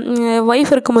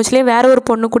ஒய்ஃப் இருக்கும் போச்சுலேயே வேற ஒரு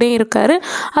பொண்ணு கூட இருக்கார்.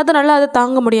 அதனால் அதை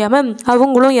தாங்க முடியாமல்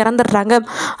அவங்களும் இறந்துடுறாங்க.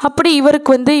 அப்படி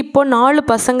இவருக்கு வந்து இப்போ 4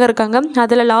 பசங்க இருக்காங்க.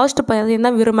 அதில் லாஸ்ட் பையன்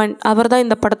தான் விருமன். அவர் தான்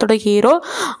இந்த படத்தோட ஹீரோ.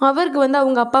 அவருக்கு வந்து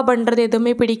அவங்க அப்பா பண்ணுறது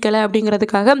எதுவுமே பிடிக்கலை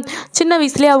அப்படிங்கிறதுக்காக சின்ன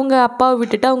வயசுலேயே அவங்க அப்பாவை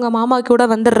விட்டுட்டு அவங்க மாமா கூட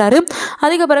வந்துடுறாரு.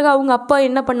 அதுக்கு பிறகு அவங்க அப்பா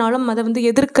என்ன பண்ணாலும் அதை வந்து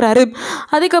எதிர்க்கிறாரு.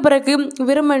 அதுக்கு பிறகு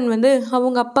விருமன் வந்து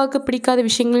அவங்க அப்பாவுக்கு பிடிக்காத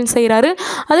விஷயங்களையும் செய்கிறாரு.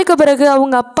 அதுக்கு பிறகு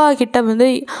அவங்க அப்பா கிட்ட வந்து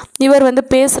இவர் வந்து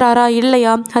பேசுகிறாரா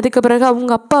இல்லையா, அதுக்கு பிறகு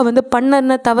அவங்க அப்பா வந்து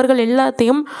பண்ண தவறுகள்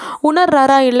எல்லாத்தையும்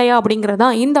உணர்றாரா இல்லையா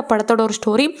அப்படிங்கிறதான் இந்த படத்தோட ஒரு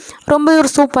ஸ்டோரி. ரொம்ப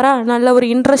ஒரு சூப்பராக நல்ல ஒரு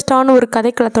இன்ட்ரெஸ்டான ஒரு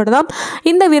கதைக்களத்தோடு தான்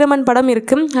இந்த விருமன் படம்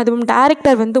இருக்குது. அதுவும்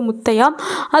டைரக்டர் வந்து முத்தையா,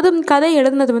 அதுவும் கதை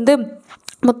எழுதுனது வந்து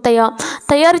முத்தையா,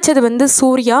 தயாரித்தது வந்து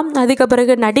சூர்யா. அதுக்கு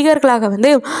பிறகு நடிகர்களாக வந்து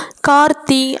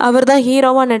கார்த்தி அவர் தான்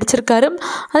ஹீரோவாக நடிச்சிருக்காரு.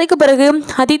 அதுக்கு பிறகு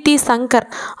அதித்தி சங்கர்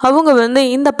அவங்க வந்து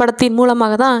இந்த படத்தின்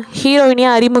மூலமாக தான்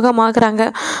ஹீரோயினியாக அறிமுகமாகறாங்க.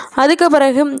 அதுக்கு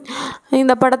பிறகு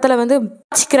இந்த படத்தில் வந்து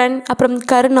சிக்கரன், அப்புறம்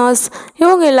கருணாஸ்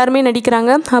இவங்க எல்லாருமே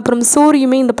நடிக்கிறாங்க. அப்புறம்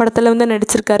சூரியுமே இந்த படத்தில் வந்து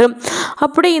நடிச்சிருக்காரு.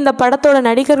 அப்படி இந்த படத்தோட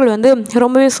நடிகர்கள் வந்து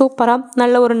ரொம்பவே சூப்பராக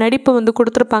நல்ல ஒரு நடிப்பு வந்து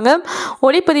கொடுத்துருப்பாங்க.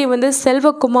 ஒளிப்பதிவு வந்து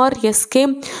செல்வகுமார் எஸ்கே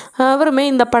அவருமே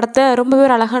இந்த படத்தை ரொம்பவே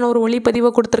அழகான ஒரு ஒளிப்பதிவை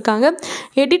கொடுத்துருக்காங்க.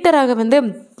 எடிட்டராக வந்து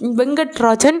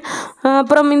வெங்கட்ராஜன்.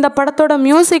 அப்புறம் இந்த படத்தோட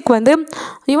மியூசிக் வந்து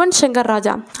யுவன் சங்கர்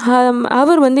ராஜா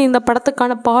அவர் வந்து இந்த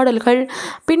படத்துக்கான பாடல்கள்,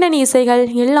 பின்னணி இசைகள்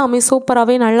எல்லாமே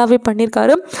சூப்பராகவே நல்லாவே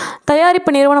பண்ணியிருக்காரு.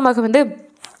 தயாரிப்பு நிறுவனமாக வந்து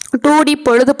 2D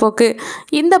பொழுதுபோக்கு.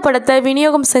 இந்த படத்தை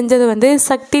விநியோகம் செஞ்சது வந்து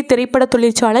சக்தி திரைப்பட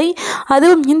தொழிற்சாலை.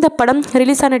 அதுவும் இந்த படம்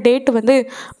ரிலீஸ் ஆன டேட் வந்து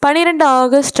 12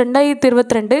 ஆகஸ்ட்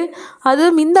 2022.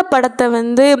 அதுவும் இந்த படத்தை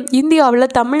வந்து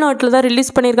இந்தியாவில் தமிழ்நாட்டில் தான்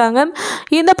ரிலீஸ் பண்ணியிருக்காங்க.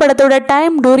 இந்த படத்தோட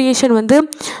டைம் டூரேஷன் வந்து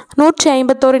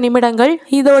 151 நிமிடங்கள்.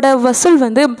 இதோட வசூல்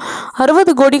வந்து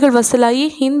 60 கோடிகள் வசூலாகி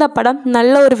இந்த படம்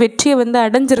நல்ல ஒரு வெற்றியை வந்து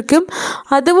அடைஞ்சிருக்கு.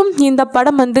 அதுவும் இந்த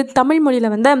படம் வந்து தமிழ்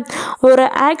மொழியில் வந்து ஒரு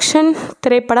ஆக்ஷன்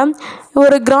திரைப்படம்,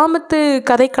 ஒரு கிராமத்து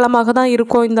கதைக்களமாக தான்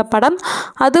இருக்கும் இந்த படம்.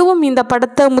 அதுவும் இந்த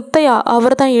படத்தை முத்தையா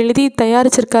அவர் தான் எழுதி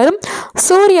தயாரிச்சிருக்காரு.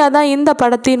 சூர்யா தான் இந்த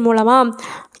படத்தின் மூலமாக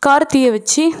கார்த்தியை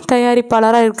வச்சு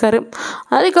தயாரிப்பாளராக இருக்கார்.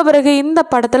 அதுக்கு பிறகு இந்த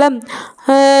படத்தில்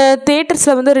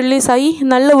தேட்டர்ஸில் வந்து ரிலீஸ் ஆகி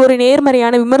நல்ல ஒரு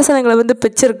நேர்மறையான விமர்சனங்களை வந்து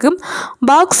பெற்றிருக்கு.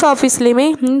 பாக்ஸ் ஆஃபீஸ்லேயுமே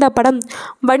இந்த படம்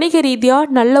வணிக ரீதியாக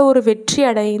நல்ல ஒரு வெற்றி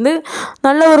அடைந்து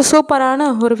நல்ல ஒரு சூப்பரான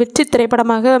ஒரு வெற்றி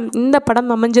திரைப்படமாக இந்த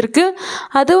படம் அமைஞ்சிருக்கு.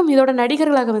 அதுவும் இதோட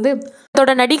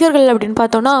நடிகர்கள் அப்படின்னு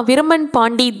பார்த்தோன்னா விருமன்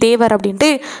பாண்டி தேவர்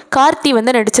அப்படின்ட்டு கார்த்தி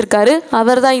வந்து நடிச்சிருக்காரு.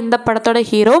 அவர் தான் இந்த படத்தோட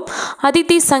ஹீரோ.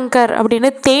 அதித்தி சங்கர்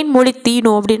அப்படின்னு தேன்மொழி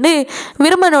தீனு அப்படின்னு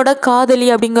விருமனோட காதலி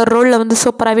அப்படிங்கிற ரோலில் வந்து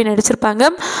சூப்பராகவே நடிச்சிருப்பாங்க.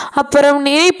 அப்புறம்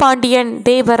நிறை பாண்டியன்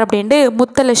தேவர் அப்படின்ட்டு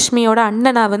முத்தலட்சுமியோட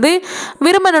அண்ணனா வந்து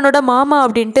விருமனோட மாமா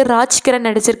அப்படின்ட்டு ராஜ்கிரண்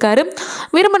நடிச்சிருக்காரு.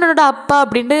 விருமனோட அப்பா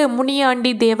அப்படின்ட்டு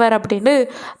முனியாண்டி தேவர் அப்படின்ட்டு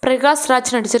பிரகாஷ்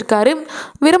ராஜ் நடிச்சிருக்காரு.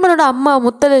 விருமனோட அம்மா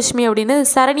முத்தலட்சுமி அப்படின்னு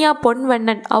சரண்யா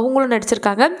பொன்வண்ணன் அவங்களும்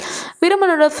நடிச்சிருக்காங்க.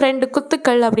 விருமனோட ஃப்ரெண்டு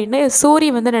குத்துக்கள் அப்படின்னு சோரி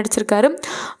வந்து நடிச்சிருக்காரு.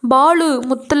 பாலு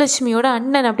முத்தலட்சுமியோட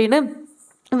அண்ணன் அப்படின்னு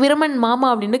விருமன் மாமா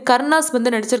அப்படின்னு கருணாஸ்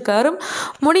வந்து நடிச்சிருக்காரு.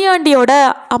 முனியாண்டியோட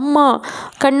அம்மா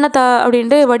கண்ணதா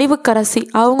அப்படின்ட்டு வடிவுக்கரசி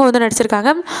அவங்க வந்து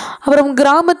நடிச்சிருக்காங்க. அப்புறம்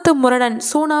கிராமத்து முரடன்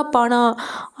சூனா பானா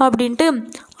அப்படின்ட்டு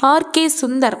ஆர்கே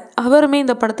சுந்தர் அவருமே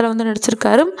இந்த படத்தில் வந்து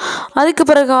நடிச்சிருக்காரு. அதுக்கு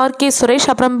பிறகு ஆர்கே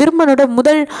சுரேஷ், அப்புறம் விருமனோட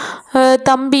முதல்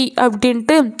தம்பி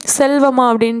அப்படின்ட்டு செல்வமா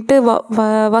அப்படின்ட்டு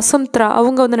வசந்தரா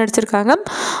அவங்க வந்து நடிச்சிருக்காங்க.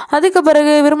 அதுக்கு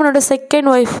பிறகு விருமனோட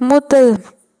செகண்ட் ஒய்ஃப் மூத்த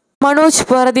மனோஜ்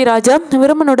பாரதி ராஜா,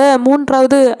 விருமனோட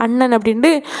 3வது அண்ணன்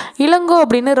அப்படின்ட்டு இளங்கோ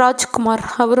அப்படின்னு ராஜ்குமார்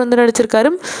அவர் வந்து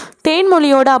நடிச்சிருக்காரு.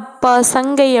 தேன்மொழியோட அப்பா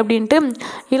சங்கை அப்படின்ட்டு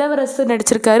இளவரசு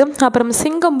நடிச்சிருக்காரு. அப்புறம்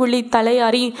சிங்கம்புலி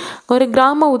தலையாரி ஒரு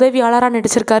கிராம உதவியாளராக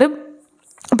நடிச்சிருக்காரு.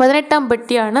 18ஆம்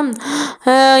பட்டியான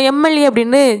எம்எல்ஏ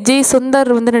அப்படின்னு ஜி சுந்தர்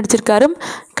வந்து நடிச்சிருக்காரு.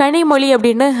 கனிமொழி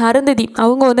அப்படின்னு அருந்ததி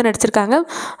அவங்க வந்து நடிச்சிருக்காங்க.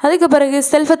 அதுக்கு பிறகு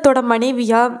செல்வத்தோட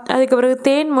மனைவியா, அதுக்கு பிறகு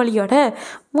தேன்மொழியோட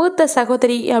மூத்த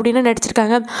சகோதரி அப்படின்னு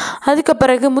நடிச்சிருக்காங்க. அதுக்கு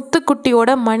பிறகு முத்துக்குட்டியோட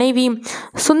மனைவி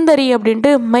சுந்தரி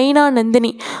அப்படின்ட்டு மைனா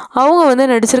நந்தினி அவங்க வந்து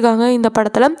நடிச்சிருக்காங்க இந்த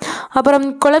படத்தில். அப்புறம்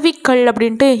குளவிக்கல்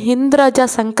அப்படின்ட்டு இந்திராஜா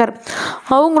சங்கர்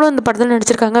அவங்களும் இந்த படத்தில்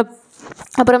நடிச்சிருக்காங்க.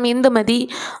 அப்புறம் இந்துமதி,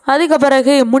 அதுக்கு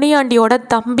பிறகு முனியாண்டியோட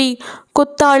தம்பி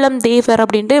குத்தாளம் தேவர்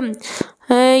அப்படின்ட்டு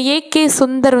ஏகே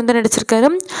சுந்தர் வந்து நடிச்சிருக்காரு.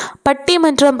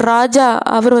 பட்டிமன்றம் ராஜா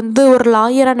அவர் வந்து ஒரு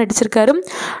லாயராக நடிச்சிருக்காரு.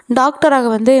 டாக்டராக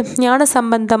வந்து ஞான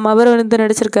சம்பந்தம் அவர் வந்து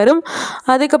நடிச்சிருக்காரு.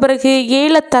 அதுக்கு பிறகு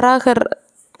ஏல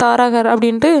தாரகர்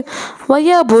அப்படின்ட்டு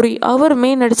வையாபுரி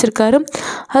அவருமே நடிச்சிருக்காரு.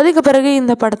 அதுக்கு பிறகு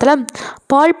இந்த படத்தில்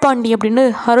பால்பாண்டி அப்படின்னு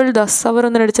அருள்தாஸ் அவர்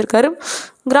வந்து நடிச்சிருக்காரு.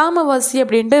 கிராமவாசி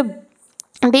அப்படின்ட்டு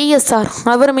டிஎஸ்ஆர்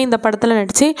அவருமே இந்த படத்தில்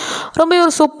நடித்து ரொம்ப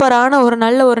ஒரு சூப்பரான ஒரு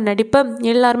நல்ல ஒரு நடிப்பை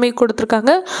எல்லாருமே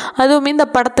கொடுத்துருக்காங்க. அதுவும் இந்த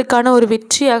படத்துக்கான ஒரு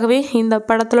வெற்றியாகவே இந்த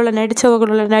படத்தில் உள்ள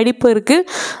நடித்தவர்களோட நடிப்பு இருக்குது.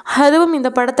 அதுவும்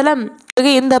இந்த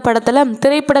படத்தில்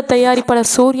திரைப்பட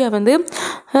தயாரிப்பாளர் சூர்யா வந்து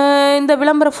இந்த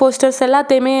விளம்பர போஸ்டர்ஸ்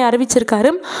எல்லாத்தையுமே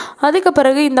அறிவிச்சிருக்காரு. அதுக்கு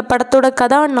பிறகு இந்த படத்தோட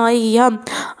கதாநாயகியாக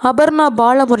அபர்ணா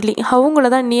பாலமுரளி அவங்கள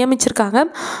தான் நியமிச்சிருக்காங்க.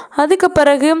 அதுக்கு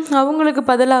பிறகு அவங்களுக்கு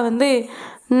பதிலாக வந்து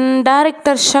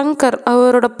டைரக்டர் ஷங்கர்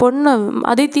அவரோட பொண்ணு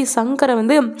அதித்தி சங்கரை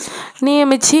வந்து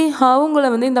நியமித்து அவங்கள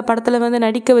வந்து இந்த படத்தில் வந்து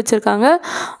நடிக்க வச்சுருக்காங்க.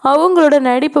 அவங்களோட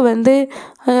நடிப்பு வந்து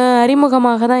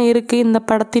அறிமுகமாக தான் இருக்குது இந்த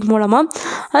படத்தின் மூலமாக.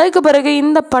 அதுக்கு பிறகு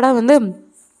இந்த படம் வந்து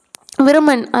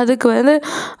விருமன் அதுக்கு வந்து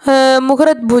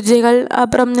முகூர்த்த பூஜைகள்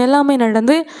அப்புறம் எல்லாமே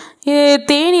நடந்து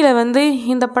தேனியில் வந்து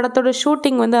இந்த படத்தோட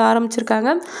ஷூட்டிங் வந்து ஆரம்பிச்சிருக்காங்க.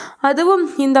 அதுவும்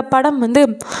இந்த படம் வந்து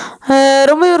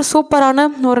ரொம்ப ஒரு சூப்பரான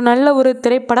ஒரு நல்ல ஒரு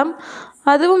திரைப்படம்.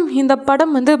 அதுவும் இந்த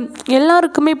படம் வந்து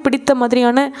எல்லாருக்குமே பிடித்த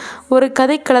மாதிரியான ஒரு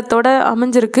கதைக்களத்தோட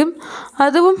அமைஞ்சிருக்கு.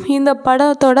 அதுவும் இந்த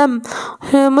படத்தோட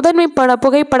முதன்மை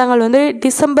புகைப்படங்கள் வந்து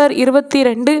டிசம்பர்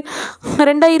 22,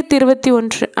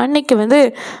 2021 அன்னைக்கு வந்து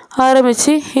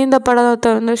ஆரம்பித்து இந்த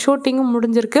படத்தை வந்து ஷூட்டிங்கும்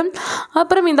முடிஞ்சிருக்கு.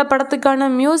 அப்புறம் இந்த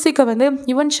படத்துக்கான மியூசிக்கை வந்து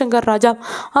யுவன் சங்கர் ராஜா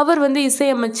அவர் வந்து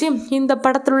இசையமைச்சு இந்த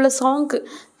படத்தில் உள்ள சாங்கு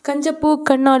கஞ்சப்பூ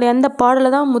கண்ணாடி அந்த பாடலை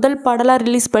தான் முதல் பாடலாக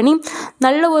ரிலீஸ் பண்ணி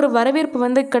நல்ல ஒரு வரவேற்பு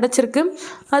வந்து கிடச்சிருக்கு.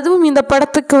 அதுவும் இந்த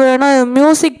படத்துக்கு வேணால்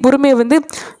மியூசிக் உரிமை வந்து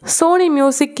சோனி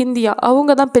மியூசிக் இந்தியா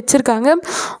அவங்க தான் பெற்றிருக்காங்க.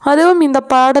 அதுவும் இந்த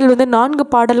பாடல் வந்து 4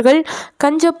 பாடல்கள்,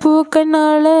 கஞ்சப்பூ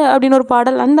கண்ணால அப்படின்னு ஒரு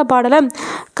பாடல், அந்த பாடலை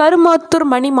கருமாத்தூர்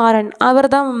மணிமாறன் அவர்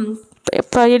தான்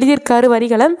இப்போ எழுதியிருக்காரு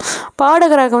வரிகளை.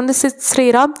 பாடகராக வந்து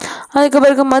ஸ்ரீராம், அதுக்கு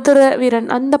பிறகு மதுரை வீரன்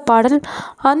அந்த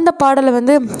பாடலை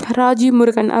வந்து ராஜீவ்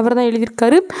முருகன் அவர் தான்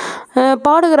எழுதியிருக்காரு.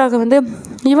 பாடகராக வந்து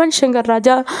யுவன் சங்கர்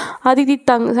ராஜா,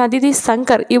 அதிதி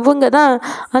சங்கர் இவங்க தான்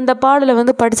அந்த பாடலை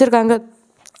வந்து படிச்சிருக்காங்க.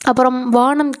 அப்புறம்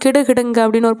வானம் கிடுகிடுங்க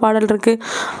அப்படின்னு ஒரு பாடல் இருக்குது.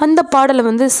 அந்த பாடலை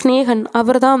வந்து ஸ்னேகன்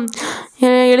அவர் தான்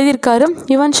எழுதியிருக்காரு.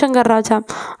 யுவன் சங்கர் ராஜா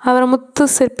அவர் முத்து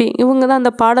சிற்பி இவங்க தான்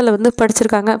அந்த பாடலை வந்து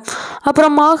படிச்சிருக்காங்க.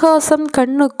 அப்புறம் ஆகாசம்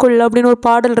கண்ணுக்குள் அப்படின்னு ஒரு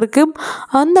பாடல் இருக்குது.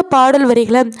 அந்த பாடல்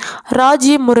வரிகளை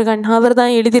ராஜீவ் முருகன் அவர்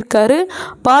தான் எழுதியிருக்காரு.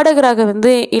 பாடகராக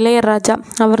வந்து இளையராஜா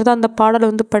அவர் தான் அந்த பாடலை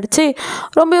வந்து படித்து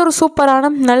ரொம்ப ஒரு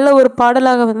சூப்பரான நல்ல ஒரு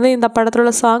பாடலாக வந்து இந்த படத்தில்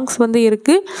உள்ள சாங்ஸ் வந்து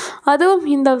இருக்குது. அதுவும்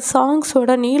இந்த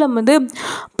சாங்ஸோட நீளம் வந்து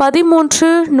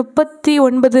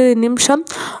 13:39 நிமிஷம்.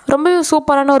 ரொம்ப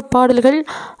சூப்பரான ஒரு பாடல்கள்.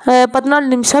 14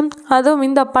 நிமிஷம். அதுவும்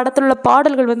இந்த படத்தில் உள்ள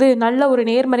பாடல்கள் வந்து நல்ல ஒரு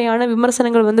நேர்மறையான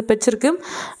விமர்சனங்கள் வந்து பெற்றிருக்கு.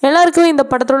 எல்லாருக்குமே இந்த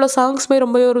படத்தில் உள்ள சாங்ஸுமே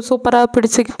ரொம்ப ஒரு சூப்பராக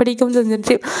பிடிக்கும்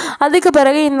செஞ்சிருச்சு. அதுக்கு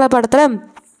பிறகு இந்த படத்தில்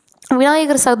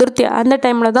விநாயகர் சதுர்த்தி அந்த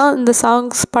டைமில் தான் இந்த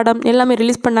சாங்ஸ் படம் எல்லாமே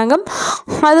ரிலீஸ் பண்ணாங்க.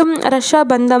 அதுவும் ரஷா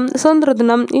பந்தம் சுதந்திர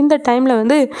தினம் இந்த டைமில்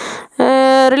வந்து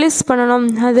ரிலீஸ் பண்ணணும்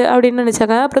அது அப்படின்னு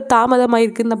நினச்சாங்க. அப்புறம்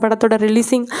தாமதமாயிருக்கு இந்த படத்தோட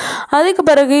ரிலீஸிங். அதுக்கு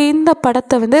பிறகு இந்த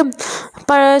படத்தை வந்து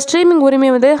ஸ்ட்ரீமிங் உரிமை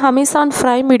வந்து அமேசான்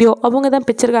பிரைம் வீடியோ அவங்க தான்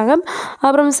பிடிச்சிருக்காங்க.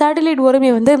 அப்புறம் சேட்டலைட்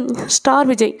உரிமை வந்து ஸ்டார்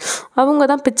விஜய் அவங்க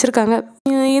தான் பிடிச்சிருக்காங்க.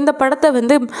 இந்த படத்தை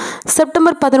வந்து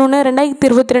செப்டம்பர் 11,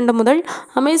 2022 முதல்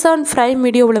அமேசான் பிரைம்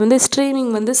வீடியோவில் வந்து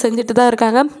ஸ்ட்ரீமிங் வந்து செஞ்சுட்டு தான்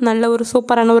இருக்காங்க. நல்ல ஒரு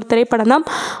சூப்பரான ஒரு திரைப்படம் தான்.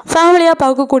 ஃபேமிலியாக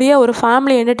பார்க்கக்கூடிய ஒரு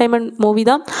ஃபேமிலி என்டர்டைன்மெண்ட் மூவி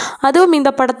தான். அதுவும்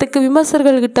இந்த படத்துக்கு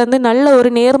விமர்சகர்கள்கிட்ட வந்து நல்ல ஒரு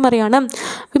நேர்மறையான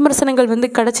விமர்சனங்கள் வந்து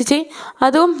கிடச்சிச்சு.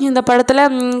 அதுவும் இந்த படத்தில்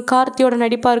கார்த்தியோட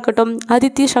நடிப்பாக இருக்கட்டும்,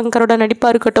 அதித்தி ஷங்கரோட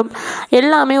நடிப்பாக இருக்கட்டும்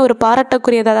எல்லாமே ஒரு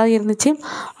பாராட்டக்குரியதாக தான் இருந்துச்சு.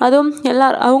 அதுவும்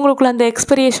அவங்களுக்குள்ள அந்த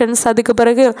எக்ஸ்பீரியன்ஸ், அதுக்கு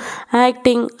பிறகு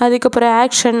ஆக்டிங், அதுக்கு பிறகு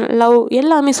ஆக்ஷன், லவ்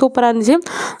எல்லாமே சூப்பராக இருந்துச்சு.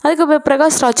 அதுக்கு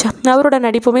பிரகாஷ் ராஜ் அவரோட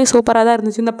நடிப்புமே சூப்பராக தான்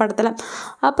இருந்துச்சு இந்த படத்தில்.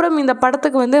 அப்புறம் இந்த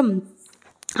படத்துக்கு வந்து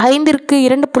 5ற்கு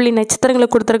 2 நட்சத்திரங்களை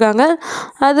கொடுத்துருக்காங்க.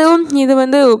 அதுவும் இது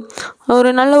வந்து ஒரு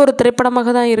நல்ல ஒரு திரைப்படமாக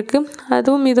தான் இருக்குது.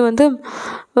 அதுவும் இது வந்து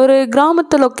ஒரு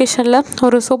கிராமத்து லொக்கேஷனில்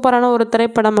ஒரு சூப்பரான ஒரு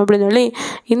திரைப்படம் அப்படின்னு சொல்லி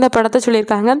இந்த படத்தை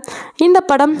சொல்லியிருக்காங்க. இந்த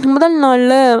படம் முதல்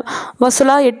நாளில்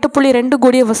வசூலாக 8.2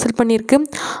 கோடியை வசூல் பண்ணியிருக்கு.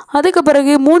 அதுக்கு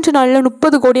பிறகு 3 நாளில்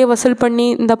 30 கோடியை வசூல் பண்ணி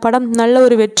இந்த படம் நல்ல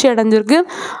ஒரு வெற்றி அடைஞ்சிருக்கு.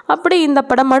 அப்படி இந்த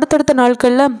படம் அடுத்தடுத்த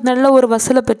நாட்களில் நல்ல ஒரு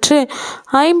வசூலை பெற்று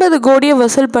 50 கோடியை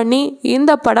வசூல் பண்ணி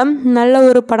இந்த படம் நல்ல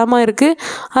ஒரு படமாக இருக்குது.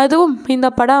 அதுவும் இந்த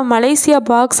படம் மலேசியா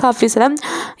பாக்ஸ் ஆஃபீஸில்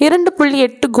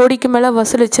 2.8 கோடிக்கு மேலே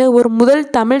வசூலித்த ஒரு முதல்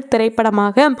தமிழ்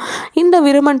திரைப்படமாக இந்த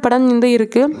விருமன் படம் வந்து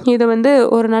இருக்குது. இது வந்து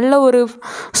ஒரு நல்ல ஒரு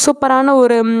சூப்பரான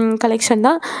ஒரு கலெக்ஷன்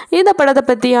தான். இந்த படத்தை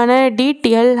பற்றியான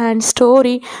டீட்டெயில் அண்ட்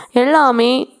ஸ்டோரி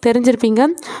எல்லாமே தெரிஞ்சிருப்பீங்க.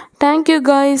 Thank you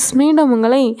guys. மீண்டும்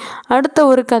உங்களை அடுத்த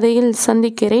ஒரு கதையில்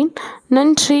சந்திக்கிறேன்.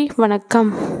 நன்றி,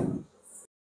 வணக்கம்.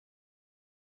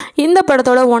 இந்த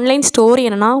படத்தோட ஒன்லைன் ஸ்டோரி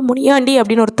என்னென்னா, முனியாண்டி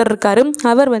அப்படின்னு ஒருத்தர் இருக்கார்.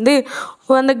 அவர் வந்து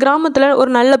அந்த கிராமத்தில்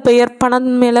ஒரு நல்ல பெயர்,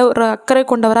 பணம் மேலே ஒரு அக்கறை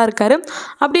கொண்டவராக இருக்கார்.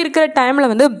 அப்படி இருக்கிற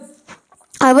டைமில் வந்து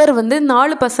அவர் வந்து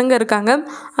 4 பசங்க இருக்காங்க.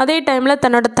 அதே டைமில்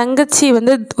தன்னோட தங்கச்சி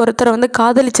வந்து ஒருத்தரை வந்து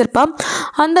காதலிச்சிருப்பான்.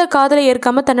 அந்த காதலை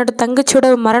ஏற்காமல் தன்னோட தங்கச்சியோட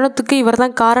மரணத்துக்கு இவர்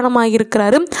தான் காரணமாக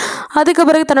இருக்கிறாரு. அதுக்கு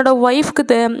பிறகு தன்னோட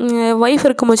ஒய்ஃப்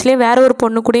இருக்கும் போச்சுலேயே வேற ஒரு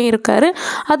பொண்ணு கூட இருக்கார்.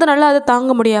 அதனால் அதை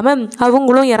தாங்க முடியாமல்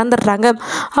அவங்களும் இறந்துடுறாங்க.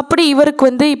 அப்படி இவருக்கு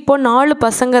வந்து இப்போது 4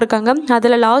 பசங்க இருக்காங்க.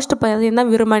 அதில் லாஸ்ட் பையன்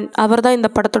தான் விருமன். அவர் தான்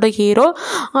இந்த படத்தோட ஹீரோ.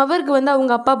 அவருக்கு வந்து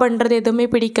அவங்க அப்பா பண்ணுறது எதுவுமே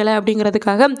பிடிக்கலை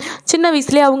அப்படிங்கிறதுக்காக சின்ன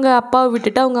வயசுலேயே அவங்க அப்பாவை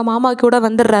விட்டுட்டு அவங்க மாமா கூட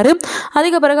வந்துடுறாரு.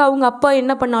 அதுக்கு பிறகு அவங்க அப்பா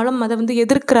என்ன பண்ணாலும் அதை வந்து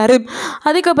எதிர்க்கிறாரு.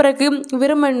 அதுக்கு பிறகு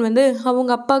விருமன் வந்து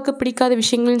அவங்க அப்பாவுக்கு பிடிக்காத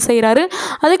விஷயங்களையும் செய்கிறாரு.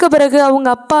 அதுக்கு பிறகு அவங்க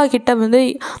அப்பா கிட்ட வந்து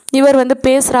இவர் வந்து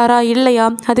பேசுகிறாரா இல்லையா,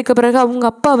 அதுக்கு பிறகு அவங்க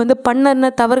அப்பா வந்து பண்ண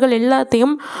தவறுகள்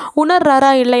எல்லாத்தையும்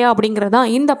உணர்றாரா இல்லையா அப்படிங்கிறது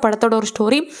தான் இந்த படத்தோட ஒரு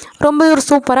ஸ்டோரி. ரொம்ப ஒரு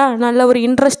சூப்பராக நல்ல ஒரு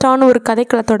இன்ட்ரெஸ்டான ஒரு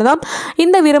கதைக்களத்தோடு தான்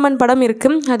இந்த விருமன் படம்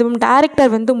இருக்குது. அதுவும்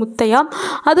டைரக்டர் வந்து முத்தையா,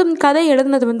 அதுவும் கதை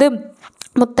எழுதுனது வந்து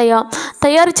முத்தையா,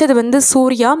 தயாரித்தது வந்து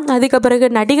சூர்யா. அதுக்கு பிறகு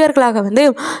நடிகர்களாக வந்து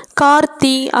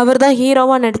கார்த்தி அவர் தான்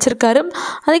ஹீரோவாக நடிச்சிருக்காரு.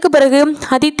 அதுக்கு பிறகு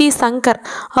அதித்தி சங்கர்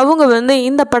அவங்க வந்து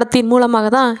இந்த படத்தின் மூலமாக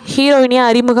தான் ஹீரோயினியாக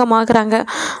அறிமுகமாகறாங்க.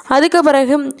 அதுக்கு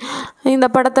பிறகு இந்த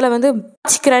படத்தில் வந்து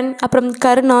சிக்கரன், அப்புறம்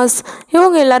கருணாஸ்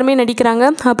இவங்க எல்லாருமே நடிக்கிறாங்க.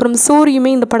 அப்புறம்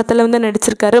சூரியுமே இந்த படத்தில் வந்து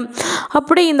நடிச்சிருக்காரு.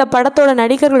 அப்படி இந்த படத்தோட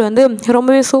நடிகர்கள் வந்து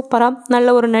ரொம்பவே சூப்பராக நல்ல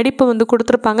ஒரு நடிப்பு வந்து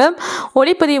கொடுத்துருப்பாங்க.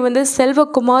 ஒளிப்பதிவு வந்து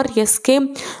செல்வகுமார் எஸ்கே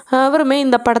அவருமே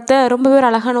இந்த படத்தை ரொம்பவே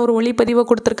அழகான ஒரு ஒளிப்பதிவை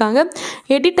கொடுத்துருக்காங்க.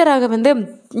 எடிட்டராக வந்து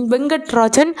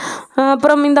வெங்கட்ராஜன்.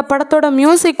 அப்புறம் இந்த படத்தோட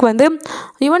மியூசிக் வந்து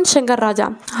யுவன் சங்கர் ராஜா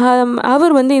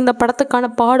அவர் வந்து இந்த படத்துக்கான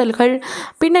பாடல்கள்,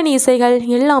 பின்னணி இசைகள்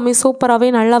எல்லாமே சூப்பராகவே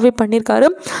நல்லாவே பண்ணியிருக்காரு.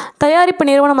 தயாரிப்பு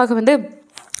நிறுவனமாக வந்து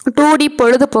 2D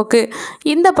பொழுதுபோக்கு.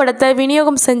 இந்த படத்தை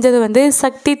விநியோகம் செஞ்சது வந்து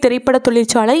சக்தி திரைப்பட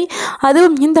தொழிற்சாலை.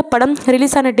 அதுவும் இந்த படம்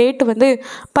ரிலீஸ் ஆன டேட் வந்து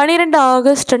 12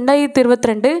 ஆகஸ்ட்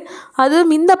 2022.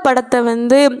 அதுவும் இந்த படத்தை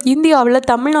வந்து இந்தியாவில்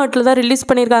தமிழ்நாட்டில் தான் ரிலீஸ்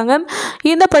பண்ணியிருக்காங்க.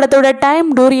 இந்த படத்தோட டைம்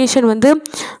டூரேஷன் வந்து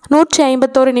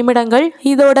 151 நிமிடங்கள்.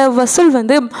 இதோட வசூல்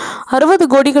வந்து 60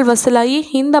 கோடிகள் வசூலாகி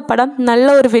இந்த படம் நல்ல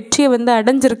ஒரு வெற்றியை வந்து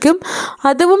அடைஞ்சிருக்கு.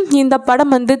 அதுவும் இந்த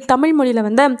படம் வந்து தமிழ் மொழியில்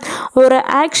வந்து ஒரு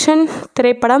ஆக்ஷன்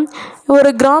திரைப்படம், ஒரு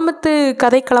கிராமத்து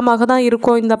கதைக்களமாக தான்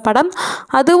இருக்கும் இந்த படம்.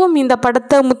 அதுவும் இந்த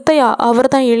படத்தை முத்தையா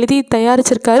அவர் தான் எழுதி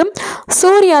தயாரிச்சிருக்காரு.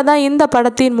 சூர்யா தான் இந்த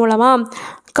படத்தின் மூலமாக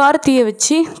கார்த்தியை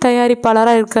வச்சு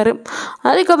தயாரிப்பாளராக இருக்கார்.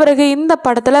 அதுக்கு பிறகு இந்த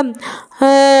படத்தில்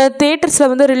தேட்டர்ஸில்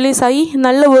வந்து ரிலீஸ் ஆகி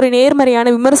நல்ல ஒரு நேர்மறையான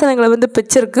விமர்சனங்களை வந்து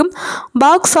பெற்றிருக்கு.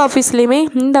 பாக்ஸ் ஆஃபீஸ்லேயுமே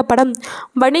இந்த படம்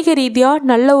வணிக ரீதியாக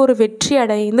நல்ல ஒரு வெற்றி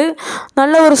அடைந்து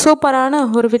நல்ல ஒரு சூப்பரான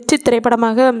ஒரு வெற்றி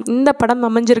திரைப்படமாக இந்த படம்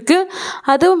அமைஞ்சிருக்கு.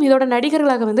 அதுவும் இதோட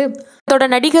நடிகர்களாக வந்து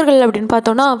நடிகர்கள் அப்படின்னு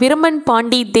பார்த்தோன்னா விருமன்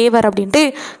பாண்டி தேவர் அப்படின்ட்டு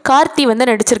கார்த்தி வந்து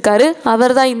நடிச்சிருக்காரு.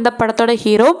 அவர் தான் இந்த படத்தோட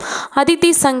ஹீரோ.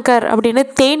 அதித்தி சங்கர் அப்படின்னு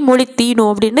தேன்மொழி தீனு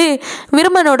அப்படின்னு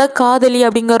விருமனோட காதலி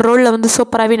அப்படிங்கிற ரோலில் வந்து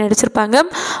சூப்பராகவே நடிச்சிருப்பாங்க.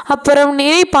 அப்புறம்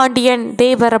நிறை பாண்டியன்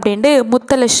தேவர் அப்படின்ட்டு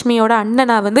முத்தலட்சுமியோட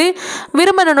அண்ணனா வந்து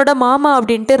விருமனனோட மாமா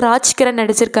அப்படின்ட்டு ராஜ்கிரண்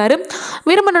நடிச்சிருக்காரு.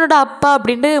 விருமனனோட அப்பா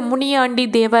அப்படின்ட்டு முனியாண்டி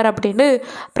தேவர் அப்படின்ட்டு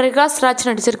பிரகாஷ் ராஜ்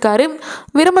நடிச்சிருக்காரு.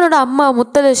 விருமனோட அம்மா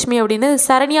முத்தலட்சுமி அப்படின்னு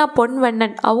சரண்யா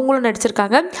பொன்வண்ணன் அவங்களும்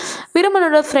நடிச்சிருக்காங்க.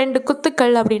 விருமனோட ஃப்ரெண்டு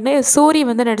குத்துக்கள் அப்படின்னு சோரி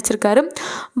வந்து நடிச்சிருக்காரு.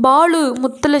 பாலு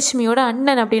முத்தலட்சுமியோட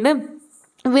அண்ணன் அப்படின்னு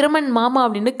விருமன் மாமா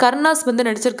அப்படின்னு கருணாஸ் வந்து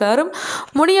நடிச்சிருக்காரு.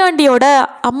 முனியாண்டியோட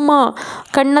அம்மா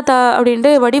கண்ணதா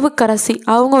அப்படின்ட்டு வடிவுக்கரசி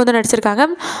அவங்க வந்து நடிச்சிருக்காங்க.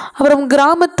 அப்புறம்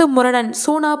கிராமத்து முரடன்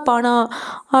சூனா பானா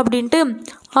அப்படின்ட்டு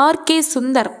ஆர்கே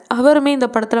சுந்தர் அவருமே இந்த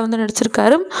படத்தில் வந்து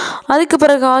நடிச்சிருக்காரு. அதுக்கு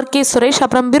பிறகு ஆர்கே சுரேஷ்,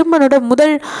 அப்புறம் விருமனோட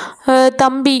முதல்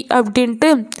தம்பி அப்படின்ட்டு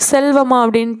செல்வமா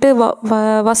அப்படின்ட்டு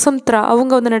வசந்தரா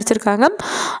அவங்க வந்து நடிச்சிருக்காங்க.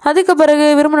 அதுக்கு பிறகு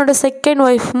விருமனோட செகண்ட்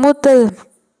ஒய்ஃப் மூத்த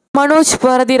மனோஜ்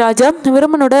பாரதி ராஜா,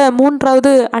 விருமனோட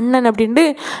 3வது அண்ணன் அப்படின்ட்டு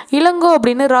இளங்கோ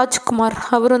அப்படின்னு ராஜ்குமார்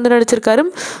அவர் வந்து நடிச்சிருக்காரு.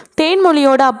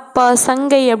 தேன்மொழியோட அப்பா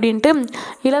சங்கை அப்படின்ட்டு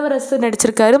இளவரசு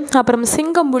நடிச்சிருக்காரு. அப்புறம்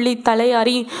சிங்கம்புலி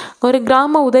தலையாரி ஒரு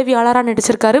கிராம உதவியாளராக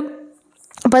நடிச்சிருக்காரு.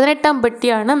 18ஆம்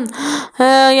பட்டியான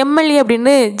எம்எல்ஏ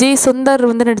அப்படின்னு ஜி சுந்தர்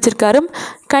வந்து நடிச்சிருக்காரு.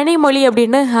 கனிமொழி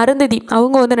அப்படின்னு அருந்ததி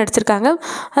அவங்க வந்து நடிச்சிருக்காங்க.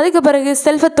 அதுக்கு பிறகு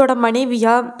செல்வத்தோட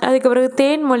மனைவியா, அதுக்கு பிறகு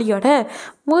தேன்மொழியோட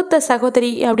மூத்த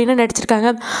சகோதரி அப்படின்னு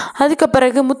நடிச்சிருக்காங்க. அதுக்கு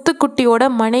பிறகு முத்துக்குட்டியோட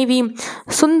மனைவி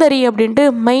சுந்தரி அப்படின்ட்டு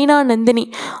மைனா நந்தினி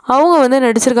அவங்க வந்து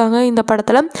நடிச்சிருக்காங்க இந்த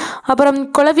படத்தில். அப்புறம்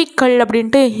குளவிக்கல்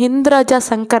அப்படின்ட்டு இந்திராஜா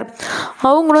சங்கர்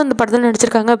அவங்களும் இந்த படத்தில்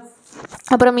நடிச்சிருக்காங்க.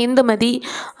 அப்புறம் இந்துமதி,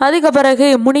 அதுக்கு பிறகு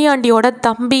முனியாண்டியோட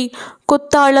தம்பி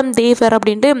குத்தாளம் தேவர்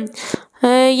அப்படின்ட்டு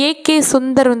ஏகே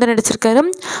சுந்தர் வந்து நடிச்சிருக்காரு.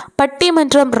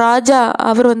 பட்டிமன்றம் ராஜா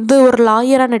அவர் வந்து ஒரு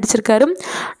லாயராக நடிச்சிருக்காரு.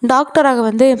 டாக்டராக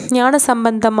வந்து ஞான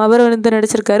சம்பந்தம் அவர் வந்து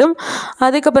நடிச்சிருக்காரு.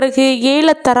 அதுக்கு பிறகு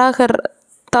ஏல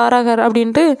தாரகர்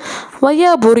அப்படின்ட்டு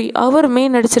வையாபுரி அவருமே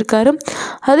நடிச்சிருக்காரு.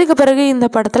 அதுக்கு பிறகு இந்த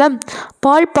படத்தில்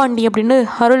பால்பாண்டி அப்படின்னு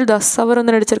அருள்தாஸ் அவர்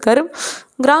வந்து நடிச்சிருக்காரு.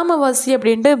 கிராமவாசி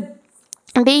அப்படின்ட்டு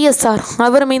டிஎஸ்ஆர்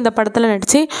அவருமே இந்த படத்தில்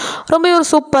நடித்து ரொம்ப ஒரு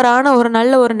சூப்பரான ஒரு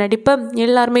நல்ல ஒரு நடிப்பை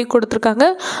எல்லாருமே கொடுத்துருக்காங்க.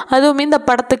 அதுவும் இந்த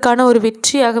படத்துக்கான ஒரு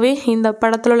வெற்றியாகவே இந்த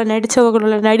படத்தில் உள்ள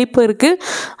நடித்தவர்களோட நடிப்பு இருக்குது.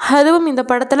 அதுவும் இந்த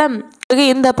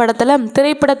படத்தில்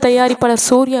திரைப்பட தயாரிப்பாளர்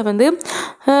சூர்யா வந்து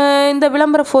இந்த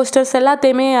விளம்பர போஸ்டர்ஸ்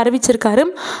எல்லாத்தையுமே அறிவிச்சிருக்காரு.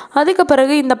 அதுக்கு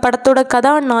பிறகு இந்த படத்தோட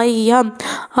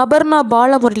கதாநாயகியாக அபர்ணா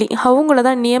பாலமுரளி அவங்கள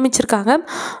தான் நியமிச்சிருக்காங்க.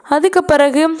 அதுக்கு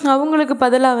பிறகு அவங்களுக்கு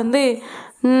பதிலாக வந்து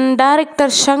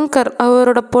டைரக்டர் ஷங்கர்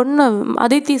அவரோட பொண்ணு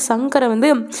அதித்தி சங்கரை வந்து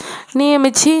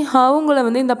நியமித்து அவங்கள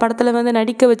வந்து இந்த படத்தில் வந்து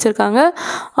நடிக்க வச்சுருக்காங்க.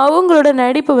 அவங்களோட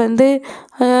நடிப்பு வந்து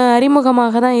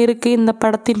அறிமுகமாக தான் இருக்குது இந்த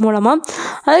படத்தின் மூலமாக.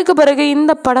 அதுக்கு பிறகு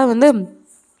இந்த படம் வந்து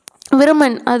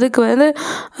விருமன் அதுக்கு வந்து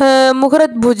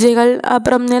முகூர்த்த பூஜைகள்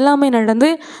அப்புறம் எல்லாமே நடந்து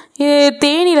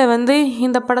தேனியில் வந்து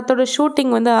இந்த படத்தோட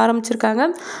ஷூட்டிங் வந்து ஆரம்பிச்சிருக்காங்க.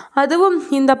 அதுவும்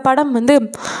இந்த படம் வந்து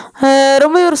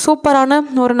ரொம்ப ஒரு சூப்பரான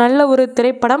ஒரு நல்ல ஒரு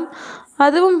திரைப்படம்.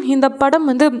 அதுவும் இந்த படம்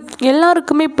வந்து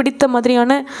எல்லாருக்குமே பிடித்த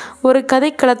மாதிரியான ஒரு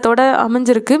கதைக்களத்தோடு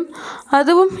அமைஞ்சிருக்கு.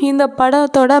 அதுவும் இந்த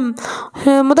படத்தோட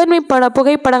முதன்மை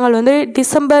புகைப்படங்கள் வந்து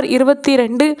டிசம்பர்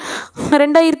 22,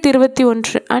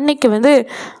 2021 அன்னைக்கு வந்து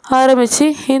ஆரம்பித்து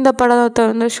இந்த படத்தை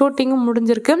வந்து ஷூட்டிங்கும்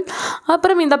முடிஞ்சிருக்கு.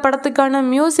 அப்புறம் இந்த படத்துக்கான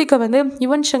மியூசிக்கை வந்து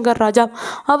யுவன் சங்கர் ராஜா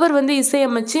அவர் வந்து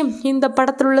இசையமைச்சு இந்த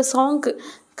படத்தில் உள்ள சாங்கு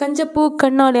கஞ்சப்பூ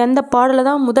கண்ணாடி அந்த பாடலை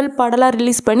தான் முதல் பாடலாக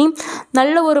ரிலீஸ் பண்ணி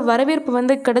நல்ல ஒரு வரவேற்பு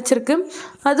வந்து கிடச்சிருக்கு.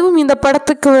 அதுவும் இந்த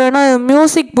படத்துக்கு வேணால்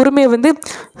மியூசிக் உரிமை வந்து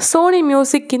சோனி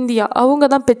மியூசிக் இந்தியா அவங்க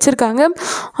தான் பெற்றிருக்காங்க.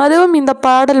 அதுவும் இந்த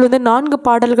பாடல் வந்து 4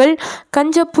 பாடல்கள்,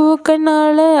 கஞ்சப்பூ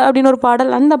கண்ணால அப்படின்னு ஒரு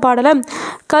பாடல், அந்த பாடலை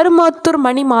கருமாத்தூர்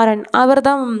மணிமாறன் அவர்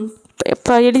தான்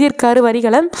இப்போ எழுதியிருக்காரு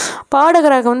வரிகளை.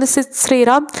 பாடகராக வந்து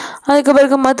ஸ்ரீராம், அதுக்கு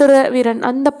பிறகு மதுரை வீரன்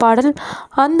அந்த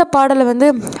பாடலை வந்து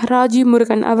ராஜீவ்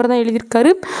முருகன் அவர் தான்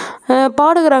எழுதியிருக்காரு.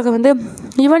 பாடகராக வந்து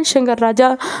யுவன் சங்கர் ராஜா,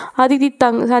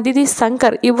 அதிதி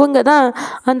சங்கர் இவங்க தான்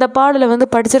அந்த பாடலை வந்து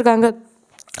படிச்சிருக்காங்க.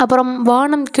 அப்புறம்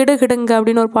வானம் கிடுகிடுங்க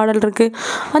அப்படின்னு ஒரு பாடல் இருக்குது.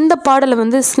 அந்த பாடலை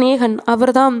வந்து ஸ்னேகன்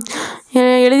அவர் தான்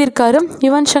எழுதியிருக்காரு.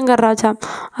 யுவன் சங்கர் ராஜா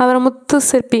அவர் முத்து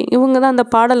சிற்பி இவங்க தான் அந்த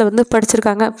பாடலை வந்து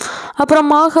படிச்சிருக்காங்க. அப்புறம்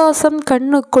ஆகாசம்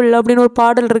கண்ணுக்குள் அப்படின்னு ஒரு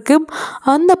பாடல் இருக்குது.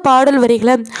 அந்த பாடல்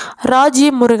வரிகளை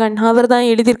ராஜீவ் முருகன் அவர் தான்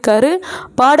எழுதியிருக்காரு.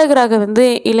 பாடகராக வந்து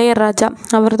இளையராஜா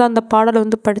அவர் தான் அந்த பாடலை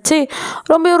வந்து படித்து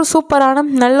ரொம்ப ஒரு சூப்பரான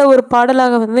நல்ல ஒரு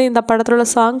பாடலாக வந்து இந்த படத்தில் உள்ள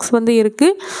சாங்ஸ் வந்து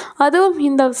இருக்குது. அதுவும்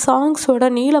இந்த சாங்ஸோட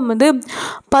நீளம் வந்து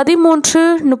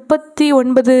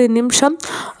 13:39 நிமிஷம்.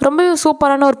 ரொம்பவே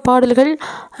சூப்பரான ஒரு பாடல்கள்.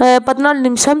 14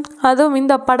 நிமிஷம். அதுவும்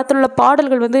இந்த படத்தில் உள்ள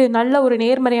பாடல்கள் வந்து நல்ல ஒரு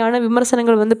நேர்மறையான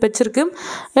விமர்சனங்கள் வந்து பெற்றிருக்கு.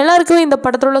 எல்லாருக்குமே இந்த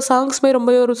படத்தில் உள்ள சாங்ஸுமே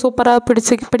ரொம்பவே ஒரு சூப்பராக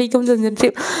பிடிக்கும் செஞ்சிருச்சு.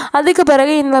 அதுக்கு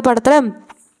பிறகு இந்த படத்தில்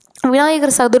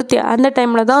விநாயகர் சதுர்த்தி அந்த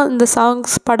டைமில் தான் இந்த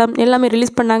சாங்ஸ் படம் எல்லாமே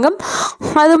ரிலீஸ் பண்ணாங்க.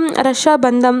 அதுவும் ரஷா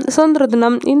பந்தம் சுதந்திர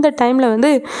தினம் இந்த டைமில்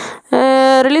வந்து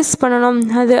ரிலீஸ் பண்ணணும்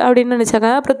அது அப்படின்னு நினச்சாங்க.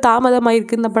 அப்புறம்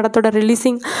தாமதமாயிருக்கு இந்த படத்தோட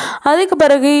ரிலீஸிங். அதுக்கு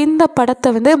பிறகு இந்த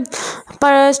படத்தை வந்து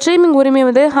ஸ்ட்ரீமிங் உரிமை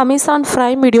வந்து அமேசான்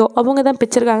பிரைம் வீடியோ அவங்க தான்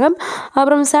பிடிச்சிருக்காங்க.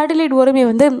 அப்புறம் சேட்டலைட் உரிமை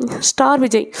வந்து ஸ்டார்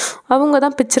விஜய் அவங்க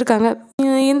தான் பிடிச்சிருக்காங்க.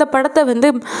 இந்த படத்தை வந்து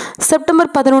செப்டம்பர்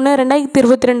 11,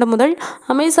 2022 முதல்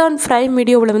அமேசான் பிரைம்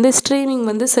வீடியோவில் வந்து ஸ்ட்ரீமிங்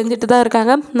வந்து செஞ்சுட்டு தான்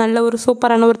இருக்காங்க. நல்ல ஒரு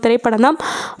சூப்பரான ஒரு திரைப்படம் தான்.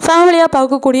 ஃபேமிலியாக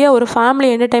பார்க்கக்கூடிய ஒரு ஃபேமிலி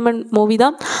என்டர்டைன்மெண்ட் மூவி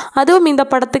தான். அதுவும் இந்த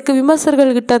படத்துக்கு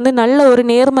விமர்சகர்கள்கிட்ட வந்து நல்ல ஒரு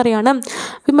நேர்மறையான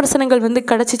விமர்சனங்கள் வந்து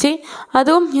கிடச்சிச்சு.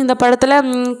 அதுவும் இந்த படத்தில்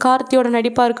கார்த்தியோட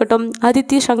நடிப்பாக இருக்கட்டும்,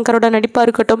 அதித்தி ஷங்கரோட நடிப்பாக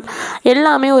இருக்கட்டும்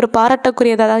எல்லாமே ஒரு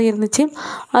பாராட்டக்குரியதாக தான் இருந்துச்சு.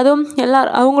 அதுவும்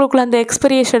அவங்களுக்குள்ள அந்த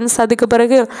எக்ஸ்பிரேஷன்ஸ், அதுக்கு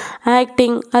பிறகு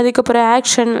ஆக்டிங், அதுக்கு பிறகு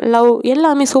ஆக்ஷன், லவ்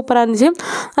எல்லாமே சூப்பராக இருந்துச்சு.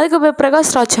 அதுக்கு பிறகு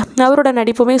பிரகாஷ் ராஜ் அவரோட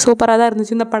நடிப்புமே சூப்பராக தான்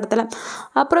இருந்துச்சு இந்த படத்தில்.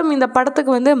 அப்புறம் இந்த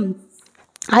படத்துக்கு வந்து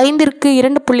 5ற்கு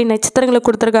 2 நட்சத்திரங்களை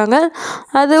கொடுத்துருக்காங்க.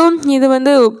 அதுவும் இது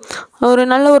வந்து ஒரு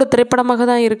நல்ல ஒரு திரைப்படமாக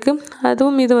தான் இருக்குது.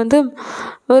 அதுவும் இது வந்து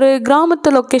ஒரு கிராமத்து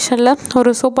லொக்கேஷனில்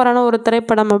ஒரு சூப்பரான ஒரு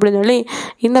திரைப்படம் அப்படின்னு சொல்லி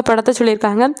இந்த படத்தை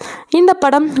சொல்லியிருக்காங்க. இந்த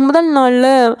படம் முதல் நாளில்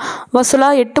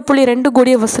வசூலாக 8.2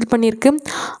 கோடியை வசூல் பண்ணியிருக்கு.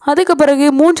 அதுக்கு பிறகு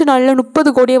 3 நாளில்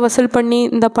 30 கோடியை வசூல் பண்ணி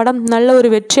இந்த படம் நல்ல ஒரு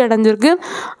வெற்றி அடைஞ்சிருக்கு.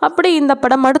 அப்படி இந்த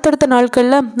படம் அடுத்தடுத்த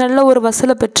நாட்களில் நல்ல ஒரு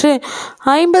வசூலை பெற்று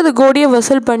 50 கோடியை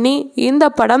வசூல் பண்ணி இந்த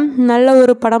படம் நல்ல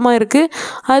ஒரு படமாக இருக்குது.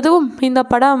 அதுவும் இந்த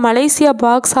படம் மலேசியா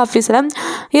பாக்ஸ் ஆஃபீஸில்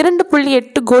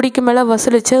 2.8 கோடிக்கு மேலே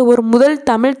வசூலித்த ஒரு முதல்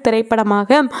தமிழ்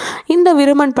திரைப்படமாக இந்த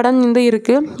விருமன் படம் வந்து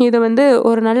இருக்குது. இது வந்து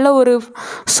ஒரு நல்ல ஒரு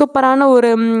சூப்பரான ஒரு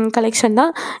கலெக்ஷன்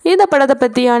தான். இந்த படத்தை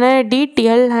பற்றியான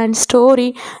டீட்டெயில் அண்ட் ஸ்டோரி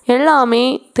எல்லாமே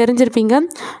தெரிஞ்சிருப்பீங்க.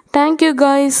 Thank you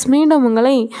guys. மீண்டும்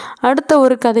உங்களை அடுத்த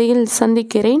ஒரு கதையில்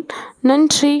சந்திக்கிறேன்.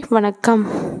 நன்றி, வணக்கம்.